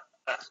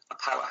a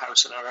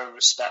powerhouse in her own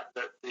respect,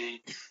 but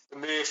the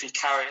Murphy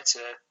character,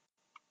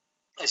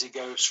 as he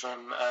goes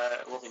from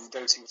a loving,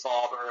 doting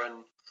father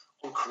and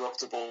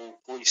uncorruptible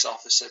police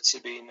officer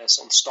to being this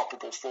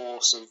unstoppable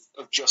force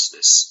of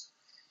justice,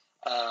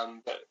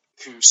 but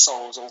whose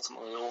soul is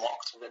ultimately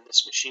locked within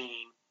this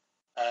machine,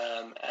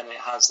 and it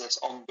has this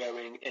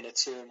ongoing inner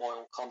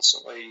turmoil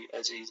constantly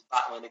as he's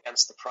battling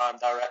against the prime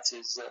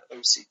directives that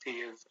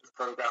OCP have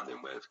programmed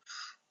him with,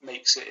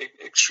 makes it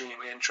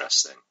extremely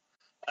interesting,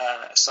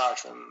 aside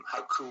from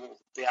how cool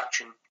the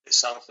action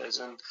itself is.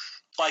 And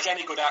like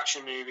any good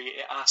action movie,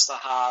 it has to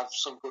have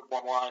some good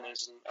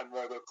one-liners, and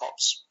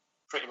RoboCop's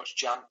pretty much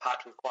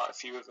jam-packed with quite a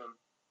few of them.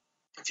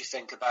 If you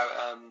think about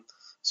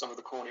some of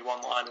the corny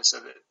one-liners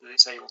that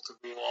it's able to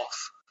reel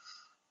off,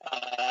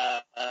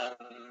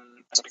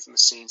 something from the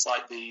scenes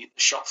like the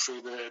shot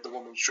through the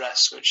woman's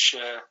dress, which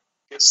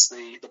gets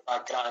the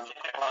bad guy in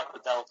the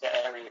delicate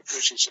area,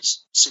 which is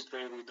just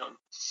superbly done.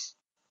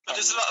 But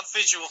there's a lot of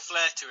visual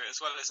flair to it as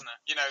well, isn't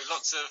there?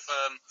 Lots of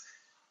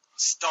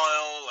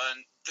style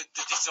and the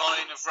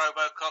design of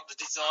RoboCop,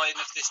 the design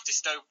of this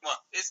dystopian. Well,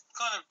 it's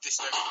kind of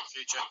dystopian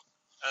future.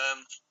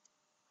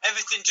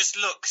 Everything just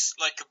looks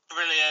like a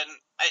brilliant.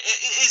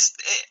 It's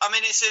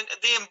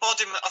the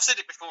embodiment. I've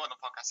said it before on the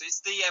podcast.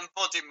 It's the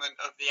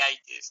embodiment of the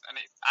 80s, and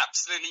it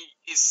absolutely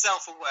is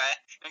self-aware.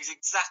 Knows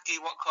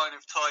exactly what kind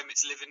of time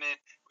it's living in,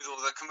 with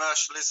all the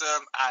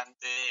commercialism and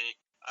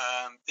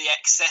the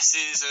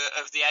excesses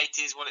of the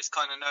 80s, what it's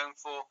kind of known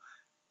for,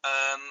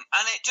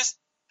 and it just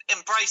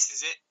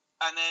embraces it,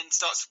 and then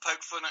starts to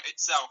poke fun at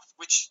itself,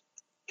 which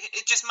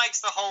it just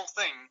makes the whole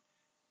thing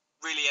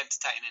really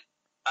entertaining.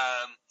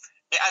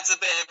 It adds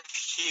a bit of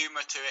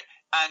humour to it,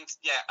 and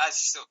yeah, as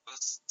you sort of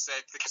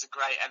said, the kids are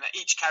great, and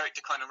each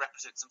character kind of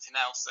represents something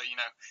else. So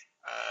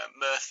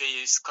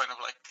Murphy is kind of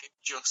like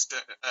just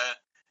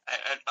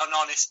an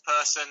honest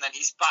person, and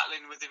he's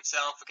battling with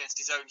himself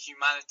against his own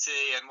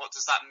humanity, and what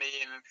does that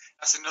mean? And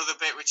that's another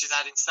bit which is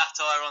adding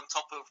satire on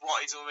top of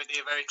what is already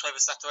a very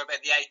clever satire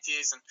about the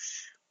 80s. And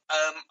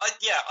I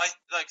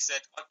like I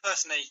said, I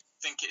personally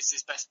think it's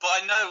his best, but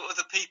I know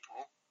other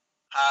people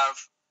have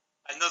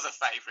another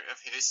favourite of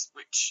his,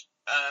 which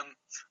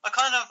I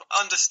kind of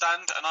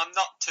understand, and I'm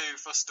not too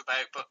fussed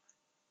about. But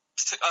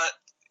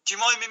do you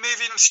mind me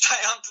moving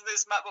straight onto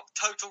this, Matt? But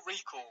Total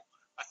Recall,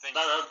 I think.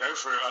 No, go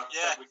for it.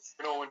 Yeah. We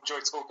can all enjoy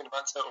talking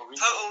about Total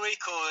Recall. Total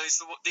Recall is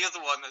the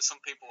other one that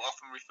some people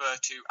often refer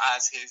to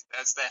as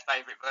their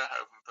favourite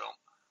Verhoeven film,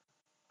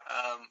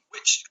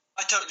 which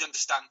I totally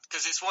understand,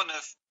 because it's one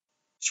of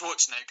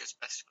Schwarzenegger's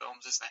best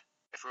films, isn't it?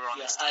 If we're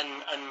honest. Yeah,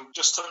 and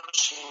just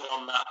touching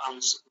on that, I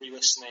was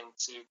re-listening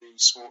to the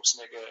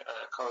Schwarzenegger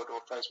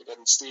Corridor plays we did,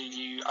 and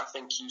Steve, I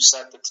think you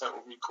said that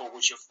Total Recall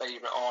was your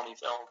favourite Arnie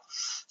film,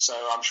 so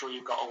I'm sure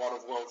you've got a lot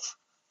of love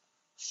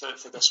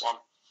for this one.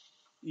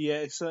 Yeah,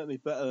 it's certainly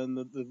better than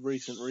the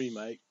recent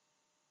remake.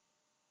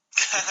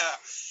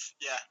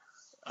 Yeah,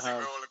 I think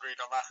we're all agreed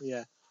on that.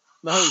 Yeah,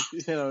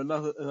 no,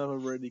 another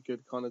really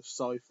good kind of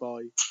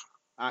sci-fi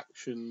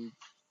action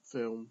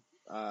film.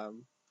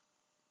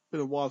 Been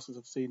a while since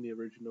I've seen the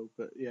original,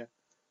 but yeah,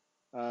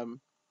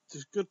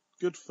 just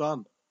good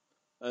fun,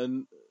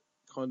 and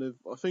kind of,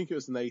 I think it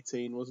was an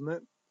 18, wasn't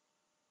it?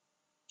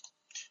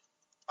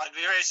 I'd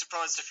be very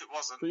surprised if it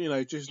wasn't.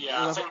 But just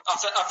I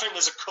think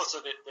there's a cut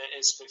of it that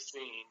is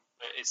 15,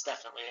 but it's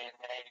definitely an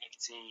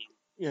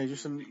 18. Yeah,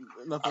 just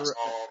another as are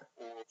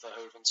all of the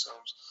Verhoeven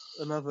films.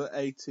 Another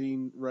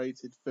 18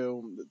 rated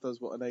film that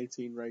does what an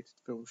 18 rated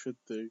film should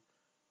do,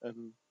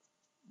 and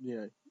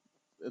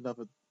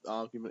another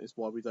argument is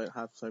why we don't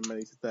have so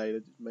many today.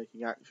 They're just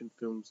making action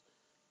films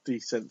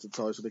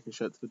desensitized so they can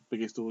show it to the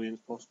biggest audience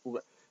possible.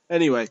 But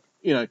anyway,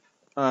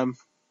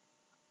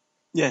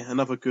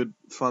 another good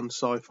fun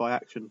sci-fi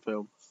action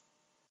film.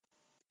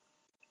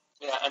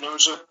 Yeah, and it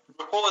was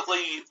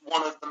reportedly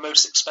one of the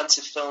most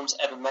expensive films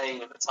ever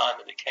made at the time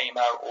that it came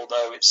out,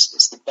 although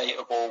it's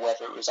debatable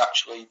whether it was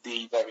actually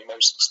the very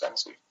most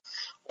expensive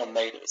one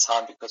made at the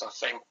time, because I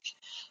think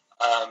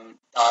Die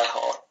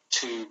Hard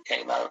 2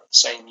 came out the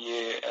same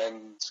year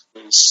and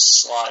was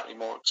slightly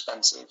more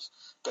expensive,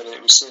 but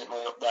it was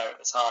certainly up there at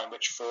the time,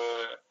 which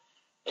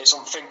it's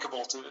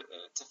unthinkable to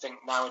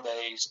think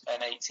nowadays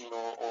an 18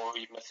 or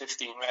even a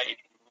 15 rated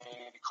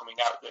movie coming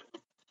out that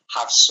would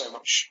have so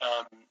much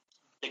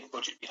big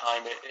budget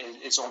behind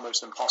it is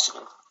almost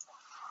impossible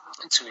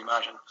to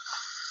imagine.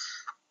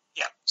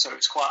 Yeah. So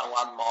it's quite a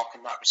landmark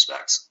in that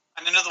respect.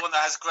 And another one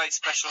that has great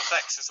special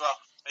effects as well.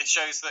 It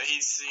shows that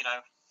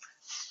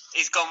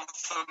he's gone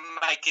from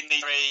making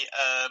these very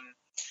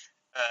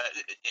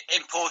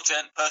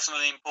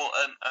personally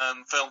important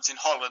films in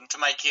Holland to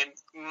making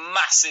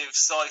massive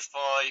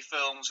sci-fi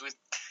films with,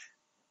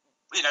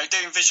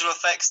 doing visual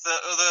effects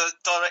that other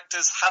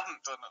directors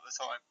haven't done at the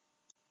time.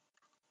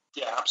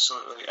 Yeah,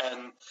 absolutely.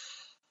 And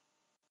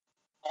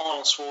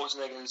Arnold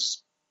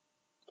Schwarzenegger's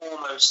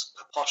almost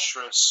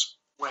preposterous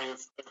way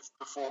of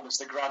performance,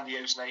 the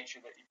grandiose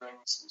nature that he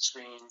brings to the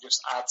screen,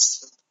 just adds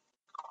to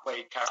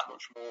Quaid character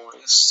much more.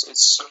 It's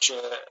such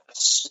a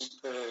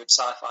super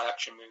sci-fi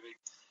action movie,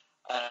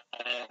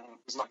 and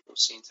there's not people who've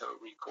seen Total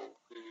Recall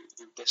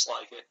who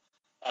dislike it.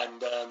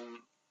 And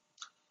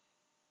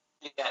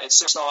it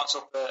starts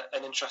up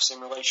an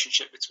interesting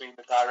relationship between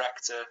the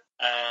director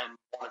and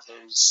one of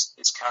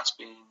his cast,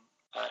 being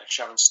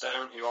Sharon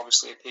Stone, who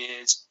obviously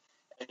appears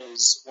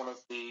as one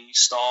of the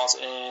stars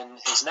in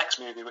his next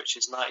movie, which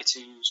is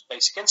 92's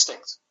Basic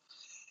Instinct,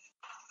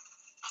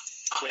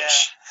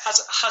 which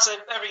has a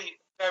very,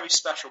 very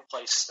special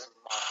place in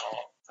my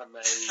heart for me.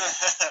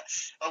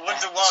 I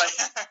wonder why.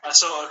 A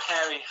sort of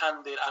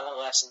hairy-handed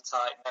adolescent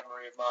type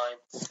memory of mine.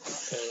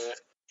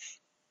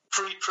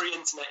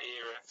 Pre-internet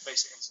era,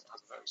 Basic Instinct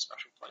has a very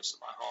special place in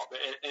my heart.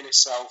 But in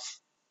itself,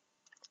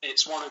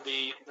 it's one of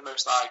the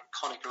most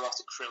iconic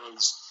erotic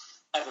thrillers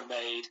ever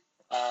made.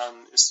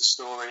 It's the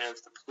story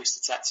of the police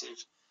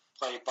detective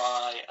played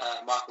by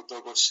Michael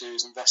Douglas,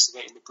 who's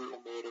investigating the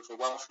brutal murder of a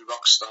wealthy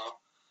rock star,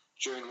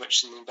 during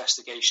which in the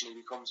investigation he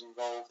becomes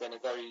involved in a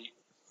very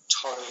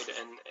torrid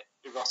and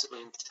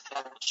erotically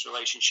intense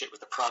relationship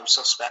with the prime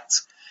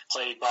suspect,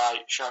 played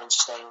by Sharon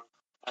Stone,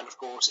 and of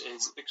course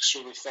is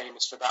extremely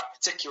famous for that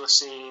particular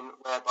scene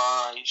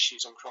whereby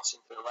she's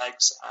uncrossing her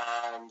legs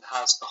and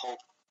has the whole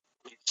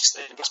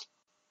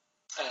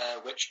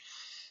which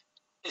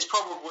is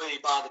probably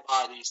by the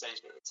by these days,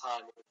 but at the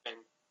time it would have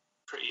been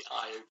pretty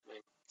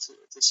eye-opening,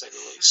 to say the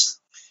least.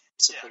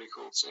 It's a pretty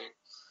cool scene.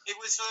 It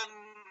was,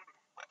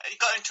 he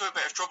got into a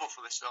bit of trouble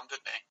for this film,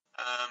 didn't he?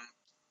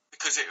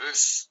 Because it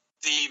was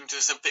deemed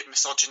as a bit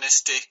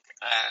misogynistic,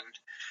 and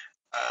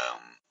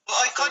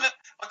I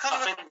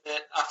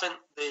think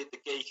the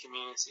gay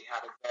community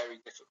had a very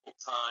difficult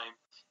time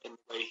in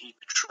the way he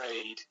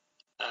portrayed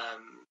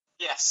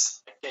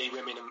yes, gay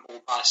women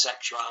or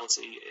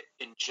bisexuality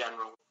in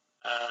general,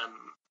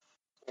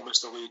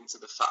 almost alluding to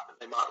the fact that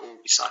they might all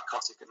be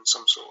psychotic in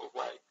some sort of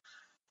way,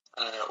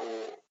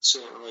 or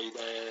certainly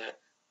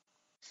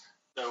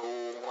they're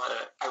all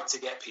out to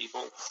get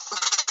people,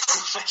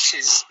 which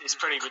is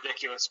pretty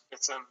ridiculous.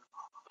 But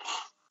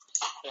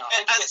yeah, I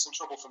think he gets in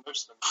trouble for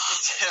most of them.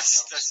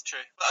 Yes, that's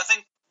true. But I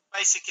think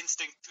Basic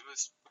Instinct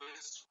was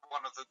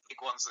one of the big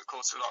ones that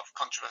caused a lot of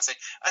controversy.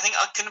 I think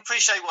I can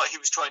appreciate what he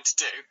was trying to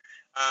do.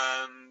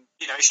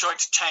 He's trying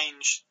to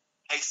change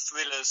how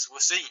thrillers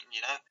were seen,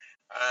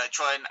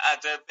 try and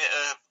add a bit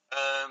of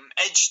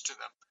edge to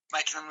them,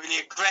 making them really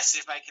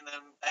aggressive, making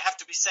them, they have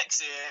to be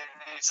sexy,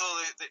 and it's all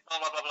the blah,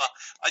 blah, blah, blah.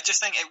 I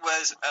just think it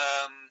was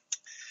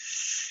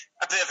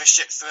a bit of a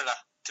shit thriller,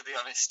 to be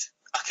honest.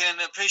 I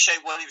can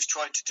appreciate what he was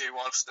trying to do,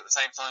 whilst at the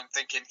same time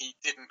thinking he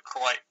didn't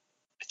quite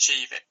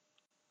achieve it.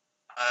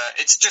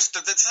 It's just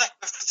the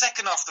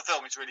second half of the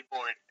film is really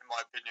boring, in my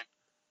opinion.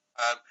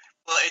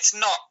 But it's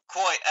not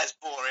quite as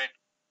boring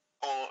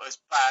or as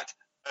bad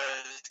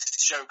as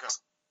Showgirl,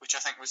 which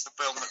I think was the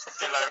film that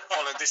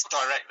followed this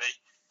directly.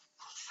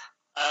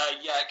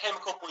 Yeah, it came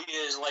a couple of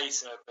years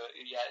later, but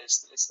yeah,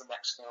 it's the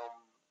next film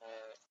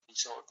he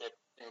sort of did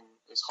in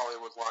his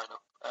Hollywood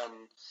lineup.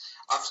 And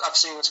I've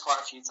seen this quite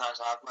a few times.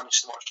 I've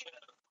managed to watch it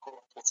a couple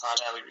of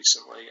times early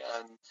recently,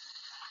 and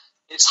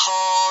it's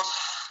hard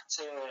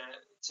to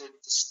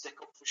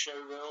stick up for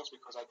Showgirls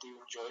because I do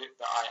enjoy it,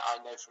 but I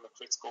know from a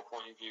critical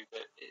point of view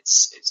that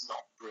it's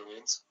not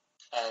brilliant.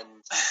 And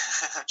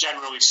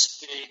generally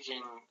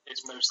speaking,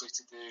 it's mostly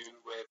to do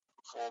with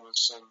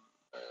performance and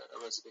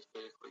Elizabeth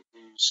Berkley,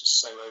 who's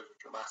just so over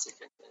dramatic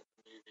in the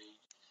movie.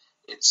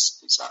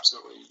 It's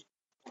absolutely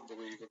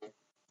unbelievable.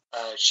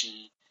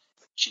 She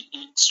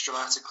eats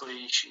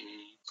dramatically,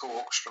 she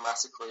talks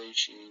dramatically,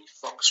 she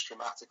fucks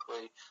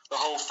dramatically. The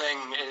whole thing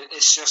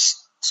is just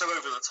so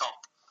over the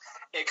top.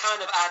 It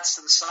kind of adds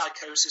to the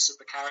psychosis of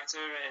the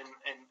character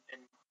in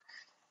an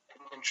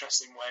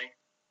interesting way,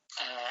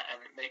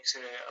 and it makes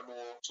her a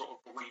more sort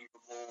of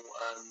believable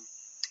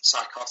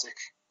psychotic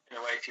in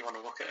a way, if you want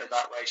to look at it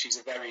that way. She's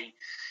a very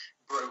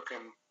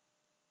broken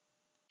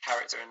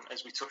character, and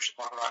as we touched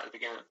upon right at the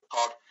beginning of the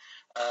pod,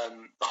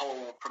 the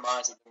whole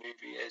premise of the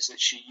movie is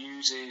that she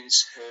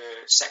uses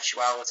her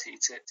sexuality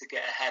to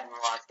get ahead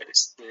in life, but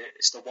it's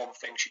the one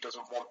thing she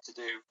doesn't want to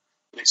do,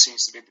 but it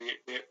seems to be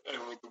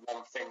only the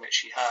one thing that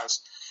she has.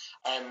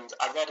 And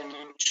I read an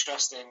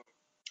interesting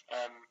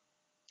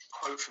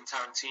quote from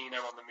Tarantino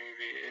on the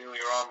movie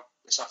earlier on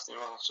this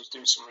afternoon. I was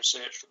doing some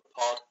research for the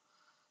pod,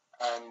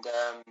 and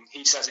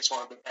he says it's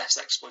one of the best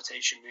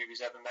exploitation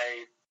movies ever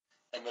made,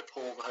 and that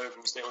Paul Verhoeven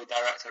was the only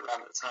director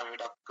around at the time who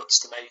would have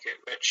guts to make it,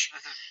 which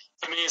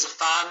for me as a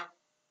fan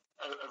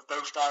of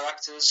both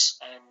directors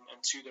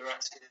and two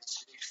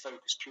directors who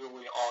focus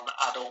purely on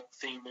adult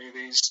theme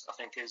movies, I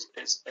think is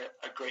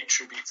a great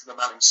tribute to the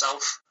man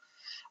himself.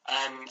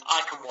 And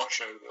I can watch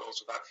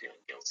Showgirls without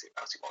feeling guilty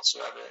about it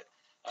whatsoever.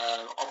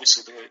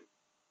 Obviously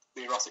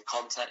the erotic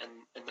content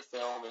in the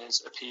film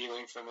is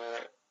appealing from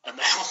a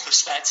male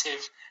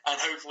perspective,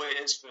 and hopefully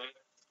it is for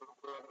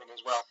women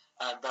as well.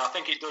 But I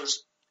think it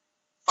does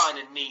find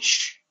a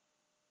niche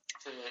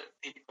for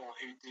people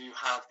who do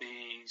have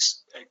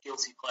these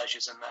guilty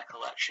pleasures in their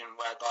collection,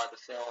 whereby the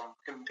film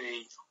can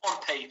be, on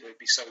paper,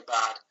 be so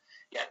bad,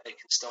 yet they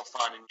can still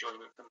find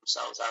enjoyment for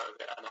themselves out of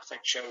it. And I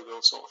think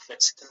Showgirl sort of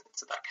fits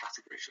into that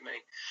category for me.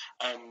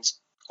 And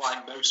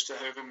like most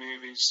Verhoeven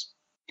movies,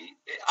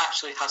 it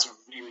actually has a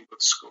really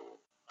good score.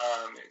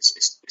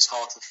 It's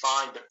hard to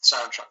find, but the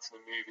soundtrack to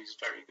the movie is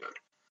very good.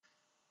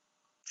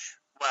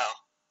 Well,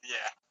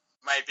 yeah,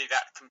 maybe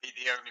that can be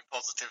the only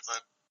positive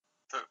that.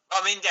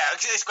 I mean, yeah,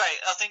 it's great.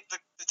 I think the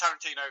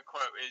Tarantino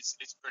quote is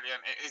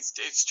brilliant.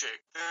 It's true.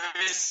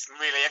 There is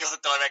really any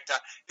other director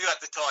who at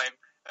the time,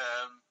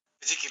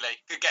 particularly,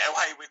 could get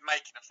away with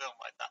making a film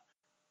like that.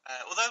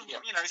 Although,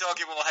 it's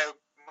arguable how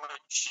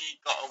much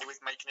he got away with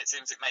making it.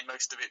 Seems it made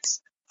most of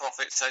its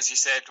profits, as you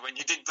said, when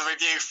you did the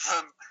review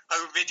from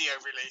home video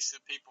release,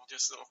 and people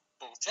just sort of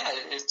bought it.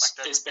 Yeah,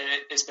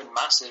 it's been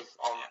massive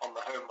on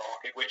the home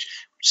market, which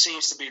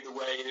seems to be the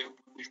way that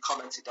we've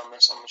commented on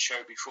this on the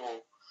show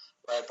before,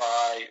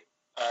 whereby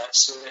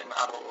certain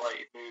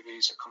adult-related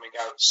movies are coming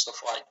out,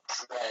 stuff like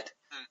Dread,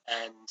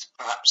 and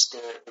perhaps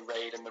the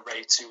Raid and the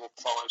Raid 2 will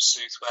follow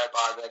suit,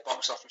 whereby their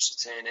box office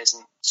return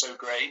isn't so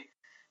great,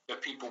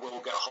 but people will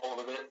get a hold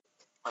of it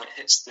when it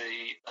hits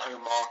the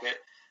home market,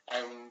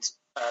 and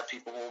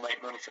people will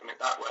make money from it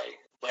that way.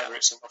 Whether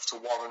it's enough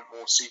to warrant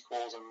more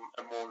sequels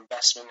and more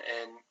investment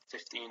in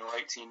 15 or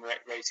 18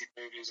 rated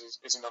movies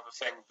is another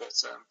thing, but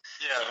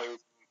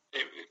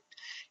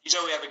he's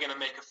only ever going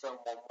to make a film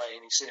one way,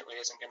 and he certainly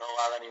isn't going to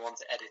allow anyone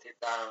to edit it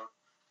down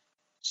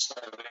so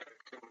that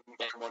it can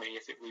make money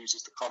if it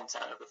loses the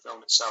content of the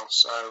film itself.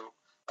 So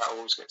that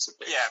always gets a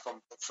bit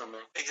fun from me.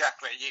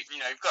 Exactly.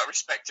 You've got to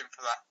respect him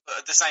for that.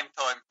 But at the same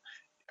time,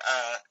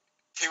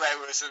 2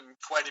 hours and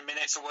 20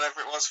 minutes or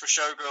whatever it was for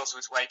Showgirls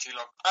was way too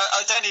long.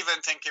 I don't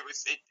even think it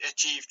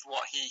achieved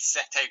what he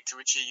set out to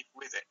achieve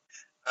with it.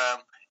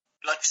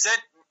 Like I said,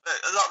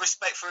 a lot of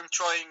respect for him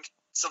trying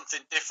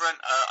something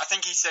different. I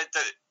think he said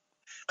that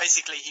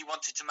basically he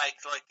wanted to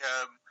make like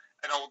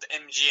an old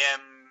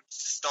MGM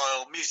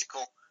style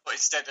musical, but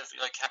instead of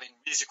like having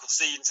musical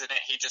scenes in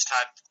it, he just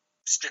had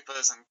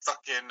strippers and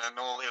fucking and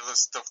all the other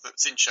stuff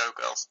that's in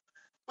Showgirls,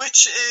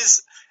 which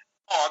is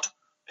odd.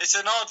 It's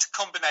an odd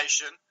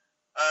combination.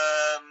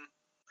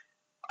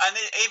 And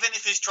even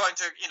if he's trying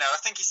to, I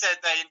think he said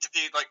they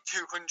interviewed like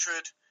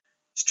 200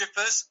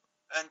 strippers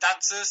and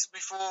dancers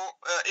before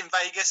in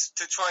Vegas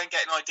to try and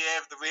get an idea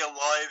of the real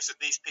lives that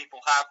these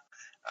people have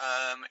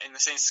in the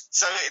scenes.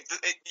 So it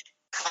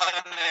kind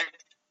of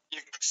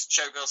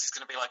Showgirls is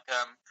going to be like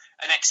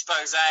an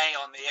expose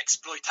on the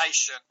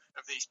exploitation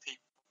of these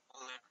people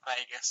in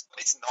Vegas.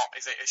 It's not,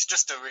 is it? It's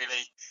just a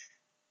really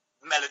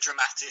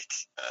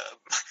melodramatic,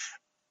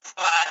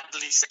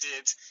 badly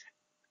scripted,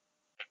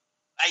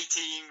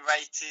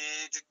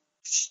 18-rated,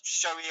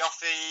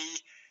 showy-offy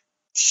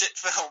shit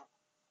film.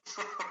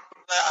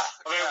 I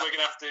think we're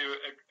going to have to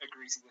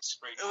agree to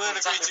disagree.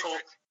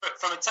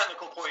 From a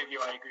technical point of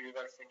view, I agree with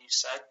everything you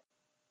said,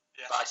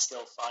 but I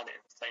still find it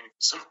entertaining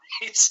for some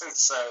reason.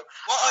 So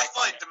what I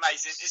find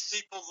amazing is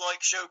people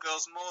like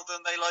Showgirls more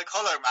than they like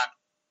Hollow Man.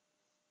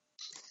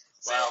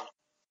 Well,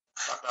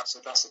 that's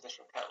a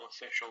different kettle of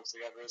fish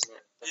altogether, isn't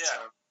it? But,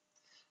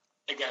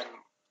 again,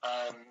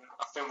 I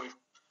think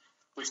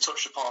we've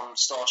touched upon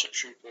Starship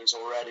Troopers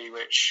already,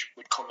 which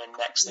would come in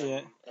next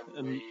in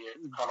the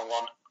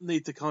chronology.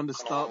 Need to kind of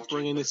start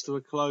bringing this to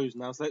a close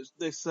now. So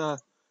this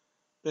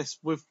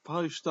with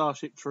post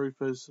Starship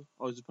Troopers,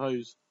 I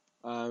suppose,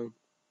 kind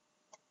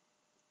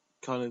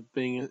of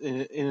being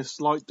in a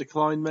slight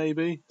decline,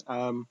 maybe.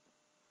 Wrap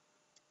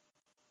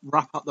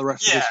up the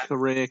rest of his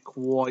career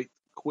quite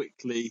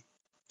quickly.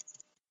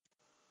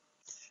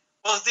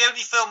 Well, the only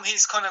film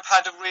he's kind of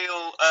had a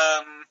real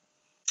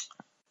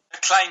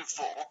acclaim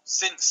for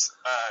since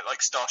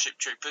like Starship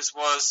Troopers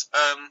was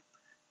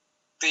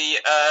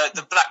the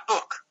Black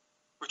Book,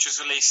 which was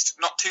released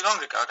not too long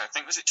ago. I don't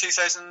think, was it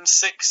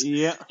 2006?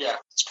 Yeah,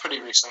 it's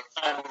pretty recent,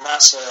 and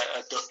that's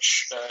a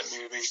Dutch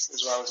movie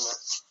as well, isn't it?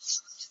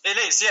 It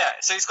is, yeah.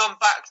 So he's gone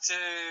back to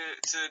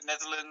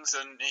Netherlands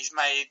and he's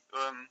made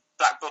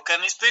Black Book,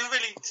 and it's been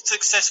really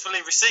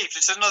successfully received.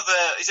 It's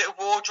another, is it a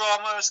war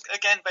drama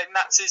again about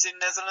Nazis in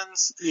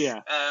Netherlands?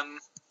 Yeah. And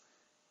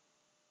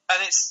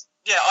it's,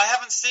 I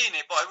haven't seen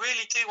it, but I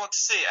really do want to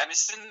see it, and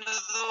it's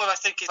another one I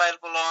think is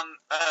available on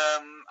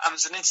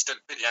Amazon Instant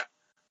Video.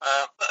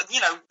 But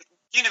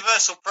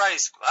universal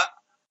praise for that.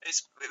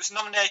 It was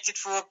nominated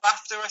for a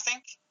BAFTA, I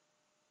think.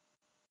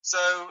 So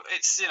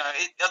it's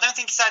I don't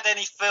think it's had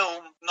any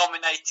film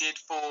nominated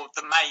for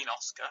the main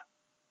Oscar,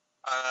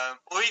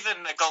 or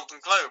even a Golden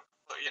Globe.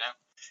 But you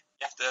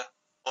have to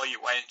buy your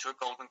way into a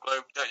Golden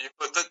Globe, don't you?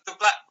 But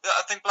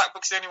I think Black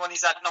Book's the only one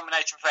he's had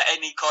nominated for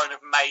any kind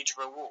of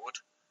major award.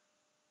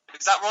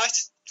 Is that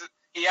right?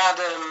 He had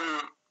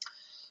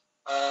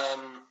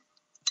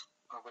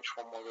which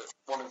one was it?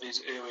 One of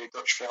these early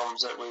Dutch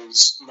films that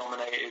was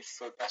nominated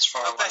for Best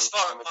Foreign Language. Best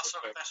Foreign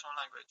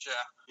Language,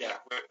 yeah.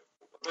 I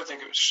don't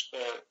think it was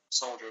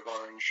Soldier of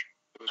Orange.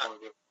 It was one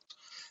of the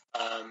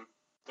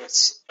but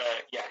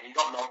he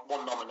got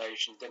one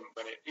nomination, didn't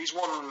win it. He's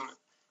won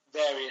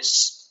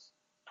various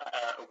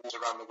awards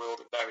around the world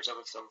at various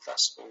other film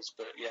festivals,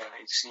 but he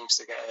seems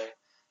to get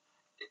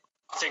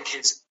I think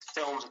his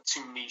films are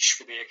too niche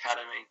for the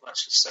Academy,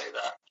 let's just say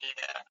that.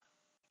 Yeah.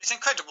 It's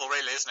incredible,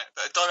 really, isn't it?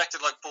 That a director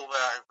like Paul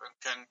Verhoeven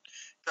can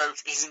go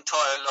his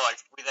entire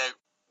life without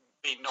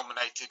being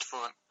nominated for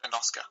an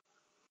Oscar.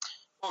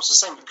 Well, it's the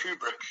same with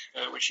Kubrick,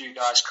 which you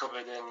guys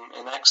covered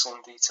in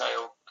excellent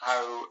detail,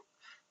 how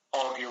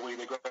arguably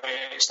the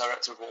greatest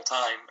director of all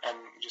time, and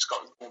just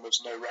got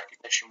almost no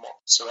recognition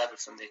whatsoever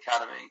from the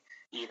Academy,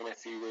 even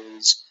if he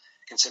was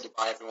considered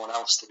by everyone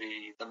else to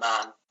be the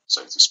man,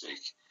 so to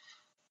speak.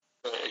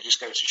 But it just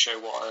goes to show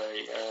what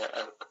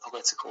a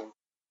political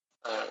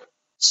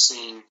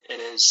scene it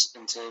is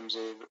in terms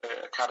of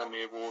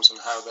Academy Awards and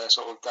how they're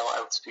sort of dealt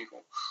out to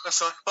people.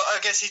 That's right. But I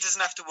guess he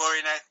doesn't have to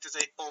worry now, does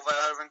he, Paul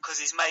Verhoeven, because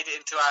he's made it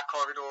into our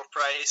corridor of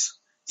praise.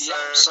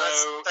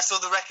 So that's all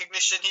the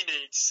recognition he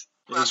needs.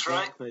 That's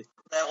exactly right.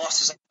 Their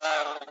losses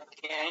are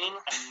gain,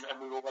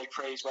 and we will make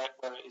praise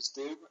when it is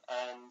due.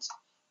 And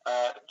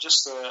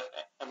just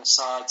an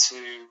aside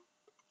to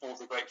all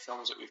the great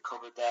films that we've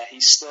covered there,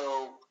 he's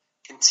still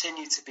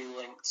continue to be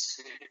linked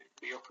to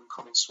the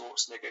up-and-coming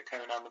Schwarzenegger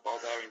Conan the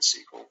Barbarian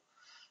sequel,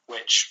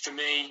 which, for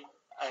me,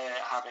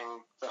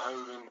 having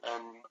Verhoeven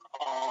and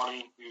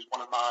Arnie, who's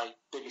one of my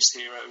biggest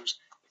heroes,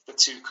 if the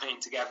two came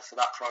together for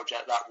that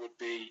project, that would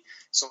be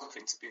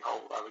something to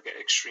behold. I would get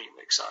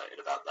extremely excited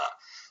about that.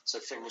 So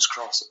fingers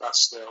crossed that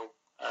still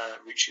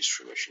reaches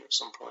fruition at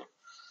some point.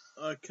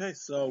 Okay,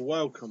 so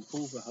welcome,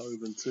 Paul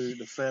Verhoeven, to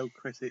the Failed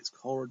Critics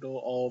Corridor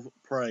of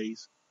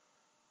Praise.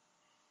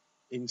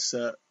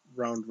 Insert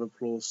round of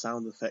applause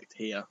sound effect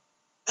here.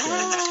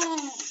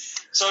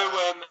 So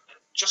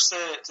just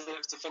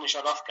to finish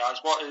that off, guys,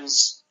 what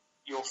is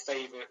your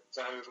favourite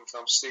Verhoeven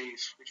film, Steve?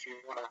 If you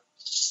want to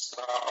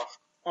start off.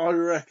 I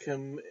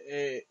reckon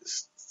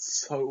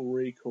it's Total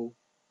Recall.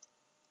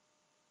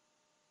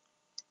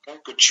 Okay,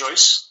 good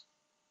choice.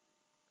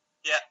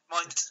 Yeah,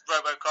 mine's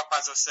RoboCop,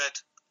 as I said.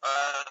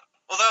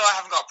 Although I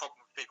haven't got a problem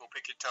with people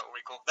picking Total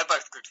Recall. They're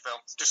both good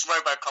films. Just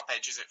RoboCop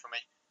edges it for me.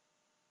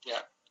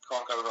 Yeah,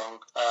 can't go wrong.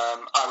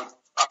 I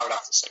would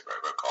have to say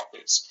RoboCop.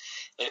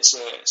 It's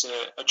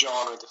a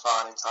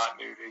genre-defining type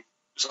movie.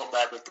 It's up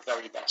there with the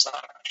very best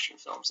action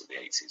films of the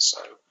 80s. So,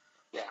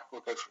 yeah,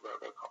 we'll go for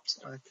RoboCop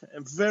too. Okay,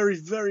 and very,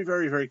 very,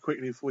 very, very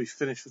quickly before we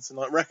finish for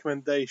tonight,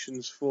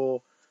 recommendations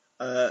for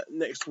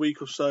next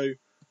week or so.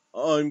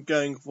 I'm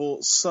going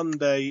for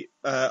Sunday,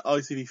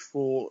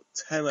 ITV4,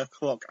 10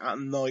 o'clock at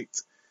night,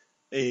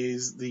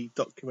 is the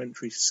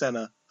documentary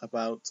Senna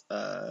about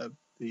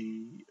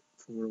the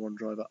Formula 1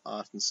 driver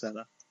Ayrton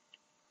Senna.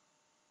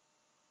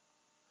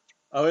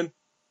 Owen?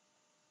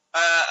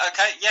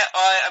 Okay, yeah,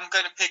 I am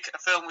going to pick a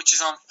film which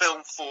is on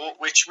Film 4,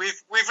 which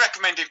we've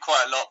recommended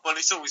quite a lot, but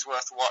it's always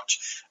worth a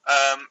watch.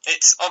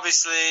 It's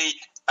obviously,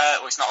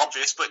 well, it's not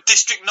obvious, but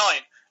District 9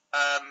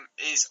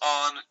 is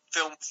on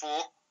Film 4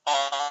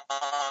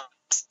 on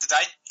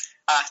today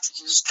at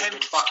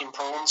Stupid fucking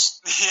prawns.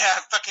 Yeah,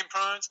 fucking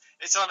prawns.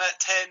 It's on at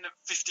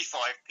 10:55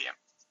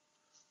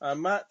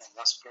 p.m. Matt?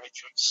 That's a great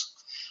choice.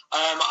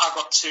 I've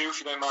got two, if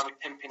you don't mind me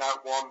pimping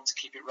out one to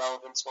keep it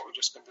relevant to what we've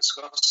just been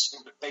discussing.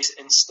 But Basic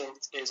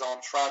Instinct is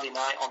on Friday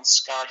night on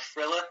Sky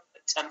Thriller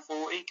at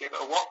 10:40. Give it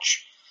a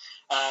watch.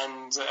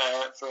 And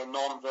for a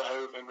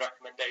non-Verhoeven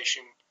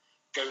recommendation,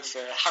 go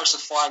for House of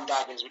Flying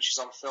Daggers, which is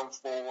on Film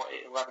 4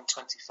 at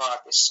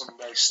 11:25 this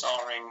Sunday,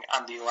 starring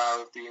Andy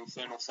Lau of the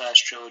Infernal Affairs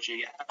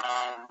trilogy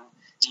and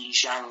Yi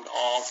Zhang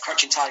of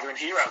Crouching Tiger and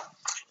Hero.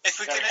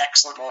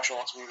 Excellent martial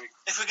arts movie.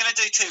 If we're going to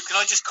do two, can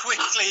I just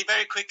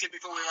very quickly,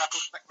 before we wrap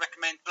up,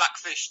 recommend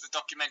Blackfish, the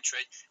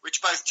documentary,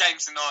 which both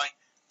James and I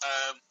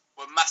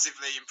were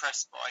massively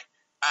impressed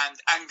by, and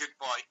Angered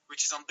by,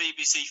 which is on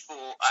BBC 4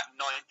 at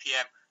 9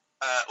 p.m,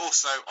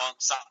 also on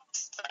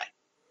Saturday.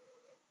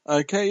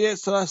 Okay, yeah,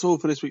 so that's all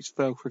for this week's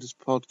Film Critics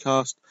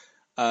podcast.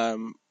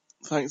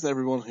 Thanks to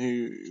everyone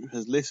who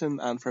has listened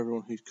and for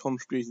everyone who's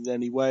contributed in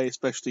any way,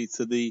 especially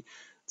to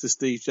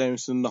Steve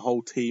Jameson, the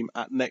whole team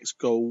at Next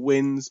Goal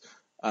Wins,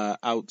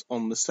 out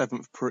on the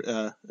 7th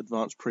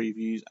advanced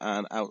previews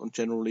and out on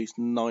general release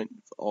 9th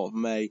of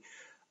May.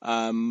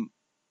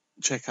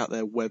 Check out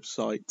their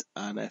website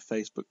and their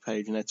Facebook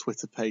page and their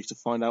Twitter page to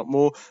find out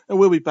more. And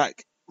we'll be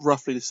back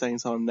roughly the same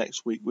time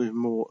next week with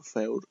more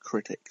Failed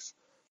Critics.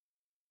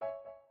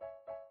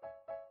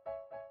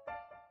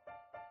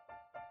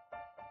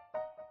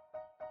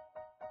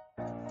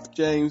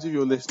 James, if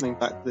you're listening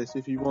back to this,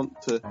 if you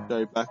want to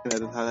go back and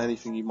edit out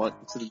anything you might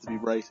consider to be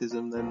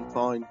racism, then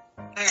fine.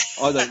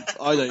 I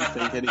don't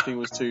think anything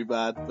was too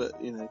bad,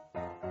 but you know,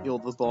 you're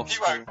the boss. He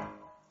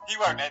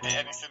won't edit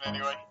anything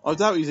anyway. I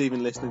doubt he's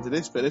even listening to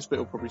this bit. This bit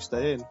will probably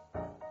stay in.